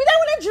no, we don't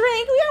want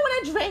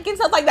to drink and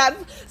stuff like that.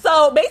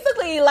 So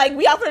basically, like,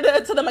 we offered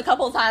it to them a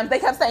couple of times. They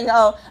kept saying,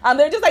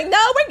 they're just like,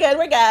 no,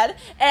 we're good.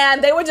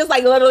 And they were just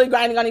like literally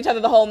grinding on each other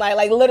the whole night,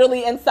 like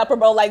literally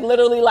inseparable, like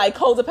literally like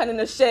codependent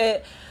as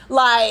shit.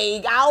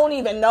 Like, I don't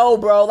even know,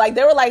 bro. Like,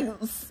 they were like,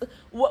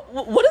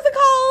 what is it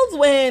called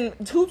when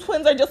two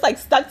twins are just like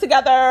stuck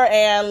together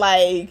and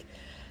like,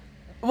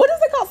 what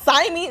is it called?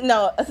 Siamese?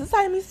 No, is it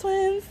Siamese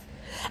twins?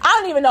 I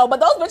don't even know, but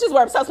those bitches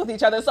were obsessed with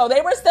each other, so they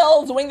were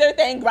still doing their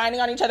thing,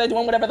 grinding on each other,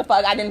 doing whatever the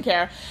fuck. I didn't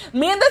care.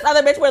 Me and this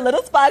other bitch were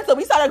little as fuck, so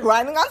we started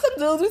grinding on some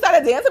dudes, we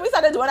started dancing, we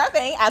started doing our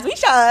thing, as we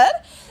should.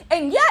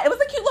 And yeah, it was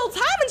a cute little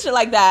time and shit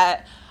like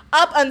that.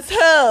 Up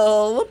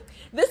until,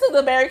 this is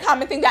a very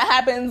common thing that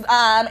happens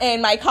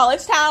in my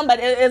college town, but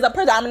it is a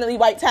predominantly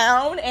white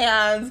town,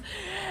 and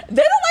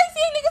they don't like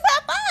seeing niggas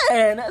have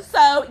fun.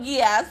 So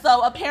yeah,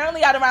 so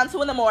apparently at around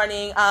 2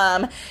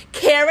 a.m,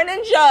 Karen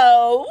and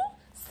Joe,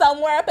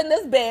 somewhere up in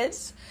this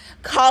bitch,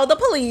 called the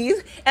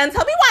police. And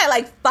tell me why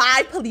like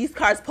 5 police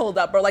cars pulled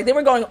up, bro. Like, they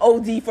were going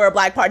OD for a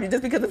black party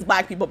just because it's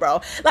black people, bro.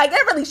 Like,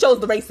 it really shows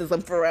the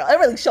racism, for real. It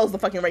really shows the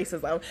fucking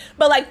racism.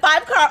 But like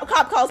 5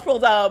 cop cars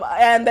pulled up,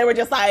 and they were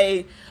just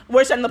like,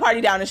 we're shutting the party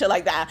down and shit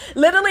like that.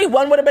 Literally,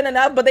 1 would have been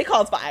enough, but they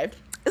called 5.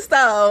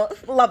 So,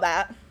 love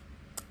that.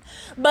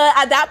 But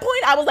at that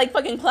point, I was like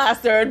fucking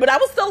plastered, but I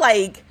was still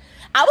like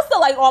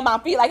on my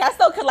feet. Like, I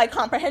still could like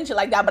comprehend shit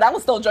like that, but I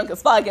was still drunk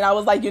as fuck. And I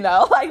was like, you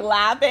know, like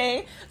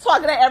laughing,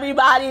 talking to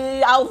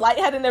everybody. I was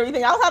lightheaded and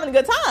everything. I was having a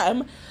good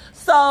time.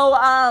 So,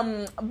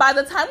 by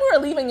the time we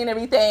were leaving and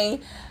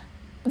everything,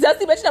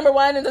 Dusty bitch number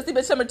 1 and Dusty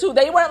bitch number 2,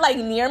 they weren't like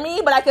near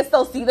me, but I could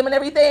still see them and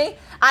everything.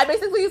 I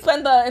basically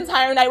spent the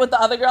entire night with the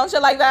other girl and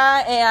shit like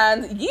that.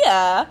 And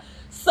yeah.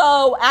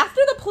 So after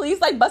the police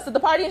like busted the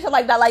party and shit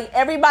like that, like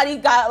everybody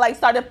got like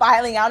started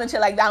filing out and shit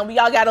like that, and we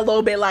all got a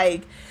little bit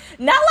like,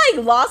 not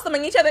like lost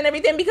among each other and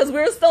everything, because we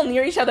were still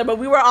near each other, but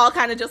we were all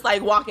kind of just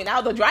like walking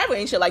out the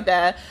driveway and shit like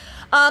that.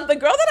 The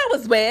girl that I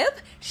was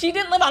with, she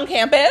didn't live on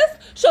campus,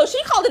 so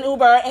she called an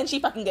Uber and she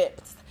fucking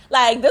dipped.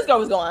 Like, this girl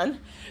was gone.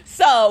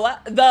 So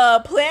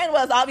the plan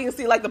was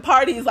obviously like the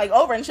party's like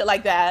over and shit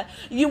like that.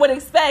 You would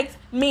expect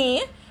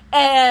me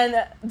and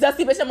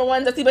Dusty bitch number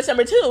 1, Dusty bitch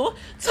number 2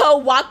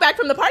 to walk back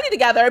from the party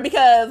together,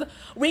 because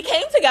we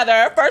came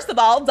together, first of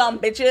all, dumb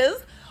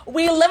bitches.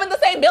 We live in the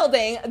same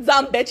building,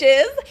 dumb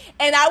bitches.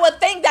 And I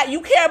would think that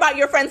you care about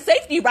your friend's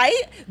safety,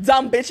 right?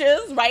 Dumb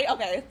bitches, right?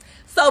 Okay.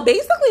 So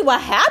basically what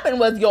happened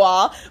was,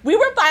 y'all, we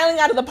were filing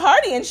out of the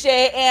party and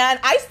shit, and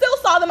I still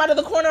saw them out of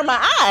the corner of my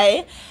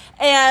eye.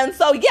 And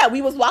so, yeah,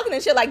 we was walking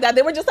and shit like that.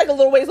 They were just like a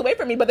little ways away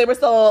from me, but they were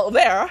still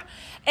there.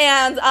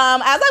 And as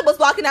I was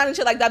walking out and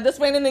shit like that, this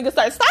random nigga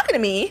started talking to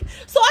me.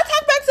 So I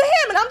talked back to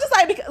him, and I'm just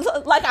like,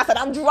 because, like I said,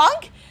 I'm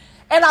drunk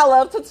and I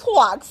love to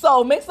talk.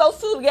 So mix those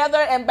two together,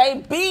 and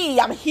baby,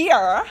 I'm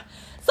here.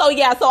 So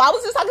yeah, so I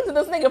was just talking to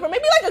this nigga for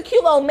maybe like a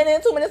cute little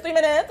minute, 2 minutes, 3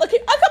 minutes, a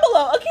cute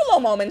little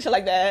moment, shit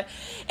like that.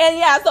 And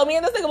yeah, so me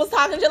and this nigga was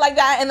talking shit like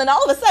that, and then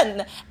all of a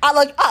sudden, I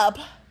look up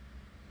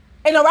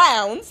and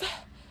around,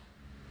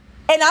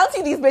 and I don't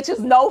see these bitches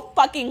no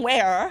fucking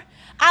where.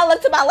 I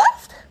look to my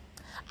left,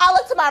 I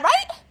look to my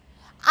right,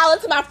 I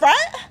look to my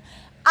front,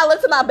 I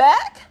look to my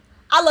back,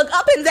 I look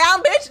up and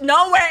down, bitch.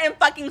 Nowhere in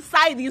fucking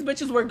sight. These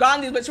bitches were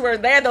gone. These bitches were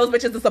there. Those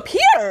bitches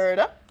disappeared.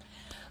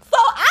 So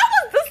I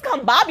was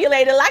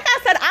discombobulated. Like I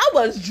said, I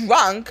was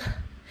drunk.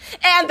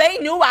 And they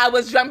knew I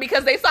was drunk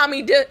because they saw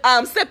me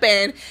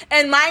sipping.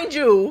 And mind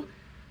you,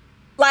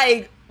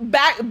 like,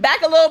 back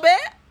a little bit,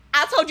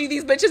 I told you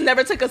these bitches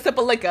never took a sip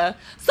of liquor.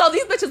 So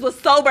these bitches was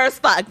sober as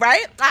fuck,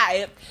 right? All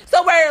right.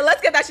 So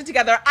let's get that shit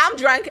together. I'm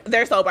drunk.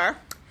 They're sober.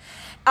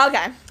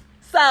 Okay.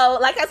 So,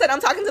 like I said, I'm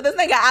talking to this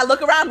nigga. I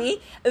look around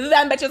me.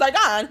 Them bitches are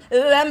gone.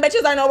 Them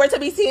bitches are nowhere to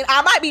be seen.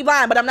 I might be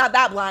blind, but I'm not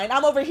that blind.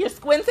 I'm over here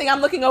squinting.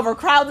 I'm looking over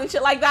crowds and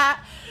shit like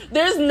that.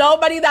 There's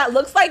nobody that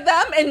looks like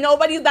them, and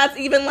nobody that's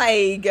even,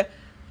 like,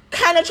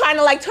 kind of trying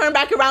to, like, turn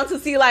back around to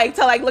see, like,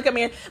 to, like, look at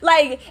me.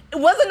 Like, it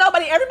wasn't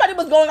nobody. Everybody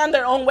was going on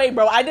their own way,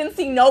 bro. I didn't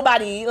see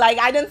nobody. Like,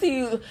 I didn't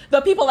see the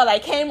people that I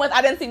came with.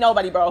 I didn't see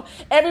nobody, bro.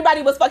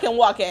 Everybody was fucking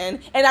walking,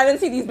 and I didn't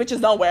see these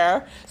bitches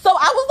nowhere. So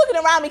I was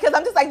looking around because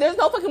I'm just like, there's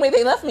no fucking way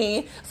they left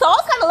me. So I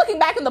was kind of looking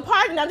back in the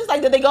park, and I'm just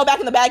like, did they go back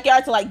in the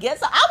backyard to, like, get?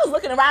 So I was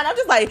looking around. I'm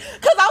just like,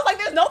 because I was like,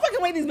 there's no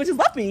fucking way these bitches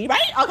left me,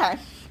 right? Okay.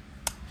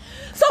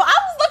 So I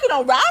was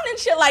looking around and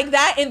shit like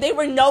that, and they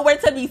were nowhere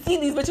to be seen.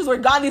 These bitches were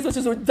gone. These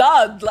bitches were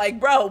dubbed. Like,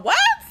 bro, what?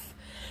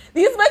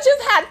 These bitches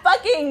had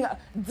fucking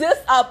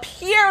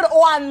disappeared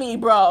on me,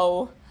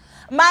 bro.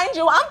 Mind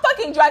you, I'm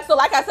fucking drunk, so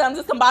like I said, I'm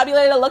just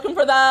combobulated looking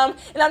for them,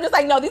 and I'm just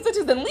like, no, these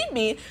bitches didn't leave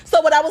me.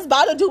 So what I was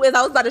about to do is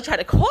I was about to try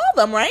to call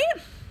them, right?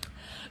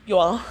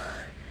 Y'all,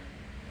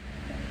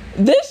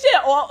 this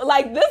shit,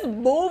 like, this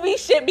movie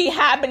shit be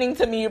happening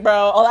to me,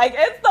 bro. Like,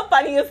 it's the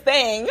funniest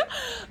thing.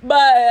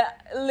 But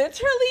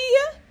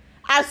literally,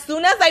 as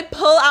soon as I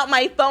pull out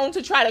my phone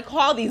to try to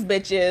call these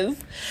bitches,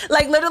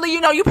 like, literally,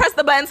 you know, you press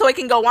the button so it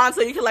can go on, so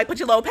you can, like, put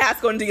your little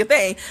passcode and do your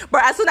thing.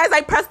 But as soon as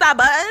I press that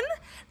button,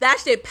 that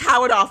shit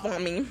powered off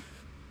on me.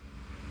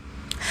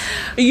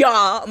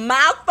 Y'all,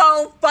 my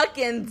phone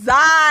fucking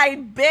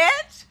died,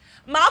 bitch.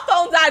 My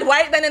phone died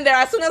right then and there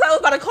as soon as I was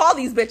about to call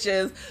these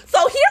bitches.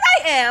 So here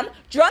I am,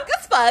 drunk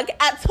as fuck,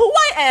 at 2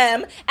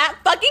 a.m. at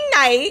fucking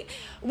night,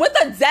 with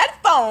a dead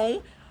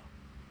phone,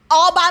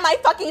 all by my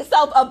fucking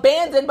self,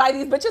 abandoned by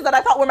these bitches that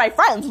I thought were my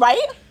friends,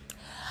 right?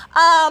 So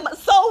I'm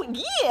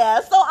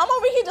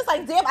over here just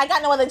like, damn, I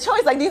got no other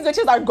choice. Like, these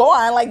bitches are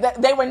gone.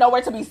 Like, they were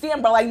nowhere to be seen,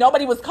 bro. Like,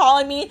 nobody was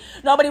calling me.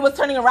 Nobody was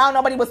turning around.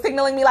 Nobody was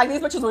signaling me. Like, these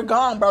bitches were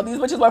gone, bro. These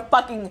bitches were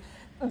fucking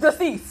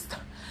deceased.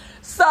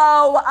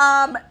 So,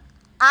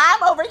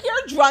 I'm over here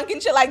drunk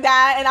and shit like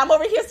that, and I'm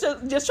over here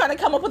just trying to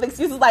come up with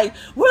excuses like,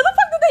 where the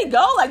fuck did they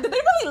go? Like, did they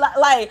really,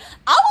 like,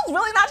 I was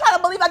really not trying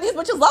to believe that these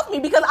bitches left me,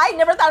 because I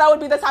never thought I would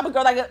be the type of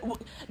girl that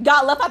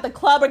got left at the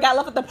club or got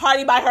left at the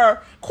party by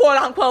her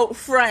quote-unquote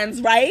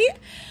friends, right?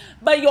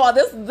 But y'all,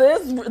 this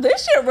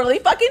shit really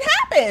fucking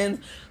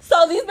happened.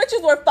 So these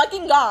bitches were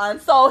fucking gone.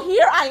 So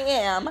here I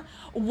am,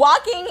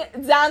 walking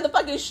down the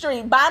fucking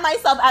street by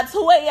myself at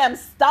 2 a.m.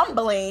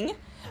 stumbling,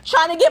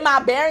 trying to get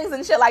my bearings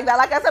and shit like that.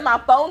 Like I said, my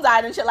phone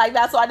died and shit like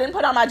that, so I didn't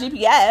put on my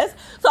GPS.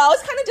 So I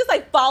was kind of just,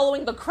 like,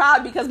 following the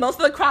crowd, because most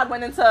of the crowd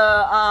went into,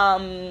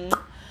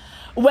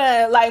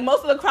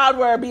 most of the crowd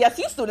were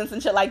BSU students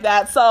and shit like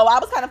that. So I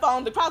was kind of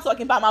following the crowd so I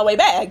can find my way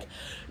back.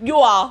 You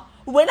all,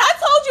 when I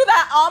told you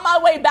that on my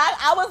way back,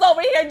 I was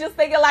over here just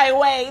thinking, like,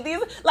 wait,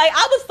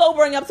 I was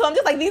sobering up, so I'm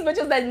just like, these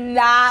bitches did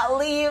not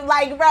leave.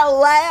 Like, bro,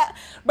 what?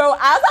 Bro, as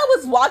I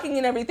was walking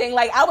and everything,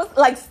 like, I was,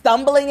 like,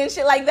 stumbling and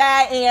shit like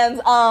that,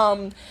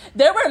 and,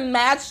 there were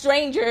mad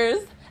strangers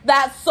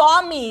that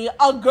saw me,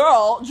 a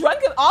girl,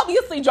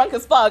 obviously drunk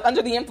as fuck,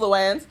 under the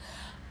influence,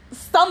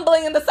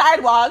 stumbling in the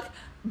sidewalk,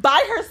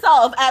 by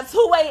herself at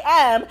 2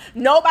 a.m.,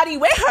 nobody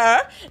with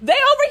her. They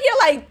over here,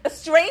 like,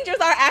 strangers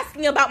are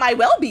asking about my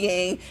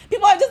well-being.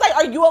 People are just like,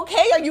 are you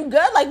okay? Are you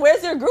good? Like,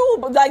 where's your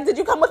group? Like, did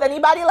you come with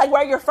anybody? Like,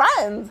 where are your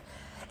friends?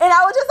 And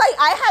I was just like,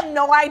 I have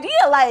no idea,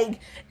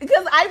 like,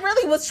 because I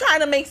really was trying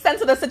to make sense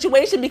of the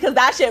situation, because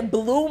that shit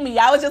blew me.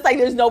 I was just like,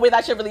 there's no way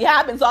that shit really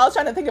happened. So I was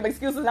trying to think of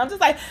excuses, and I'm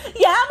just like,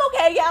 yeah,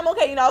 I'm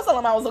okay. You know, I was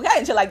telling them I was okay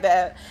and shit like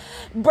that.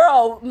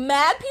 Bro,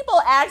 mad people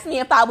asked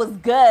me if I was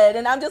good,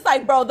 and I'm just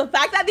like, bro, the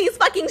fact that these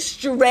fucking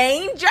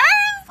strangers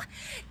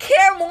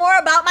care more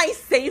about my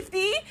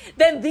safety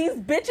than these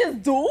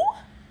bitches do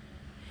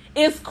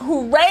is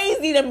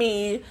crazy to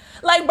me.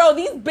 Like, bro,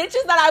 these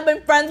bitches that I've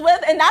been friends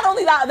with, and not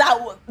only that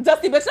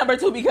dusty bitch number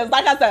 2, because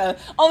like I said,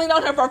 only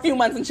known her for a few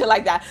months and shit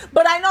like that,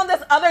 but I know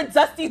this other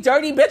dusty,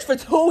 dirty bitch for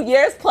 2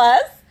 years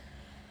plus,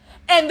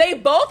 and they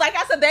both, like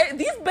I said,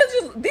 these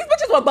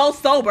bitches were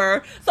both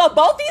sober, so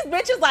both these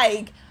bitches,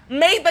 like,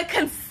 made the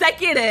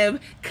consecutive,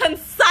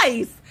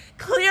 concise,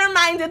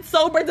 clear-minded,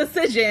 sober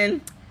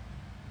decision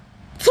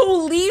to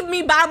leave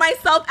me by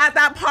myself at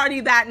that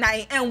party that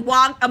night and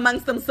walk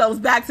amongst themselves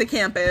back to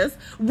campus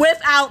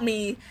without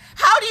me.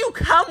 How do you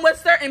come with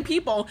certain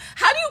people?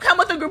 How do you come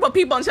with a group of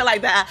people and shit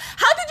like that?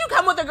 How did you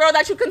come with a girl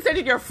that you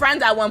considered your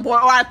friend at one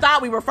point, or I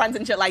thought we were friends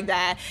and shit like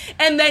that,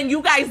 and then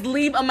you guys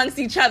leave amongst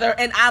each other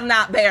and I'm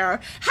not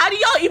there? How do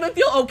y'all even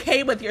feel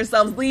okay with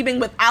yourselves leaving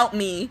without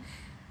me?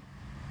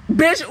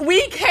 Bitch,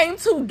 we came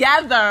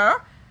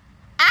together.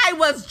 I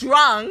was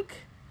drunk.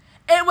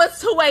 It was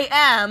 2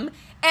 a.m.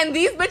 And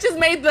these bitches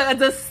made the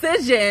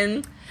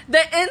decision,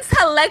 the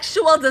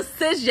intellectual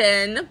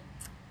decision.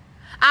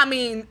 I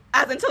mean,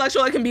 as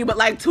intellectual it can be, but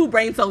like 2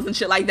 brain cells and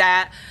shit like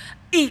that,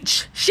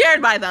 each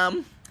shared by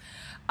them.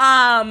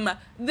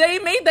 They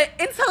made the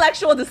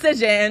intellectual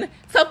decision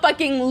to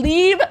fucking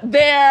leave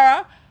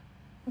their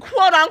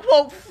quote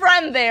unquote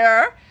friend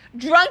there,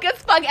 drunk as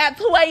fuck at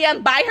 2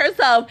 a.m. by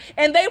herself,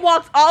 and they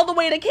walked all the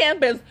way to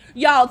campus,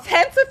 y'all,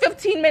 10 to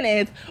 15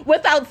 minutes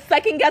without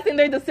second guessing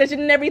their decision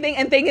and everything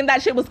and thinking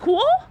that shit was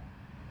cool?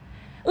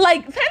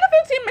 Like, 10 to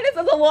 15 minutes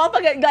is a long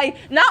fucking,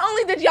 like, not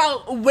only did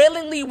y'all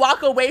willingly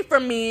walk away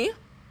from me,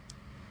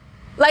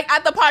 like,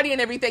 at the party and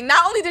everything,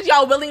 not only did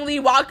y'all willingly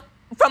walk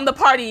from the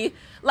party,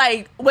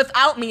 like,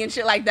 without me and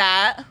shit like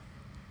that,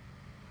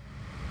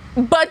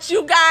 but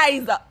you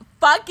guys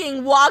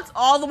fucking walked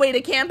all the way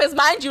to campus.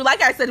 Mind you,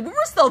 like I said, we were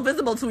still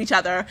visible to each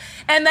other.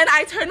 And then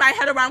I turned my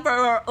head around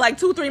for like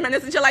 2-3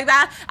 minutes and shit like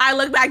that. I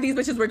looked back, these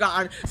bitches were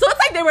gone. So it's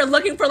like they were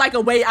looking for like a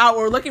way out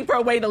or looking for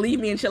a way to leave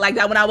me and shit like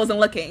that when I wasn't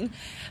looking.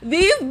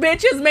 These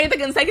bitches made the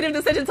consecutive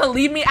decision to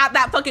leave me at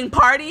that fucking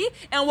party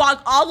and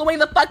walk all the way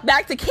the fuck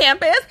back to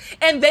campus.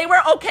 And they were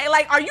okay.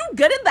 Like, are you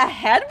good in the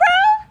head,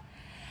 bro?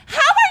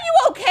 How are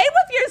you okay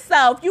with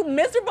yourself, you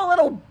miserable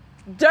little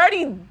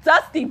dirty,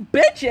 dusty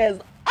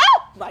bitches?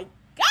 Oh my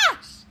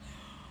gosh.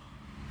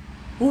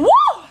 Woo!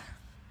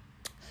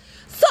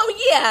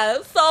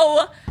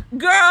 So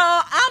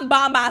girl, I'm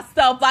by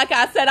myself. Like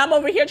I said, I'm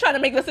over here trying to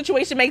make the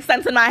situation make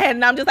sense in my head,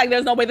 and I'm just like,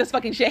 there's no way this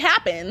fucking shit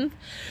happens.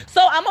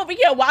 So I'm over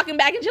here walking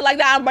back and shit like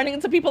that. I'm running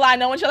into people I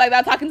know and shit like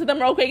that, talking to them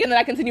real quick, and then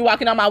I continue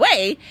walking on my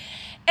way.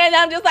 And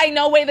I'm just like,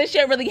 no way this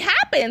shit really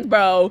happens,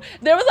 bro.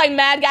 There was like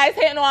mad guys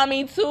hitting on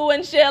me too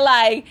and shit.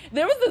 Like,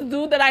 there was this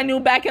dude that I knew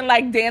back in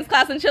like dance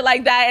class and shit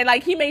like that. And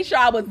like, he made sure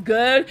I was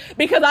good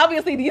because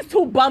obviously these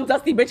two bum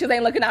dusty bitches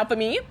ain't looking out for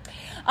me.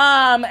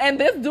 And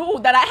this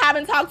dude that I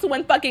haven't talked to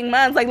in fucking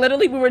months, like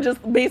literally we were just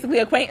basically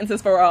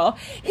acquaintances for all.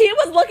 He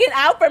was looking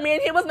out for me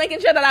and he was making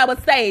sure that I was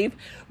safe.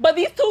 But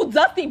these two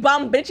dusty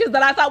bum bitches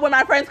that I thought were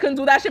my friends couldn't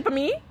do that shit for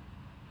me.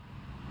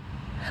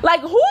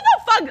 Like, who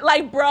the fuck,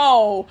 like,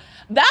 bro,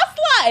 that's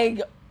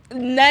like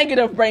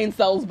negative brain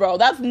cells, bro.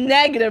 That's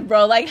negative,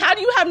 bro. Like, how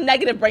do you have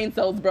negative brain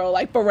cells, bro?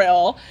 Like, for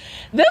real.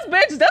 This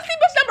bitch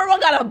number one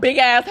got a big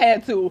ass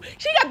head, too.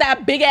 She got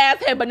that big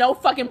ass head, but no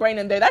fucking brain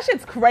in there. That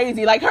shit's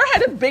crazy. Like, her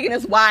head is big and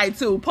it's wide,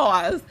 too.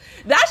 Pause.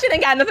 That shit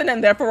ain't got nothing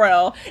in there, for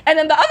real. And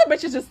then the other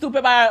bitch is just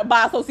stupid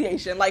by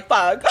association. Like,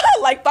 fuck.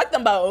 Like, fuck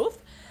them both.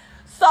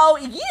 So,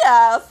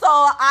 yeah. So,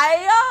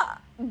 I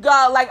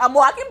go, like, I'm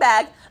walking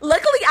back.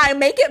 Luckily, I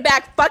make it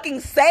back fucking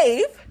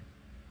safe.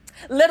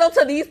 Little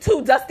to these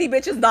two dusty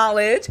bitches'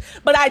 knowledge.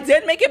 But I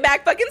did make it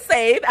back fucking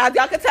safe. As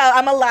y'all can tell,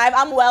 I'm alive.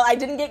 I'm well. I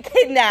didn't get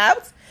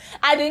kidnapped.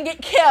 I didn't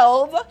get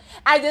killed.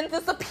 I didn't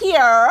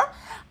disappear.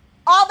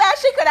 All that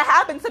shit could have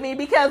happened to me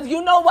because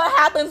you know what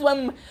happens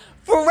when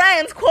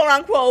friends, quote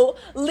unquote,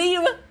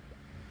 leave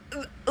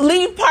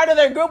part of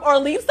their group or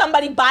leave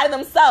somebody by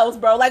themselves,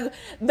 bro. Like,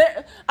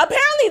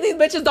 apparently these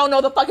bitches don't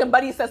know the fucking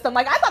buddy system.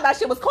 Like, I thought that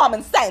shit was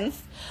common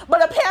sense.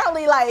 But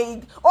apparently,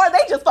 like, or they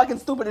just fucking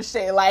stupid as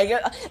shit. Like,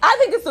 I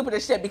think it's stupid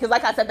as shit because,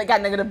 like I said, they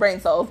got negative brain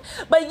cells.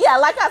 But yeah,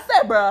 like I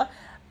said, bro,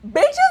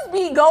 bitches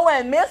be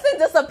going missing,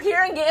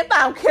 disappearing, getting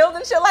found killed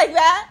and shit like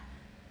that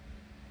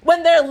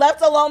when they're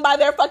left alone by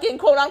their fucking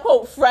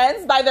quote-unquote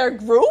friends, by their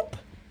group.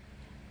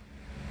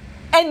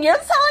 And you're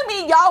telling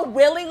me y'all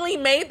willingly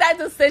made that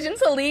decision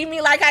to leave me?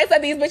 Like I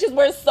said, these bitches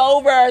were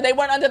sober. They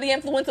weren't under the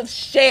influence of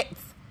shit.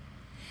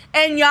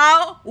 And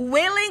y'all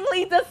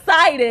willingly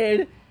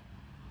decided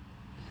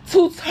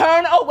to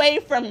turn away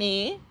from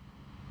me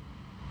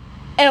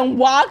and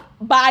walk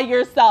by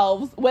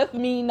yourselves with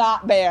me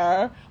not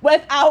there,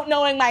 without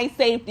knowing my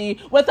safety,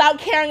 without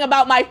caring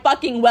about my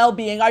fucking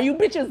well-being. Are you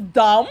bitches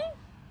dumb?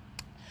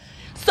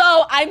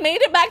 So I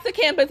made it back to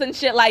campus and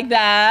shit like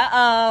that.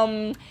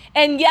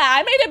 And yeah,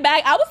 I made it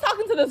back. I was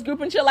talking to this group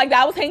and shit like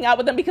that. I was hanging out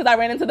with them because I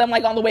ran into them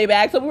like on the way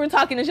back. So we were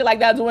talking and shit like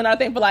that, doing our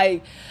thing for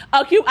like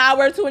a cute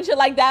hour or two and shit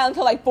like that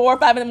until like 4 or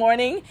 5 in the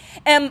morning.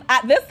 And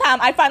at this time,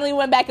 I finally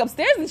went back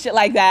upstairs and shit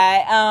like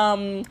that.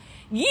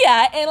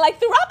 Yeah, and like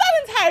throughout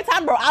that entire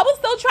time, bro, I was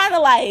still trying to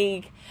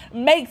like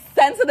make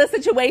sense of the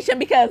situation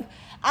because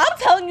I'm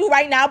telling you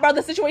right now, bro,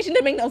 the situation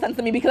didn't make no sense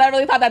to me because I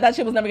really thought that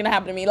shit was never gonna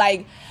happen to me.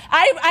 Like,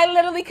 I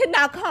literally could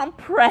not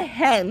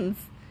comprehend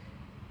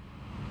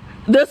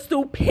the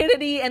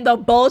stupidity and the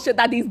bullshit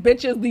that these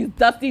bitches, these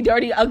dusty,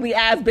 dirty, ugly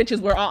ass bitches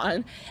were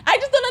on. I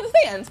just don't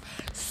understand.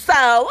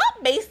 So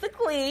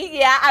basically,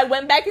 yeah, I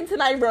went back into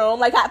my room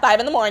like at 5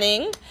 in the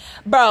morning.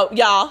 Bro,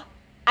 y'all,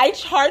 I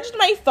charged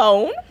my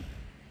phone.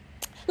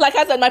 Like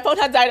I said, my phone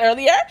had died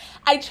earlier.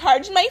 I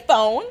charged my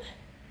phone.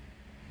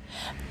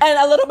 And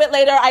a little bit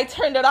later, I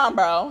turned it on,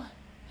 bro.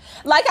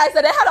 Like I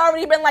said, it had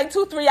already been like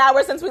 2-3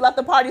 hours since we left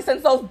the party,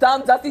 since those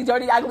dumb, dusty,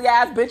 dirty, ugly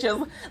ass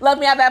bitches left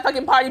me at that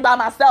fucking party by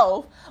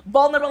myself.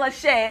 Vulnerable as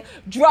shit,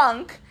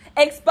 drunk,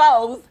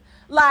 exposed,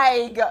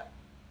 like,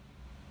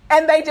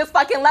 and they just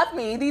fucking left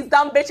me. These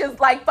dumb bitches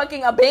like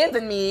fucking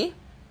abandoned me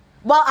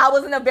while I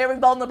was in a very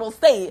vulnerable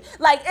state.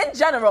 Like, in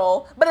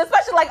general, but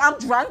especially like I'm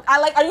drunk.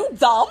 Are you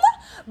dumb?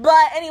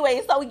 But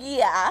anyway, so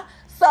yeah.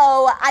 So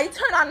I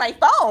turn on my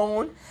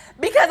phone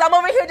because I'm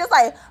over here just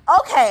like,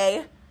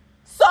 okay.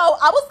 So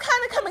I was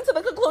kind of coming to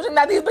the conclusion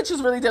that these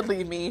bitches really did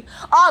leave me.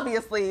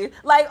 Obviously.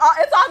 Like,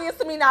 it's obvious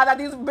to me now that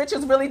these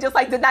bitches really just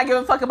like did not give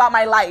a fuck about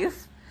my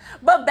life.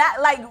 But that,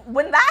 like,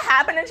 when that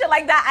happened and shit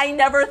like that, I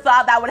never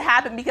thought that would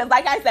happen because,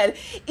 like I said,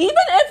 even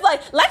if,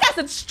 like I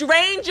said,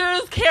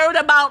 strangers cared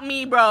about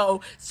me,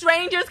 bro.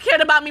 Strangers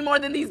cared about me more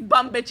than these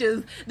bum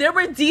bitches. There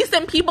were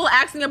decent people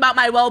asking about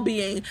my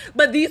well-being,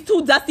 but these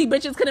two dusty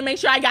bitches couldn't make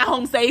sure I got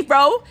home safe,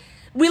 bro.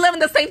 We live in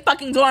the same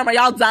fucking dorm. Are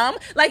y'all dumb?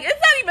 Like, it's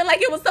not even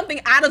like it was something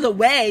out of the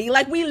way.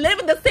 Like, we live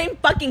in the same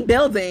fucking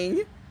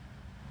building.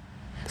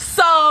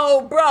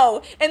 So,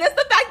 bro, and it's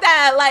the fact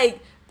that, like,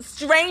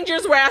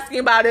 strangers were asking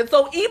about it.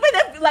 So even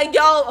if, like,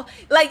 y'all,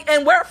 like,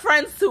 and we're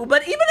friends too,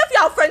 but even if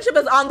y'all friendship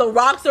is on the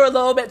rocks or a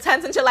little bit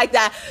tense and shit like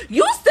that,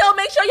 you still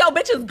make sure your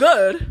bitch is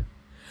good.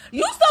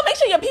 You still make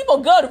sure your people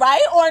good,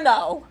 right? Or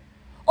no?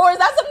 Or is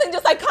that something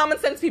just, like, common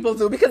sense people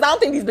do? Because I don't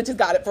think these bitches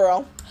got it for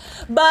real.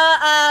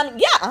 But,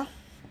 yeah.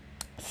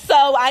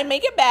 So I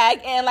make it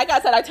back, and like I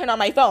said, I turn on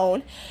my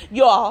phone.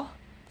 Y'all.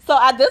 So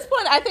at this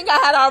point, I think I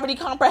had already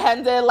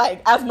comprehended,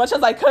 like, as much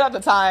as I could at the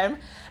time,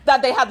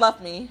 that they had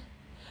left me.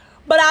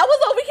 But I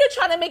was over here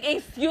trying to make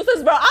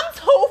excuses, bro. I'm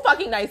too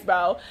fucking nice,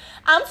 bro.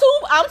 I'm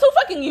too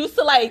fucking used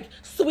to, like,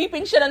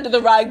 sweeping shit under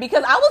the rug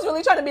because I was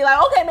really trying to be like,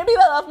 okay, maybe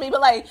they love me,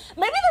 but, like,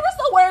 maybe they were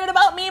still worried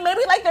about me.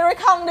 Maybe, like, they were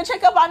calling to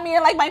check up on me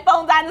and, like, my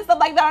phone died and stuff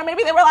like that. Or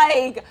maybe they were,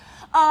 like,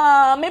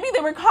 maybe they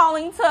were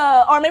calling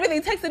to, or maybe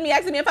they texted me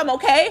asking me if I'm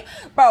okay.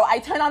 Bro, I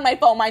turn on my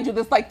phone, mind you,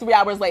 this, like, 3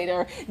 hours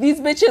later. These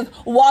bitches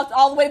walked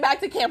all the way back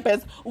to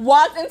campus,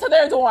 walked into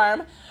their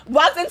dorm,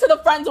 walked into the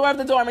front door of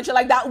the dorm and shit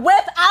like that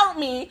without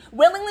me,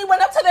 willingly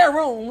went up to their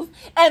rooms,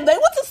 and they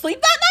went to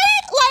sleep that night?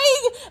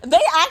 Like,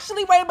 they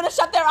actually were able to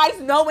shut their eyes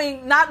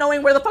not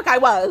knowing where the fuck I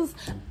was.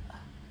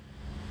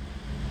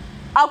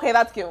 Okay,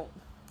 that's cute.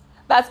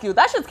 That's cute.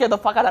 That should scare the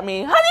fuck out of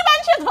me. Honey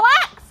bunches,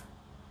 relax.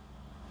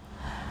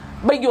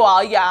 But you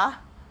all, yeah.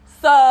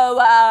 So,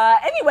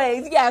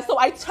 anyways, yeah, so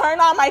I turn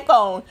on my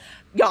phone.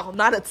 Y'all,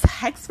 not a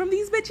text from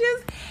these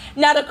bitches.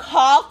 Not a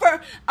call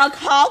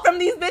from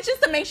these bitches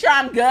to make sure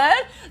I'm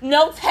good.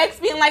 No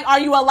text being like, are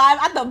you alive?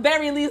 At the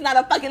very least, not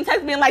a fucking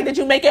text being like, did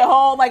you make it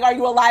home? Like, are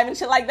you alive and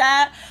shit like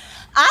that?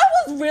 I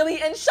was really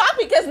in shock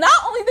because not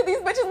only did these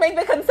bitches make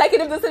the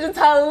consecutive decision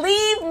to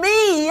leave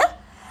me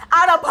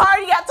at a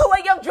party at 2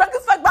 a.m. drunk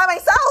as fuck by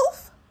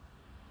myself,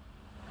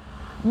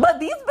 but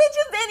these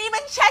bitches didn't even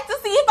check to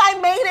see if I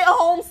made it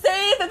home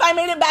safe, if I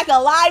made it back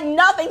alive,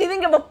 nothing. They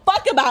didn't give a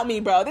fuck about me,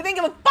 bro. They didn't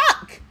give a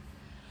fuck.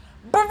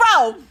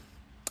 Bro,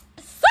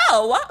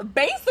 so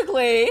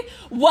basically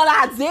what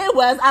I did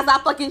was, as I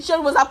fucking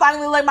should, was I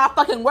finally learned my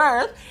fucking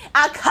worth.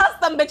 I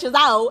cussed them bitches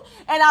out,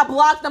 and I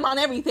blocked them on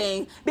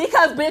everything.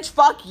 Because, bitch,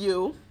 fuck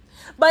you.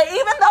 But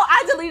even though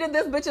I deleted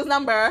this bitch's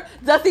number,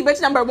 Dusty bitch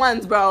number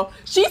 1's, bro,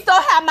 she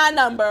still had my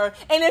number.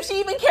 And if she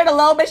even cared a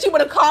little bit, she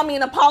would have called me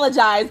and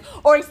apologized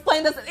or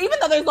explained this, even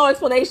though there's no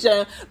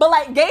explanation. But,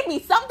 like, gave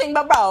me something.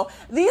 But, bro,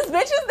 these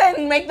bitches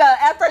didn't make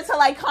the effort to,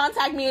 like,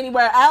 contact me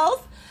anywhere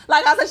else.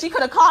 Like I said, she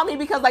could have called me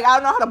because, like, I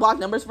don't know how to block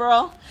numbers for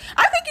real.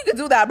 I think you could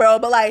do that, bro.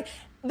 But, like,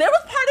 there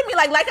was part of me,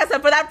 like I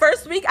said, for that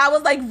first week, I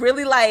was, like,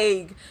 really,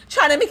 like,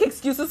 trying to make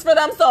excuses for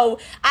them. So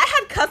I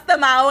had cussed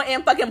them out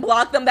and fucking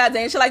blocked them that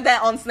day and shit like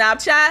that on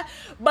Snapchat.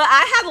 But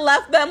I had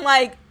left them,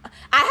 like,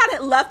 I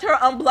had left her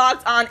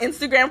unblocked on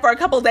Instagram for a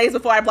couple days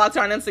before I blocked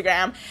her on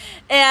Instagram.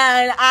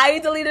 And I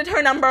deleted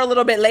her number a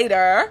little bit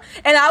later.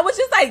 And I was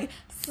just, like,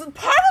 part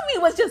of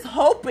me was just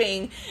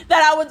hoping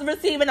that I would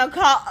receive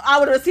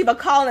a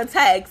call and a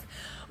text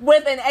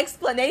with an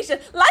explanation.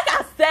 Like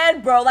I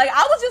said, bro, like,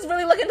 I was just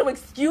really looking to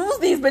excuse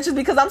these bitches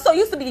because I'm so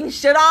used to being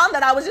shit on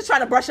that I was just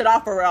trying to brush it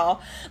off for real.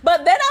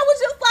 But then I was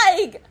just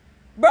like,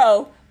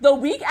 bro, the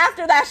week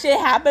after that shit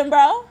happened,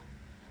 bro,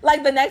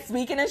 like the next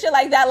weekend and shit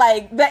like that,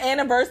 like the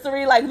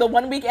anniversary, like the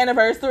 1 week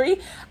anniversary,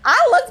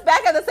 I looked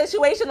back at the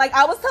situation, like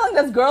I was telling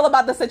this girl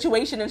about the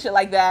situation and shit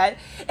like that,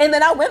 and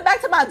then I went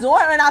back to my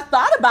dorm and I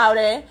thought about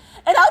it,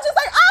 and I was just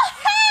like, oh,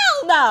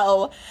 hell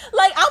no.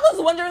 Like, I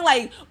was wondering,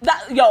 like,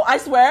 that, yo, I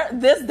swear,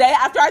 this day,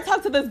 after I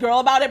talked to this girl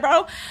about it,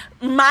 bro,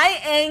 my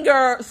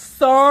anger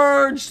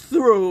surged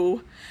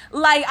through.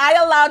 Like, I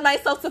allowed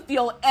myself to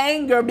feel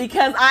anger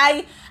because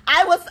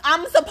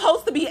I'm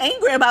supposed to be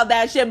angry about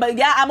that shit, but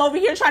yeah, I'm over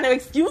here trying to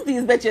excuse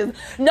these bitches.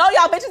 No,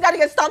 y'all bitches gotta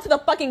get stomped to the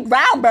fucking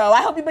ground, bro.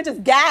 I hope you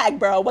bitches gag,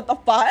 bro. What the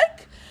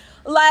fuck?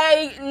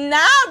 Like,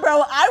 nah,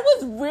 bro, I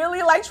was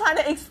really, like, trying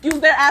to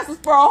excuse their asses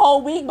for a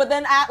whole week, but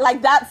then at,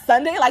 like, that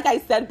Sunday, like I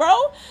said, bro,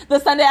 the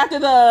Sunday after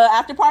the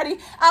after party,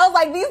 I was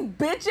like, these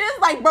bitches,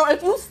 like, bro,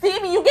 if you see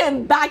me, you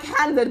getting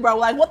backhanded, bro.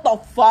 Like, what the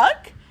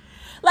fuck?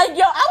 Like,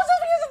 yo, I was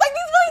just like,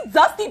 these really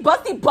dusty,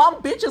 busty,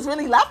 bum bitches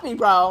really left me,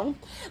 bro.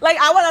 Like,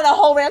 I went on a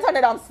whole rant on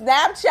it on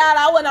Snapchat.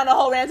 I went on a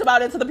whole rant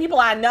about it to the people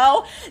I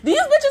know. These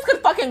bitches could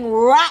fucking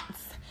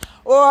rats,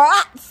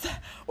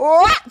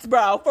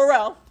 bro, for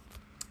real.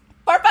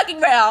 For fucking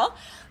real.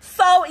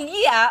 So,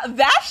 yeah,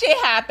 that shit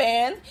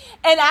happened.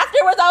 And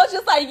afterwards, I was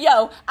just like,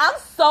 yo, I'm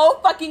so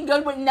fucking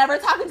good with never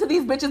talking to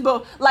these bitches,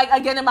 but, like,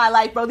 again in my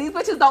life, bro. These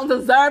bitches don't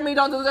deserve me,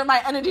 don't deserve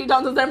my energy,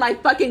 don't deserve my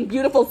fucking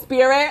beautiful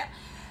spirit.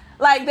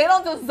 Like, they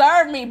don't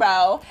deserve me,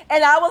 bro.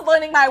 And I was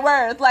learning my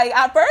worth. Like,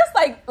 at first,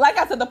 like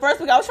I said, the first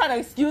week I was trying to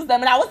excuse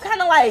them, and I was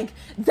kind of, like,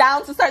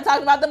 down to start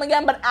talking about them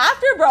again. But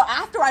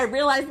after I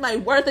realized my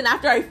worth and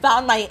after I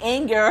found my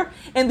anger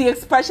and the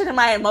expression in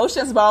my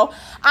emotions, bro,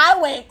 I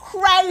went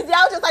crazy.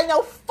 I was just like,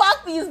 no,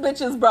 fuck these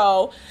bitches,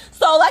 bro.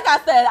 So, like I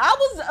said,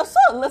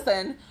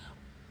 listen,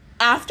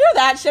 after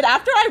that shit,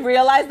 after I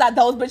realized that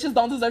those bitches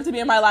don't deserve to be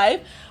in my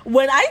life,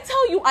 when I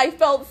tell you I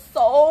felt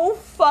so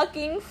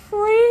fucking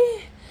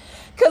free,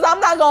 because I'm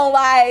not gonna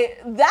lie,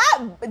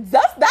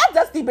 that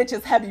dusty bitch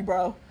is heavy,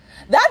 bro.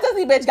 That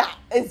dusty bitch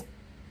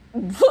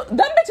them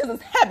bitches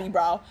is heavy,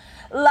 bro.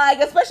 Like,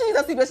 especially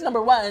dusty bitch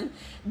number one.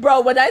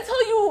 Bro, when I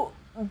tell you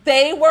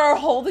they were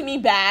holding me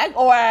back,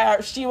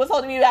 or she was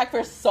holding me back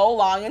for so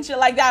long and shit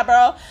like that,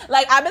 bro.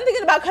 Like, I've been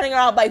thinking about cutting her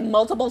out, like,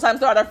 multiple times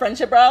throughout our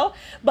friendship, bro.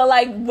 But,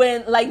 like,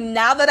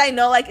 now that I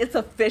know, like, it's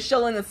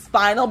official and it's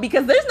final,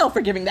 because there's no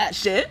forgiving that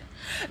shit.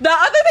 The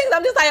other things,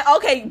 I'm just like,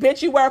 okay,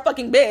 bitch, you were a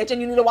fucking bitch and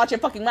you need to watch your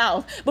fucking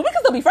mouth. But we can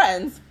still be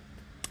friends.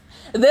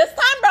 This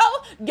time, bro,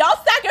 y'all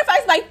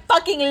sacrificed my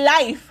fucking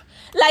life.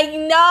 Like,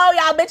 no,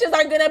 y'all bitches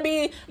going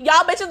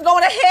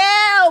to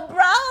hell, bro.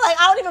 Like,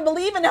 I don't even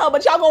believe in hell,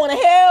 but y'all going to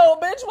hell,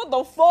 bitch. What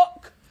the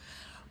fuck?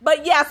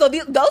 But yeah, so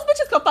those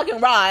bitches could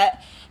fucking rot.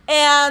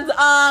 And,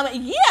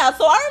 yeah,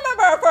 so I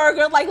remember for a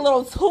good, like,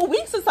 little 2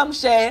 weeks or some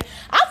shit,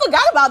 I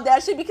forgot about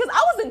that shit because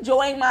I was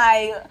enjoying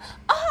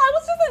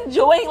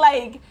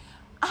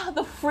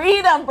the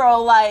freedom,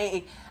 bro.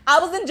 Like, I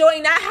was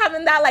enjoying not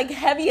having that, like,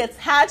 heavy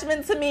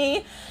attachment to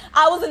me.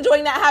 I was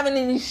enjoying not having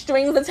any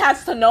strings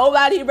attached to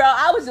nobody, bro.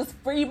 I was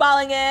just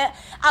freeballing it.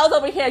 I was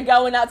over here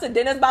going out to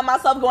dinners by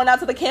myself, going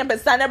out to the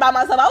campus center by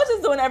myself. I was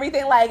just doing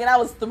everything, like, and I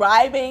was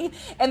thriving.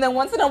 And then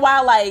once in a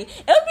while, like,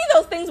 it would be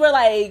those things where,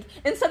 like,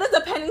 instead of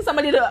depending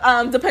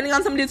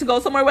on somebody to go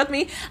somewhere with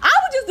me, I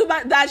would just do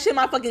that shit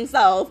my fucking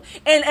self.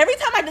 And every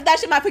time I did that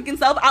shit my fucking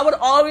self, I would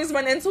always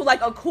run into,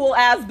 like, a cool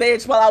ass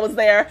bitch while I was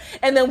there.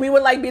 And then we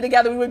would, like, be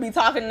together. We would be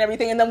talking and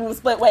everything. And then we would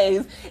split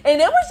ways.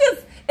 And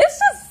it's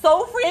just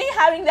so freeing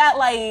having that,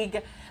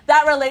 like,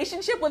 that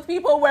relationship with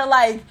people where,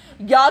 like,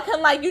 y'all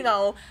can, like, you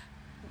know,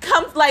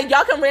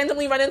 y'all can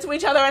randomly run into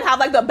each other and have,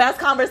 like, the best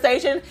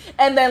conversation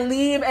and then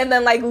leave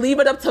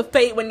it up to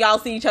fate when y'all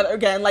see each other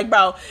again. Like,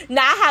 bro,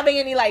 not having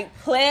any, like,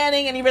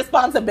 planning, any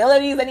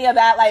responsibilities, any of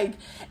that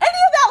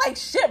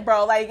shit,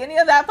 bro. Like, any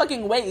of that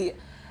fucking weight.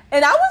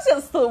 And I was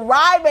just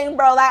thriving,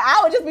 bro. Like, I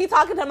would just be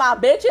talking to my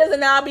bitches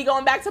and now I'd be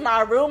going back to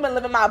my room and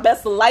living my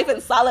best life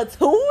in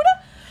solitude.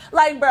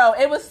 Like, bro,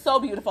 it was so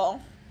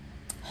beautiful.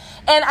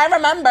 And I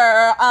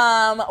remember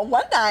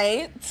one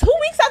night, 2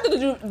 weeks after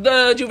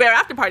the Juvere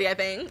after party, I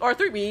think, or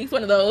 3 weeks,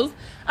 one of those.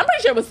 I'm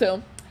pretty sure it was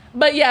 2.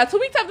 But yeah, 2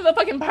 weeks after the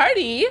fucking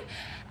party,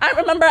 I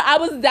remember I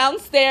was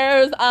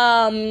downstairs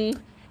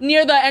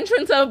near the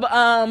entrance of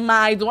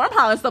my dorm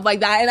hall and stuff like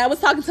that. And I was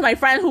talking to my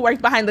friend who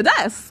worked behind the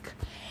desk.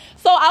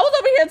 So I was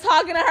over here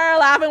talking to her,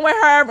 laughing with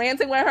her,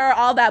 ranting with her,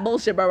 all that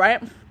bullshit, bro,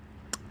 right?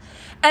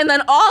 And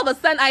then all of a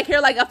sudden, I hear,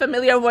 like, a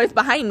familiar voice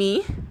behind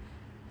me.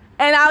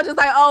 And I was just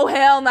like, oh,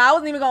 hell no. I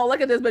wasn't even going to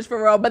look at this bitch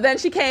for real. But then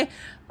she came.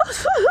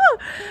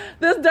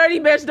 This dirty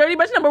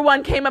bitch number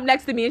one came up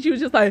next to me. And she was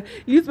just like,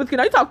 Elizabeth, can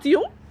I talk to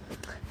you?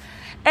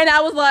 And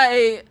I was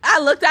like, I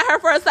looked at her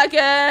for a second.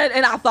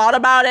 And I thought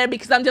about it.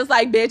 Because I'm just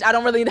like, bitch, I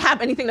don't really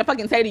have anything to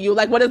fucking say to you.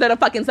 Like, what is there to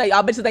fucking say?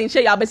 Y'all bitches ain't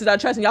shit. Y'all bitches are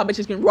trust. And y'all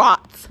bitches can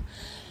rot.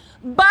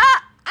 But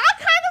I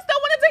kind of still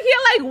wanted to hear,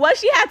 like, what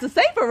she had to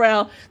say for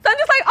real. So I'm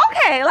just like,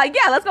 okay, like,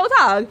 yeah, let's go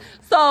talk.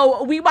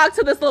 So we walked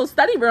to this little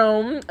study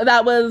room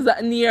that was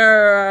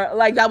near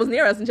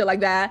us and shit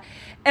like that.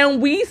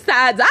 And we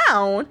sat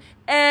down.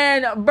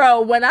 And, bro,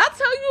 when I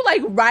tell you,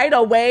 like, right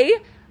away,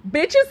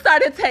 bitches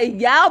started to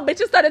yell.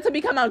 Bitches started to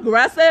become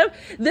aggressive.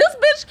 This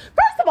bitch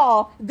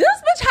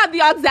had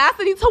the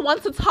audacity to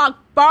want to talk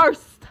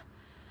first.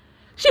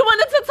 She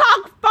wanted to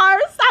talk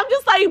first. I'm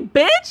just like,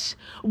 bitch,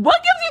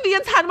 what gives you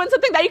the entitlement to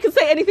think that you can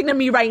say anything to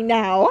me right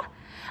now?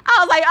 I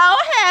was like,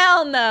 oh,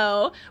 hell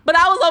no. But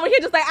I was over here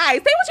just like, all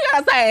right, say what you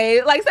gotta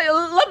say. Like, let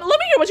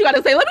me hear what you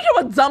gotta say. Let me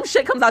hear what dumb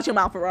shit comes out your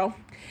mouth, for real.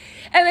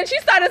 And then she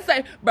started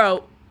saying,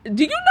 bro,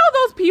 do you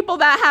know those people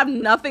that have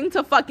nothing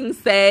to fucking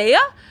say?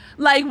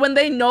 Like, when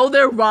they know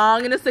they're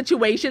wrong in a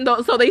situation,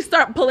 so they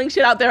start pulling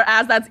shit out their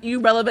ass that's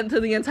irrelevant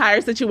to the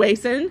entire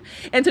situation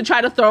and to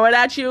try to throw it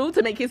at you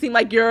to make it seem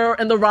like you're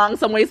in the wrong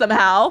some way,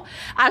 somehow.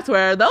 I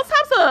swear, those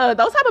type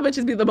of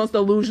bitches be the most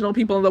delusional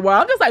people in the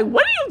world. I'm just like,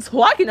 what are you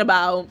talking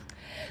about?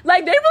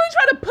 Like, they really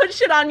try to put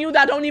shit on you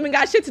that don't even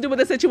got shit to do with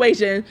the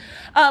situation.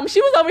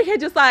 She was over here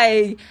just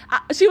like,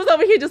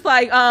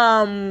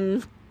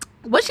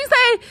 what'd she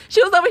say?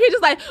 She was over here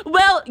just like,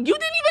 well, you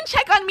didn't even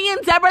check on me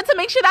and Deborah to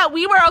make sure that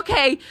we were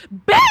okay.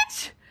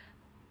 Bitch!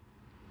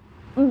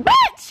 What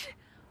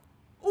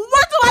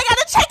do I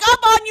gotta check up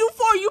on you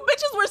for? You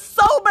bitches were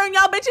sober and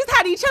y'all bitches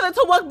had each other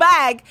to walk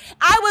back.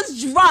 I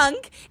was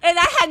drunk and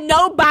I had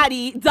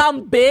nobody,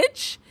 dumb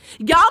bitch.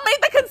 Y'all made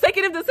the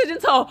consecutive decision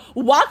to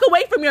walk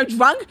away from your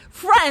drunk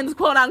friends,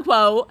 quote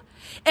unquote,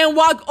 and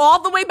walk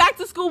all the way back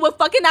to school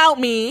without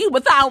me.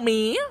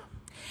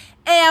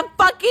 and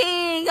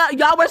fucking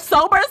y'all were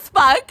sober as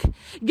fuck.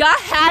 Y'all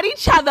had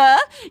each other.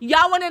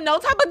 Y'all weren't in no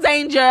type of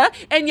danger,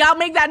 and y'all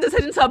make that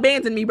decision to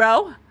abandon me,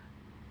 bro.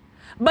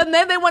 But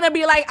then they want to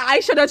be like, I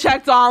should have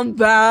checked on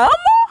them.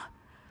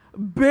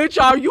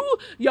 Bitch, are you?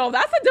 Yo,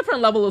 that's a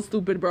different level of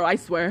stupid, bro. I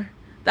swear.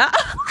 That's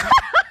a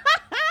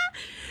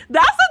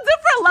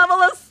different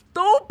level of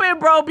stupid,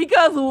 bro.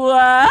 Because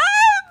what?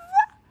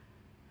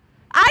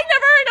 I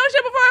never heard no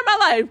shit before in my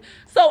life.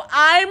 So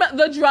I'm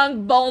the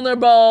drunk,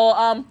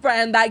 vulnerable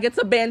friend that gets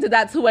abandoned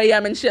at 2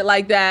 a.m. and shit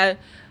like that.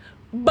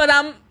 But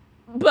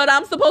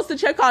I'm supposed to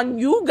check on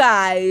you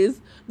guys,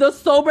 the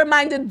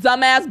sober-minded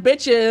dumbass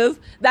bitches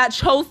that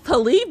chose to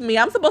leave me.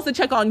 I'm supposed to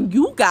check on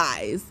you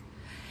guys.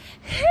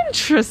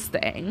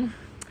 Interesting.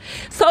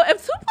 So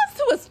if 2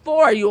 plus 2 is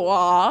 4, you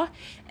all,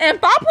 and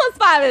 5 plus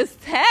 5 is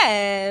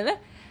 10,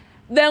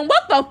 then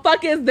what the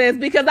fuck is this?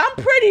 Because I'm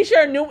pretty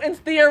sure Newton's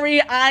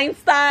theory,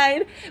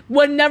 Einstein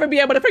would never be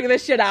able to figure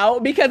this shit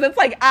out, because it's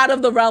like out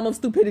of the realm of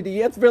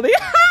stupidity. It's really,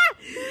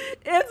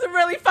 it's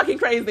really fucking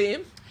crazy.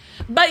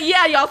 But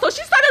yeah, y'all, so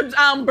she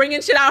started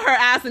bringing shit out her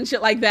ass and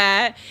shit like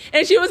that.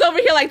 And she was over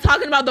here, like,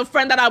 talking about the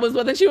friend that I was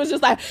with. And she was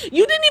just like,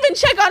 you didn't even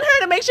check on her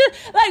to make sure,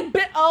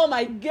 like, oh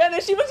my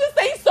goodness. She was just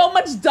saying so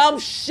much dumb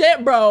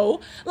shit, bro.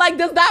 Like,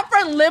 does that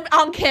friend live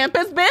on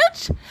campus,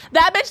 bitch?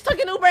 That bitch took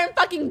an Uber and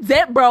fucking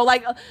dipped, bro.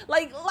 Like, she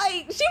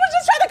was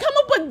just trying to come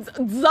up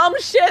with dumb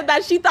shit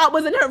that she thought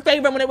was in her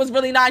favor when it was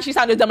really not. She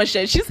sounded dumb as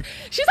shit. She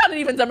sounded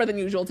even dumber than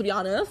usual, to be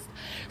honest.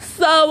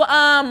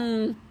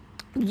 So,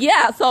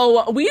 yeah,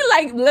 so we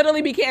like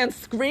literally began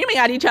screaming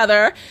at each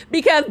other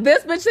because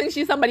this bitch thinks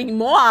she's somebody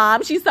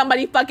mom, she's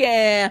somebody fucking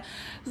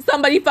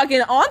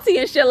auntie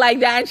and shit like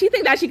that, and she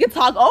thinks that she can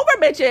talk over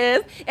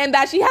bitches and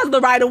that she has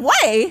the right of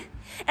way.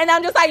 And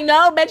I'm just like,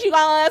 no, bitch, you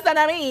gonna listen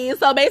to me.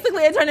 So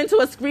basically it turned into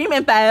a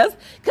screaming fest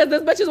because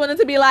this bitch just wanted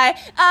to be like,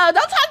 oh,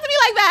 don't talk to me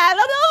like that,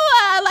 blah,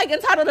 blah, blah. Like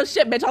entitled of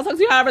shit, bitch. I'll talk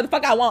to you however the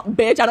fuck I want,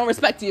 bitch. I don't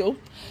respect you.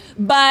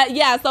 But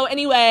yeah, so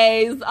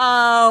anyways,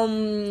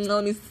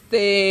 let me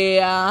see.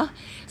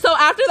 So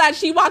after that,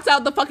 she walks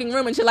out the fucking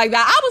room and shit like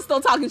that. I was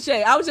still talking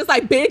shit. I was just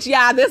like, bitch,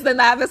 yeah, this and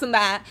that, this and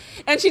that.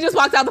 And she just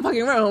walked out the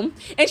fucking room.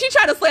 And she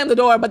tried to slam the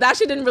door, but that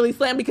shit didn't really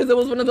slam because it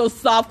was one of those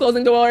soft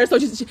closing doors. So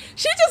she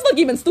just looked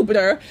even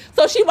stupider.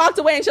 So she walked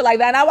away and shit like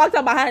that. And I walked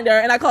out behind her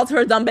and I called her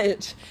a dumb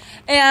bitch.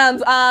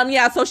 And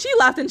yeah, so she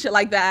left and shit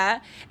like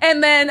that.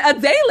 And then a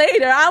day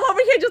later, I'm over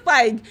here just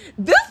like,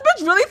 this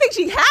bitch really thinks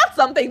she had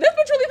something. This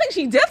bitch really thinks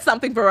she did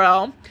something for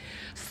real.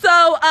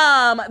 So,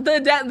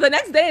 the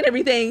next day and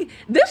everything,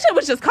 this shit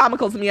was just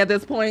comical to me at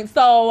this point.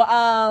 So,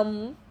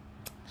 I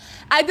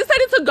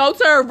decided to go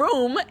to her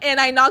room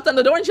and I knocked on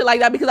the door and shit like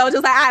that because I was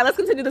just like, all right, let's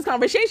continue this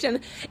conversation.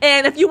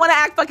 And if you want to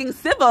act fucking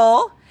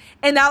civil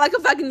and not like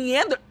a fucking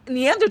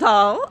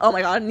Neanderthal, oh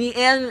my God,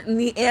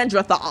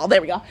 Neanderthal,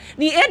 there we go,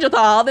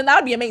 Neanderthal, then that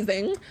would be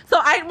amazing. So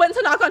I went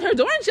to knock on her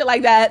door and shit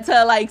like that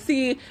to like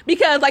see,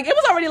 because like it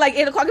was already like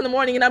 8 o'clock in the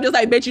morning and I'm just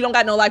like, bitch, you don't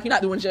got no life, you're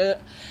not doing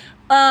shit.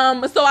 So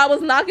I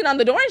was knocking on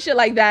the door and shit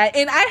like that,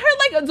 and I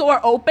heard like a door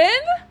open,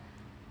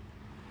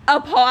 a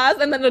pause,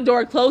 and then the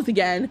door closed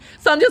again.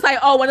 So I'm just like,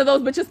 oh, one of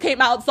those bitches came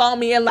out, saw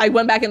me, and like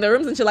went back in the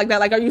rooms and shit like that.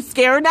 Like, are you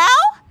scared now?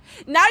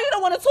 Now you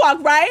don't want to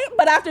talk, right?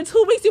 But after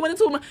 2 weeks, you wanted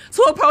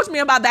to approach me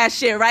about that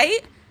shit, right?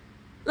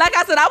 Like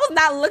I said, I was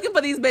not looking for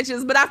these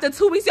bitches, but after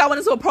 2 weeks, y'all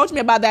wanted to approach me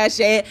about that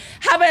shit,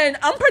 having an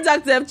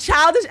unproductive,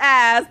 childish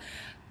ass,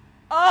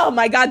 oh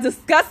my God,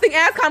 disgusting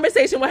ass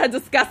conversation with her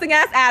disgusting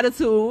ass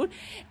attitude.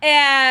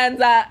 And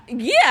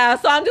yeah,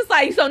 so I'm just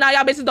like, so now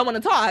y'all bitches don't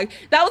want to talk.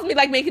 That was me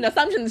like making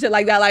assumptions and shit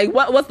like that. Like,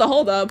 what's the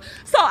hold up?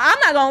 So I'm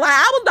not gonna lie,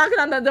 I was knocking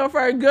on the door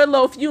for a good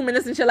little few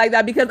minutes and shit like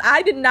that because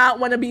I did not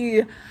want to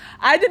be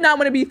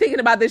thinking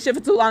about this shit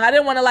for too long. I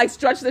didn't want to like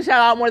stretch the shit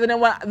out more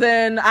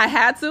than I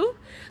had to.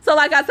 So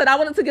like I said, I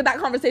wanted to get that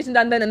conversation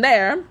done then and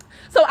there.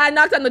 So I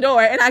knocked on the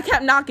door and I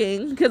kept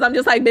knocking because I'm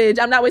just like, bitch,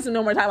 I'm not wasting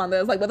no more time on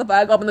this. Like, what the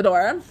fuck? Open the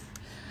door.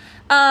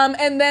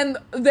 And then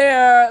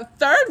their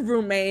third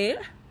roommate,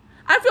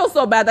 I feel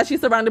so bad that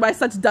she's surrounded by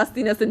such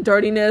dustiness and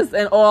dirtiness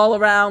and all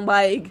around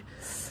like,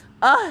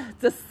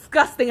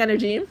 disgusting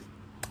energy.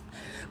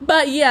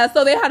 But yeah,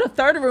 so they had a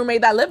third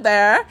roommate that lived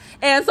there.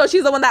 And so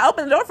she's the one that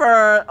opened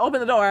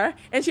the door.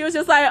 And she was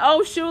just like,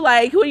 oh shoot,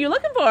 like, who are you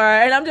looking for?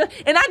 And I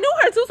knew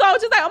her too. So I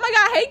was just like, oh my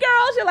God, hey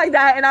girl, shit like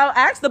that. And I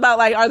asked about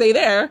like, are they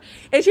there?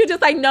 And she was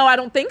just like, no, I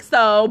don't think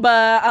so.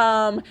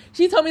 But,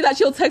 she told me that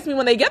she'll text me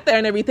when they get there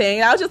and everything.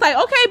 And I was just like,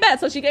 okay,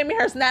 bet. So she gave me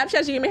her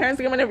Snapchat. She gave me her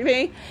Instagram and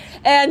everything.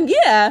 And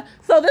yeah,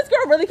 so this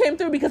girl really came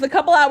through because a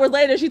couple hours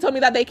later, she told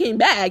me that they came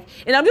back.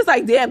 And I'm just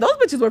like, damn, those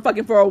bitches were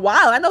fucking for a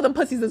while. I know them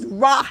pussies is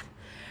raw.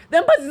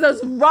 Them pussies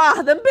is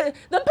raw. Them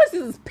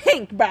pussies is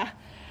pink, bruh.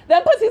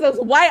 Them pussies is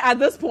white at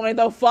this point,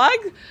 the fuck?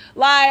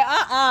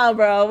 Like,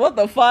 bro. What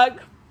the fuck?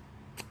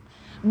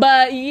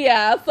 But,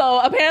 yeah. So,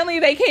 apparently,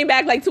 they came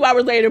back, like, 2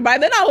 hours later. By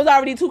then, I was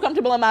already too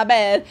comfortable in my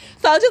bed.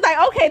 So, I was just like,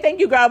 okay, thank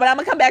you, girl. But I'm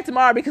gonna come back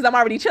tomorrow because I'm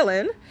already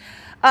chilling.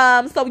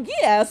 So,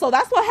 yeah. So,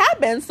 that's what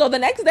happened. So, the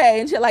next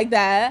day and shit like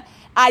that,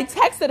 I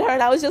texted her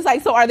and I was just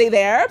like, so, are they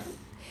there?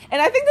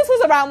 And I think this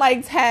was around,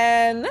 like,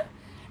 10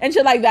 and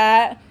shit like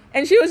that.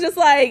 And she was just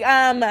like,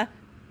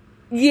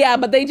 yeah,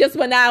 but they just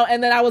went out,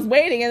 and then I was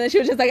waiting, and then she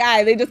was just like, all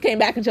right, they just came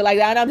back and shit like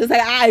that. And I'm just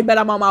like, all right, but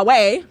I'm on my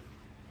way.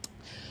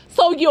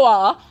 So,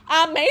 y'all,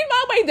 I made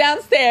my way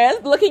downstairs,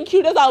 looking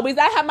cute as always.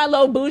 I had my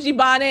little bougie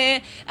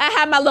bonnet. I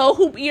had my little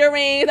hoop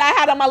earrings. I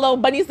had on my little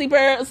bunny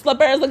slippers,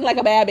 looking like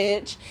a bad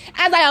bitch,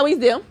 as I always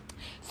do.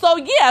 So,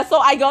 yeah, so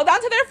I go down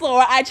to their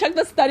floor. I check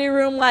the study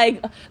room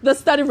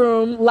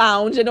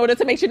lounge in order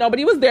to make sure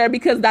nobody was there,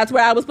 because that's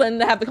where I was planning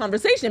to have the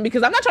conversation,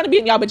 because I'm not trying to be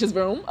in y'all bitches'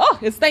 room. Oh,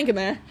 it's stinking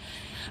there.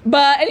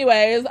 But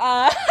anyways,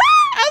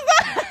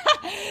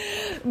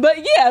 but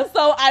yeah,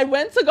 so I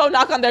went to go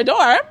knock on their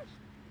door.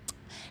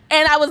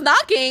 And I was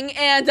knocking,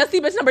 and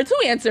Dusty Bitch number 2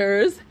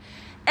 answers.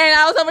 And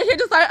I was over here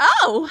just like,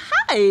 oh,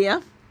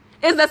 hi.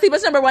 Is Dusty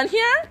Bitch number 1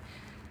 here?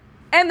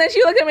 And then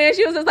she looked at me, and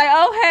she was just like,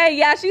 oh, hey,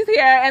 yeah, she's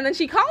here. And then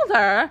she called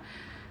her.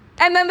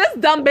 And then this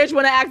dumb bitch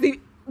wanna act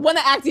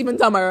even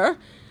dumber.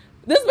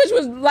 This bitch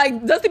was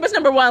like, Dusty Bitch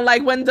number 1,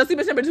 like, when Dusty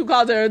Bitch number 2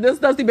 called her, this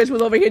Dusty Bitch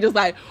was over here just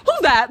like,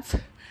 who's that?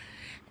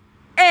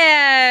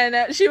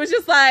 And she was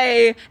just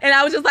like, and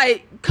I was just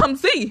like, come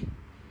see.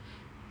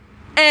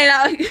 And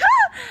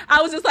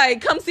I was just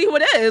like, come see who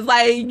it is.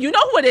 Like, you know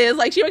who it is.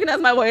 Like, she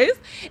recognized my voice.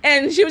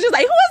 And she was just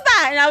like, who is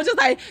that? And I was just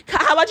like,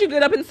 how about you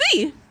get up and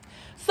see?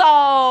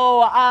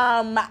 So,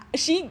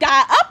 she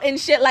got up and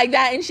shit like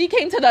that. And she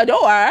came to the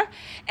door.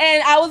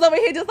 And I was over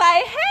here just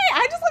like, hey,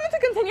 I just wanted to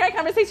continue our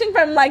conversation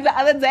from, like, the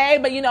other day.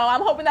 But, you know,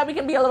 I'm hoping that we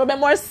can be a little bit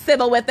more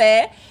civil with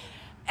it.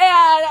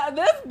 And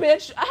this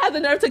bitch had the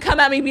nerve to come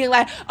at me being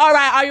like, all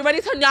right, are you ready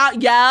to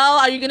not yell?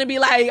 Are you going to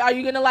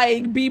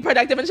be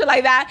productive and shit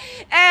like that?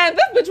 And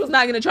this bitch was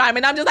not going to try me.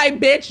 And I'm just like,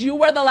 bitch, you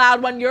were the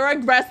loud one. You're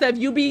aggressive.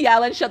 You be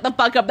yelling. Shut the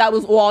fuck up. That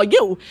was all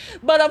you.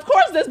 But of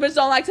course, this bitch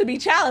don't like to be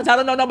challenged. I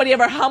don't know. Nobody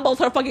ever humbles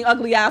her fucking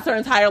ugly ass her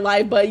entire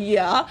life. But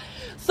yeah.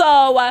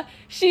 So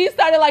she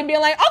started like being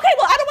like, okay,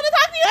 well, I don't want to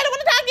talk to you. I don't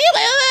want to talk to you.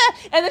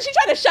 And then she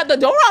tried to shut the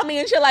door on me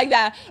and shit like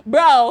that.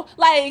 Bro,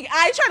 like,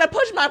 I try to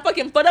push my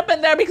fucking foot up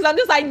in there because I'm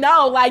just like,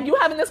 no, like, you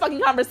having this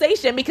fucking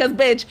conversation because,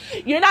 bitch,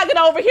 you're not going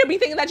to over here be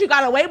thinking that you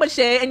got away with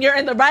shit and you're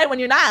in the right when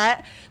you're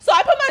not. So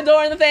I put my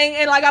door in the thing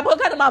and, like, I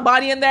put kind of my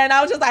body in there and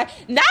I was just like,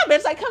 nah,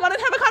 bitch, like, come on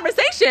and have a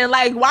conversation.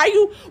 Like, why are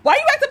you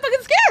acting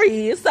fucking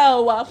scary?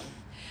 So,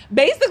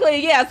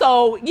 basically,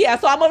 so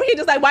I'm over here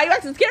just like, why are you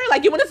acting scary?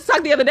 Like, you wanted to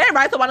talk the other day,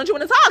 right? So why don't you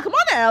want to talk? Come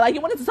on now. Like,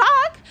 you wanted to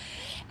talk.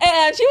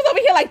 And she was over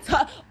here like,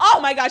 oh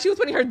my God, she was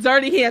putting her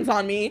dirty hands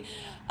on me.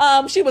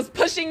 She was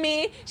pushing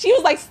me. She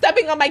was like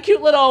stepping on my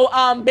cute little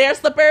bear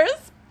slippers.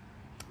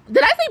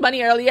 Did I say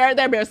bunny earlier?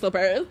 They're bear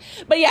slippers.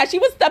 But yeah, she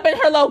was stepping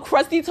her little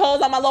crusty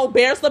toes on my little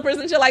bear slippers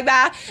and shit like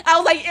that. I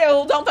was like,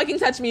 ew, don't fucking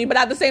touch me. But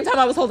at the same time,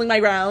 I was holding my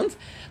ground.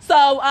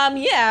 So,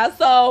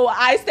 so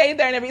I stayed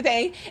there and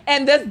everything.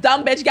 And this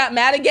dumb bitch got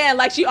mad again,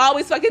 like she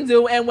always fucking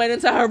do, and went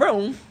into her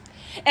room.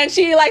 And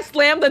she, like,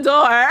 slammed the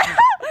door.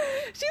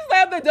 She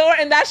slammed the door,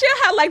 and that shit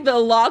had, like, the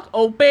lock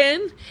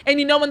open.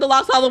 And you know when the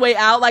lock's all the way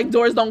out, like,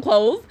 doors don't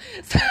close?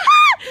 So she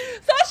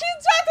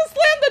tried to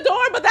slam the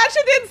door, but that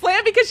shit didn't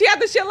slam because she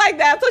had the shit like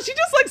that. So she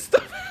just, like, so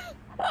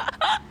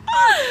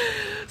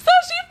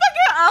she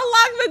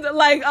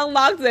fucking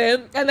unlocked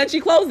it, and then she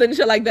closed it and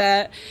shit like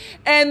that.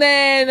 And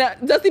then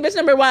Dusty Bitch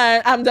number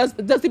 1,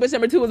 Dusty Bitch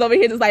number 2 was over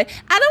here just like,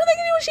 I don't think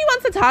she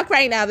wants to talk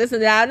right now, this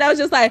and that. And I was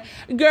just like,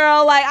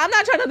 girl, like, I'm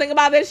not trying to think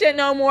about this shit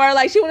no more.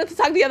 Like, she wanted to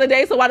talk the other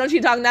day, so why don't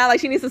she talk now? Like,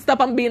 she needs to step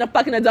up being a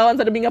fucking adult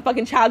instead of being a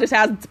fucking childish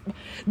ass,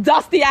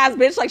 dusty ass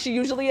bitch like she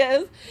usually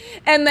is.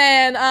 And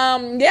then,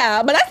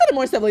 but I said it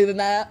more civilly than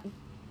that.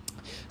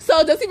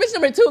 So Dusty Bitch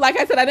number 2, like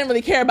I said, I didn't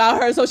really care about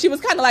her. So she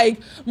was kind of like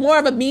more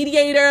of a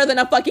mediator than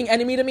a fucking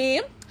enemy to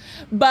me.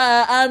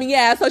 But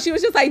so she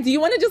was just like, do you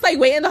want to just like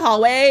wait in the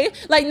hallway?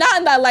 Like not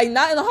in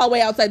the hallway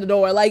outside the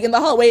door, like in the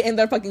hallway in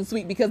their fucking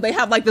suite, because they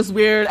have like this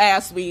weird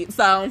ass suite.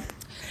 So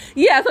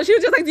yeah, so she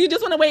was just like, do you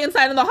just want to wait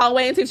inside in the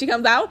hallway and see if she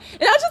comes out?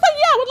 And I was just like,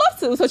 yeah, I would love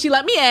to. So she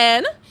let me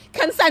in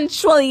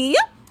consensually.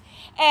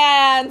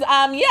 And,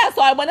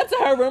 so I went up to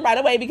her room right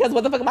away because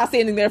what the fuck am I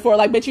standing there for?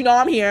 Like, bitch, you know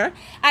I'm here.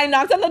 I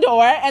knocked on the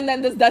door, and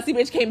then this dusty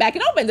bitch came back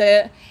and opened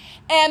it.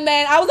 And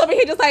then I was over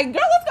here just like,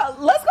 girl,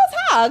 let's go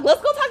talk. Let's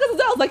go talk as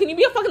adults. Like, can you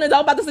be a fucking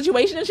adult about the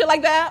situation and shit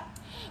like that?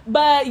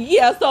 But,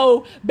 yeah,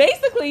 so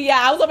basically,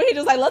 I was over here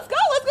just like, let's go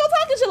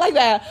talk and shit like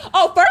that.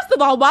 Oh, first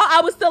of all, while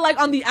I was still, like,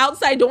 on the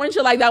outside door and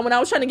shit like that, when I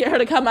was trying to get her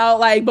to come out,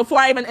 like, before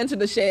I even entered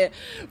the shit,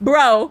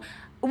 bro,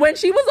 when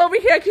she was over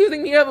here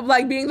accusing me of,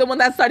 like, being the one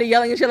that started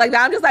yelling and shit like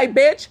that, I'm just like,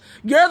 bitch,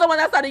 you're the one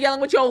that started yelling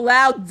with your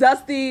loud,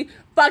 dusty,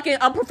 fucking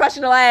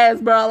unprofessional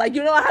ass, bro. Like,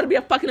 you know how to be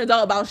a fucking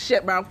adult about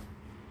shit, bro.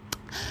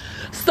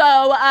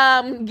 So,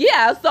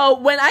 so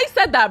when I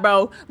said that,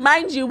 bro,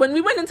 mind you, when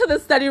we went into the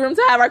study room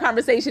to have our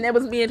conversation, it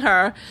was me and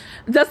her.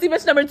 Dusty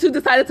Bitch number 2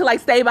 decided to,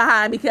 like, stay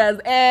behind because,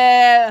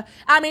 even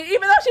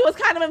though she was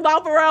kind of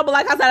involved for real, but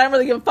like I said, I didn't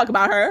really give a fuck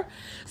about her.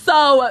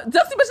 So,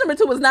 Dusty Bitch number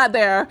 2 was not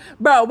there.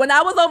 Bro, when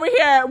I was over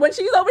here, when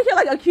she's over here,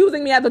 like,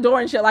 accusing me at the door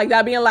and shit like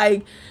that, being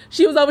like,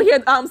 she was over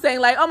here saying,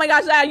 like, oh my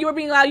gosh, you were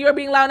being loud.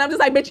 And I'm just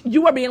like, bitch,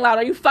 you were being loud.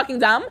 Are you fucking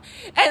dumb?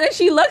 And then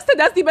she looks to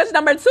Dusty Bitch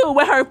number 2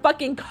 with her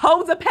fucking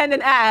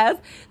codependent ass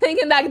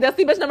thinking that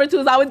Dusty bitch number 2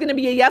 is always going to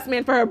be a yes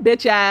man for her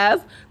bitch ass,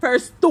 for her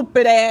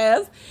stupid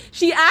ass.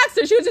 She asked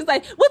her, she was just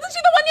like, wasn't she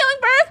the one yelling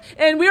first?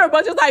 And we were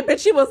both just like, bitch,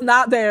 she was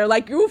not there.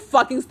 Like, you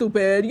fucking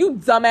stupid. You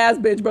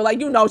dumbass bitch, bro. Like,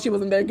 you know she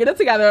wasn't there. Get it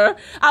together.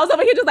 I was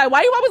over here just like,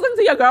 why you always looking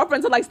to your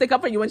girlfriend to, like, stick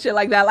up for you and shit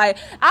like that? Like,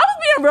 I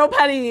was being real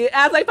petty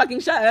as I fucking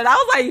should. I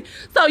was like,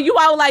 so you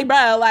all like,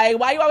 bro, like,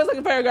 why you always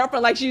looking for your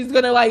girlfriend? Like, she's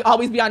gonna, like,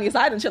 always be on your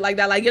side and shit like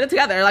that. Like, get it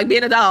together. Like, be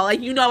an adult.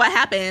 Like, you know what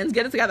happens.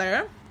 Get it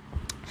together.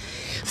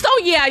 So,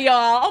 yeah,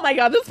 y'all. Oh, my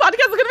God. This podcast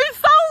is gonna be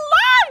so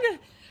long.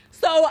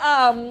 So,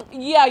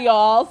 yeah,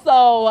 y'all.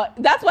 So,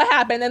 that's what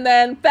happened. And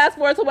then, fast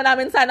forward to when I'm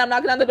inside and I'm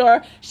knocking on the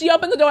door. She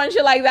opened the door and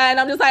shit like that. And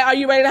I'm just like, are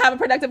you ready to have a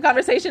productive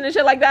conversation and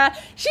shit like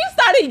that? She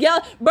started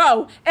yelling.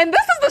 Bro, and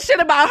this is the shit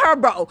about her,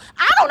 bro.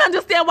 I don't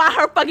understand why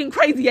her fucking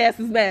crazy ass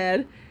is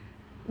mad.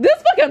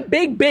 This fucking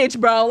big bitch,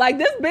 bro. Like,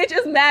 this bitch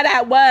is mad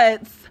at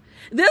what?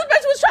 This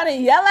bitch was trying to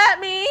yell at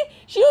me.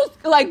 She was,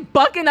 like,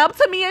 bucking up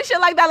to me and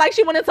shit like that. Like,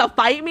 she wanted to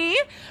fight me.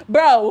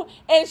 Bro.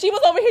 And she was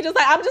over here just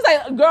like, I'm just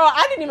like, girl,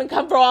 I didn't even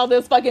come for all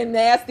this fucking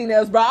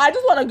nastiness, bro. I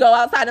just want to go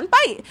outside and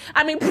fight.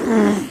 I mean,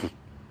 nah.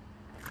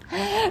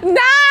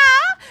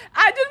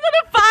 I just want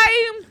to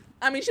fight.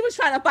 I mean, she was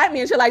trying to fight me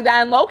and shit like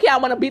that. And low-key, I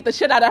want to beat the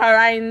shit out of her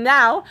right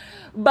now.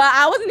 But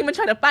I wasn't even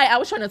trying to fight. I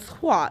was trying to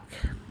talk.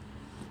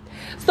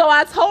 So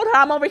I told her,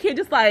 I'm over here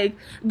just like,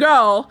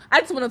 girl, I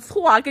just want to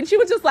talk. And she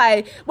was just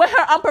like, with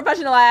her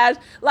unprofessional ass,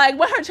 like,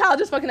 with her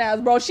childish fucking ass,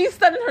 bro. She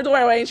stood in her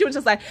doorway and she was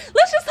just like,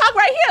 let's just talk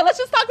right here. Let's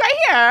just talk right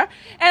here.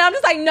 And I'm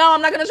just like, no,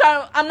 I'm not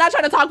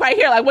trying to talk right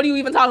here. Like, what are you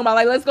even talking about?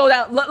 Like, let's go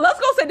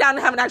go sit down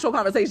and have an actual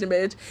conversation,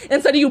 bitch.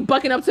 Instead of you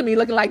bucking up to me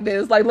looking like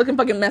this, like, looking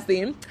fucking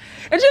messy. And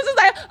she was just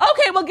like,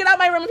 okay, well, get out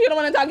my room if you don't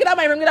want to talk. Get out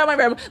my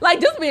room.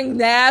 Like, just being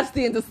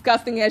nasty and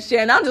disgusting as shit.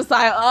 And I'm just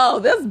like, oh,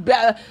 this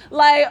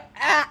like,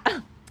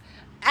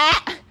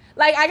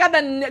 like, I got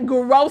the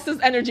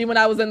grossest energy when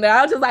I was in there.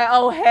 I was just like,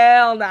 oh,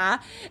 hell nah.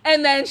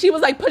 And then she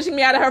was, like, pushing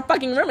me out of her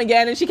fucking room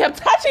again. And she kept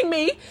touching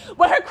me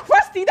with her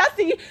crusty,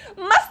 dusty,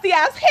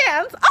 musty-ass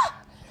hands.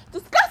 Ah,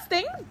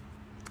 disgusting.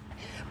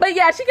 But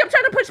yeah, she kept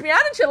trying to push me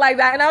out and shit like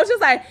that. And I was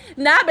just like,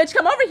 nah, bitch,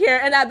 come over here.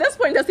 And at this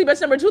point, Dusty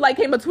bitch number 2, like,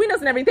 came between us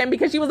and everything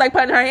because she was, like,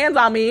 putting her hands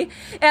on me.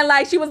 And,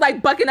 like, she was,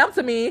 like, bucking up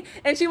to me.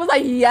 And she was,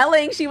 like,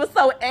 yelling. She was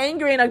so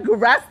angry and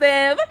aggressive.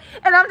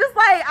 And I'm just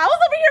like, I was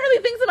over here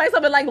really thinking to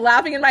myself and, like,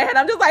 laughing in my head.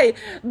 I'm just like,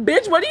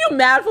 bitch, what are you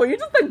mad for? You're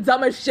just, like,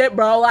 dumb as shit,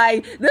 bro.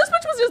 Like, this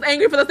bitch was just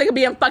angry for the sake of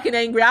being fucking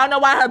angry. I don't know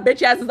why her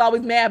bitch ass is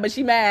always mad, but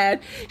she mad.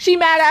 She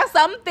mad at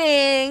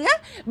something.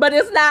 But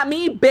it's not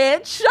me,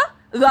 bitch.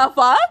 The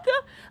fuck?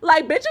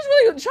 Like, bitches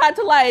really try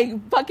to,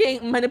 like,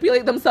 fucking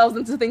manipulate themselves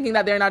into thinking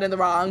that they're not in the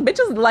wrong.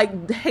 Bitches,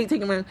 like, hate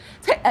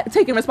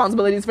taking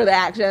responsibilities for their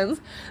actions.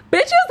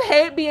 Bitches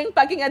hate being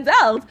fucking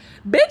adults.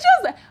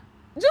 Bitches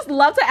just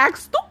love to act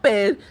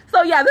stupid.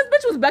 So, yeah, this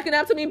bitch was beckoning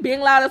up to me, being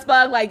loud as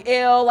fuck, like,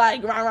 ew,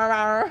 like, rah, rah,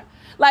 rah.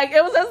 Like,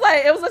 it was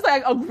just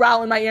like a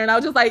growl in my ear, and I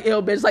was just like,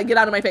 ew, bitch, like, get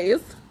out of my face.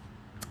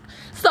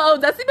 So,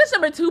 Dusty bitch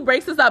number 2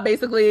 breaks us up,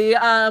 basically.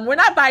 We're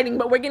not fighting,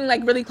 but we're getting,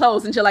 like, really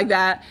close and shit like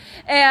that.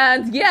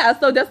 And, yeah,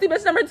 so Dusty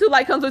bitch number 2,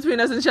 like, comes between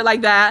us and shit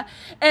like that.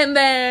 And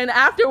then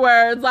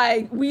afterwards,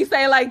 like, we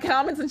say, like,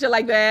 comments and shit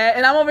like that.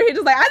 And I'm over here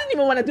just like, I didn't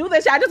even want to do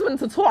this shit. I just wanted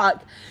to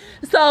talk.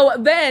 So,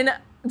 then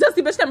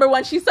Dusty bitch number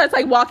 1, she starts,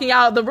 like, walking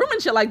out of the room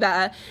and shit like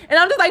that. And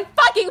I'm just like,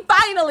 fucking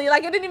finally.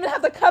 Like, it didn't even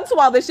have to come to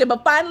all this shit.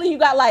 But finally, you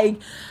got,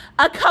 like,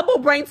 a couple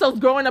brain cells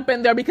growing up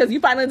in there because you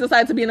finally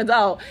decided to be an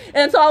adult.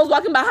 And so I was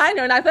walking behind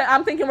her and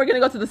I'm thinking we're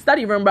going to go to the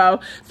study room, bro.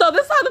 So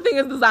this is how the thing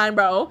is designed,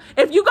 bro.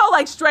 If you go,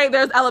 like, straight,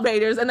 there's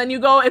elevators. And then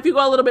if you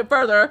go a little bit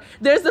further,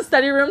 there's the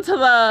study room to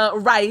the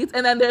right.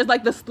 And then there's,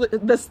 like,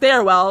 the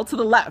stairwell to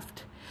the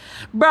left.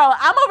 Bro,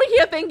 I'm over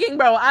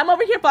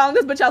here following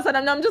this bitch outside,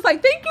 and I'm just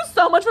like, thank you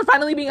so much for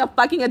finally being a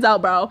fucking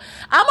adult, bro.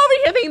 I'm over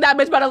here thinking that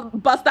bitch better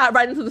bust that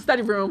right into the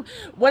study room.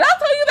 When I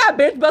tell you that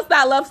bitch bust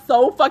that left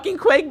so fucking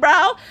quick, bro,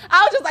 I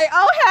was just like,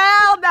 oh,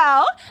 hell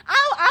no.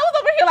 I was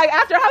over here, like,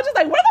 after, I was just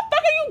like, where the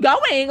fuck are you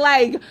going?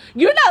 Like,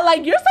 you're not,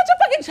 like, you're such a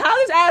fucking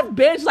childish ass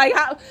bitch. Like,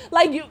 how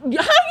you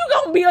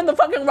gonna be on the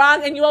fucking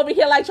wrong, and you over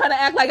here, like, trying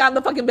to act like I'm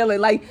the fucking villain?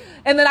 Like,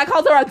 and then I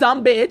called her a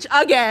dumb bitch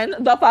again,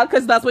 the fuck,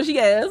 because that's what she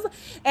is.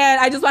 And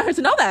I just want her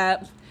to know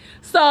that.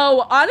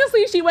 So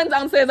honestly, she went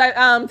downstairs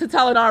to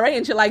tell an RA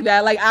and shit like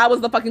that. Like, I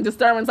was the fucking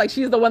disturbance. Like,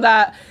 she's not the one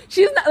that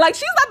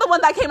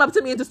came up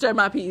to me and disturbed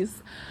my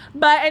peace.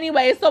 But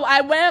anyway, so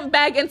I went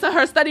back into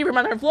her study room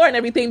on her floor and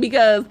everything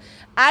because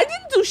I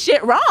didn't do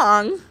shit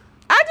wrong.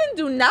 I didn't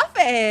do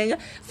nothing.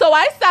 So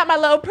I sat my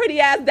little pretty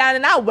ass down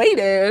and I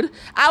waited.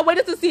 I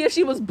waited to see if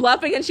she was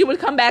bluffing and she would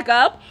come back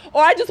up,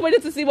 or I just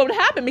waited to see what would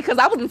happen because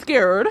I wasn't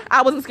scared.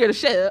 I wasn't scared of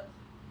shit.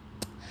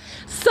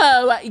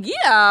 So,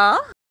 yeah.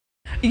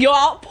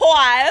 Y'all,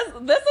 pause.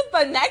 This is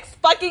the next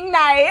fucking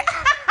night.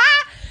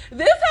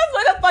 This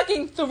has been a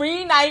fucking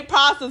 3-night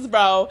process,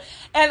 bro.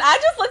 And I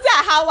just looked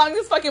at how long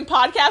this fucking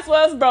podcast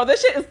was. Bro,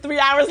 this shit is 3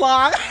 hours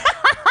long.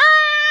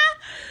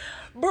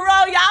 Bro,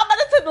 y'all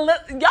better y'all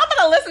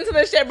better listen to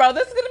this shit, bro.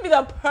 This is gonna be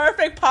the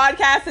perfect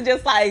podcast to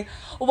just like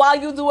while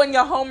you doing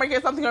your homework or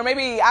something, or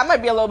maybe I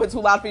might be a little bit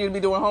too loud for you to be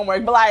doing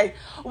homework, but like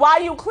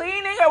while you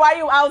cleaning or while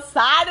you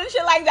outside and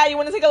shit like that, you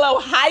want to take a little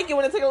hike, you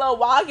want to take a little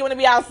walk, you want to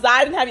be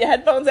outside and have your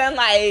headphones in,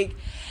 like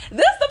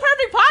this is the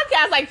perfect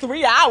podcast. Like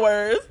 3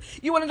 hours,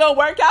 you want to go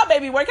work out,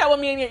 baby, work out with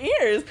me in your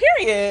ears,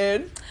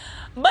 period.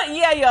 But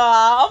yeah, y'all,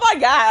 oh my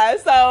god,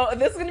 so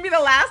this is gonna be the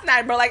last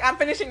night, bro. Like I'm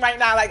finishing right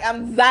now, like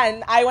I'm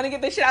done. I want to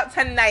get this shit out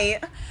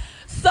tonight.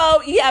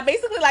 So yeah,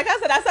 basically, like I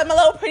said, I set my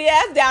little pretty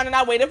ass down and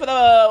I waited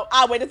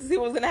to see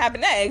what was gonna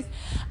happen next.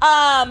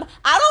 I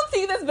don't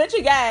see this bitch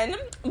again,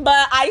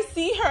 but I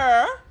see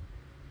her.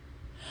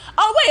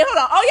 Oh wait, hold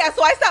on. Oh yeah,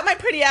 so I sat my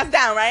pretty ass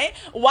down, right?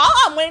 While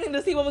I'm waiting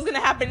to see what was gonna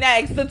happen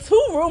next, the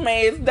two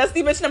roommates,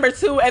 Dusty bitch number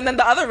 2, and then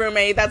the other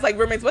roommate that's like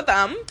roommates with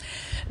them,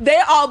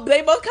 they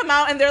both come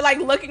out and they're like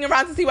looking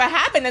around to see what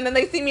happened, and then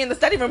they see me in the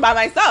study room by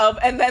myself,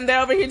 and then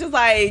they're over here just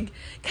like.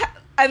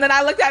 And then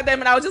I looked at them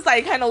and I was just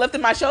like kind of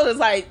lifting my shoulders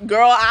like,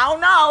 girl, I don't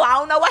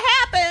know what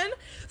happened.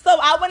 So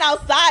I went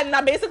outside and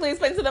I basically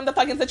explained to them the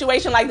fucking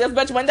situation. Like, this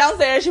bitch went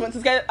downstairs. She went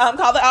to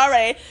call the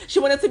RA. She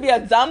wanted to be a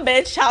dumb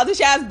bitch,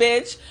 childish ass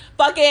bitch,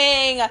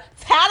 fucking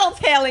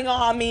tattletaling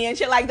on me and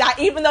shit like that,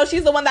 even though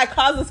she's the one that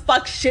causes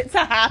fuck shit to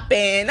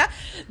happen.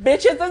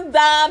 Bitches is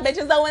dumb.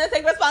 Bitches don't want to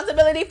take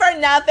responsibility for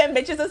nothing.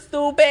 Bitches is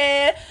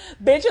stupid.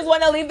 Bitches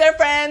want to leave their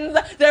friends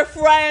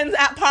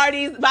at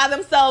parties by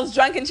themselves,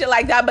 drunk and shit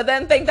like that, but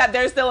then think that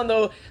they're still in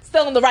the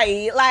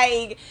right.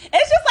 Like,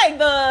 it's just like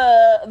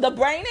the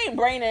brain ain't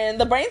braining.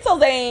 The brain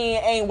cells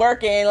ain't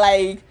working.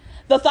 Like,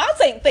 the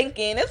thoughts ain't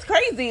thinking. It's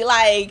crazy.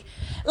 Like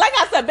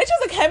I said, bitch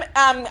is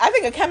I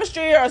think a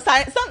chemistry or a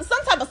science,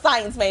 some type of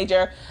science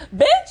major.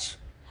 Bitch,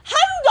 how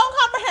you don't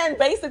comprehend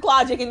basic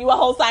logic and you a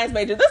whole science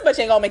major? This bitch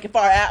ain't gonna make it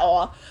far at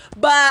all.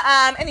 But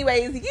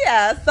anyways,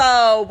 yeah.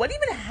 So what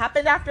even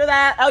happened after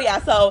that? Oh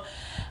yeah. So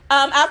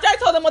after I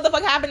told them what the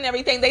fuck happened and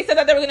everything, they said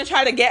that they were gonna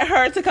try to get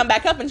her to come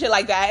back up and shit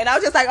like that. And I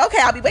was just like, okay,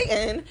 I'll be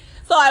waiting.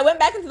 So I went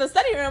back into the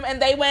study room and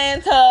they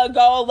went to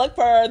go look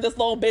for this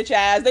little bitch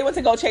ass. They went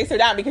to go chase her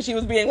down because she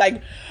was being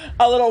like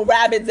a little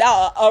rabid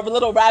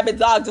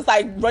dog, just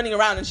like running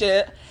around and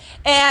shit.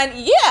 And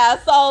yeah,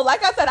 so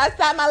like I said, I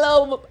sat my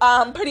little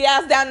pretty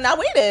ass down and I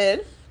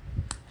waited.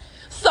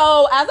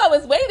 So as I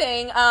was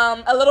waiting,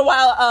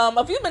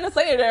 a few minutes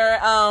later,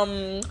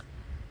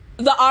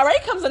 the RA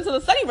comes into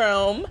the study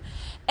room.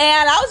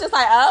 And I was just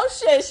like, oh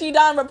shit, she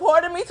done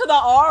reported me to the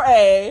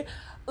RA.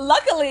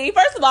 Luckily,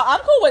 first of all, I'm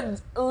cool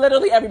with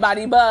literally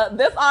everybody, but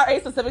this RA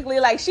specifically,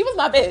 like, she was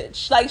my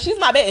bitch. Like, she's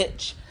my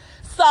bitch.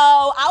 So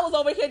I was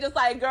over here just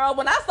like, girl,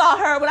 when I saw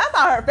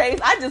her face,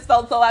 I just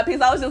felt so at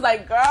peace. I was just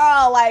like,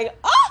 girl, like,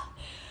 oh,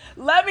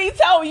 let me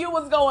tell you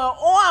what's going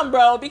on,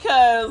 bro,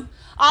 because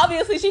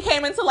obviously she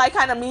came in to like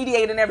kind of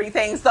mediate and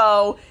everything.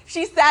 So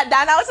she sat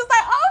down. I was just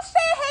like, oh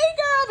shit, hey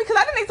girl, because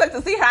I didn't expect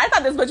to see her. I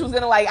thought this bitch was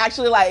gonna like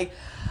actually like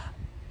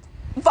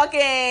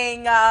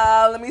fucking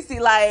let me see,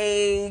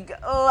 like,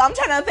 I'm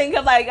trying to think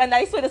of like a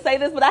nice way to say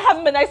this, but I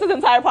haven't been nice this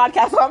entire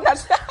podcast, so I'm not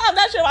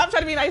sure I'm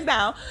trying to be nice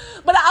now.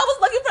 But I was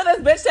looking for this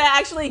bitch to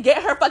actually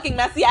get her fucking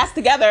messy ass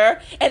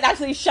together and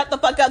actually shut the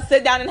fuck up,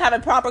 sit down and have a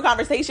proper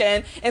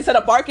conversation instead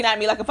of barking at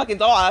me like a fucking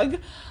dog.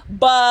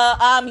 But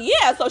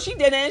yeah, so she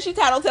didn't. She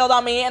tattletaled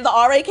on me and the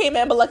RA came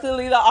in, but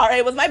luckily the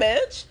RA was my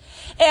bitch.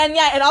 And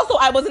yeah, and also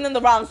I wasn't in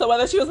the wrong, so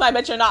whether she was my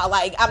bitch or not,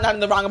 like, I'm not in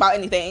the wrong about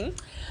anything.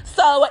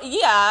 So,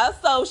 yeah,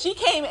 so she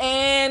came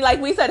in, like,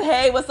 we said,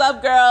 hey, what's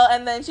up, girl?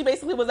 And then she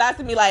basically was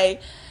asking me,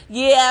 like,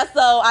 yeah, so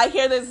I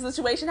hear there's a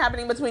situation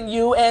happening between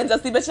you and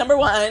Dusty bitch number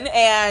 1.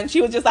 And she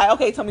was just like,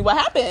 okay, tell me what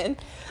happened.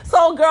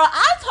 So, girl,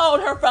 I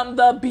told her from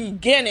the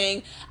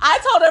beginning. I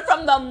told her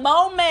from the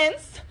moment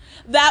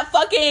that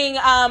fucking,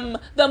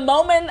 that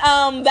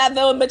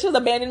the bitches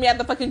abandoned me at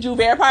the fucking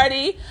Juvair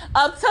party,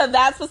 up to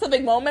that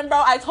specific moment,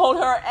 bro, I told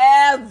her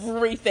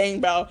everything,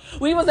 bro.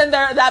 We was in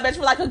there, that bitch,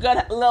 for like a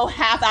good little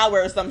half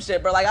hour or some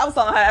shit, bro. Like, I was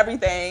telling her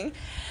everything.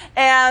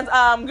 And,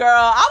 girl,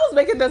 I was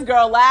making this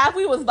girl laugh.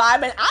 We was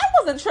vibing. I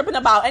wasn't tripping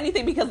about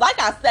anything because, like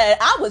I said,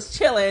 I was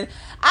chilling.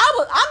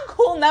 I'm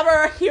cool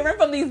never hearing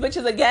from these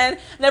bitches again,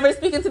 never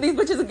speaking to these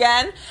bitches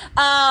again,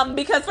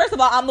 because first of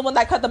all, I'm the one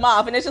that cut them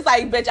off, and it's just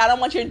like, bitch, I don't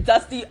want your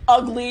dusty,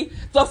 ugly,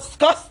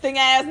 disgusting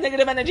ass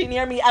negative energy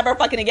near me ever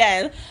fucking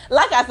again.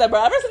 Like I said,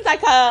 bro, ever since I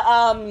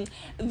cut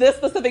this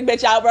specific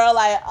bitch out, bro,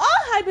 like,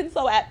 oh, I've been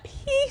so at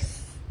peace.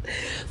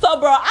 So,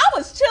 bro, I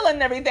was chilling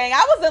and everything.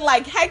 I wasn't,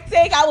 like,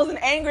 hectic. I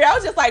wasn't angry. I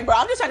was just like, bro,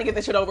 I'm just trying to get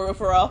this shit over with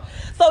for real.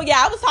 So,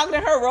 yeah, I was talking to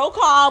her real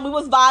calm. We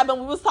was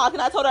vibing. We was talking.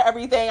 I told her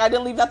everything. I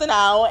didn't leave nothing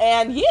out.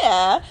 And,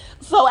 yeah.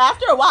 So,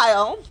 after a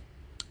while,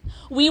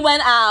 we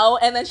went out,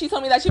 and then she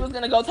told me that she was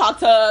going to go talk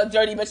to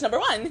dirty bitch number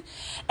one.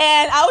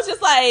 And I was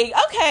just like,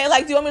 okay,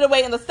 like, do you want me to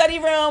wait in the study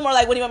room, or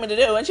like, what do you want me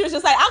to do? And she was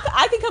just like,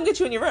 I can come get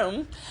you in your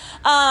room.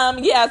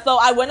 Yeah, so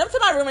I went up to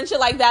my room and shit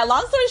like that.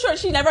 Long story short,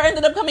 she never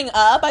ended up coming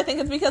up. I think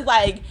it's because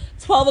like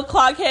 12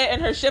 o'clock hit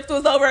and her shift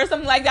was over or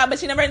something like that, but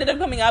she never ended up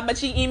coming up. But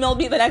she emailed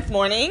me the next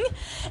morning,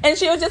 and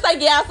she was just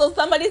like, yeah, so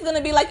somebody's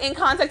gonna be like in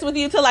contact with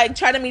you to like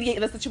try to mediate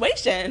the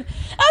situation.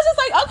 I was just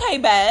like, okay,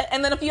 bet.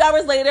 And then a few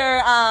hours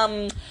later,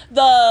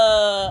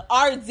 the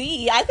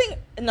RD, I think,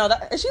 no,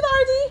 is she the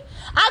RD?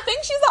 I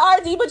think she's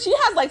the RD, but she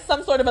has like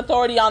some sort of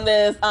authority on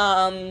this,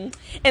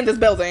 in this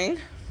building.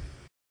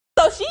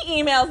 So she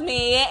emails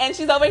me, and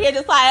she's over here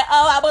just like,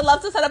 oh, I would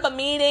love to set up a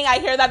meeting. I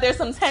hear that there's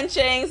some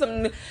tension,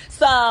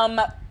 some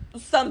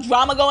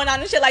drama going on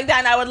and shit like that,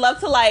 and I would love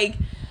to, like,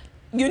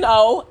 you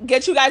know,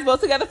 get you guys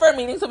both together for a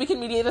meeting so we can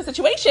mediate the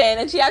situation.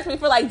 And she asked me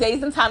for like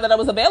days and time that I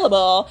was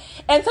available.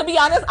 And to be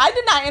honest, I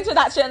did not enter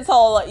that shit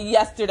until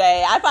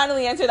yesterday. I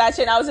finally entered that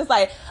shit, and I was just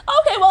like,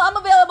 okay, well, I'm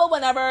available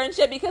whenever and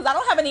shit, because I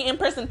don't have any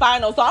in-person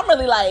finals. So I'm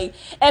really like,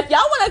 if y'all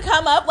want to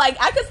come up, like,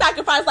 I could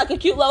sacrifice like a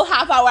cute little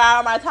hour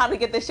of my time to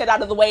get this shit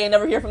out of the way and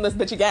never hear from this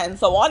bitch again.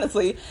 So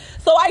honestly,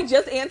 so I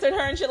just answered her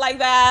and shit like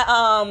that.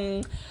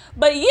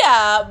 But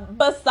yeah,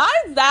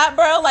 besides that,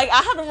 bro, like,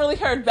 I haven't really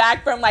heard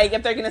back from, like,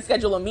 if they're gonna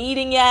schedule a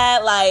meeting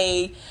yet.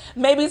 Like,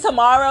 maybe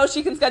tomorrow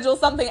she can schedule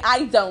something.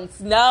 I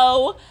don't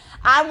know.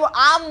 I'm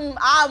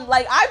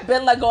like, I've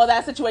been let go of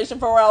that situation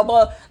for a while,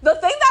 but the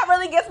thing that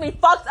really gets me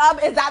fucked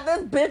up is that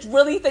this bitch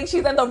really thinks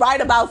she's in the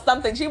right about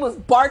something. She was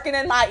barking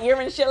in my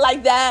ear and shit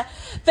like that,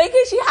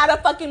 thinking she had a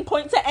fucking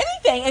point to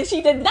anything, and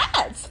she did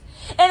not.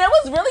 And it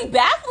was really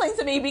baffling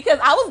to me, because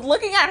I was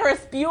looking at her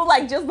spew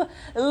like just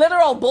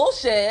literal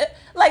bullshit.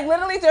 Like,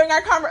 literally during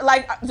our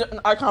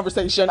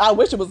conversation. I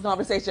wish it was a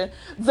conversation.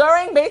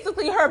 During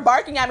basically her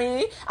barking at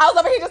me, I was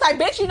over here just like,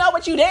 bitch, you know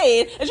what you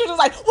did? And she was just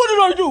like, what did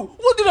I do?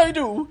 What did I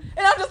do?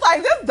 And I'm just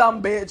like, this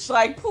dumb bitch.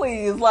 Like,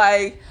 please,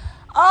 like,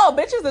 oh,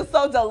 bitches is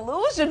so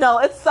delusional.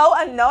 It's so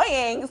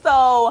annoying.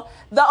 So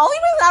the only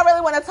reason I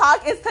really want to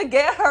talk is to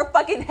get her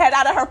fucking head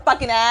out of her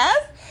fucking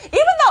ass.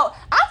 Even though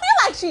I feel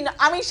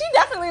like she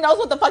definitely knows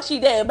what the fuck she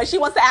did, but she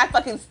wants to act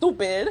fucking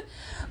stupid.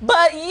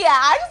 But yeah,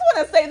 I just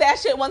want to say that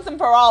shit once and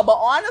for all. But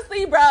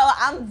honestly, bro,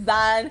 I'm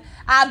done.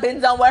 I've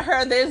been done with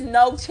her. There's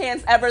no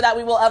chance ever that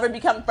we will ever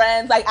become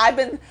friends. Like, I've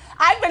been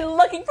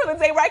looking for the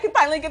day where I can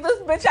finally get this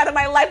bitch out of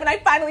my life, and I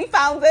finally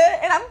found it,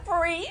 and I'm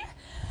free.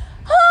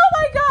 Oh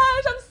my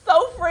gosh, I'm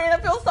so free, and I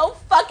feel so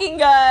fucking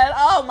good.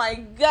 Oh my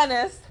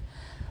goodness.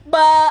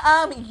 But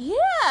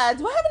yeah,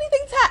 do I have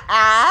anything to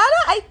add?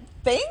 I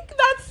think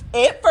that's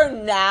it for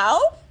now.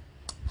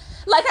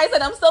 Like I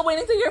said, I'm still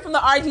waiting to hear from the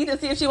RD to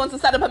see if she wants to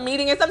set up a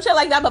meeting or some shit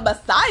like that. But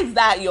besides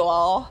that,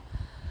 y'all,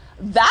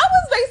 that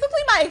was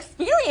basically my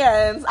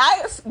experience.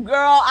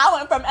 I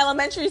went from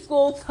elementary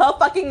school to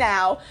fucking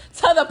now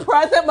to the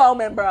present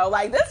moment, bro.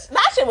 Like,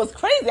 that shit was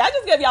crazy. I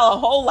just gave y'all a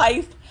whole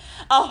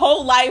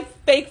life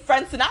fake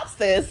friend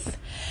synopsis.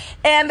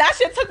 And that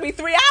shit took me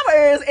 3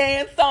 hours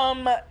and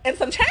some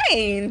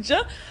change.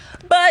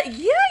 But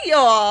yeah,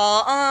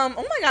 y'all. Oh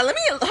my god, let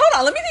me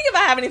think if I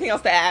have anything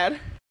else to add.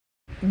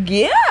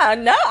 Yeah,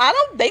 no, I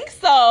don't think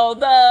so.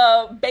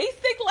 The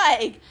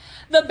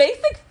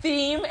basic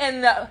theme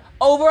and the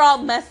overall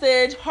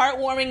message,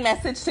 heartwarming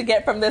message to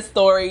get from this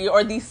story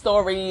or these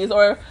stories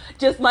or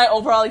just my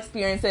overall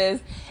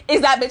experiences is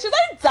that bitches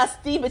are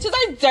dusty, bitches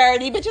are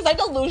dirty, bitches are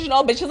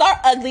delusional, bitches are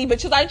ugly,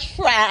 bitches are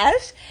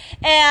trash.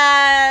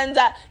 And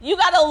you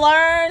gotta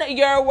learn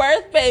your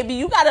worth, baby.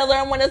 You gotta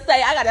learn when to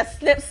say, I gotta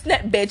snip,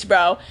 bitch,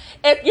 bro.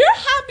 If you're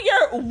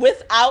happier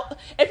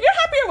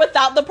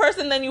without the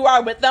person than you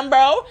are with them,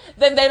 bro,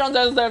 then they don't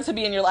deserve to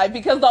be in your life.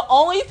 Because the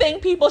only thing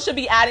people should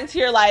be adding to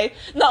your life,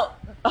 the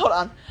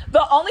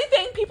only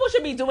thing people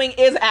should be doing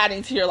is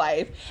adding to your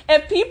life.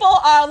 If people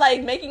are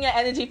like making your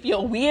energy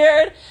feel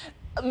weird,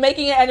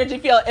 making your energy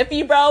feel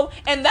iffy, bro,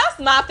 and that's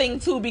my thing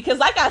too, because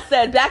like I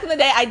said, back in the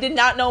day, I did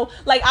not know,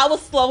 like, I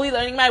was slowly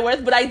learning my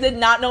worth, but I did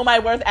not know my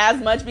worth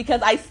as much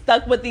because I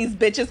stuck with these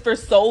bitches for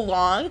so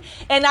long,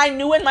 and I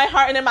knew in my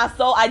heart and in my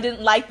soul I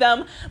didn't like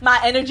them.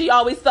 My energy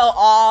always fell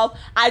off.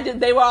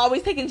 They were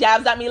always taking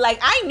jabs at me. Like,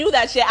 I knew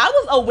that shit. I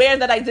was aware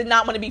that I did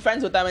not want to be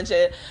friends with them and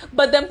shit,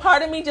 but then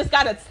part of me just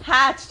got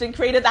attached and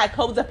created that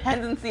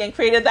codependency and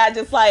created that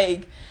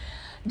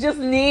just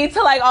need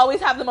to, like, always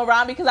have them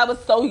around because I was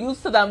so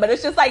used to them. But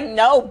it's just like,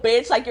 no,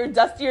 bitch, like, you're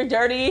dusty, you're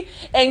dirty,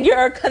 and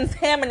you're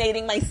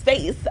contaminating my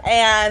space.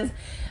 And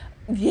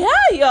yeah,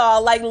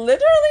 y'all, like,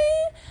 literally,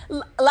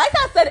 like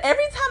I said,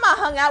 every time I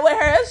hung out with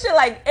her, it shit,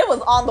 like, it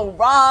was on the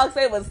rocks,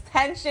 it was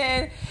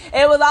tension,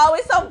 it was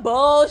always some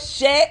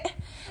bullshit.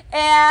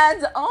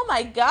 And oh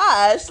my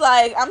gosh,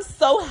 like, I'm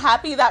so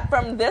happy that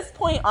from this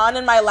point on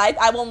in my life,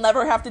 I will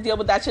never have to deal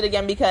with that shit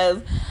again,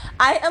 because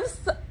I'm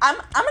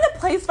in a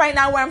place right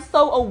now where I'm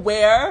so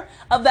aware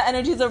of the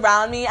energies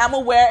around me. I'm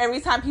aware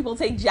every time people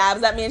take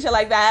jabs at me and shit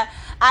like that.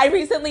 I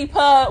recently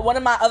put one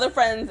of my other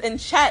friends in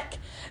check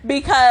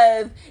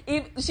because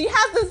she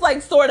has this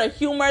like sort of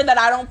humor that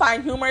I don't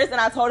find humorous, and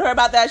I told her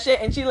about that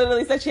shit, and she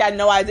literally said she had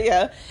no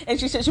idea, and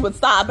she said she would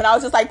stop, and I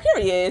was just like,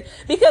 period,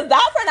 because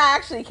that friend I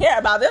actually care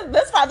about.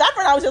 This friend, that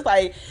friend I was just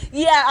like,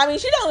 yeah, I mean,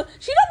 she don't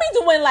be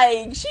doing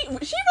like, she really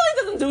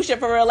doesn't do shit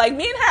for real. Like,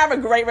 me and her have a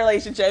great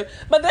relationship,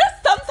 but there's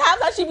sometimes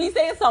that she be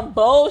saying some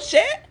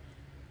bullshit.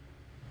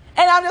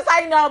 And I'm just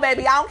like, no,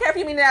 baby, I don't care if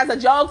you mean it as a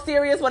joke,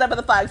 serious, whatever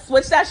the fuck.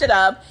 Switch that shit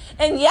up.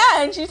 And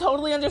yeah, and she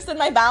totally understood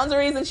my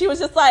boundaries. And she was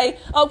just like,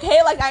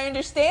 okay, like, I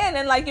understand.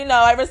 And like, you know,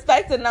 I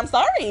respect it and I'm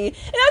sorry. And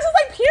I was just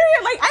like,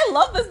 period. Like, I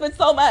love this bitch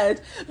so much.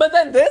 But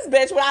then this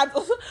bitch,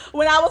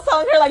 when I was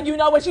telling her, like, you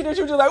know what she did,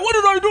 she was just like, what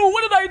did I do?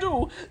 What did I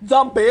do?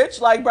 Dumb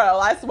bitch. Like, bro,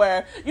 I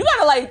swear. You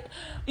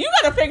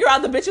gotta figure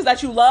out the bitches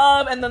that you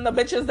love, and then the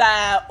bitches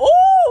that,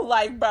 ooh,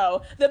 like,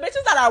 bro, the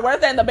bitches that are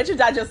worth it, and the bitches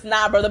that just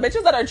not, bro. The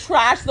bitches that are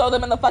trash, throw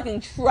them in the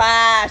fucking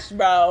trash,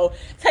 bro.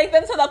 Take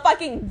them to the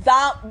fucking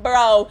dump,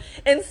 bro.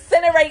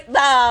 Incinerate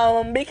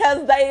them,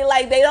 because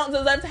they don't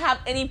deserve to have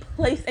any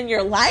place in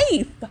your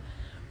life.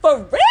 For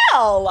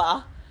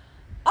real.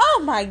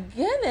 Oh my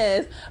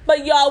goodness.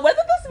 But y'all, whether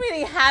this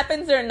meeting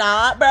happens or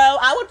not, bro,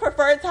 I would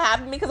prefer it to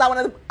happen because I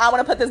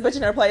wanna put this bitch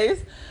in her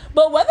place.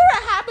 But whether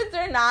it happens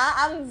or not,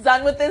 I'm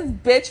done with this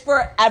bitch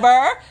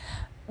forever.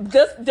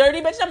 This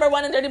dirty bitch number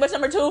 1 and dirty bitch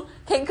number 2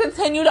 can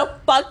continue to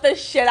fuck the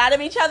shit out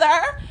of each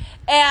other.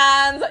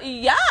 And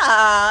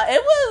yeah,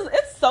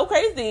 it's so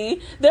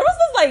crazy. There was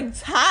this like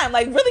time,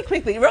 like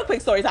real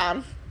quick story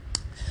time.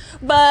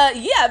 But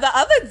yeah, the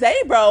other day,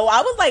 bro,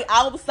 I was like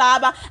outside.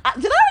 Did I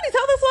already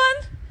tell this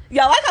one?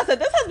 Yeah, like I said,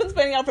 this has been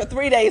spinning out for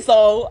 3 days,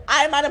 so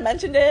I might have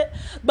mentioned it.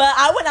 But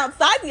I went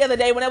outside the other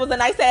day when it was a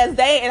nice-ass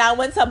day, and I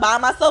went to buy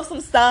myself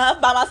some stuff,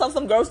 buy myself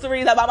some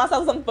groceries, I bought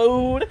myself some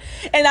food,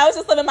 and I was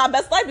just living my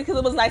best life because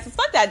it was nice as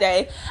fuck that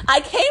day.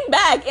 I came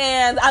back,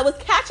 and I was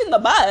catching the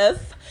bus,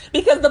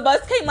 because the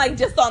bus came, like,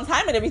 just on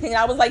time and everything, and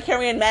I was, like,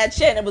 carrying mad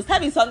shit, and it was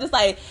heavy, so I'm just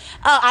like,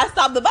 I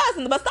stopped the bus,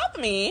 and the bus stopped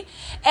me.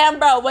 And,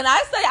 bro, when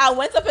I say I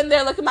went up in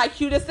there looking my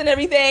cutest and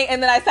everything,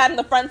 and then I sat in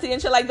the front seat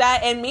and shit like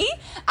that, and me,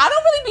 I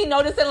don't really be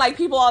noticing, like,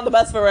 people on the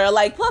bus for real.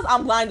 Like, plus,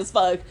 I'm blind as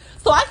fuck,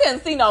 so I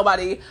couldn't see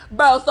nobody.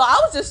 Bro, so I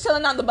was just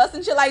chilling on the bus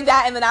and shit like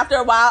that, and then after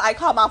a while, I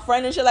called my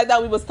friend and shit like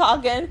that, we was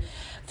talking.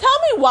 Tell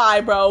me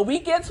why, bro. We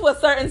get to a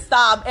certain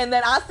stop, and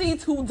then I see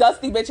 2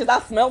 dusty bitches.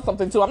 I smelled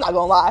something, too. I'm not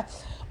gonna lie.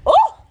 Ooh!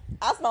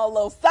 I smell a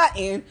little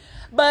something.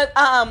 But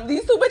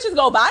these 2 bitches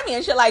go by me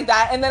and shit like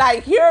that, and then I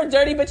hear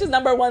dirty bitches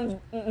number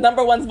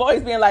one's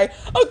voice being like,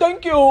 oh,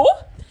 thank you.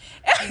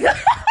 That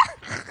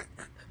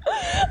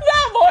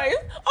voice,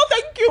 oh,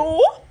 thank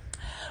you.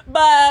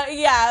 But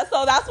yeah,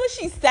 so that's what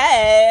she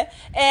said,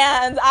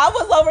 and I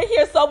was over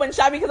here so in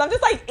shock because I'm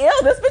just like, ew,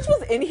 this bitch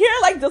was in here,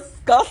 like,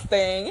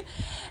 disgusting.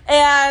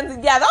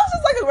 And yeah, that was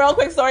just like a real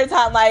quick story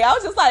time. Like, I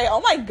was just like,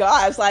 oh my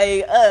gosh,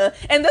 like,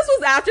 and this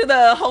was after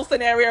the whole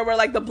scenario where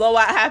like the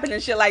blowout happened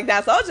and shit like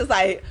that. So I was just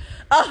like,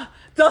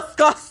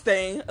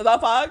 disgusting. The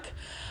fuck?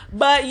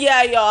 But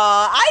yeah, y'all,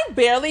 I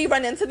barely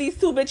run into these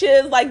 2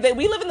 bitches. Like,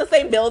 we live in the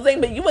same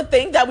building, but you would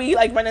think that we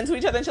like run into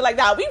each other and shit like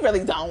that. We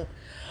really don't.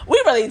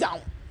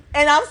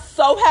 And I'm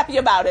so happy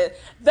about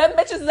it. Them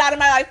bitches is out of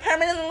my life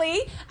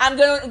permanently. I'm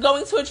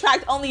going to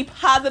attract only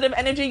positive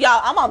energy. Y'all,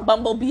 I'm on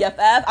Bumble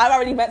BFF. I've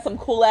already met some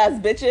cool ass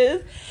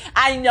bitches.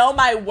 I know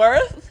my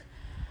worth.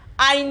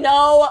 I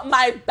know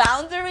my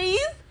boundaries.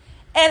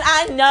 And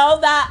I know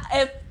that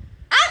if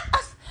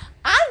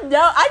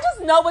I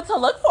just know what to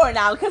look for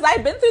now. Because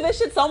I've been through this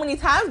shit so many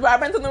times, bro. I've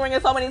been through the ringer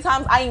so many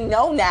times. I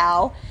know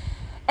now.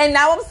 And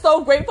now I'm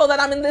so grateful that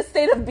I'm in this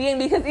state of being,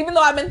 because even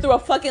though I've been through a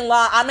fucking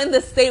lot, I'm in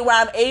this state where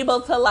I'm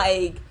able to,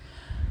 like,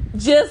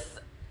 just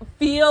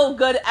feel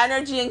good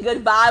energy and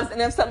good vibes. And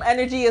if some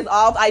energy is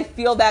off, I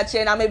feel that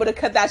shit, and I'm able to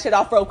cut that shit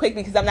off real quick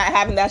because I'm not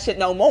having that shit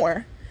no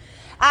more.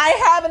 I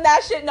ain't having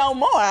that shit no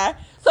more.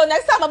 So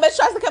next time a bitch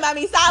tries to come at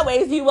me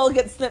sideways, you will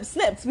get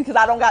snipped because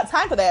I don't got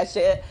time for that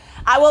shit.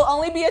 I will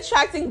only be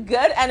attracting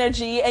good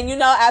energy. And, you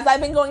know, as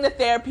I've been going to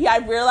therapy,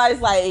 I've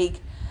realized, like,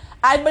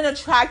 I've been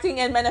attracting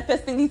and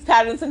manifesting these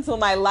patterns into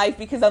my life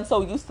because I'm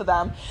so used to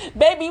them.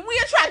 Baby,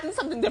 we attracting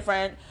something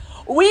different.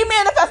 We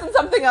manifesting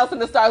something else in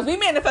the stars. We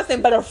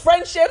manifesting better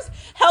friendships,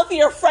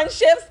 healthier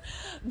friendships,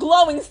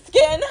 glowing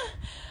skin,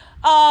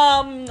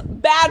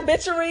 bad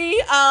bitchery,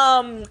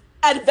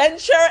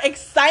 adventure,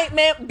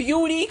 excitement,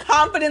 beauty,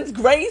 confidence,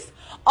 grace,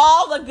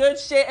 all the good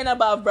shit and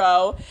above,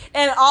 bro.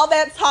 And all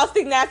that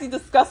toxic, nasty,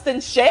 disgusting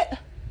shit.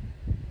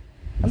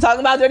 I'm talking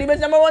about dirty bitch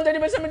number 1, dirty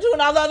bitch number 2,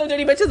 and all the other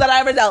dirty bitches that I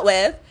ever dealt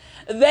with.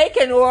 They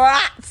can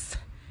rot.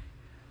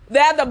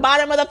 They're at the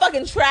bottom of the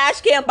fucking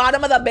trash can,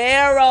 bottom of the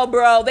barrel,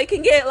 bro. They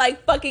can get,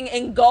 like, fucking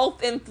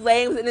engulfed in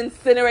flames and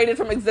incinerated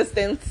from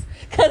existence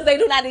because they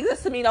do not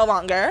exist to me no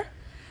longer.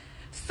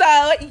 So,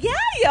 yeah,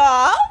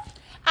 y'all.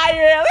 I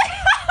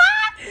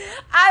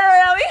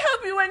really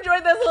hope you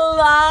enjoyed this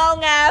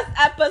long-ass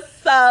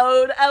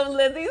episode of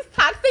Lizzie's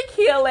Toxic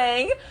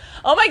Healing.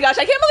 Oh my gosh,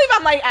 I can't believe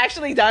I'm, like,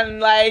 actually done.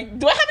 Like,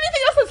 do I have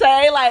anything else to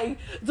say? Like,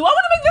 do I want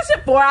to make this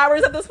shit 4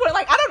 hours at this point?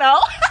 Like, I don't know.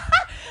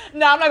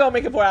 No, I'm not gonna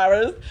make it 4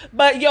 hours.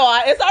 But yo,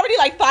 it's already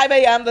like 5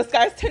 a.m. The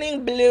sky's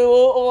turning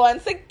blue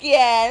once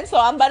again. So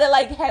I'm about to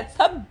like head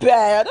to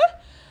bed.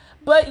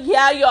 But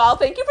yeah, y'all,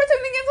 thank you for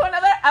tuning in to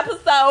another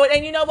episode.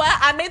 And you know what?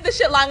 I made this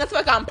shit long as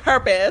fuck on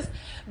purpose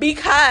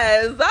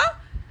because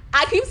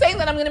I keep saying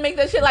that I'm gonna make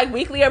this shit like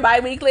weekly or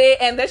bi-weekly,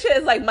 and this shit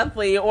is like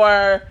monthly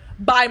or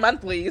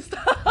bi-monthly.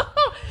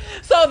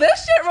 So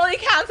this shit really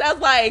counts as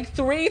like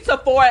 3 to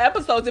 4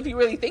 episodes if you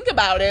really think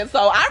about it. So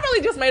I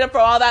really just made up for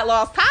all that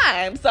lost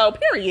time. So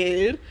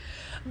period.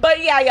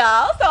 But yeah,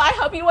 y'all. So I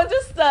hope you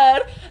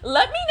understood.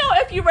 Let me know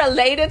if you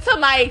related to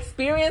my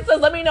experiences.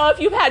 Let me know if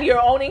you've had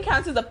your own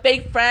encounters of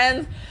fake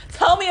friends.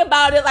 Tell me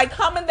about it. Like,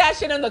 comment that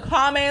shit in the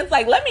comments.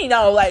 Like, let me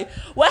know. Like,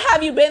 what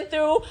have you been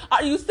through?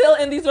 Are you still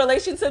in these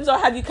relationships, or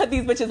have you cut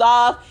these bitches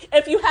off?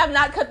 If you have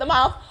not cut them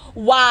off,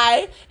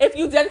 why? If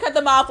you did cut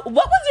them off,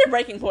 what was your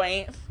breaking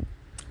point?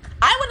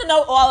 I want to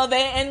know all of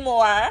it and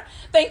more.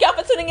 Thank y'all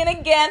for tuning in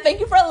again.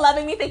 Thank you for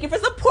loving me. Thank you for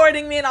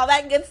supporting me and all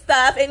that good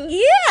stuff. And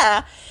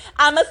yeah,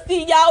 I'ma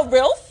see y'all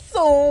real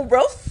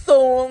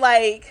soon.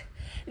 Like,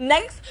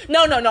 next,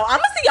 no. I'ma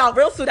see y'all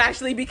real soon,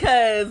 actually,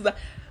 because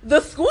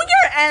the school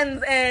year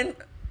ends in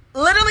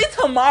literally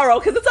tomorrow,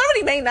 because it's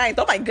already May 9th.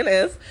 Oh my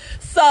goodness.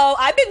 So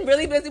I've been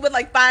really busy with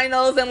like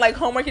finals and like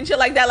homework and shit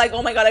like that. Like,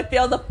 oh my god, I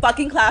failed the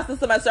fucking class this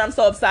semester. I'm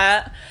so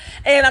upset.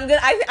 And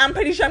I'm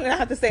pretty sure I'm gonna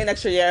have to stay an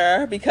extra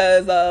year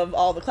because of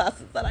all the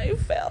classes that I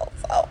failed.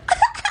 So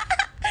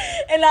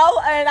and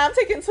I'm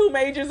taking 2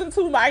 majors and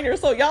 2 minors.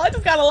 So y'all, I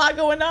just got a lot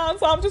going on.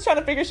 So I'm just trying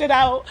to figure shit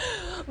out.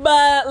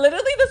 But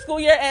literally the school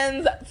year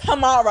ends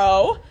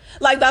tomorrow.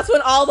 Like, that's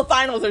when all the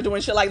finals are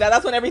doing shit like that.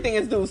 That's when everything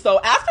is due. So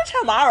after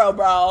tomorrow,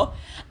 bro,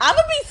 I'm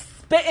gonna be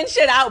spitting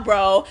shit out,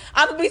 bro.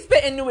 I'm gonna be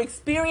spitting new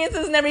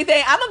experiences and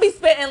everything. I'm gonna be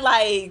spitting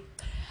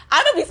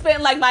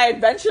like my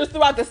adventures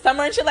throughout the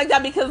summer and shit like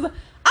that, because I'm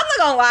not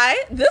gonna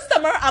lie, this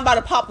summer I'm about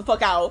to pop the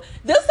fuck out.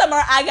 This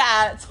summer I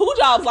got 2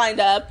 jobs lined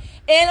up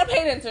and a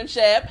paid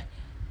internship,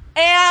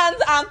 and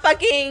I'm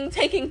fucking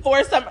taking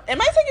 4 summer.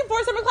 Am I taking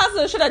 4 summer classes,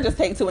 or should I just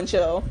take 2 and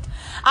chill?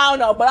 I don't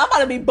know, but I'm about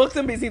to be booked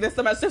and busy this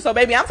semester. So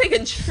baby, I'm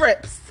taking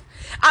trips.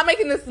 I'm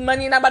making this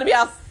money, and I'm about to be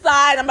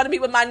outside. I'm about to be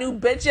with my new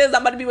bitches.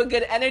 I'm about to be with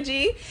good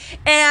energy,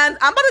 and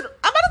I'm about to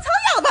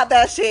tell y'all about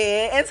that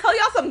shit and tell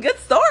y'all some good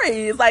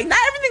stories. Like, not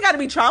everything got to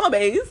be trauma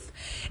based.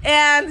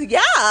 And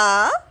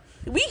yeah,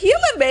 we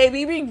healing,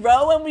 baby. We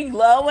growing, we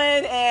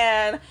glowing,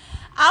 and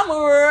I'm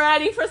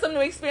ready for some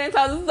new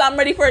experiences. I'm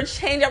ready for a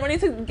change. I'm ready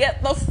to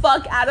get the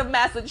fuck out of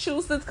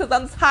Massachusetts, because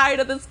I'm tired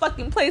of this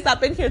fucking place. I've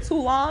been here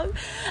too long.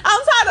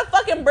 I'm tired of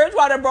fucking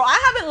Bridgewater, bro.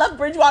 I haven't left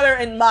Bridgewater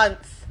in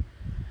months.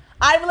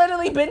 I've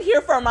literally been here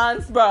for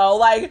months, bro.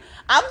 Like,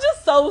 I'm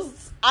just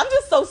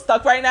so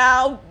stuck right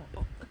now.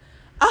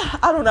 I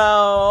don't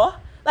know.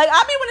 Like,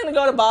 I be wanting to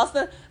go to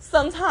Boston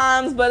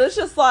sometimes, but it's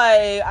just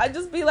like, I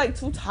just be like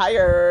too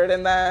tired,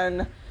 and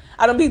then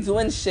I don't be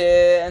doing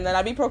shit, and then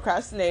I be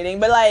procrastinating.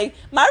 But like,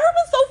 my room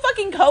is so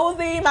fucking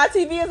cozy. My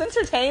TV is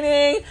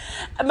entertaining.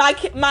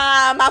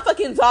 My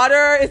fucking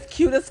daughter is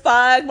cute as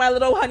fuck. My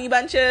little honey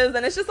bunches,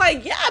 and it's just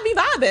like, yeah, I be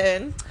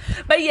vibing.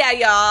 But yeah,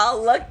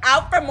 y'all, look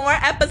out for more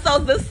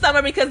episodes this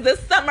summer, because this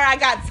summer I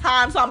got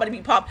time, so I'm gonna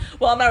be well,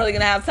 I'm not really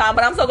gonna have time,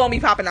 but I'm still gonna be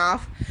popping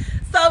off.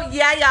 So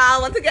yeah,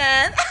 y'all, once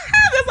again,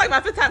 this is like my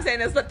 5th time saying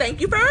this, but thank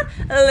you for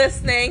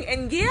listening.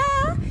 And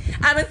yeah,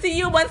 I'm gonna see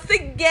you once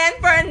again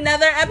for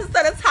another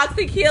episode of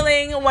Toxic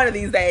Healing one of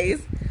these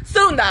days.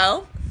 Soon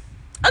though.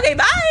 Okay,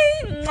 bye.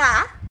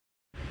 Mwah.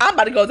 I'm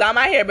about to go down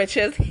my hair,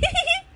 bitches.